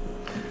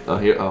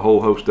a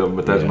whole host of them,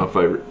 but that's my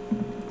favorite.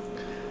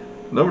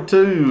 Number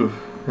 2,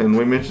 and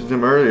we mentioned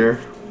him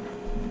earlier.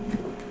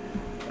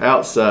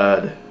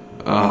 Outside.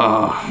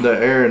 The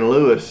Aaron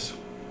Lewis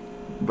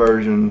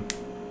version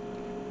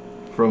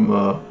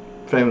from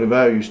Family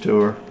Values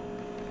tour.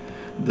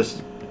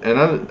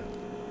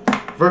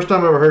 First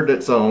time I ever heard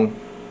that song,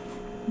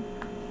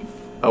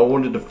 I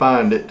wanted to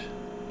find it.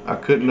 I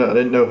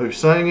didn't know who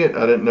sang it.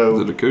 I didn't know.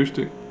 Is it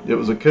acoustic? It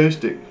was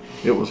acoustic.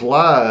 It was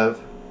live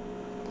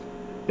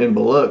in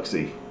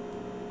Biloxi.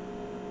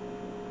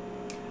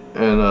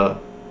 And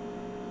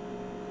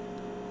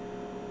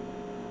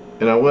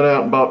I went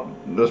out and bought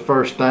the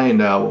first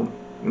Stained album,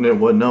 and it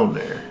wasn't on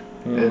there.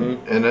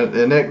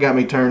 And that got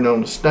me turned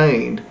on to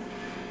Stained.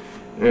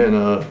 And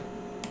I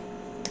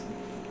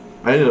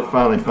ended up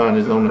finally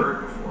finding it on the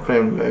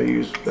Family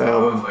Values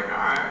album.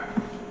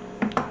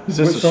 Is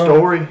this Which a song?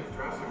 story?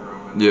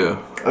 Yeah.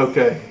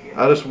 Okay.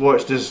 I just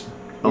watched this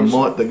a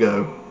month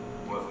ago.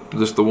 Is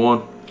this the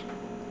one?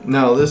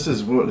 No, this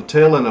is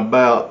telling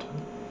about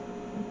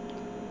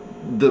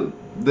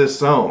this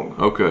song.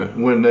 Okay.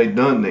 When they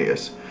done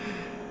this.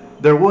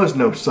 There was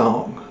no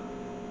song.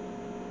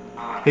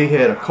 He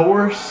had a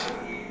chorus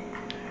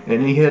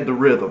and he had the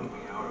rhythm.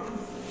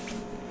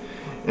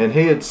 And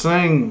he had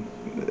sang,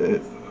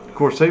 of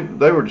course they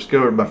were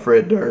discovered by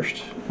Fred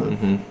Durst.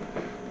 Limp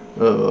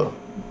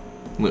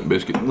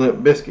Bizkit. Limp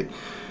Bizkit.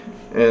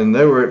 And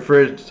they were at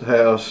Fred's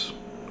house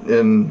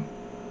and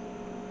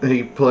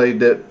he played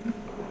that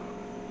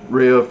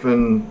riff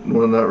and,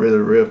 well, not really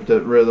riff,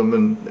 that rhythm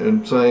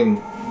and sang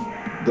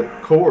the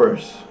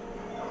chorus.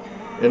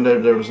 And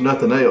there was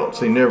nothing else.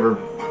 He never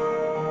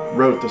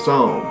wrote the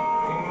song.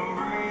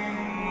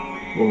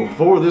 Well,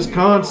 before this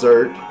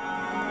concert,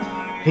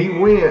 he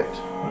went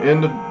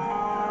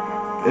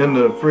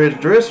into Fred's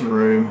dressing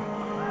room,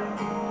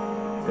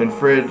 and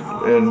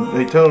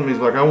he told him, he's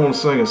like, I want to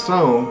sing a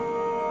song,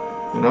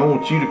 and I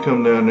want you to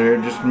come down there,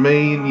 just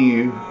me and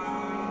you,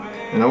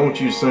 and I want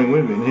you to sing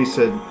with me. And he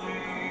said,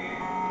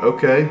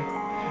 okay,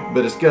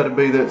 but it's got to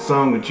be that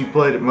song that you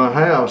played at my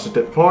house at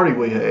that party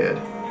we had.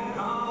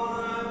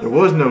 There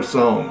was no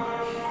song.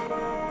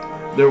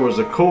 There was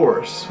a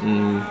chorus.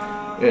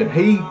 And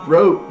he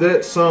wrote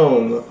that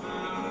song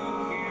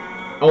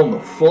on the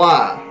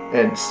fly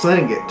and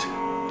sang it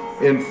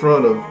in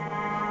front of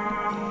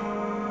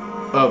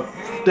a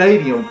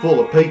stadium full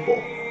of people.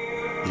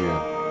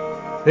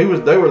 Yeah. They were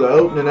the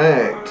opening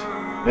act.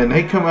 And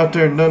he come out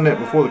there and done that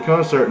before the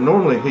concert.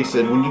 Normally, he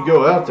said, when you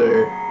go out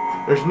there,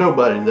 there's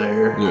nobody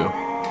there.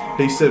 Yeah.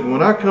 He said,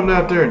 when I come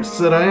out there and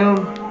sit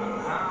down,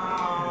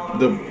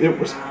 it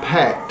was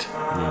packed.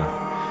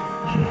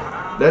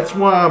 That's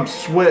why I'm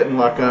sweating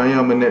like I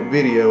am in that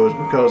video, is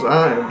because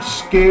I am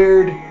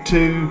scared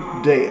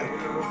to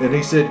death. And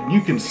he said,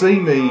 you can see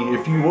me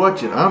if you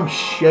watch it. I'm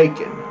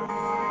shaking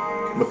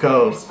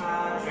because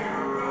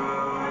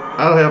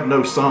I have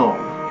no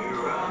song.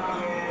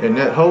 And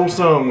that whole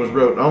song was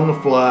wrote on the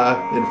fly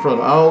in front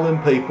of all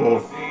them people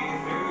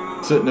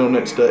sitting on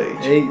that stage.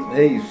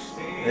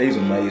 He's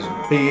amazing.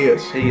 He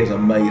is. He is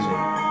amazing.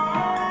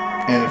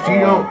 And if you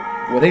don't,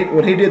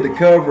 when he did the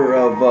cover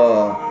of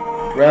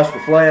Rascal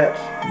Flatts,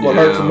 what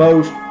hurts the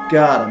most,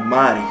 God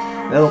Almighty,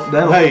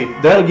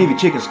 that'll give you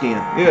chicken skin.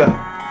 yeah,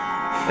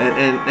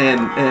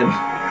 And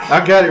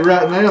I got it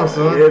right now,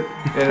 son.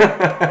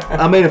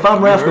 I mean, if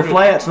I'm Rascal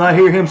Flatts and I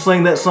hear him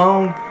sing that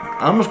song,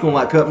 I'm just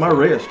gonna cut my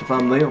wrist if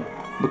I'm them,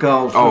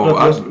 because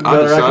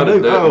I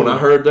decided that when Oh. I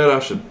heard that, I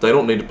said they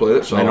don't need to play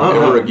that song They don't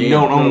ever own- again. You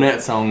don't own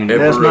that song anymore.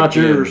 That's not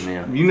again. yours.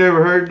 Yeah. You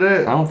never heard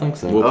that? I don't think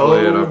so. We'll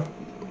play Oh.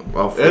 it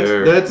off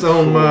there. That's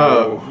on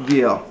my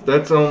Yeah,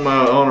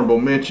 honorable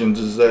mentions.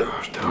 Is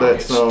that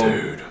song?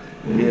 Dude.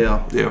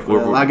 yeah. Yeah,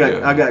 Well, I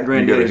got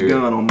Granddaddy's hear it.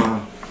 Gun on my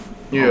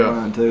Yeah, on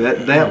mine too.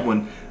 That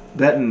one,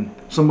 that and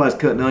Somebody's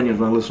Cutting Onions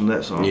when I listen to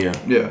that song. Yeah.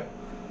 yeah.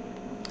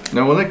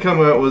 Now when they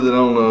come out with it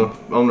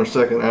on their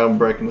second album,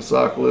 Breaking the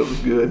Cycle, it was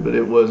good, but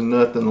it was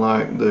nothing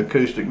like the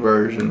acoustic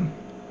version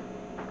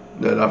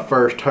that I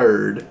first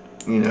heard.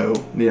 You know,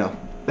 Yeah.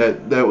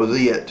 that was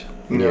it.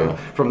 You know, Yeah.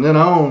 from then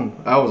on,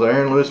 I was an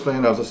Aaron Lewis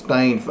fan. I was a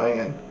Stained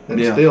fan, and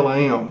Yeah. still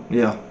am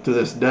Yeah. to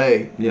this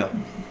day. Yeah.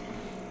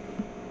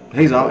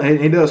 He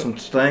does some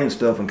Stained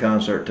stuff in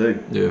concert too.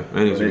 Yeah,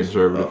 and he's a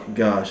conservative.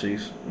 Gosh,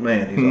 he's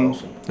Hmm.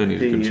 awesome. And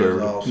he's a He conservative.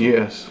 is awesome.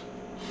 Yes,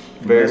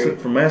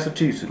 From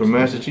Massachusetts. from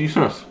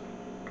Massachusetts.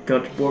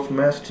 Country boy from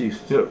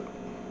Massachusetts. Yep.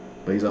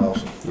 But he's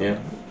awesome. Yeah.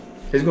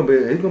 He's gonna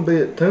be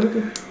at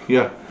Tunica.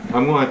 Yeah,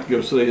 I'm gonna have to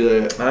go see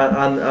that.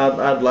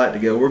 I'd like to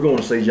go. We're going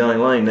to see Johnny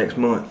Lane next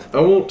month. I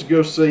want to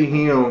go see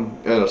him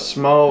at a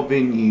small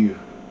venue,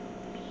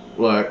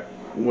 like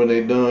when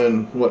they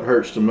done What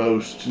Hurts the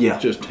Most. Yeah.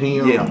 Just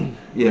him.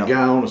 Yeah. The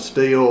guy on a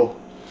steel.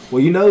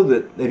 Well, you know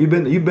that you've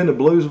been to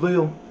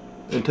Bluesville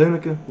in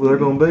Tunica, where they're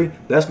going to be.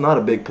 That's not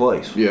a big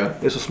place. Yeah.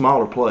 It's a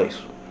smaller place.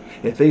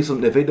 If he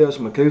does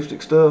some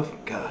acoustic stuff,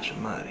 gosh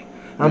almighty.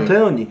 I'm Yeah.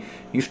 telling you,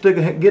 you stick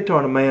a guitar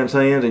in a man's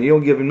hands and you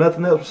don't give him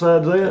nothing else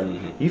besides that,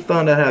 you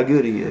find out how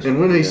good he is. And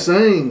when he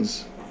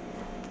sings,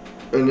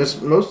 and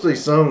most of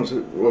these songs,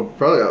 well,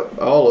 probably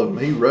all of them,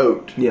 he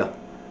wrote. Yeah.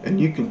 And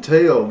you can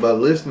tell by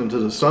listening to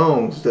the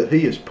songs that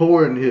he is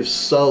pouring his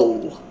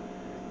soul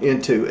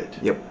into it.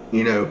 Yep.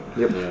 You know.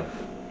 Yep. Yeah.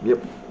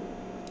 Yep.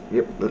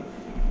 Yep.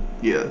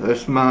 Yeah,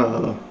 that's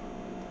my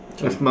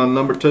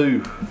number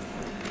 2.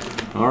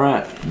 All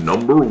right.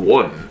 Number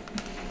 1.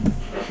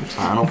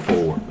 Final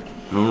 4.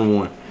 Number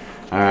 1.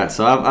 All right.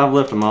 So I've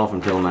left them off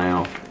until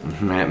now.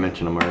 Matt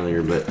mentioned them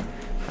earlier,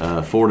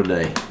 but for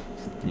today,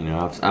 you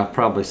know, I've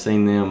probably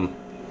seen them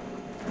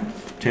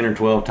 10 or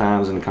 12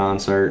 times in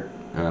concert.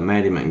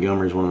 Maddie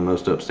Montgomery is one of the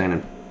most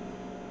upstanding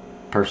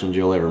persons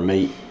you'll ever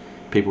meet.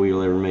 People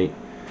you'll ever meet.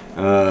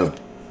 You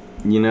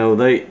know,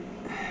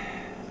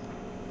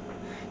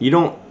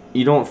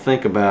 you don't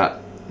think about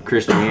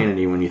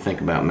Christianity when you think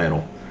about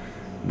metal,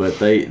 but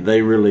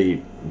they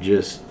really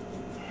just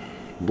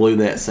blew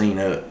that scene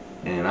up.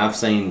 And I've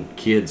seen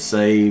kids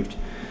saved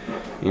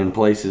in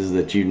places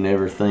that you'd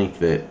never think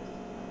that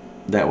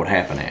would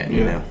happen at.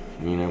 You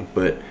know.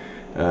 But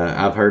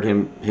I've heard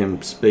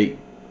him speak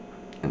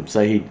and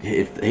say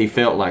if he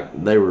felt like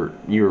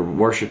you were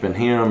worshiping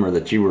him, or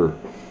that you were,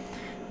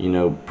 you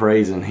know,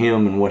 praising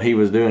him and what he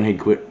was doing, he'd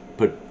put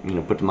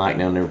the mic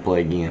down and never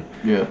play again.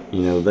 Yeah.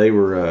 You know, they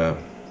were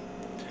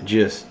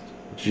just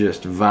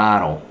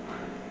vital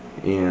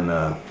in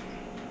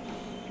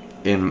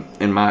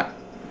my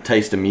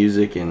taste of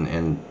music,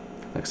 and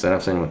like I said,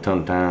 I've seen them a ton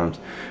of times.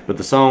 But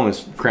the song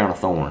is Crown of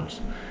Thorns.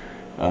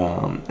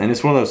 And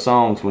it's one of those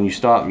songs when you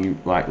stop and you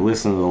like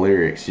listen to the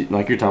lyrics,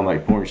 like you're talking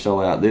about pouring your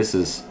soul out.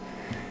 There's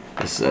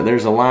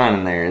a line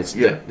in there. It's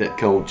that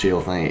cold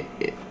chill thing,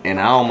 and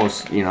I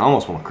almost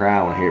want to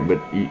cry when I hear it.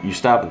 But you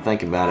stop and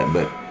think about it.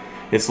 But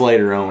it's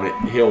later on.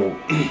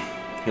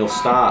 He'll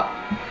stop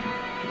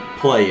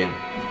playing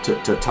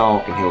to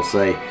talk, and he'll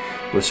say,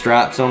 "With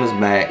stripes on his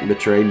back,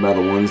 betrayed by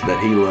the ones that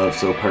he loved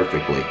so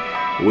perfectly,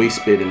 we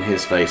spit in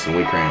his face and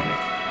we crowned him."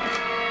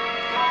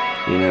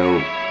 You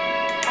know.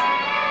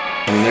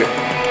 I mean,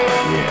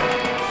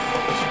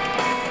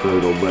 it's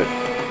brutal, but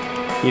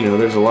you know,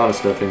 there's a lot of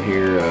stuff in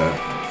here.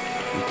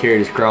 He carried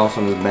his cross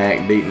on his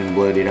back, beaten and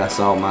bloodied. I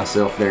saw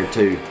myself there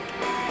too,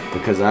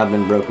 because I've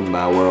been broken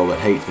by a world that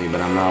hates me,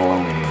 but I'm not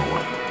alone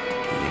anymore.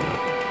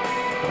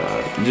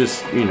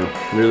 Just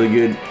really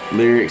good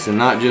lyrics, and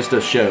not just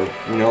a show.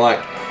 You know, like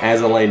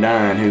As I Lay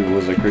Dying, who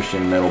was a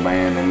Christian metal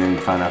band, and then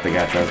find out the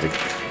guy tries to get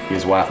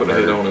his wife. Put a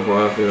hit on his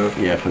wife, yeah.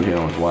 Yeah, put a hit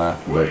on his wife.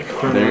 But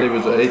Turned out he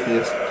was an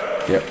atheist.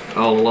 Yep.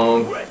 All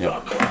along.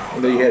 Yep.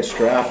 But you had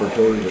Striper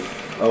too, the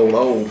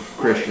old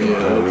Christian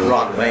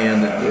rock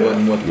band that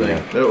wasn't what they.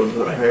 Yeah. That was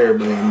the hair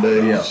band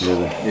days.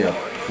 Yeah.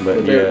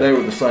 But they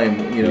were the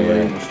same. You know, Yeah.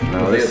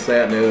 they was this,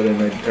 that, and the other, and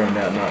they turned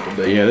out not to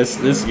be. Yeah,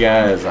 this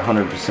guy is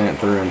 100%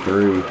 through and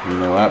through. You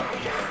know,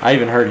 I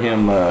even heard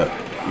him.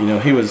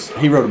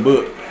 He wrote a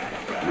book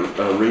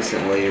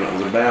recently, and it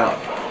was about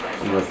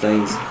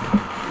things,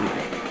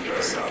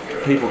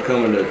 people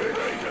coming to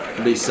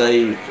be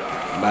saved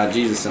by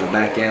Jesus in a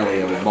back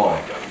alley of a bar.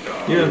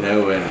 Yeah. You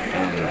know,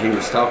 and he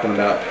was talking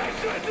about.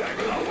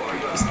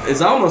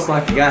 It's almost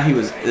like the guy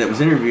that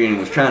was interviewing him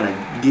was trying to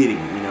get him.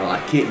 You know,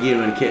 like get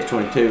him in a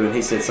catch-22, and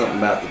he said something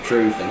about the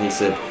truth, and he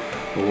said,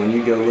 "Well, when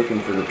you go looking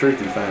for the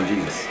truth, you find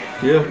Jesus."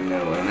 Yeah. You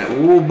know, and that,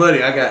 whoa,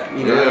 buddy, I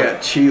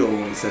got chill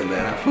when he said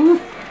that.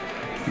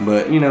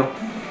 But and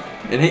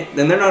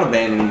they're not a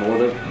band anymore.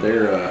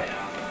 They're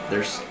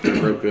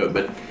broke up.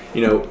 But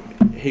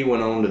he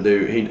went on to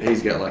do.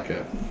 He's got like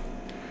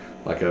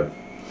a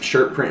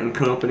shirt printing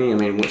company. I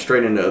mean, went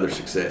straight into other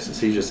successes.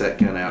 He's just that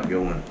kind of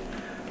outgoing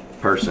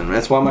person.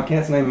 That's why my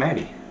cat's named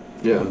Maddie.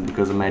 Yeah.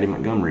 Because of Maddie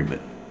Montgomery. But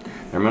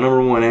they're my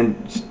number 1,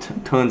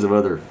 and tons of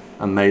other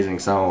amazing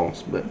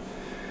songs. But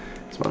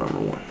it's my number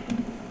 1.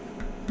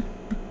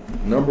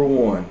 Number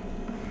 1.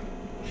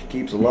 She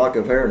keeps a lock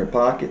of hair in her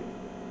pocket.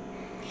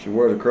 She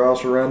wears a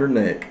cross around her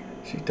neck.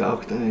 She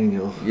talks to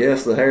angels.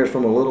 Yes, the hair is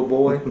from a little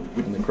boy,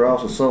 and the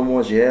cross is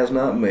someone she has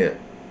not met.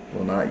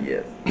 Well, not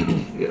yet.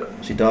 Yeah.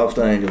 She Talks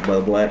to Angels by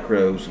the Black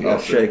Crows. Yes,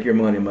 Off sir. Shake Your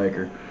Money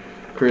Maker.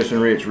 Chris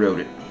and Rich wrote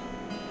it.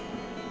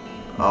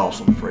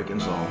 Awesome freaking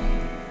song.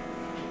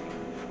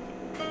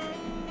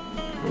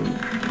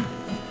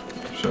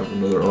 Just have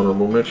another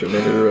honorable mention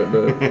right here, right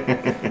now.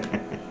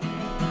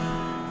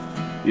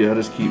 Yeah, I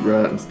just keep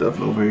writing stuff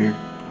over here.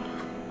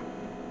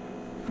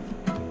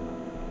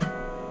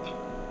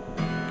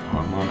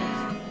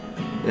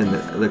 And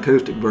the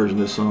acoustic version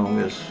of this song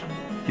is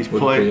He's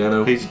With the playing.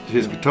 piano.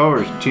 His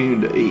guitar is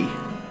tuned to E.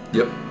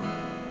 Yep.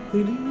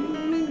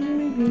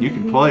 You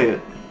can play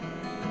it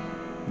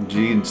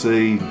G and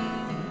C,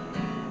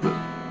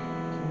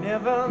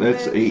 but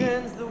that's E.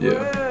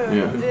 Yeah.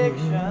 Yeah.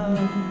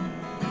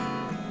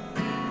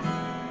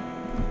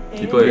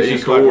 You play It's an E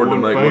just like chord to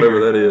one make finger.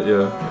 whatever that is.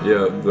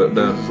 Yeah, that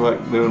down. It's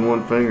like doing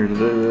one finger to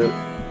do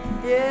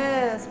that.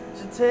 Yes,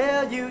 she'll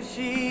tell you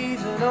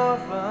she's an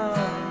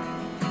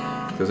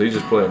orphan. Because he's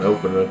just playing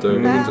open right there.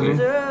 Mm-hmm. isn't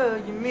he?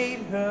 After you meet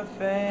her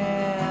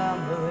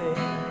family.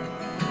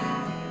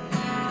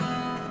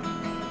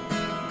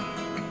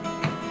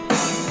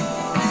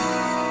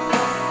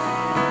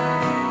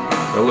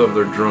 I love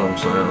their drum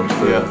sounds.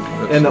 Too. Yeah.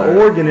 That's And the their-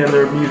 organ in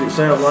their music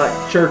sounds like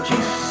churchy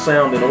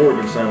sounding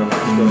organ sounding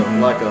like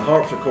stuff, like a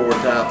harpsichord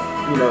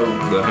type, you know.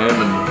 The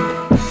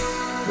Hammond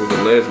with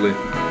the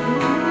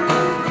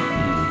Leslie.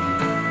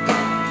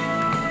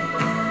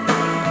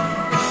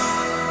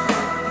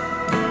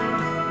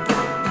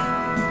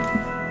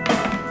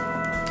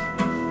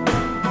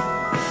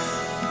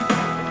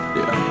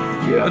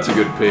 Yeah, that's a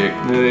good pick.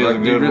 It is a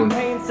good one.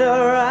 Paints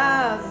her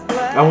eyes as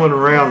black. I went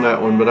around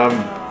that one, but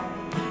I'm.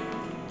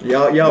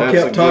 Y'all That's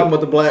kept a talking good-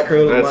 about the Black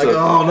Crows. I'm that's like, a-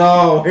 oh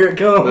no, here it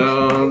comes.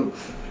 Uh,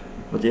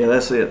 But yeah,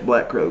 that's it.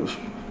 Black Crows.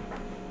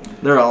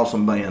 They're an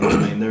awesome band. I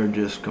mean, they're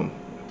just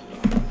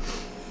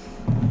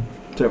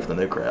except for the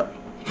new crap.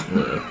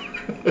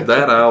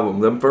 That album,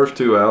 them first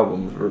two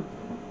albums were.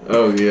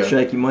 oh yeah.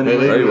 Shaky Money.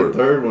 And They even were- the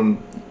third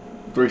one,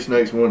 Three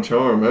Snakes, One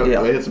Charm.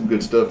 Yeah. They had some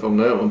good stuff on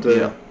that one too.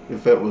 Yeah.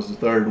 If that was the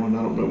third one,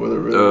 I don't know whether it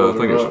really I was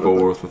think or it's not,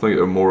 fourth. I think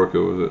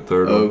Amorica was that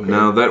third one. Okay.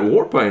 Now that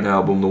Warpaint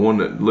album, the one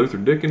that Luther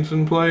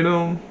Dickinson played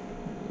on,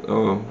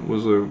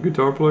 was a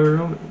guitar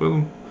player on it with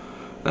him.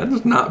 That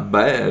is not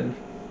bad.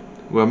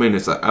 Well, I mean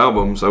it's an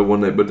album, so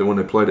when they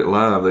played it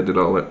live, they did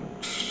all that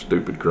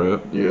stupid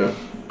crap. but yeah.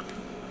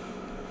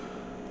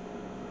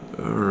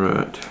 All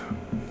right.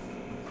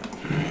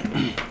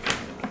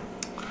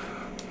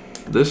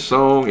 This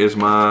song is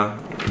my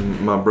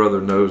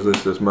brother knows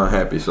this is my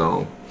happy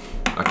song.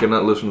 I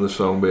cannot listen to this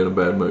song be in a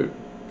bad mood.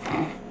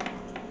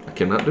 I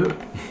cannot do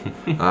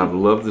it. I've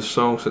loved this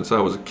song since I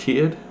was a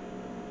kid.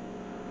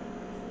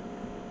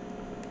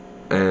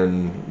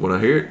 And when I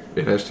hear it,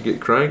 it has to get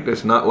cranked.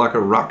 It's not like a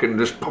rockin'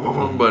 just boom, boom,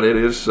 boom, but it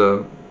is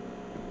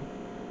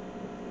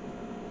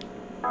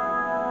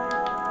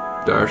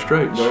Dire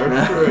Straits.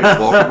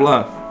 Walk of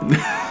Life.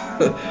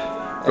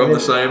 From the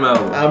same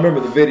album. I remember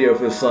the video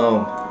for this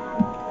song.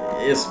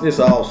 It's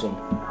awesome.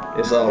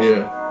 It's awesome.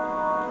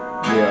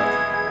 Yeah.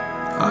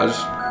 Yeah. I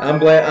just, I'm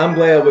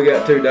glad we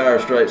got two Dire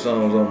Straits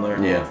songs on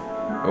there.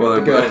 Yeah. well,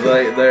 Because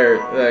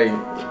they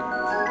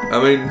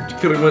I mean, you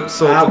could have went I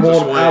Sultans of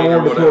Swing wanted or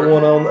to whatever. put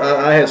one on.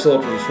 I had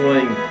Sultans of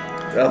Swing.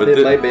 I But think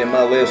thi- maybe in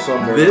my list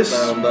somewhere. this-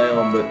 down,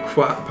 but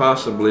Quite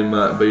possibly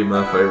might be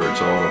my favorite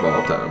song of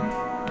all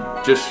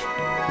time. Just,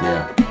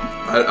 Yeah.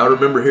 I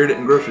remember hearing it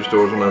in grocery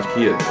stores when I was a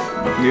kid,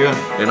 Yeah.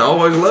 and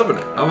always loving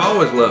it. I've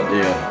always loved it.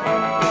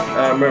 Yeah.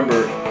 I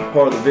remember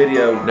part of the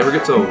video. Never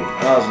gets old.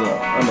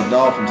 I'm a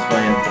Dolphins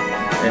fan,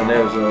 and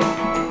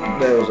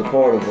there was a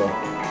part of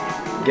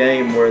a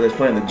game where they was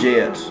playing the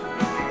Jets,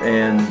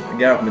 and the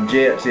guy from the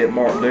Jets hit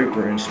Mark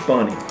Duper and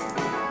spun him,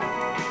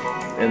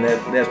 and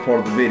that's part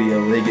of the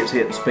video where he gets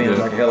hit and spins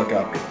Yeah. like a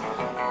helicopter.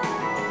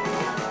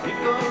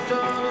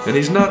 And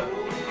he's not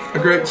a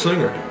great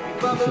singer.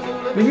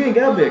 But you ain't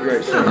gotta be a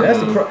great singer. That's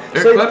the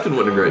Eric Clapton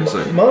wasn't a great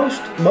singer.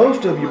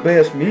 Most of your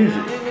best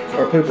music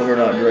are people who are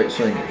not great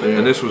singers.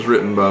 And this was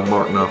written by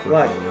Mark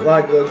Knopfler.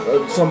 Like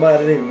somebody I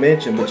didn't even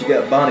mention, but you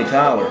got Bonnie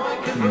Tyler.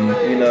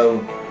 You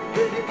know,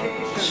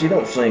 she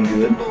don't sing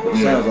good, but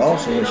sounds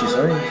awesome when she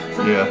sings.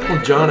 Yeah.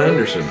 Well, John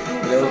Anderson. You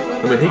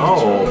know, I mean, he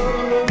Oh.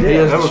 has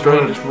That the was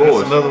strangest that's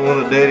voice. another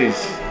one of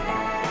Daddy's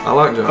I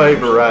like John Anderson.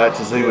 favorites,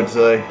 as he would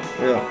say.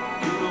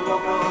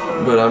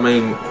 yeah. But I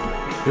mean,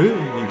 hey,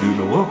 you do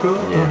the walk up.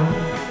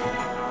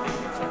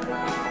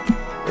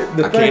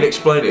 The I thing can't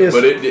explain it, is-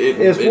 but it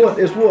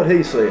it's what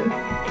he said.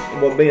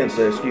 What Ben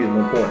said. Excuse me,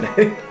 I'm pointing at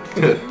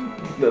him.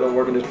 That don't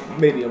work in this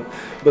medium.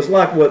 But it's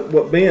like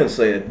what Ben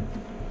said.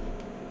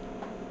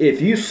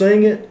 If you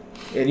sing it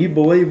and you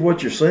believe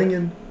what you're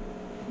singing,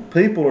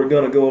 people are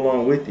going to go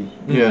along with you.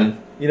 Yeah.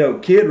 You know,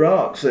 Kid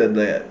Rock said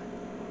that.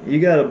 You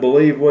got to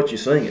believe what you're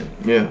singing.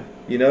 Yeah.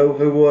 You know,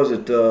 who was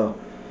it?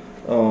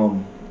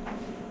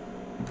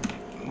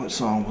 What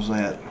song was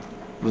that?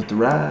 Was it The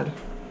Ride?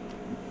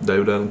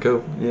 David Allen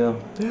Coe. Yeah.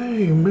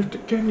 Hey, mister,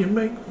 can you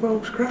make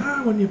folks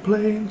cry when you're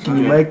playing? Can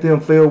you make them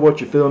feel what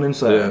you're feeling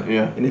inside? Yeah.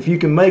 Yeah. And if you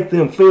can make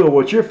them feel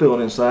what you're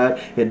feeling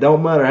inside, it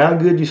don't matter how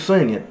good you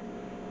sing it,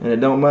 and it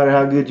don't matter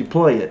how good you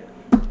play it,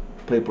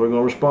 people are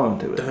going to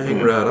respond to it.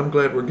 Dang right. I'm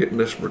glad we're getting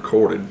this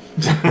recorded.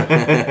 Well,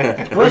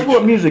 that's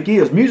what music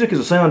is. Music is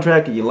a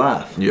soundtrack of your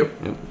life. Yep.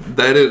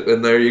 That is,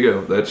 and there you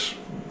go. That's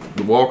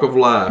the walk of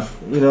life.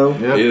 You know?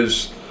 Yep.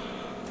 Is.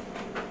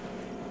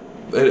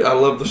 I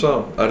love the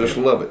song. I just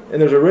love it.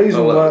 And there's a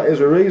reason I love why. it. There's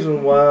a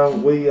reason why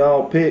we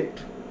all picked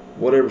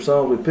whatever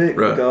song we picked,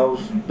 Right. because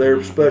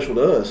they're special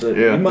to us.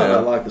 Yeah. You might Yeah.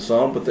 not like the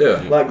song, but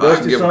Yeah. like I can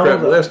Dusty give a songs.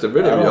 crap less than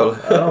any of y'all.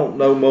 I don't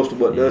know most of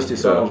what Dusty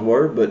songs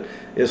were, but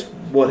it's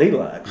what he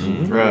likes.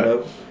 Mm-hmm. Right. You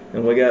know?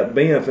 And we got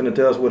Ben finna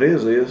tell us what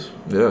his is.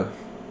 Yeah.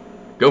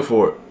 Go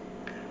for it.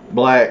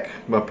 Black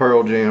by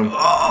Pearl Jam.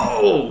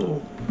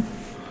 Oh.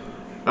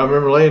 I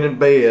remember laying in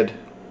bed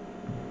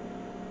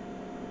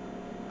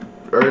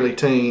early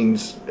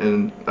teens,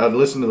 and I'd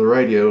listen to the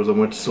radio as I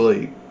went to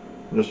sleep.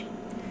 Just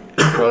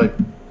probably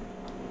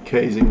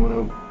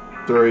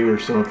KZ103 or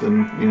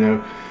something, you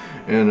know.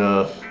 And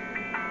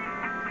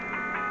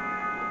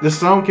this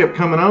song kept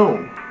coming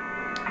on.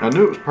 I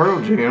knew it was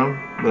Pearl Jam,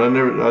 but I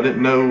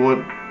didn't know what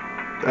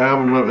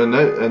album. And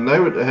they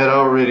had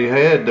already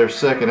had their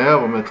second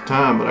album at the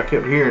time, but I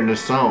kept hearing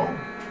this song.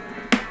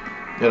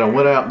 And I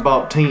went out and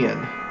bought 10,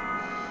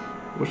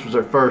 which was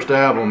their first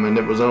album, and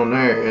it was on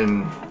there.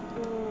 And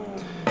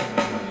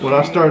when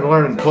I started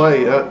learning to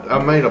play, I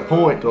made a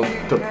point to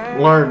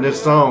learn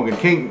this song.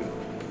 And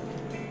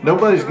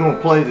nobody's going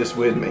to play this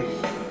with me.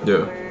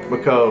 Yeah.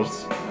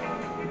 Because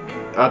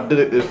I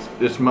did it.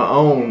 It's my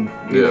own,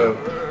 you know.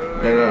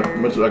 And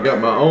I got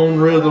my own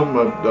rhythm.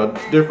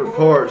 Different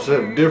parts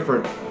have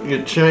different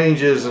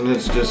changes, and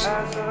it's just.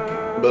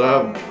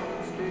 But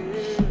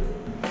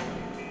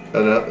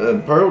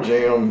and Pearl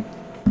Jam,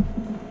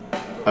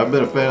 I've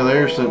been a fan of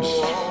theirs since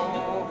then.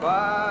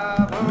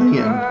 And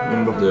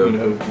you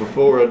know,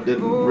 before I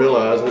didn't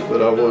realize it,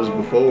 but I was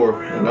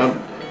before. And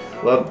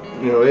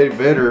Eddie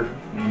Vedder.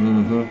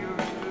 Mm-hmm.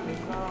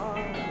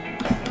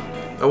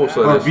 I will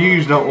say our this.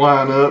 views don't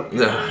line up.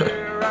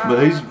 But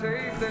as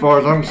far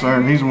as I'm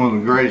concerned, he's one of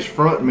the greatest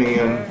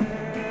frontmen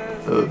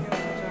of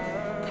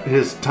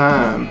his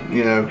time,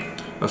 you know.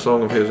 A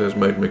song of his has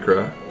made me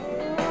cry.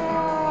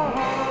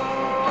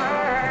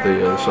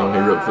 The song he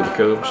wrote for the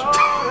Cubs.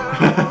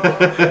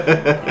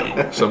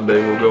 Someday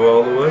we'll go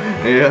all the way.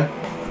 Yeah.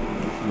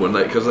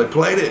 Because they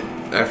played it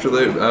after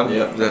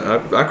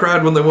I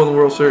cried when they won the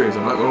World Series.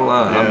 I'm not gonna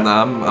lie. Yeah.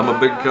 I'm a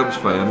big Cubs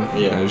fan.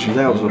 Yeah.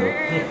 That was a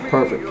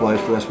perfect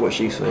place for That's What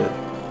She Said.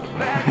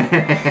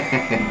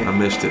 I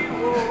missed it.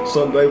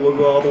 Someday we'll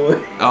go all the way.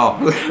 Oh,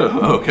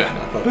 okay. I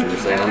thought you were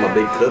saying I'm a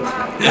big Cubs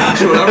fan.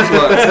 That's what I was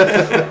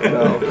like.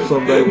 No,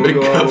 someday we'll Big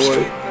go all Cubs the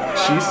way.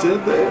 She said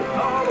that.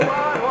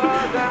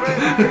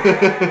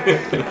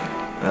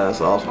 That's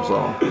an awesome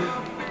song.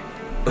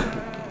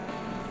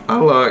 I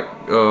like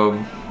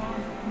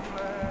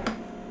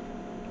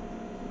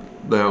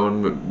that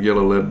one, but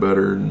Yellow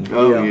Ledbetter and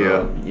Oh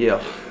yeah.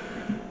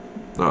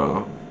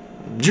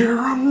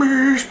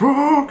 Jeremy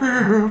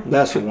Spoken.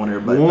 That's the one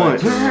everybody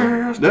Once.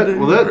 thinks.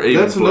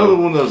 That's another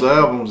one of those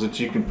albums that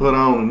you can put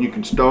on and you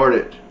can start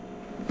it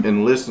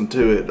and listen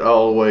to it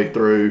all the way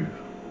through.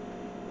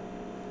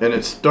 And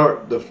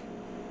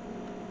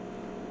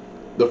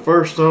the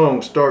first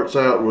song starts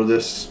out with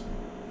this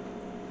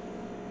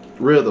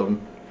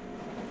rhythm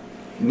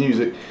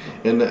music,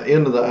 and the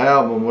end of the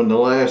album, when the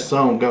last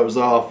song goes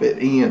off, it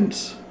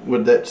ends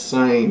with that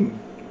same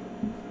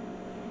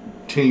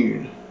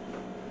tune.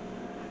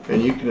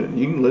 And you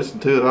can listen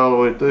to it all the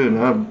way through.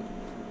 And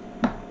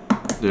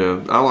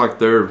I like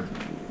their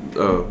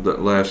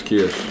that Last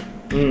Kiss.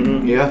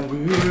 Mm-hmm. Yeah.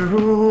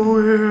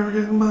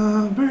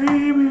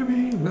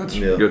 That's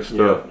good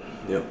stuff.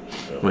 Yep.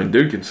 I mean,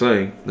 dude can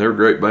sing. They're a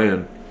great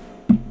band.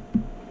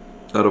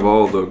 Out of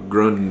all the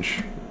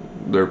grunge,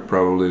 they're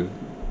probably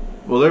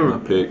Well, they were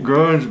my pick.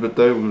 grunge, but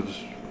they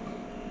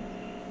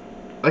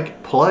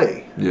could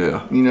play.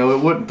 Yeah. You know, it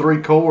wasn't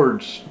 3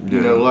 chords. You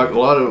Yeah. know, like a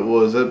lot of it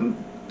was.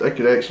 They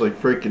could actually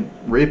freaking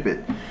rip it.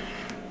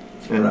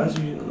 Surprised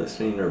you didn't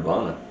listen to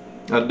Nirvana.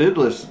 I did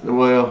listen.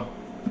 Well,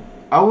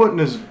 I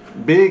wasn't as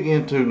big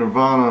into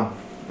Nirvana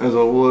as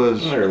I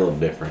was They're a little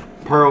different.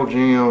 Pearl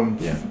Jam.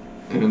 Yeah.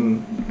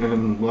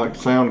 And like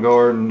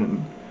Soundgarden.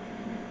 And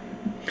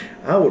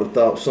I would have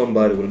thought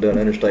somebody would have done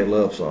Interstate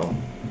Love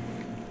Song.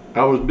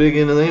 I was big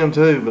into them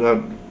too,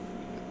 but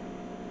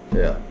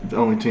Yeah,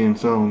 only 10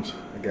 songs.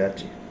 I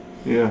got you.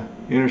 Yeah,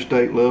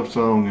 Interstate Love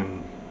Song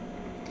and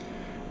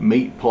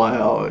Meat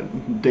Plow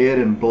and Dead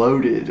and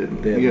Bloated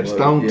and Dead and Bloated,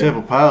 Stone yeah.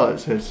 Temple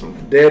Pilots had some.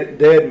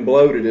 Dead and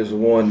Bloated is the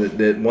one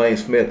that Wayne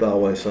Smith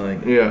always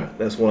sang. Yeah,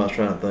 That's what I was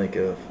trying to think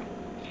of.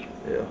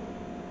 Yeah,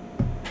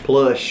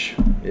 Plush.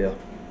 yeah,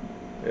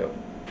 yeah.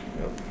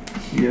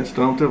 Yeah,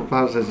 Stone Temple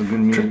Pilots has some good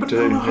music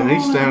too, and he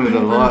sounded a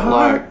lot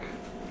like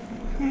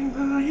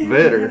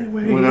Vedder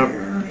when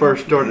I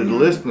first started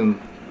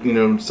listening. You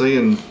know,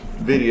 seeing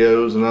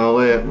videos and all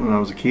that when I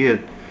was a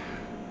kid.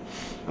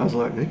 I was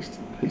like,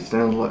 he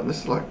sounds like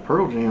this is like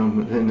Pearl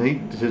Jam, and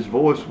his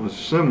voice was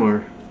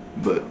similar,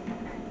 but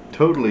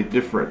totally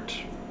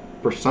different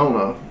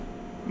persona.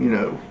 You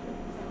know,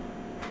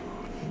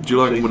 Did you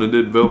like when they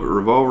did Velvet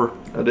Revolver?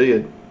 I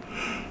did.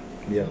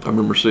 Yeah. I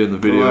remember seeing the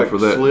video Like for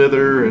that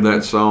Slither and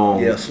that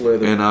song. Yeah,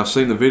 Slither. And I've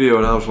seen the video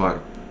and I was like,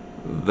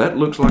 that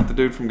looks like the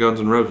dude from Guns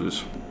N'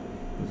 Roses.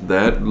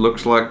 That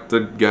looks like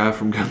the guy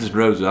from Guns N'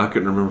 Roses. I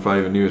couldn't remember if I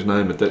even knew his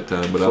name at that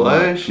time, but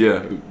Slash?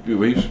 yeah.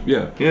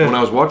 Yeah. When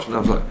I was watching, I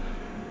was like,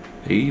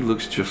 he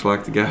looks just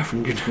like the guy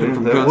from Guns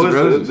N'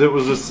 Roses. It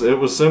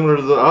was similar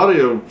to the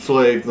Audio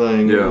Slave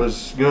thing. Yeah. It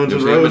was Guns It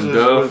was N' him Roses. and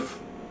Duff.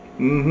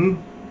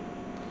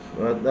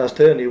 Mm-hmm. I was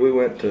telling you, we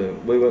went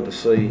to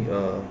see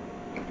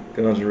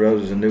Guns N'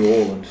 Roses in New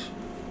Orleans,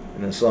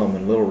 and then saw them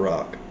in Little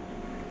Rock.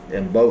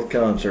 And both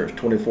concerts,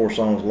 24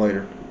 songs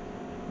later,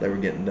 they were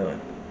getting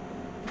done.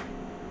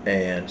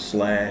 And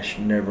Slash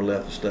never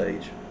left the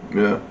stage.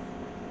 Yeah.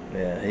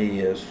 Yeah,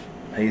 he is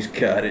He's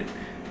got it,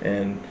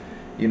 and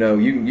you know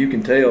you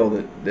can tell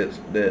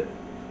that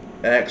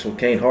Axl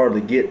can't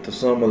hardly get to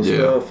some of the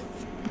stuff,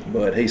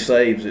 but he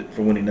saves it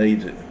for when he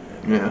needs it.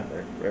 Yeah.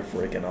 They're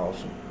freaking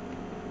awesome.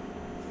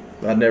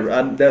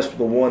 That's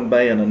the one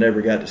band I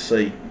never got to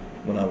see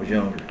when I was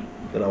younger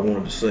that I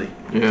wanted to see.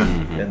 Yeah.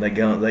 And they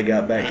got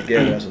back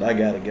together. I said, I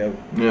gotta go.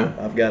 Yeah.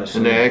 I've got to see.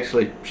 And they it.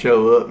 actually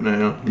show up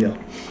now. Yeah.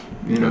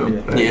 You know.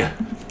 Yeah.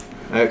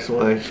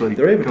 Axl actually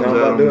They're even comes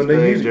talking out about on doing new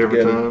stage music every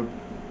together. time.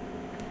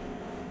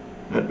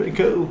 That'd be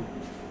cool.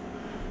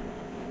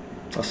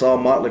 I saw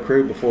Motley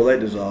Crue before they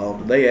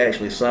dissolved. They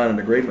actually signed an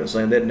agreement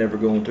saying they'd never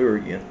go on tour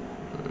again.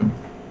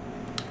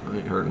 I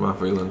ain't hurting my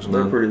feelings.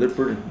 They're none.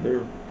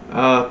 pretty.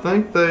 I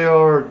think they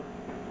are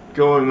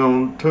going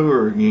on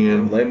tour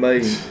again. They may.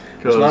 It's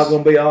not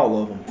going to be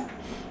all of them.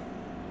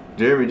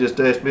 Jeremy just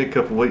asked me a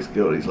couple weeks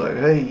ago. And he's like,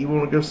 "Hey, you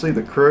want to go see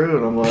the Crew?"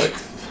 And I'm like,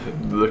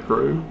 The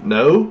Crew.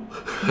 "No,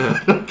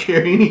 I don't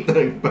care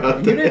anything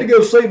about You that." need to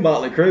go see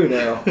Motley Crue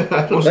now.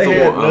 What's They the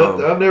had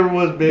one? I never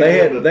was big.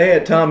 They into-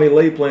 had Tommy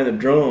Lee playing the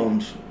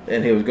drums,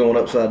 and he was going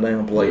upside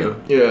down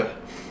playing. Yeah. Yeah.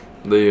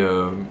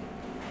 The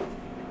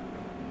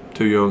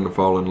Too Young to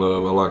Fall in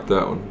Love. I like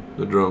that one.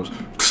 The drums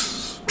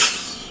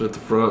at the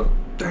front.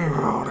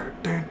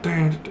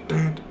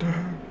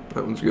 That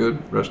one's good.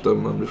 Rest of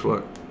them, I'm just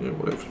like, yeah,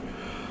 whatever.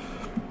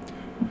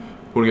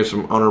 Want to get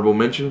some honorable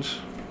mentions?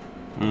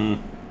 I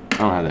don't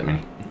have that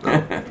many.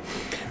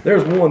 There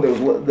was one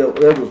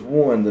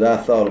that I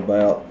thought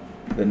about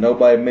that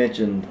nobody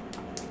mentioned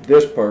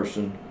this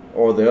person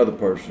or the other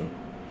person,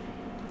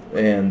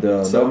 and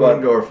Simon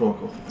nobody.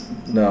 Garfunkel.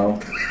 No.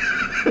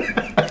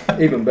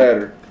 Even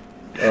better.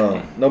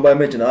 Nobody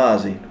mentioned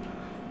Ozzy,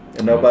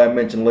 and nobody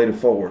mentioned Lita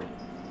Ford.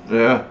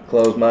 Yeah,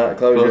 Close my eyes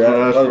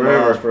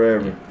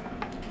forever.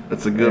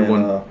 that's a good And,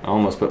 one. I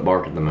almost put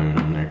Bark at the Moon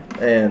on there.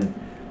 And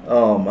I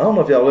don't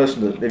know if y'all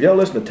listen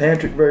to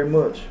Tantric very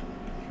much.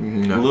 A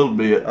No. little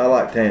bit. I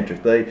like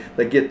Tantric.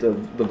 They get the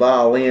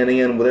violin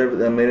in with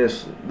everything. I mean,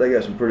 they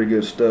got some pretty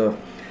good stuff.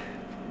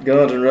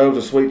 Guns N'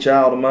 Roses, Sweet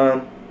Child of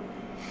Mine.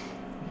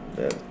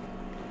 Yeah.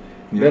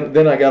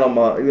 Then I got on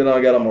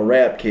my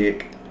rap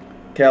kick.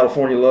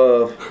 California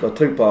Love by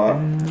Tupac.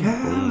 Ain't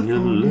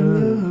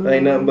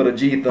nothing but a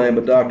G thing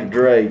but Dr.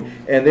 Dre.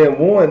 And then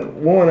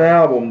one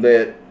album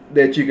that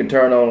you can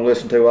turn on and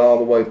listen to all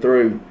the way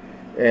through,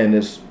 and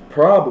it's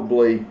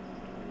probably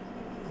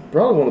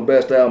one of the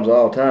best albums of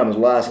all time is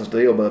License to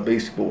Ill by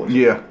Beastie Boys.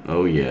 Yeah,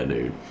 Oh yeah,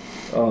 dude.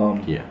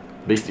 Yeah.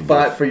 Beastie Boys.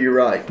 Fight for Your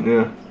Right.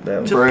 yeah.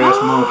 That was- Brass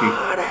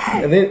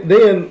Monkey. And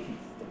then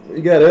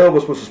you got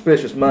Elvis with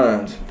Suspicious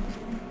Minds.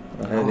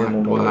 I I had him like on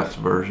my Dwight's list.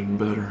 version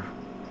better.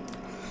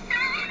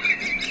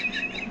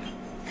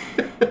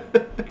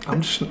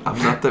 I'm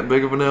not that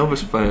big of an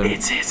Elvis fan.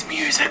 It's his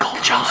musical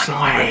John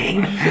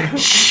Wayne.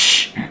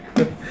 Shh.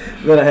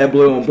 Then I had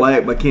Blue and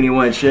Black by Kenny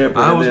Wayne Shepherd.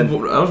 I and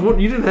was then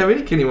you didn't have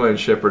any Kenny Wayne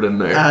Shepherd in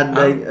there.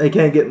 they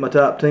can't get in my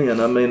top 10.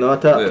 I mean, my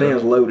top Yeah. 10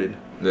 is loaded.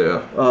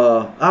 Yeah.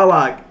 I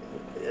like.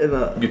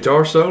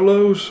 Guitar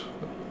solos.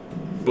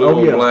 Blue Oh,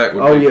 and yeah. Black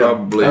would Oh, be yeah.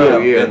 probably Oh,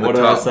 yeah. in the What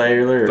did I top say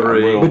earlier?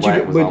 three. Blue and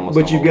Black was almost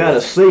But you on my got to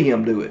list. see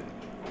him do it.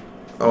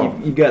 Oh,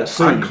 You got to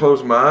see I him. can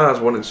close my eyes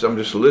when I'm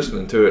just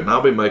listening to it, and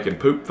I'll be making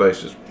poop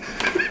faces.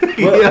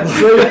 Well,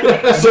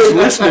 see,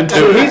 listening to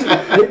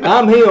it.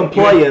 I'm him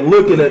playing,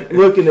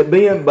 looking at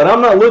Ben, but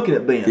I'm not looking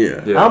at Ben.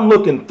 Yeah. I'm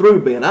looking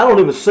through Ben. I don't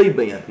even see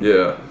Ben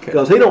Yeah.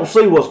 because he don't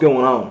see what's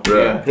going on.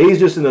 Right. He's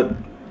just in a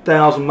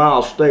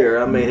 1,000-mile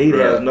stare. I mean, he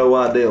has Right. no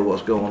idea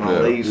what's going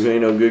on. Yeah. He's You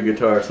ain't no good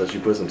guitar, so she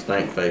put some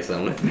stank face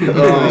on it.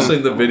 Have you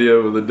seen the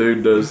video where the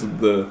dude does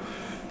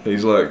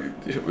he's like,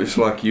 it's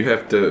like you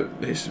have to,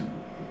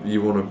 you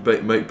want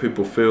to make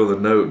people feel the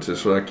notes.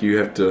 It's like you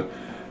have to,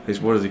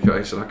 what does he call it?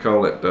 He said, I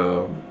call it,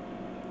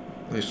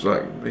 he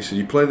said,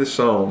 you play this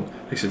song.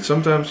 He said,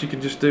 sometimes you can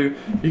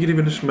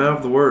even just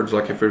mouth the words.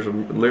 Like if there's a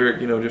lyric,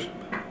 just,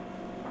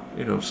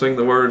 sing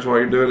the words while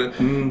you're doing it.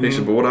 Mm-hmm. He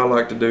said, but what I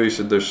like to do, he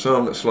said, there's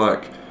some that's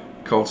like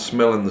called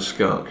smelling the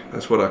skunk.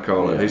 That's what I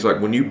call it. Yeah. He's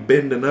like, when you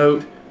bend a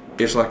note,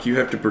 it's like you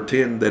have to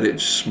pretend that it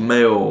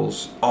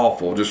smells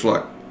awful, just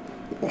like.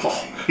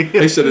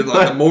 He said, it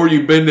like the more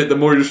you bend it, the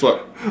more you're just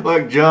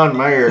like John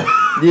Mayer.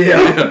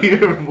 yeah. You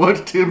ever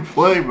watched him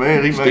play,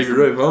 man? He makes Stevie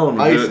Ray Vaughan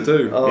would do it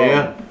too.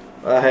 Yeah.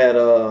 I had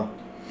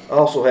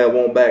also had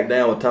Won't Back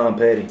Down with Tom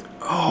Petty.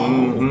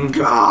 Oh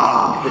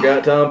God!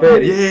 Forgot Tom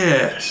Petty.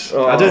 Yes,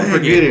 Oh, I didn't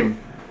Forget him.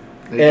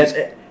 He And just-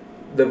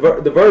 the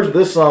version of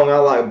this song I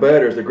like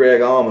better is the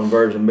Greg Allman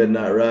version,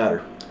 Midnight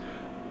Rider.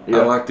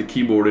 I like the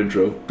keyboard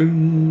intro.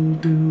 Dun,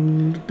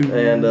 dun, dun,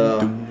 And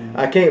dun.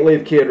 I can't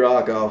leave Kid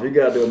Rock off. You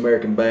got to do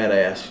American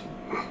Badass.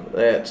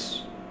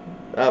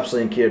 I've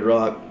seen Kid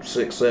Rock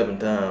 6-7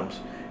 times.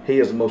 He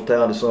is the most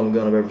talented son of a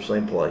gun I've ever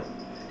seen play.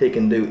 He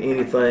can do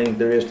anything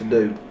there is to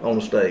do on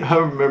the stage. I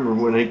remember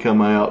when he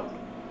come out,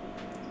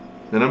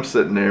 and I'm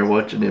sitting there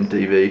watching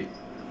MTV,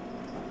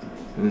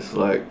 and it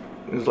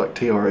was like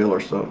TRL or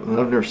something.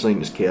 I've never seen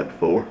this cat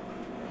before.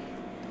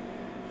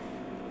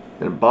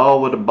 and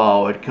Ball with a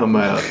Ball had come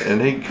out,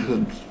 and he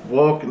was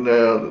walking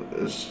down,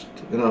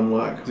 and I'm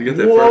like, Does he get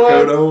that fur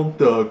coat on? what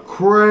the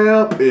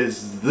crap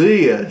is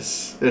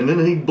this? And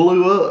then he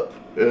blew up,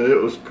 and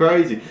it was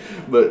crazy.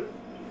 But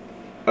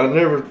I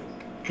never,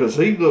 because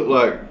he looked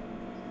like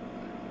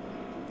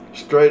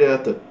straight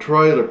out the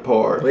trailer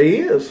park. He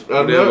is.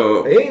 I Did he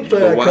know. have He ain't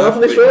a wife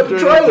company beater? straight up the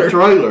trailer.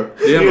 Trailer.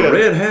 Did he have Yeah. a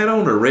red hat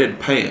on or red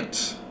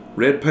pants?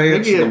 Red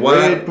pants, he the had white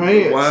red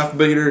pants. wife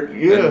beater,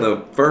 Yeah. and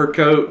the fur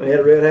coat. He had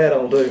a red hat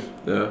on too.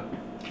 Yeah.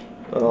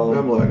 And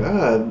I'm like,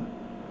 and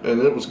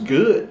it was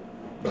good.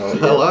 Oh,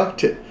 I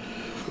liked it.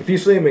 If you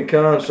see him in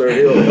concert,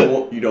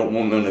 You don't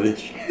want none of this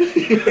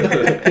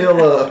shit.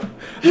 he'll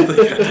I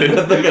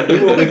think I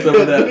do want me some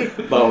of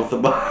that ball with the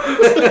ball.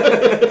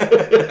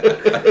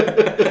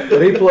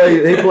 but he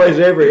plays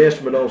every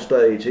instrument on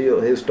stage.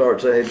 He'll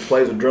start saying he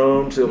plays the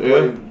drums. He'll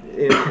play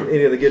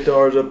any of the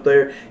guitars up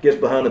there. Gets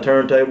behind the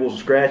turntables and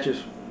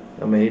scratches.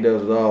 I mean, he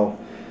does it all.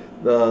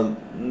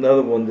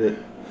 Another one that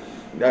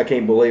I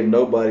can't believe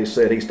nobody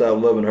said he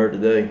stopped loving her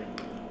today.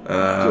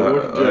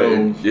 George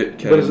Jones.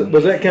 But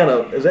is that kind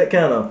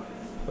of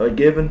a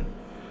given?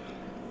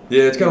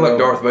 Yeah, it's kind of like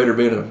Darth Vader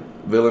being a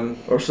villain.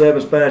 Or Seven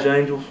Spanish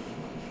Angels?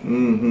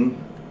 Mm-hmm.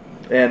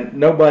 And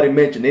nobody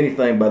mentioned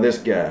anything by this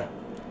guy.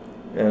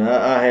 And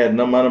I had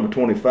my number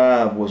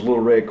 25 was Little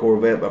Red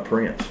Corvette by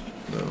Prince.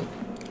 No,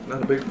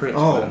 not a big Prince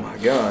Oh fan. my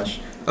gosh.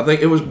 I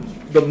think it was.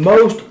 The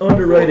most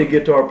underrated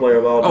guitar player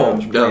of all Oh, time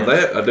is now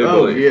Prince. that I do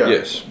Oh, believe. yeah.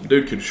 Yes,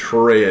 dude could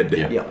shred.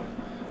 Yeah.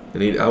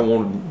 And I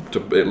wanted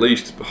to at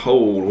least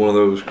hold one of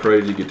those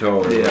crazy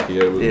guitars Yeah. like he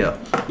had with Yeah.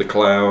 the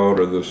Cloud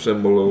or the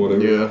Symbol or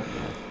whatever. Yeah.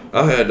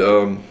 I had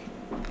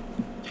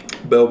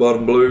Bell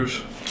Bottom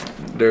Blues,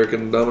 Derek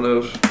and the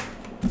Dominoes,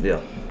 Yeah.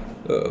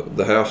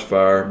 The House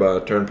Fire by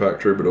Turnpike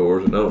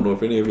Troubadours, and I don't know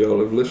if any of y'all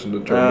have listened to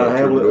Turnpike I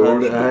have-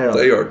 Troubadours. I have. But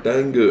they are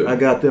dang good. I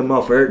got them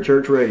off Eric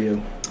Church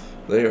Radio.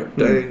 They are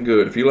dang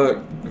good. If you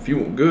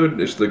want good,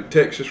 it's the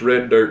Texas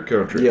Red Dirt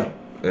Country. Yeah.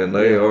 And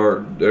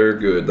they're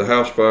good. The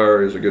House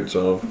Fire is a good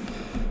song.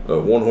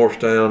 One Horse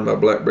Town by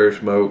Blackberry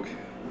Smoke.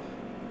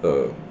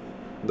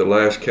 The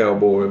Last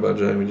Cowboy by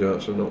Jamie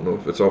Johnson. I don't know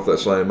if it's off that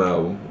same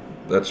album.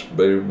 That's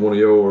maybe one of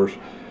yours.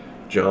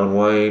 John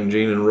Wayne,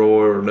 Gene and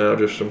Roy are now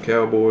just some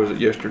cowboys that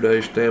yesterday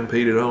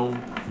stampeded on.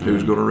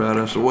 Who's going to ride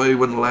us away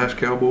when the last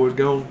cowboy's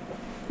gone?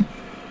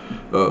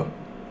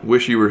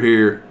 Wish You Were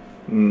Here.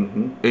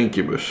 Mm-hmm.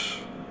 Incubus.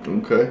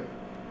 Okay.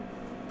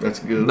 That's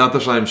good. Not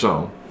the same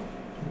song.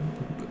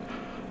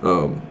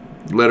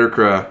 Let Her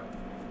Cry.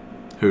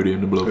 Hootie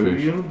and the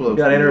Blowfish.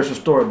 Got an interesting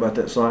story about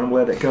that song. I'm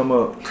glad that come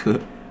up.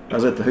 I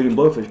was at the Hootie and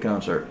Blowfish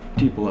concert,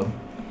 Tupelo,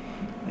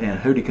 and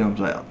Hootie comes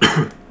out,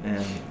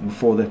 and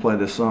before they play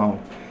this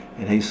song,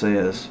 and he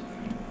says,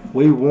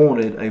 "We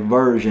wanted a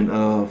version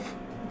of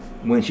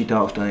When She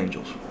Talks to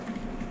Angels,"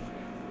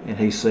 and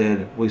he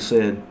said, "We're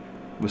sitting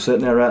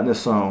there writing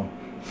this song,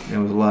 and it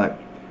was like,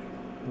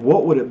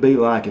 what would it be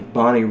like if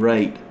Bonnie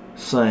Raitt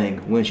sang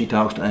When She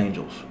Talks to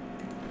Angels?"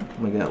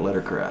 We got Let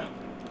Her Cry.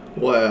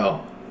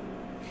 Wow.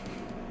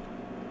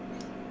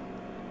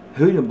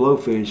 Hootie and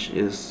Blowfish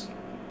is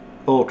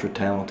ultra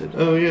talented,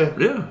 Oh yeah.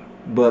 Yeah.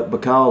 but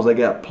because they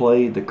got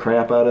played the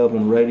crap out of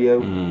on the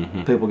radio,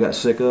 Mm-hmm. people got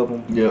sick of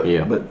them. Yeah.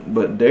 Yeah.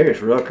 But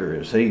Darius Rucker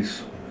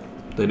he's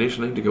They just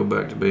need to go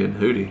back to being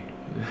Hootie.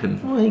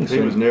 And well, he can He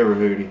sing. was never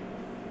Hootie.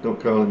 Don't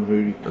call him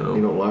Hootie. Oh.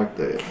 He don't like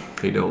that.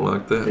 he don't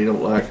like He that.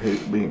 don't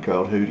like being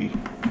called Hootie.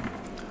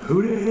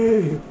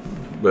 Hootie.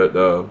 But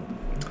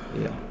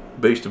Yeah.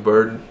 Beast of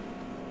Burden,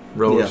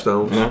 Rolling Yeah.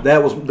 Stones. Yeah.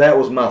 That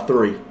was my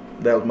three.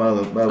 That was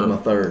my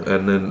third.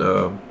 And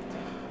then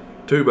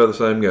two by the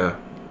same guy.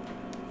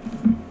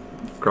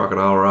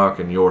 Crocodile Rock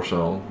and Your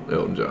Song,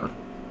 Elton John.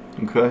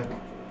 Okay.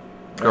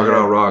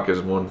 Crocodile Rock is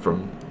one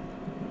from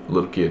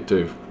Little Kid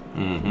too.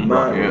 Mm-hmm. Mine,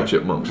 Rocky and the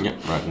Chipmunks. Yep,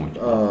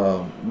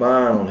 right.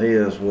 mine on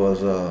his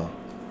was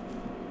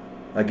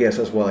I guess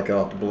that's why they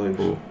call it the blues.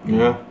 Cool.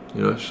 Yeah.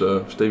 You know,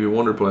 it's Stevie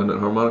Wonder playing that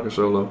harmonica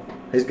solo.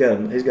 He's got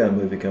a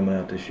movie coming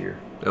out this year.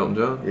 Elton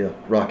John. Yeah,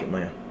 Rocket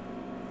Man.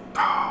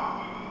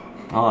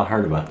 Oh, I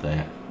heard about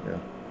that.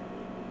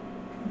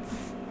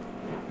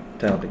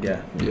 Talented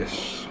guy.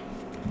 Yes.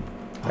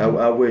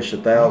 I wish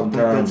 1,000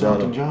 times That's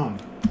I'd Elton have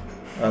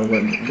John.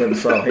 went and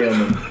saw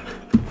him.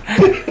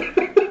 And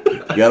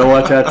You gotta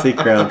watch out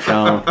T-Crowd,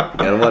 Sean.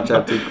 Gotta watch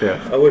out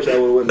T-Crowd. I wish I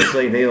would have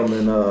seen him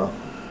and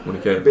When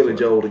he came. Billy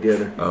Joel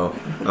together. Oh,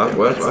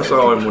 I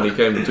saw him when he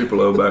came to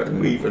Tupelo back in.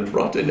 We even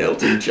brought in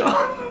Elton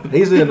John.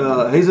 He's in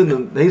the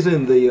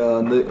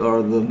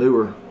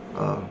newer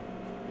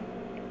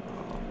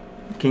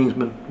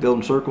Kingsman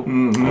Golden Circle.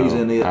 Mhm. He's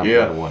in it. I've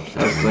Yeah. gotta watch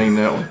I've that. seen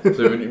that one.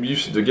 So you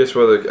used to guess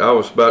whether I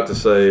was about to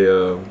say.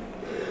 I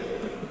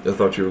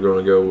thought you were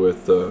going to go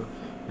with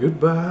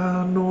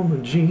 "Goodbye, Norma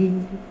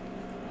Jean."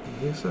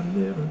 Yes, I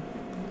never.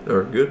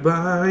 Or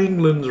 "Goodbye,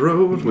 England's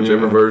Rose,"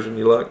 whichever Yeah. version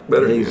you like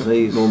better.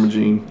 He's Norma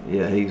Jean.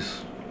 Yeah,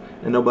 he's.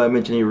 And nobody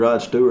mentioned he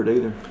Rod Stewart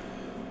either.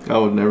 I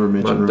would never My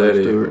mention Rod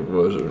daddy Stewart.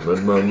 was,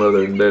 and my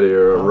mother and daddy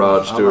are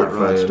Rod I Stewart like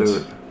Rod fans.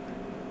 Stewart.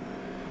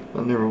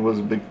 I never was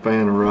a big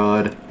fan of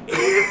Rod.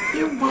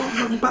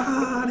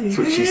 That's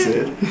what she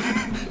said.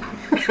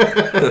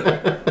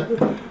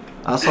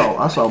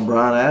 I saw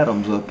Brian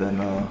Adams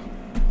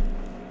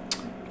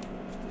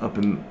up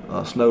in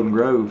Snowden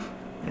Grove,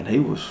 and he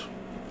was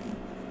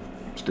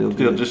still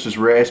Still good. just as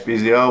raspy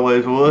as he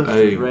always was.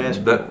 Hey,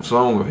 raspy. that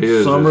song of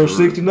his. Summer of is-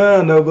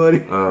 '69, nobody.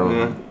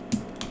 Yeah.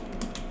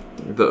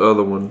 The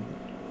other one.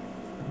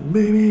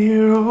 Baby,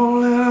 you're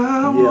all that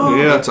I want.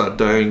 Yeah. That's a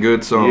dang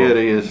good song. Yeah, it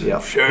is. Yeah.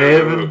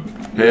 Heaven.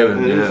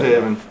 Heaven, It is yeah.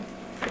 heaven.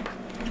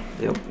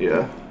 Yep.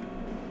 Yeah.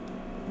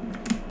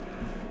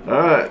 All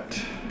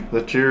right.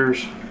 That's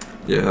yours.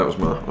 Yeah, that was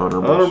my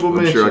honorable. Honorable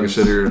I'm sure I can mentions.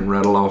 sit here and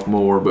rattle off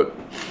more, but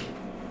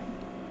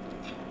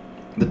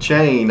The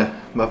Chain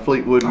by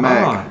Fleetwood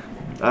Mac.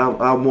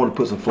 I want to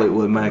put some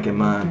Fleetwood Mac in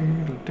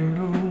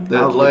mine.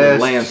 That I was looking at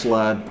last,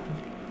 Landslide.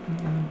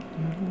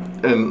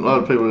 and a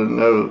lot of people didn't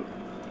know,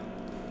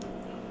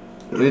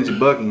 Lindsey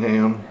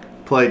Buckingham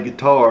played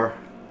guitar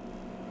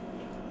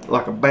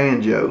like a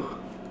banjo.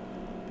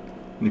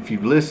 And if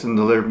you've listened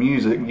to their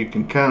music, you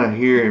can kind of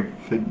hear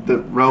the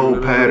roll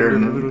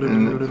pattern.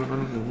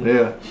 And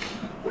yeah.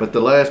 But the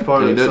last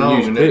part he of the doesn't song,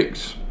 use and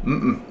picks.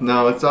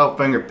 no, it's all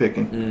finger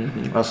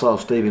picking. I saw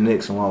Stevie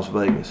Nicks in Las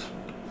Vegas.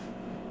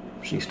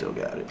 She still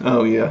got it.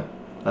 Oh yeah.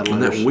 I'd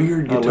And let that her-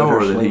 weird I'd let guitar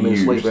her that sleep he in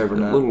used. sleep every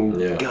That night.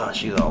 little Yeah. God,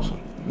 she's awesome.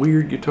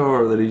 weird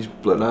guitar that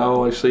I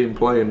always see him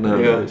playing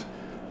nowadays.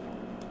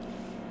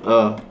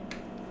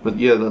 But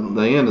yeah, the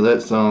end of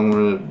that song,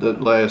 where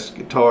that last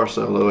guitar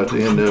solo at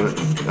the end of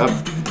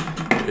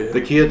it, the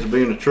kids would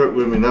be in the truck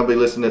with me, and I'd be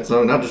listening to that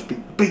song, and I'd just be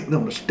beating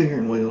on the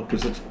steering wheel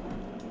because it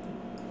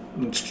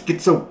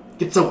gets so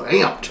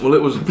amped. Well,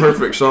 it was a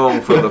perfect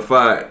song for the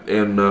fight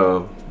in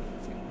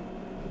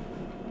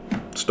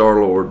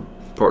Star-Lord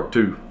Part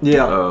 2.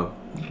 Yeah.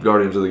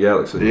 Guardians of the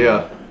Galaxy.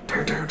 Yeah.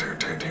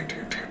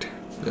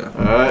 Yeah.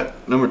 All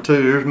right, number 2.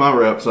 Here's my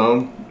rap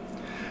song.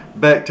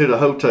 Back to the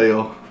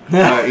Hotel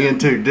by In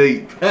Too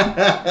Deep.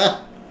 Back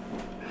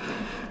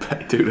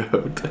to the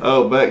hotel.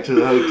 Oh, Back to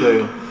the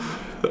Hotel.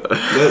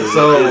 That Is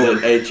song.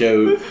 it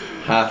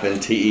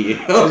H-O-T-E?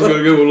 I was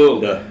gonna give a little,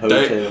 The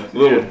hotel.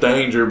 little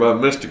danger by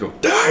Mystical.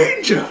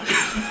 Danger.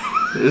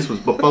 This was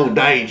before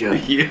Danger.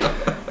 Yeah.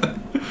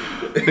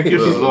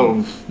 This was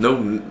on.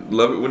 No,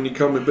 love it when you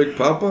call me Big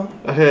Papa.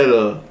 I had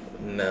a.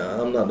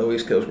 No, I'm not no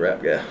East Coast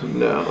rap guy.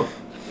 No.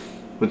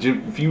 But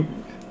if you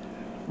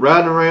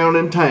riding around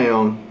in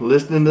town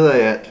listening to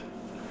that,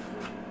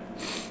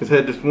 it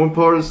had this one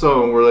part of the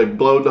song where they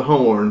blow the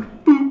horn.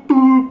 Boop,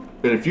 boop.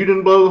 And if you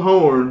didn't blow the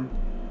horn,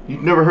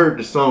 you'd never heard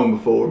this song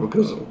before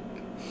because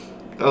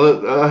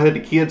I had the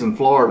kids in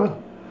Florida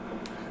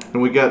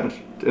and we got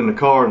in the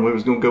car and we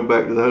was going to go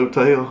back to the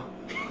hotel.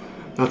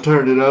 I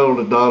turned it on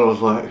and Donna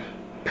was like,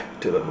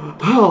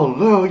 "Oh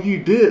no,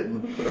 you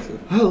didn't!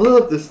 I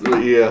love this."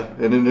 Yeah,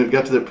 and then it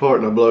got to that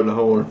part and I blew the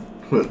horn.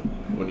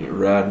 When you're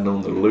riding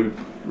on the loop.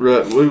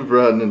 Right, we was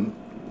riding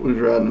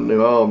in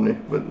New Albany,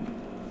 but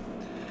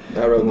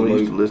I rode the we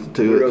used to loop. listen We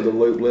to rode the it.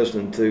 loop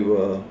listening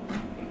to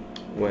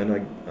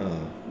when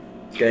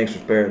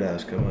Gangster's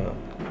Paradise come out.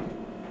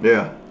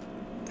 Yeah,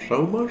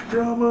 So much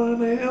drama in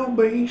the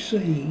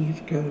LBC.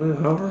 It's kind of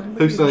hard.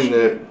 Who sang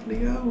that?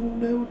 The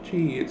old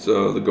LG. It's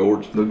the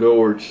Gorge. the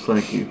Gorge.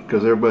 Thank you,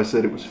 because everybody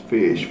said it was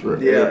Fish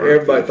for Yeah,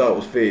 everybody thought it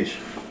was Fish.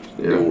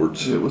 Yeah,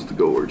 Gorge. It was the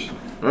Gorge.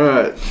 All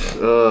right,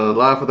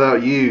 Life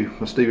Without You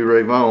by Stevie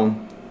Ray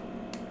Vaughan.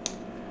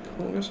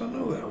 I guess I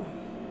know that one.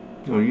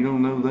 Oh, you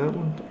don't know that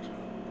one?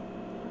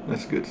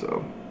 That's a good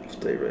song.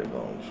 Steve Ray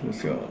Vaughan's.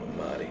 Yes, God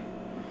Almighty.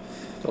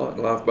 It's like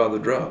Life by the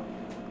Drop.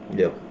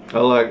 Yep.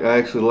 I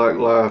actually like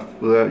Life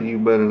Without You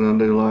better than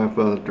I do Life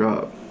by the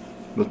Drop.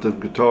 But the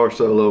guitar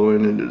solo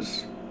in it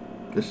is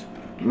just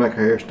make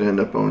your hair stand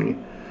up on you.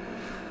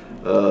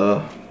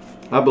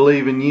 I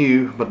Believe in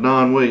You by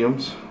Don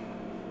Williams.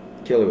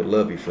 Kelly would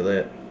love you for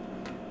that.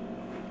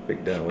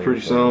 Big Don Williams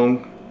Pretty fan.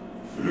 song.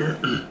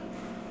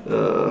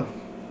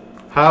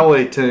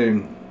 Highway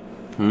Tune.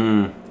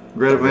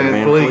 Greta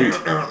Van Fleet.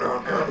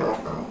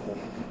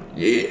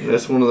 Yeah.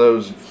 That's one of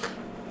those.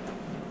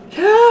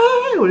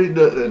 Yeah, what he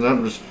does, and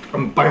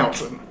I'm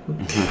bouncing.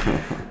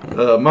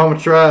 Mama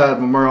Tried by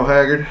Merle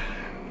Haggard.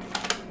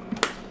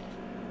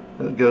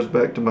 That goes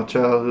back to my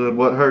childhood.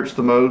 What Hurts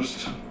the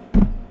Most.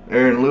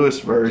 Aaron Lewis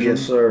version.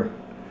 Yes, sir.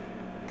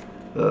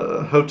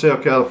 Hotel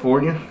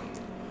California.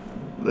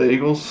 The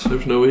Eagles.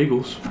 There's no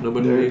Eagles.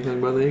 Nobody knew There. anything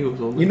about the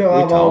Eagles on You there. know,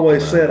 We I've talked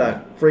always about said it.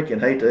 I freaking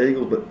hate the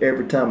Eagles, but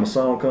every time a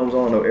song comes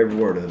on, I know every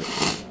word of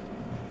it.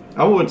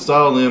 I once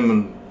saw them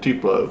in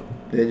Tupelo.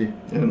 Did you?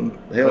 And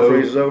The Hell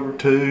Freezes Over?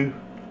 2.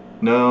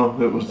 No,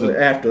 it was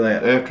the After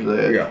that. after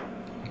that. Yeah.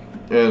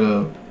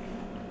 And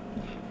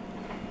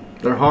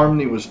their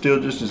harmony was still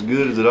just as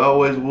good as it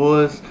always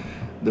was.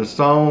 The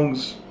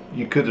songs,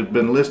 you could have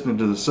been listening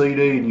to the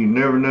CD and you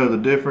never know the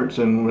difference.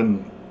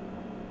 And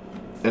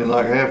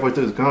like halfway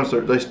through the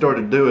concert, they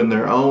started doing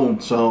their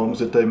own songs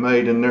that they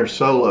made in their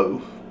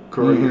solo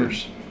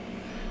careers.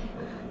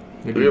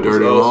 You It do was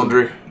Dirty awesome.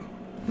 Laundry.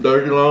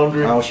 Dirty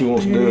Laundry, All she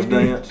wants to do is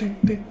dance.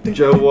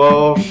 Joe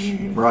Walsh,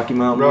 Rocky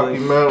Mountain Rocky Way.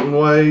 Mountain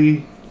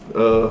Way,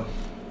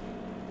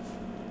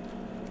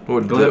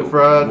 What, Glenn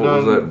Fry what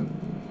was done-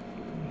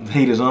 that?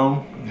 Heat is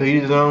on.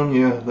 Heat is on,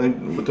 yeah.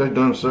 But they've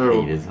done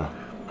several. Heat is on.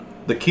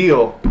 The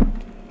Kill,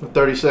 the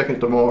 32nd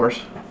to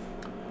Mars.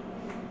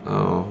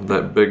 Oh,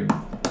 that big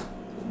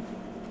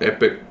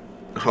epic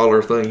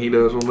holler thing he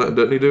does on that.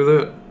 Doesn't he do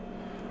that?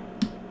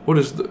 What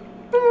is the?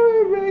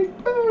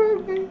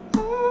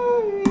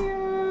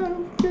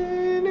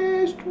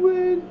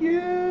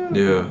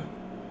 Yeah.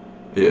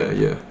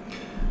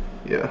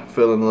 Yeah,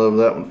 fell in love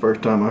with that one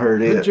first time I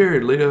heard Is that it.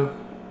 Jared Leto?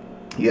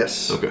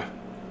 Yes. Okay.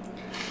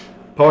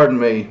 Pardon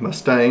me, my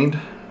Stained.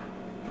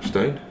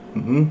 Stained?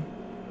 Mm-hmm.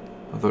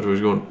 I thought he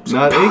was going.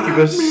 Not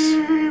Incubus.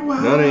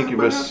 Not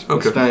Incubus.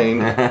 Okay.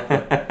 Stained.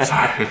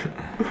 Sorry.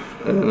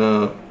 And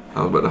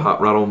I was about to hop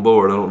right on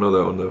board. I don't know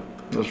that one though.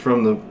 it was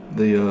from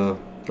the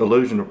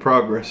Illusion of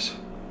Progress.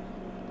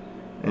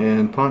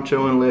 And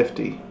Poncho and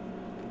Lefty.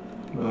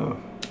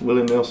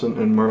 Willie Nelson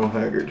and Merle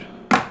Haggard.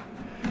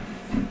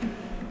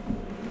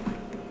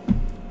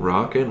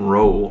 Rock and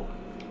roll.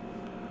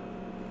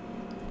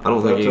 I don't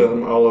I'll think tell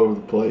them all over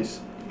the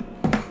place.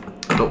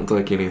 I don't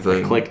think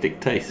anything. Eclectic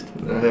taste.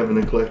 I have an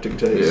eclectic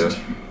taste.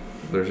 Yeah.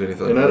 There's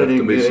anything And I left didn't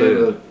to even be get said.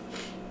 into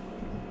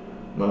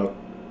my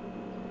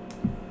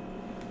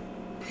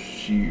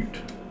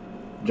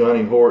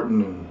Johnny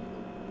Horton and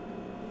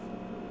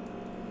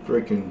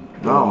freaking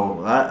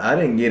No, I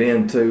didn't get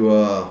into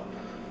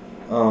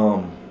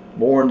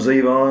Warren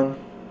Zevon,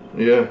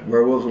 yeah.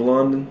 Werewolves of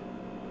London.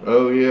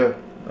 Oh yeah.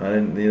 I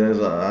didn't.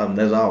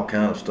 There's all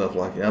kind of stuff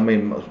like that. I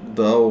mean,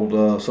 the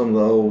old some of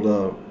the old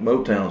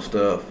Motown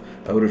stuff,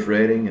 Otis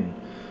Redding and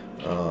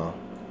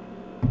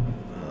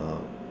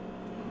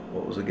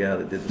what was the guy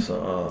that did the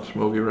song?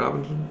 Smokey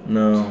Robinson.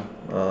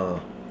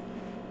 No,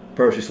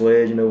 Percy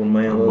Sledge. You know, When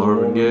Man Loves a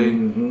Marvin Woman. Gaye.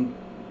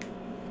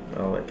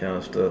 Mm-hmm. All that kind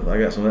of stuff. I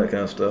got some of that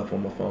kind of stuff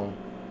on my phone.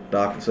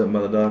 Sitting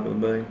by the dock of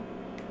the bay.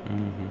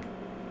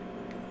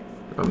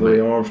 I Louis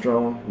mean,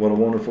 Armstrong. What a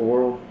Wonderful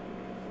World.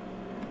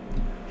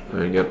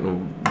 I ain't got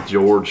no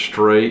George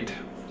Strait.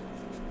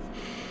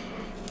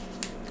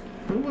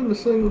 It wasn't a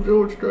single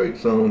George Strait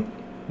song.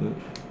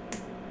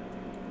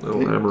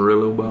 No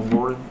Amarillo by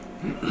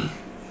morning.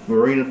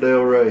 Marina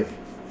Del Rey.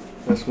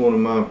 That's one of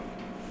my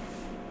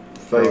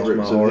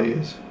favorites Cross My of Heart.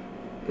 his.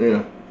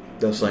 Yeah.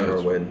 They'll sing at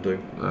our wedding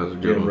too. That was a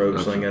good Jim one.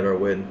 Rhodes sang at our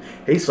wedding.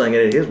 He sang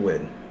it at his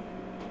wedding.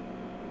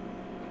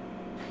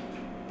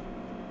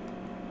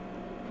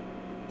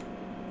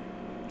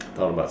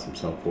 Thought about some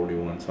Sum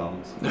 41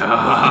 songs.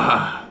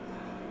 Ah.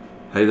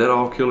 Hey, that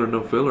All Killer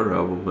No Filler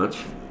album, that's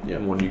Yeah.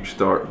 one you can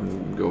start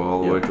and go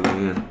all the Yeah. way to the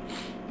end.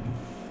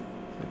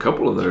 A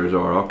couple of theirs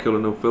are All Killer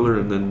No Filler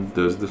and then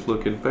Does This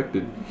Look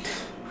Infected?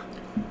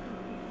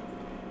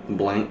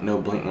 Blink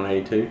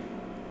 182.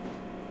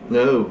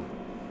 No.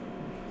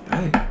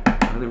 Hey, I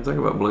didn't even think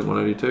about Blink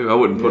 182. I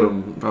wouldn't put Yeah.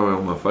 them probably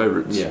on my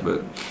favorites, Yeah.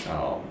 but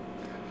Oh.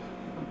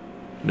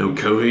 no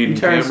Coheed and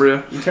turn,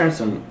 Cambria. you turn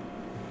some.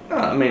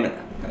 I mean,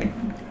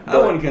 I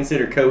wouldn't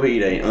consider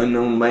Coheed a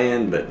unknown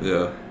band, but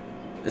Yeah.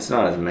 it's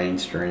not as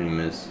mainstream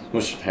as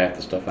half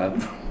the stuff I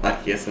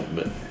like, isn't.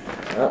 But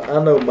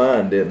I know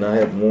mine didn't. I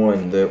had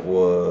one that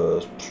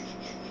was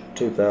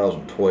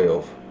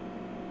 2012,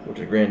 which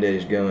is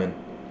Granddaddy's Gun.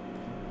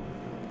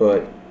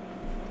 But,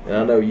 and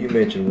I know you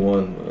mentioned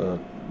one,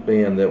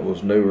 Ben, that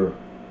was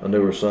a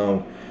newer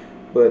song.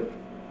 But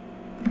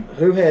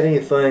who had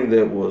anything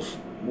that was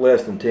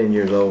less than 10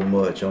 years old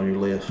much on your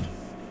list?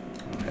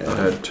 I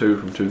had two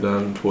from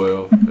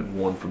 2012 and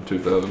one from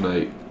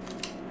 2008.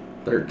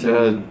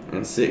 13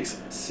 and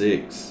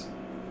 6.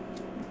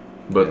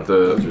 But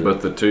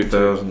the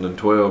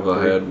 2012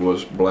 I had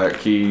was Black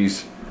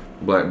Keys,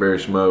 Blackberry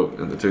Smoke,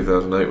 and the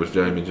 2008 was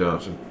Jamie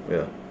Johnson.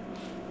 Yeah.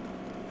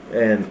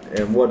 And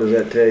what does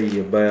that tell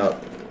you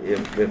about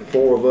if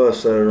four of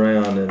us sat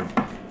around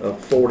and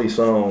 40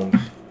 songs,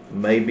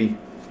 maybe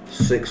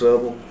 6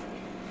 of them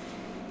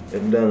have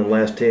been done in the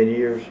last 10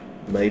 years,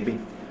 maybe.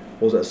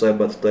 What does that say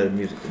about the state of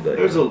music today?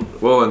 There's a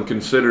Well, and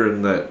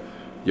considering that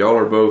y'all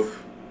are both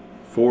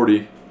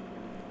 40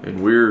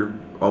 and we're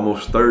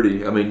almost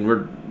 30, I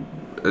mean,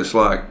 it's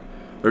like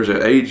there's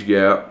an age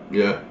gap,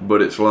 yeah.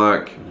 but it's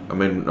like, I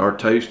mean, our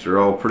tastes are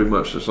all pretty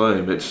much the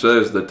same. It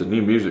says that the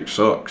new music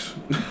sucks.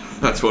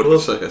 That's what Well, it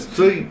says.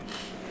 see,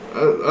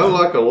 I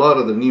like a lot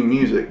of the new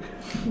music,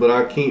 but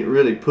I can't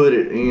really put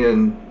it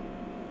in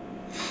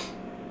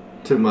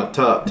to my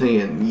top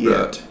 10 yet.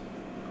 Right.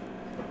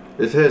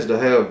 It has to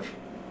have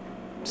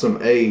some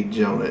age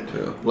on it,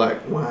 Yeah.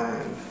 like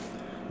wine.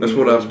 That's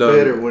what It's I've done.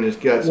 better when it's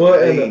got some Well,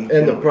 age. and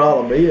the on it.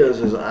 problem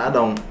is I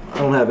don't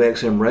have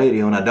XM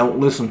radio, and I don't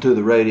listen to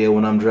the radio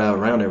when I'm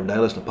driving around every day. I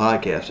listen to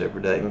podcasts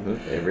every day.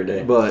 Every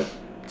day. But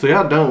See,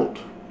 I don't.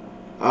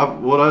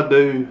 What I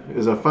do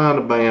is I find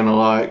a band I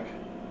like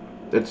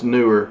that's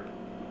newer,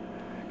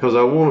 because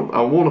I want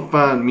to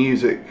find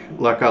music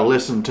like I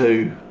listened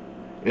to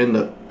in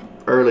the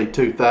early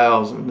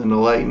 2000s and the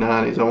late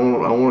 90s. I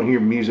want to hear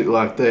music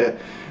like that.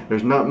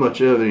 There's not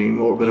much of it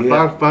anymore. But if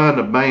Yeah. I find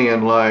a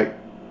band like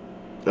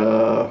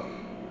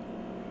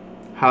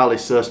Highly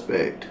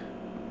Suspect,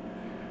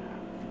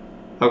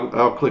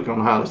 I'll click on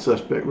Highly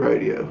Suspect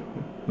radio.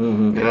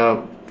 and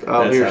I'll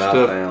That's hear how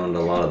stuff. I found a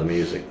lot of the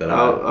music that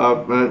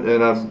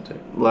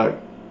I'm like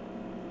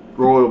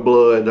Royal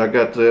Blood. I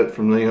got that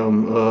from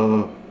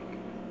them.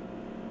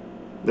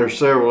 There's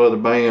several other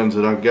bands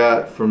that I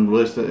got from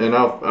listening, and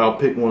I'll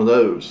pick one of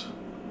those.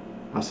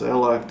 I say I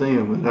like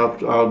them, and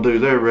I'll do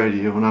their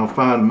radio, and I'll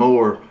find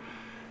more.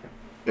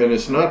 And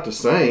it's not the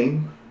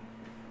same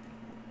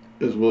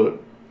as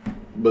what,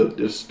 but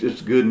it's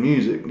good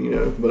music, you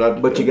know.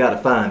 But you got to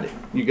find it.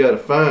 You got to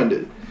find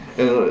it,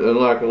 and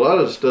like a lot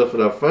of the stuff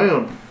that I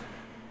found,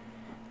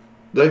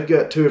 they've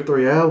got 2 or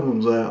 3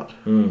 albums out,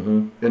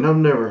 and I've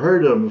never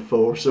heard of them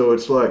before. So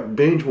it's like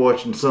binge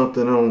watching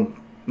something on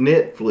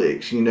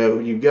Netflix. You know,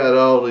 you've got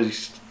all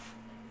these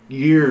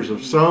years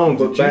of songs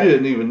But that you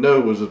didn't even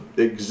know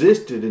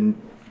existed,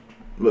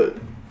 but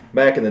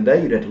Back in the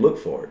day, you'd have to look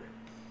for it.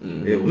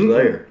 It was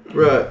there.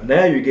 right,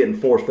 Now you're getting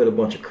force-fed a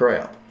bunch of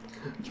crap.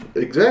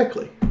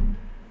 exactly.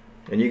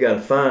 And you got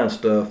to find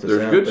stuff that's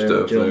There's out good there.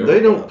 stuff that you don't there. know They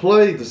don't about.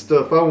 play the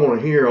stuff I want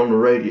to hear on the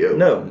radio.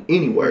 No,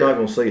 anywhere. You're not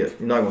going to see it.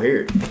 You're not going to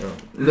hear it.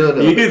 No.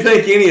 No. You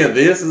think any of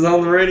this is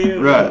on the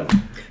radio? Right.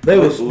 There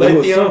was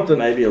Lithium, something.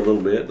 maybe a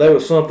little bit. There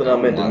was something I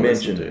meant to I'll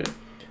listen mention. to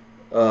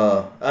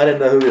it. I didn't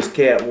know who this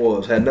cat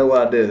was. Had no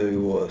idea who he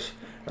was.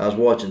 I was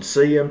watching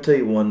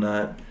CMT one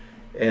night,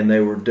 and they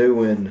were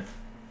doing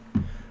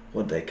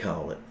what they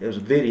call it. It was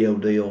a video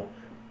deal,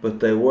 but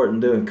they weren't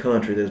doing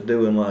country. They was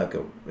doing like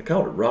they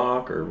called it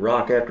rock or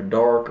rock after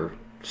dark or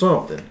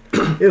something.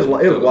 It was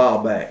a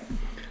while back.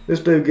 This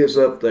dude gets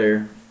up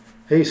there,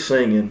 he's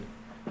singing,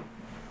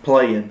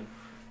 playing,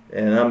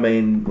 and I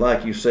mean,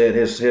 like you said,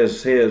 his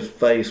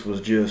face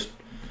was just.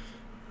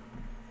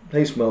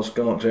 He smells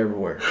skunks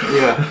everywhere.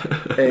 Yeah.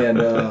 And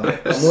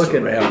I'm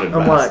looking at Surrounded him.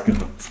 I'm by like,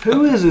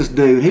 who is this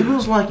dude? He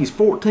looks like he's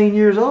 14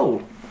 years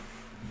old.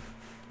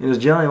 And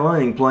it's Johnny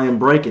Lang playing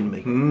Breaking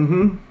Me.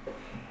 Mm-hmm.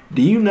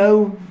 Do you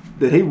know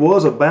that he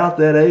was about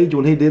that age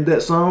when he did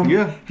that song?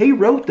 Yeah. He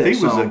wrote that He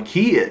song. was a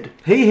kid.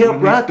 He helped when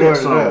he write that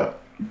started song.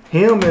 out.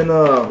 Him and,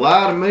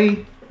 Lie to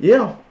me.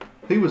 yeah.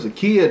 He was a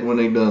kid when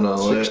he done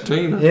all that.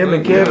 16. I Him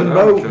and think, Kevin yeah,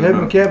 Bowe. that Him came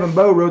and out. Kevin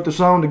Bowe wrote the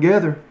song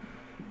together.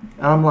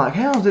 And I'm like,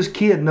 how does this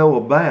kid know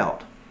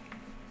about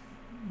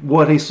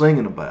what he's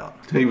singing about?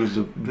 He was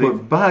a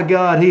But by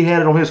God, he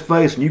had it on his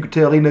face, and you could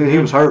tell he knew he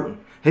was hurting.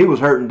 He was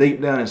hurting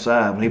deep down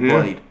inside when he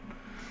played.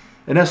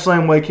 And that's the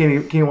same way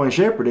Kenny Wayne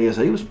Shepherd is.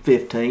 He was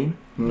 15,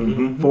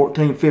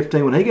 14,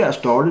 15 when he got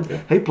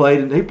started. He played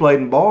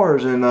in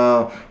bars in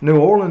New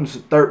Orleans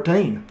at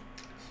 13.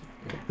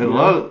 And a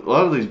lot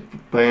of these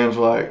bands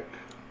like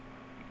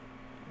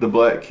the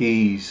Black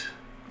Keys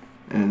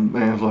and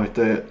bands like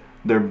that,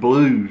 they're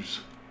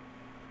blues.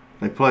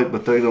 They play,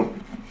 but they're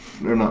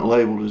not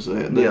labeled as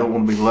that. They Yeah. don't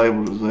want to be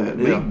labeled as that.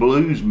 Yeah. Be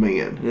blues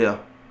men. Yeah.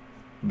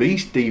 Be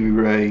Stevie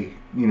Ray.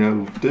 You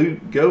know,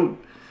 go,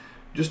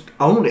 just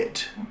own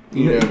it.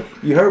 You know.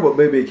 You heard what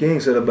B.B. King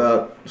said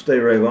about Stevie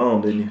Ray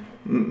Vaughan, didn't you?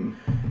 Mm-mm.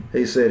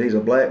 He said he's a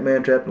black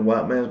man trapped in a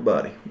white man's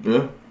body.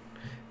 Yeah.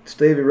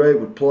 Stevie Ray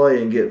would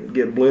play and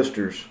get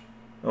blisters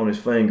on his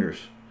fingers.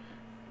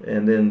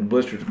 And then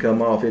blisters would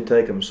come off. He'd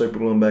take them and super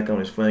glue them back on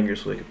his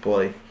fingers so he could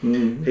play.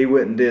 Mm-hmm. He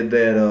went and did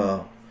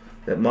that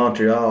at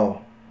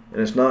Montreal.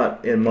 And it's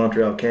not in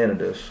Montreal,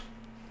 Canada. It's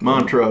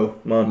Montreux.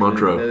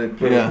 Montreux.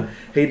 Yeah.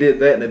 He did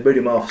that and they boot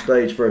him off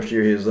stage first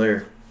year he was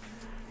there.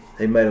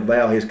 He made a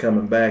vow he's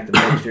coming back. The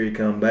next year he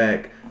come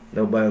back,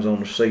 nobody was on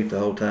the seat the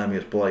whole time he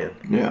was playing.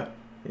 Yeah.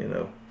 You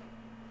know.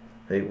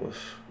 He was.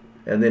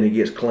 And then he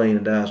gets clean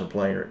and dies in a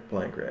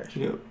plane crash.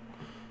 Yep.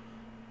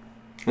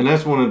 And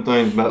that's one of the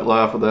things about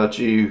Life Without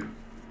You.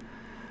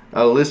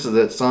 I listened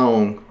to that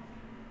song,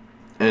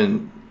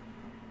 and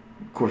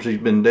of course he's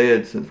been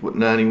dead since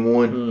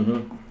 91,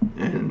 Mm-hmm.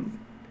 and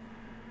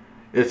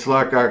it's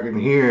like I can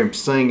hear him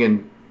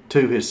singing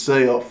to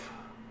himself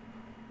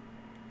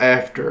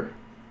after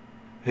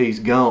he's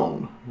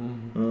gone.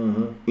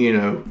 Mm-hmm. You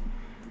know,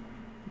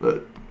 but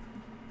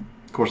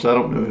of course I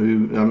don't know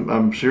who.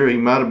 I'm sure he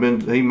might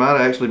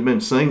have actually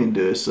been singing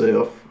to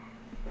himself.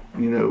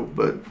 You know,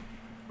 but.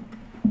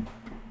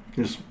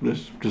 It's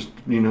just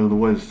you know the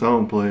way the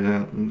song played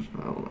out. I don't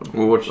know.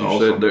 Well, what you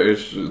Awesome. said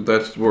there,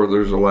 that's where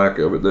there's a lack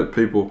of it. That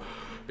people,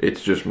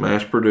 it's just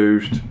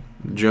mass-produced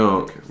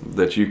junk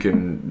that you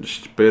can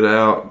spit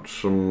out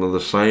some of the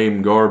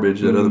same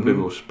garbage that other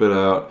people spit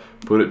out,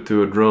 put it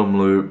to a drum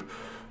loop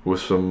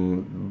with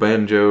some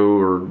banjo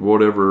or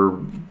whatever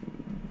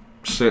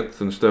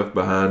synth and stuff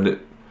behind it,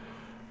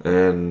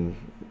 and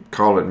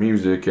call it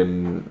music.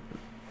 And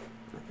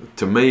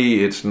to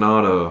me, it's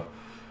not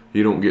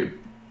you don't get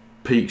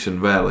peaks and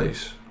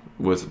valleys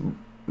with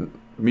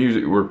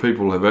music where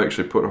people have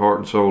actually put heart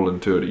and soul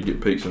into it. You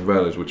get peaks and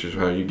valleys, which is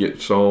how you get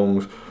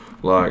songs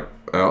like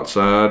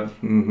Outside,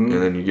 and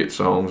then you get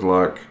songs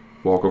like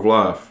Walk of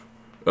Life,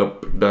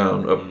 up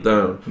down,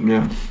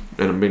 Yeah.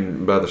 and I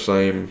mean by the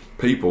same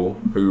people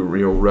who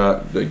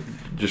write. They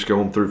just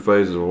going through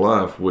phases of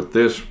life. With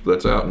this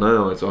that's out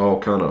now, it's all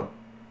kind of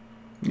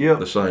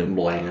the same.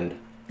 Bland.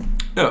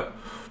 Yeah,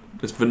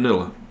 it's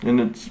vanilla. And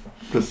it's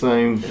the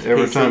same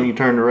every PC. time you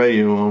turn the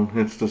radio on.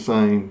 It's the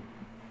same.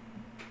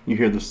 you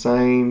hear the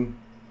same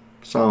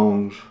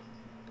songs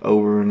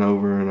over and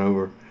over and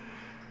over.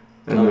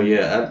 And Oh then-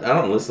 yeah, I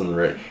don't listen to the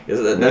radio.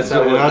 That's That's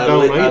how what I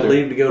don't I'd either.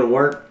 leave to go to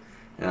work,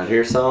 and I'd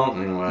hear a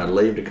song, and when I'd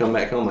leave to come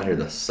back home, I'd hear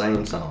the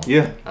same song.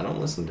 Yeah. I don't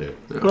listen to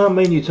it. Well, I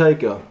mean, you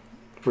take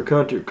for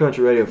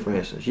country radio, for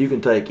instance, you can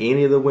take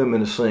any of the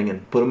women that's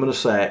singing, put them in a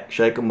sack,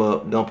 shake them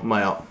up, dump them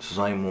out. It's the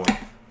same one.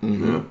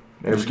 Mm-hmm.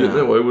 Every Just get that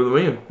time. way with the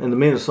men. And the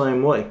men the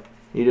same way.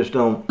 You just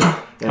don't.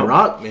 And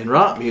rock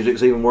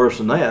music's even worse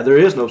than that. There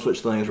is no such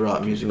thing as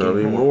rock music Not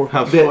anymore. anymore.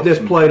 I was That's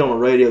watching- played on the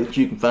radio that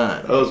you can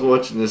find. I was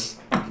watching this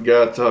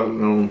guy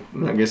talking on,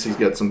 I guess he's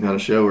got some kind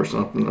of show or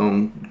something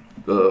on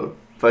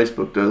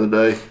Facebook the other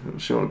day. It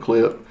was showing a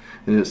clip,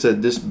 and it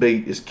said, "This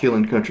beat is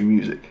killing country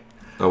music."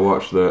 I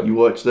watched that. You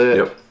watch that?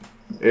 Yep.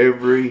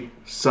 Every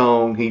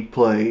song he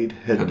played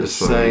had the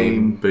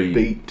same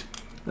beat.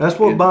 That's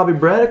what Bobby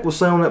Braddock was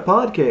saying on that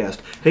podcast.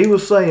 He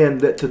was saying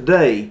that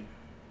today,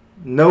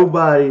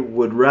 nobody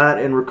would write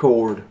and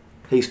record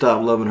 "He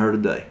Stopped Loving Her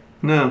Today."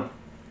 No.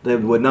 They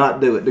would not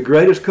do it. The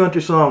greatest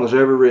country song was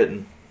ever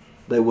written,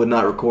 they would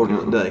not record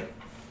it today.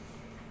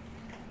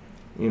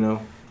 You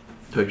know,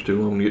 Takes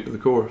too long to get to the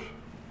chorus.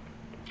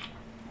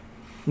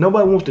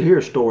 nobody wants to hear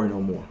a story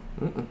no more.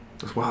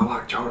 That's why I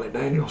like Charlie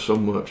Daniels so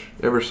much.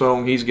 Every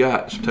song he's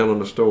got is telling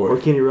a Or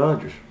story. Kenny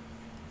Rogers.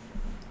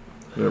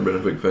 Never been a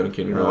big fan of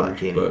Kenny I like Rogers,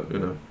 Kenny. but you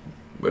know.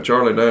 But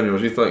Charlie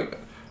Daniels, you think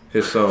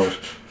his songs,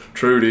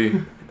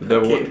 Trudy, the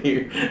Devil.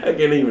 I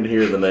can't even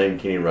hear the name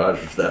Kenny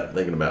Rogers without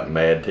thinking about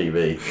Mad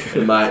TV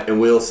and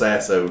Will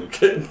Sasso.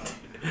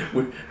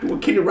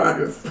 With Kenny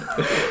Rogers.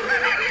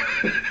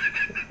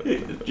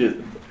 It's just,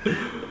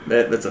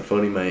 that's a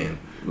funny man.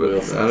 But Will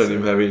I Sasso. didn't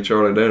even have any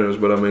Charlie Daniels,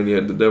 but I mean, yeah,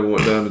 the Devil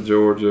Went Down to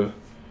Georgia,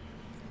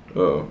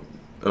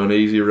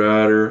 Uneasy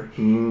Rider,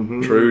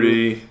 Mm-hmm.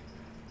 Trudy,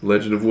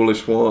 Legend of Woolly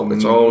Swamp.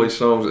 It's all these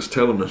songs that's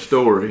telling a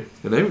story,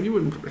 and you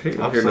wouldn't hear I've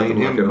nothing seen like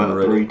him it on the about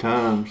radio. 3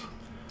 times.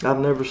 I've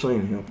never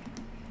seen him.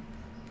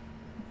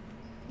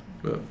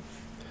 But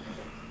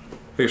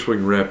I guess we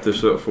can wrap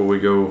this up before we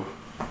go.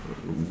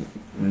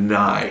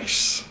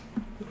 Nice.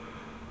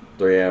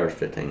 3 hours,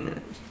 15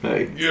 minutes.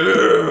 Hey.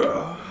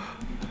 Yeah.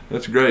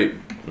 That's great.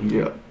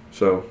 Yeah.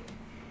 So,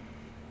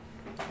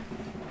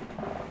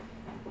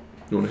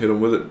 you want to hit them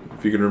with it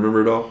if you can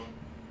remember it all?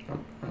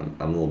 I'm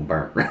a little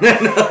burnt right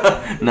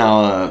now.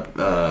 No,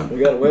 We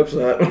got a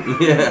website.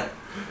 yeah.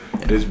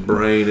 His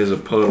brain is a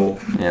puddle.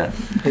 Yeah.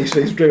 he's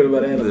dreaming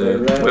about anime The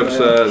right now.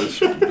 website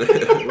is. Are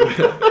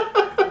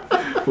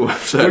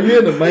website. you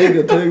into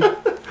manga too?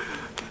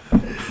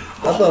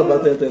 I thought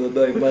about that the other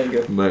day,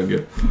 manga.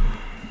 Manga.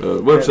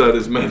 Website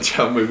is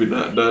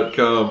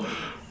manchildmovienight.com.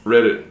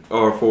 Reddit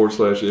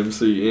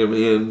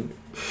r/MCMN.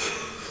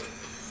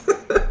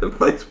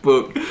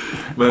 Facebook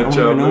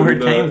Manchild even know where it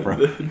Movie came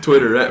Night.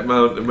 Twitter at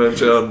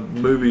Manchild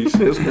Movies.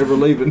 It's never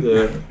leaving.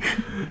 Yeah.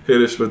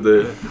 Hit us with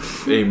the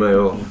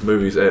email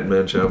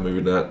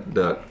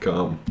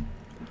movies@manchildmovienight.com.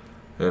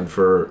 And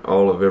for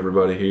all of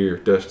everybody here,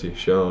 Dusty,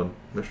 Sean,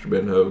 Mr.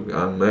 Ben Hogue,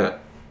 I'm Matt.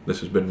 This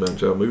has been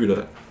Manchild Movie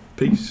Night.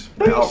 Peace.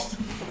 Peace.